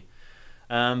 honestly.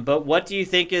 But what do you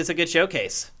think is a good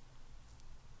showcase?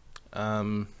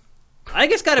 I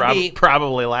think it's got to be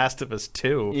probably Last of Us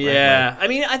 2. Yeah, I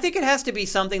mean, I think it has to be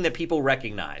something that people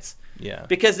recognize. Yeah,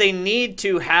 because they need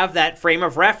to have that frame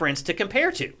of reference to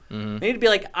compare to. Mm-hmm. They need to be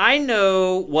like, I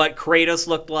know what Kratos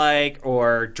looked like,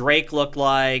 or Drake looked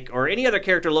like, or any other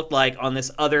character looked like on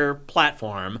this other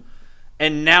platform,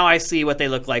 and now I see what they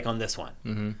look like on this one.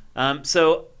 Mm-hmm.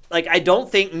 So, like, I don't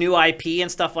think new IP and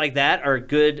stuff like that are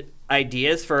good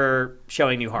ideas for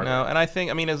showing new hardware. No, and I think,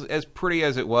 I mean, as pretty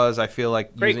as it was, I feel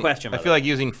like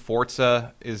using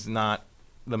Forza is not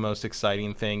the most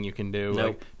exciting thing you can do.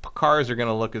 Nope. Like, cars are going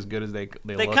to look as good as they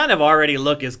look. They kind of already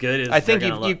look as good as I think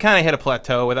you kind of hit a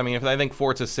plateau with. I mean, I think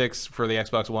Forza 6 for the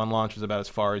Xbox One launch was about as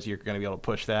far as you're going to be able to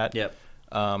push that. Yep.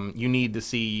 You need to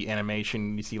see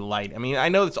animation, you see light. I mean, I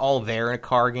know it's all there in a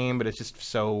car game, but it's just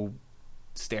so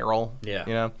sterile. Yeah.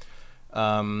 You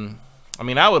know. I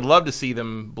mean, I would love to see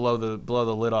them blow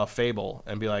the lid off Fable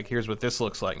and be like, "Here's what this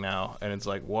looks like now," and it's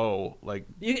like, "Whoa!" Like,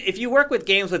 if you work with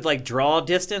games with like draw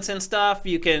distance and stuff,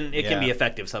 it can be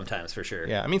effective sometimes for sure.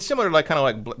 Yeah, I mean, similar to kind of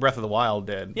like Breath of the Wild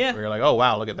did. Yeah, where you're like, "Oh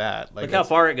wow, look at that!" Like, look how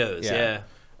far it goes. Yeah.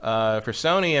 For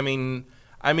Sony, I mean,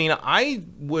 I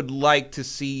would like to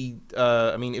see.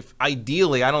 I mean, if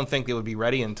ideally, I don't think it would be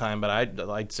ready in time, but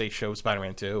I'd say show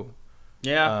Spider-Man 2.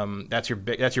 Yeah, that's your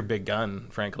big gun,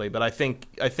 frankly. But I think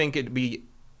it'd be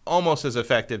almost as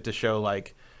effective to show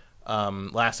like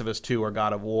Last of Us 2 or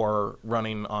God of War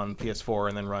running on PS4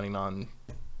 and then running on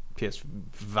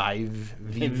PS5.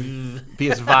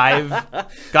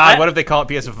 PS5. God, what if they call it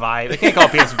PS5? They can't call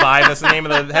it PS5. That's the name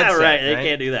of the headset. Right, they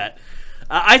can't do that.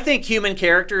 I think human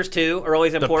characters too are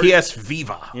always important. The PS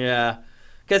Viva. Yeah.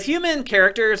 Because human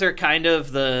characters are kind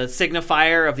of the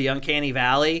signifier of the uncanny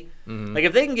valley. Mm-hmm. Like,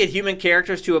 if they can get human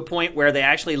characters to a point where they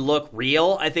actually look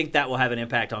real, I think that will have an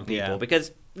impact on people. Yeah.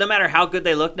 Because no matter how good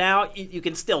they look now, you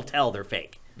can still tell they're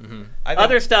fake. Mm-hmm.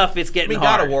 Other stuff, it's getting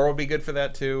hard. God of War would be good for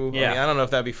that, too. Yeah. I mean, I don't know if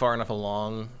that'd be far enough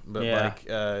along. But,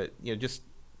 just...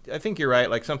 I think you're right.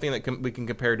 Like, something that we can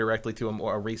compare directly to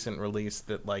a recent release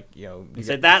that, like, you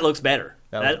said that looks better.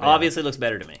 That obviously looks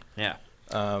better to me. Yeah.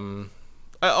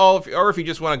 Or if you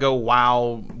just want to go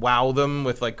wow them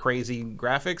with like crazy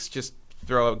graphics, just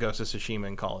throw out Ghost of Tsushima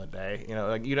and call it a day. You know,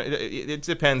 like it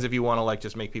depends if you want to like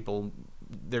just make people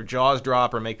their jaws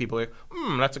drop or make people like,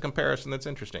 that's a comparison that's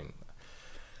interesting.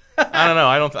 I don't know.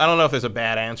 I don't know if there's a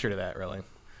bad answer to that really.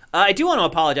 I do want to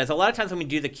apologize. A lot of times when we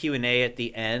do the Q&A at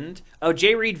the end,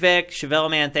 J. Reed Vic,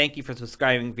 Chevelle Man, thank you for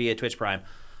subscribing via Twitch Prime.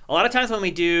 A lot of times when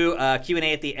we do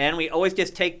Q&A at the end, we always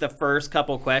just take the first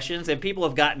couple questions, and people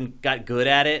have got good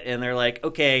at it, and they're like,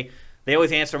 okay, they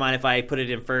always answer mine if I put it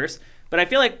in first. But I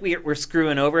feel like we're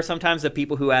screwing over sometimes the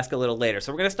people who ask a little later.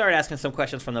 So we're going to start asking some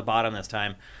questions from the bottom this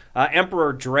time.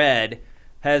 Emperor Dread,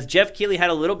 has Jeff Keighley had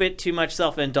a little bit too much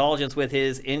self-indulgence with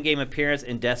his in-game appearance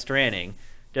in Death Stranding?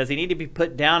 Does he need to be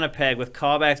put down a peg with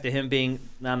callbacks to him being...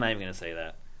 No, I'm not even going to say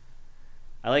that.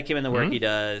 I like him in the work he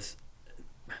does.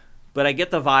 But I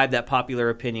get the vibe that popular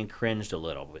opinion cringed a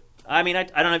little bit. I mean, I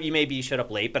don't know if you showed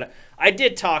up late, but I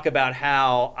did talk about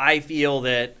how I feel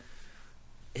that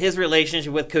his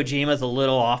relationship with Kojima is a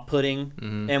little off-putting.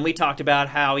 Mm-hmm. And we talked about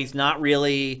how he's not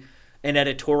really an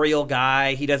editorial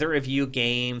guy. He doesn't review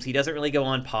games. He doesn't really go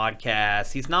on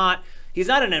podcasts. He's not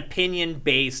an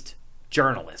opinion-based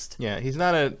journalist. Yeah, he's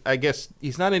not an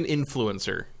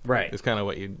influencer. Right. Is kind of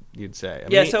what you'd say. I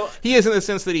Yeah, mean, so he is in the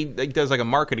sense that he does like a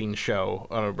marketing show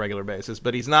on a regular basis,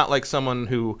 but he's not like someone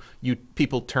who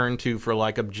people turn to for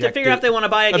like objective. To figure out if they want to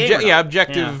buy a game.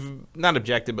 Objective, not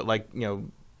objective, but like,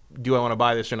 do I want to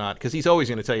buy this or not? Because he's always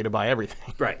going to tell you to buy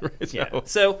everything. Right.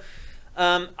 So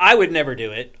I would never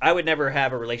do it. I would never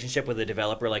have a relationship with a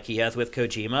developer like he has with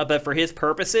Kojima. But for his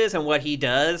purposes and what he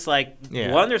does, like,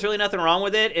 one, there's really nothing wrong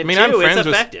with it. And two, it's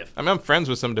effective. I'm friends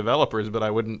with some developers, but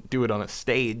I wouldn't do it on a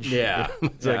stage. Yeah.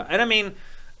 And I mean,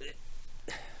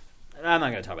 I'm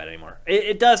not going to talk about it anymore.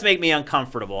 It does make me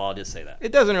uncomfortable. I'll just say that.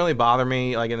 It doesn't really bother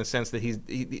me, like in the sense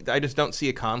that I just don't see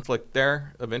a conflict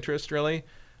there of interest, really.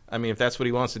 I mean, if that's what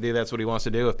he wants to do, that's what he wants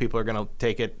to do. If people are going to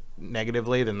take it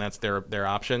negatively, then that's their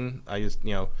option. I just,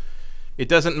 it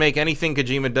doesn't make anything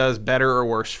Kojima does better or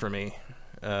worse for me.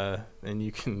 And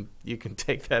you can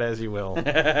take that as you will.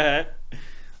 Vincent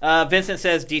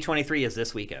says D23 is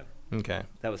this weekend. Okay.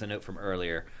 That was a note from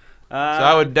earlier. So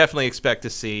I would definitely expect to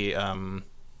see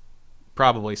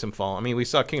probably some fall. I mean, we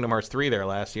saw Kingdom Hearts 3 there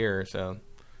last year, so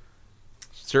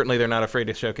certainly they're not afraid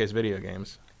to showcase video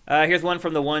games. Here's one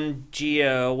from the One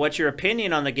Geo. What's your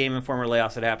opinion on the Game Informer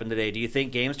layoffs that happened today? Do you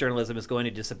think games journalism is going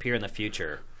to disappear in the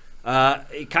future?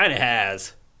 It kind of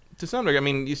has. To some degree. I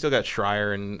mean, you still got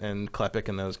Schreier and Klepek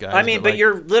and those guys. I mean, but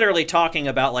you're literally talking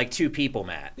about like two people,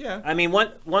 Matt. Yeah. I mean,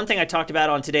 one thing I talked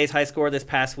about on today's High Score this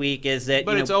past week is that.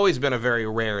 But it's always been a very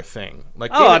rare thing.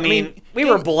 Like, we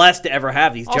were blessed to ever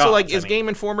have these jobs. Also, like, is Game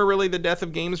Informer really the death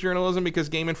of games journalism? Because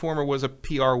Game Informer was a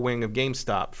PR wing of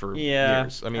GameStop for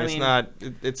years. I mean, it's not.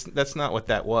 That's not what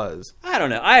that was. I don't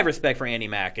know. I have respect for Andy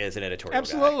Mack as an editorial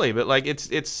Absolutely, guy. But like,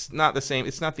 it's not the same.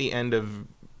 It's not the end of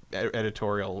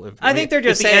editorial. I think they're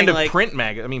just it's saying the end like, of print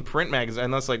mag. I mean, print magazine.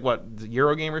 Unless like what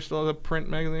Eurogamer still has a print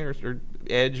magazine or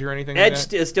Edge or anything. Edge like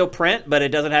that? is still print, but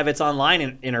it doesn't have its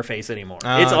online interface anymore.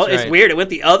 Oh, it's weird. It went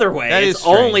the other way. That it's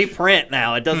only print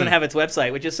now. It doesn't have its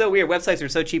website, which is so weird. Websites are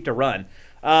so cheap to run.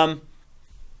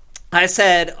 I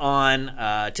said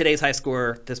on today's High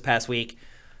Score this past week.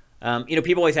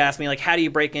 People always ask me like, how do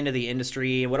you break into the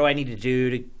industry, and what do I need to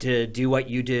do to do what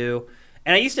you do?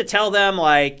 And I used to tell them,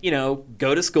 like,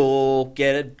 go to school,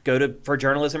 for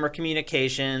journalism or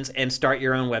communications, and start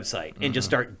your own website and just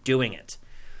start doing it.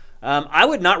 I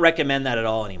would not recommend that at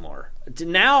all anymore.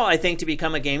 Now, I think to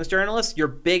become a games journalist, your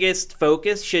biggest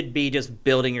focus should be just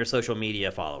building your social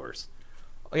media followers.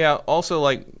 Yeah. Also,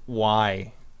 like,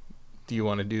 why do you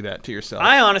want to do that to yourself?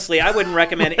 I wouldn't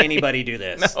recommend anybody do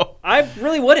this. No. I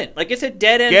really wouldn't. Like, it's a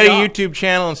dead end. Get job. a YouTube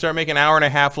channel and start making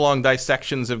hour-and-a-half long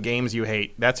dissections of games you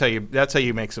hate. That's how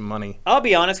you make some money. I'll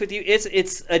be honest with you.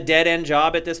 It's a dead end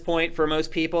job at this point for most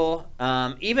people.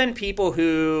 Even people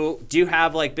who do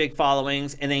have like big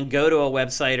followings and then go to a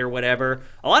website or whatever.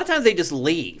 A lot of times they just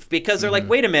leave because they're like,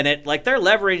 wait a minute, like they're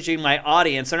leveraging my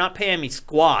audience. They're not paying me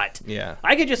squat. Yeah.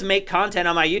 I could just make content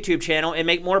on my YouTube channel and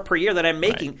make more per year than I'm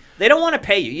making. Right. They don't want to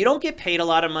pay you. You don't get paid a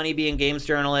lot of money being games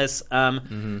journalists.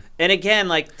 And again,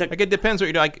 like it depends what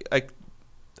you do. I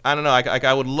don't know.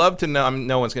 I would love to know.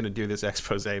 No one's going to do this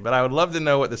expose, but I would love to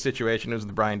know what the situation is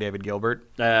with Brian David Gilbert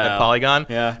at Polygon.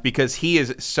 Yeah. Because he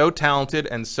is so talented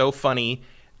and so funny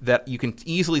that you can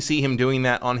easily see him doing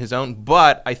that on his own.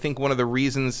 But I think one of the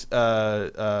reasons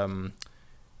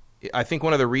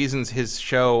his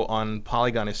show on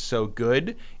Polygon is so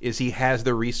good is he has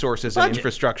the resources and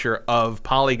infrastructure of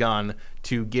Polygon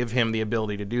to give him the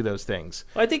ability to do those things.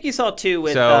 Well, I think you saw too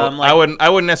with. So I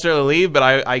wouldn't necessarily leave, but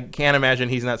I can't imagine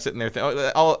he's not sitting there.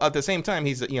 At the same time,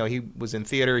 he was in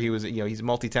theater. He was he's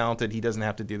multi-talented. He doesn't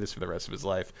have to do this for the rest of his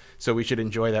life. So we should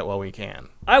enjoy that while we can.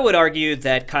 I would argue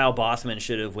that Kyle Bossman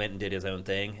should have went and did his own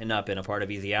thing and not been a part of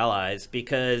Easy Allies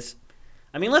because,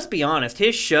 I mean, let's be honest,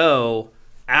 his show.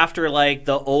 After like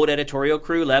the old editorial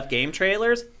crew left Game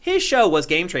Trailers, his show was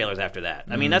Game Trailers after that.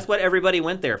 I mean, that's what everybody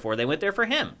went there for. They went there for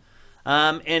him.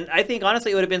 And I think,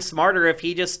 honestly, it would have been smarter if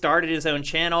he just started his own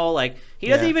channel. Like, he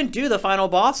doesn't even do the Final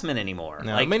Bossman anymore.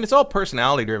 No, like, I mean, it's all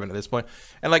personality-driven at this point.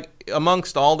 And, like,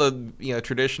 amongst all the,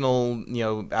 traditional,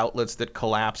 outlets that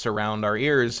collapse around our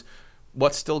ears,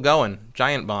 what's still going?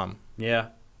 Giant Bomb. Yeah.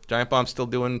 Giant Bomb's still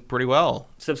doing pretty well.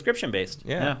 Subscription-based.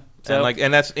 Yeah. So,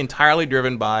 and that's entirely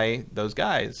driven by those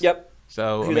guys. Yep.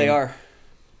 So they are.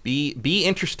 Be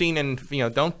interesting and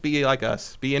don't be like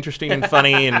us. Be interesting and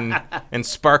funny and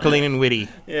sparkling and witty.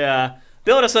 Yeah.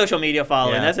 Build a social media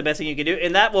following. Yeah. That's the best thing you can do,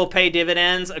 and that will pay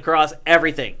dividends across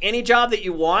everything. Any job that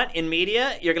you want in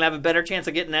media, you're gonna have a better chance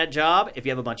of getting that job if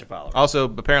you have a bunch of followers. Also,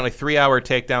 apparently, 3-hour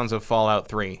takedowns of Fallout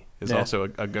 3 is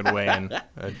also a good way in.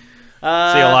 See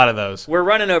a lot of those. We're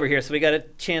running over here, so we got a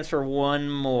chance for one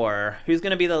more. Who's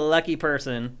going to be the lucky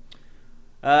person?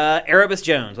 Erebus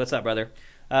Jones, what's up, brother?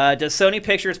 Does Sony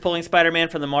Pictures pulling Spider-Man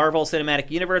from the Marvel Cinematic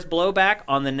Universe blow back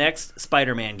on the next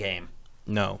Spider-Man game?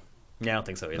 No. Yeah, I don't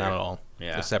think so either. Not at all.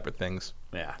 Yeah. They're separate things.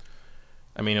 Yeah.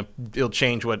 I mean, it'll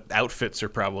change what outfits are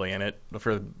probably in it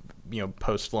for,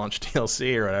 post-launch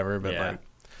DLC or whatever. But Yeah.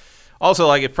 also,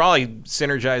 it probably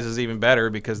synergizes even better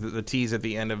because the tease at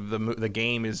the end of the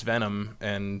game is Venom,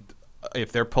 and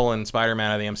if they're pulling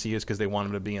Spider-Man out of the MCU, it's because they want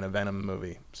him to be in a Venom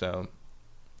movie. So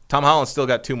Tom Holland's still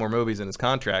got 2 more movies in his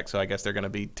contract, so I guess they're going to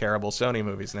be terrible Sony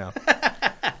movies now.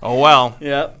 Oh, well.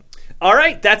 Yep. All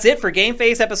right, that's it for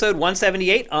GameFace episode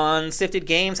 178 on Sifted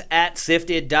Games at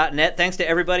sifted.net. Thanks to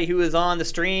everybody who was on the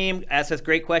stream, asked us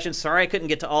great questions. Sorry I couldn't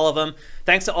get to all of them.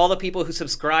 Thanks to all the people who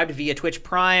subscribed via Twitch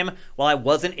Prime while I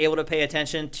wasn't able to pay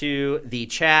attention to the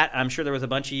chat. I'm sure there was a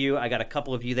bunch of you. I got a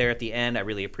couple of you there at the end. I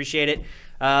really appreciate it.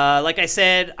 Like I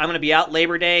said, I'm going to be out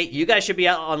Labor Day. You guys should be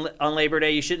out on Labor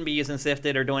Day. You shouldn't be using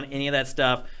Sifted or doing any of that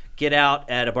stuff. Get out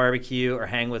at a barbecue or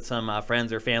hang with some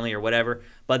friends or family or whatever.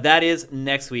 But that is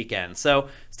next weekend. So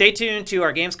stay tuned to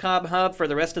our Gamescom Hub for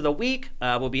the rest of the week.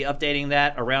 We'll be updating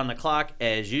that around the clock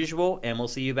as usual. And we'll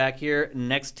see you back here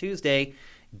next Tuesday.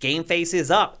 GameFace is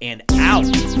up and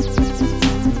out.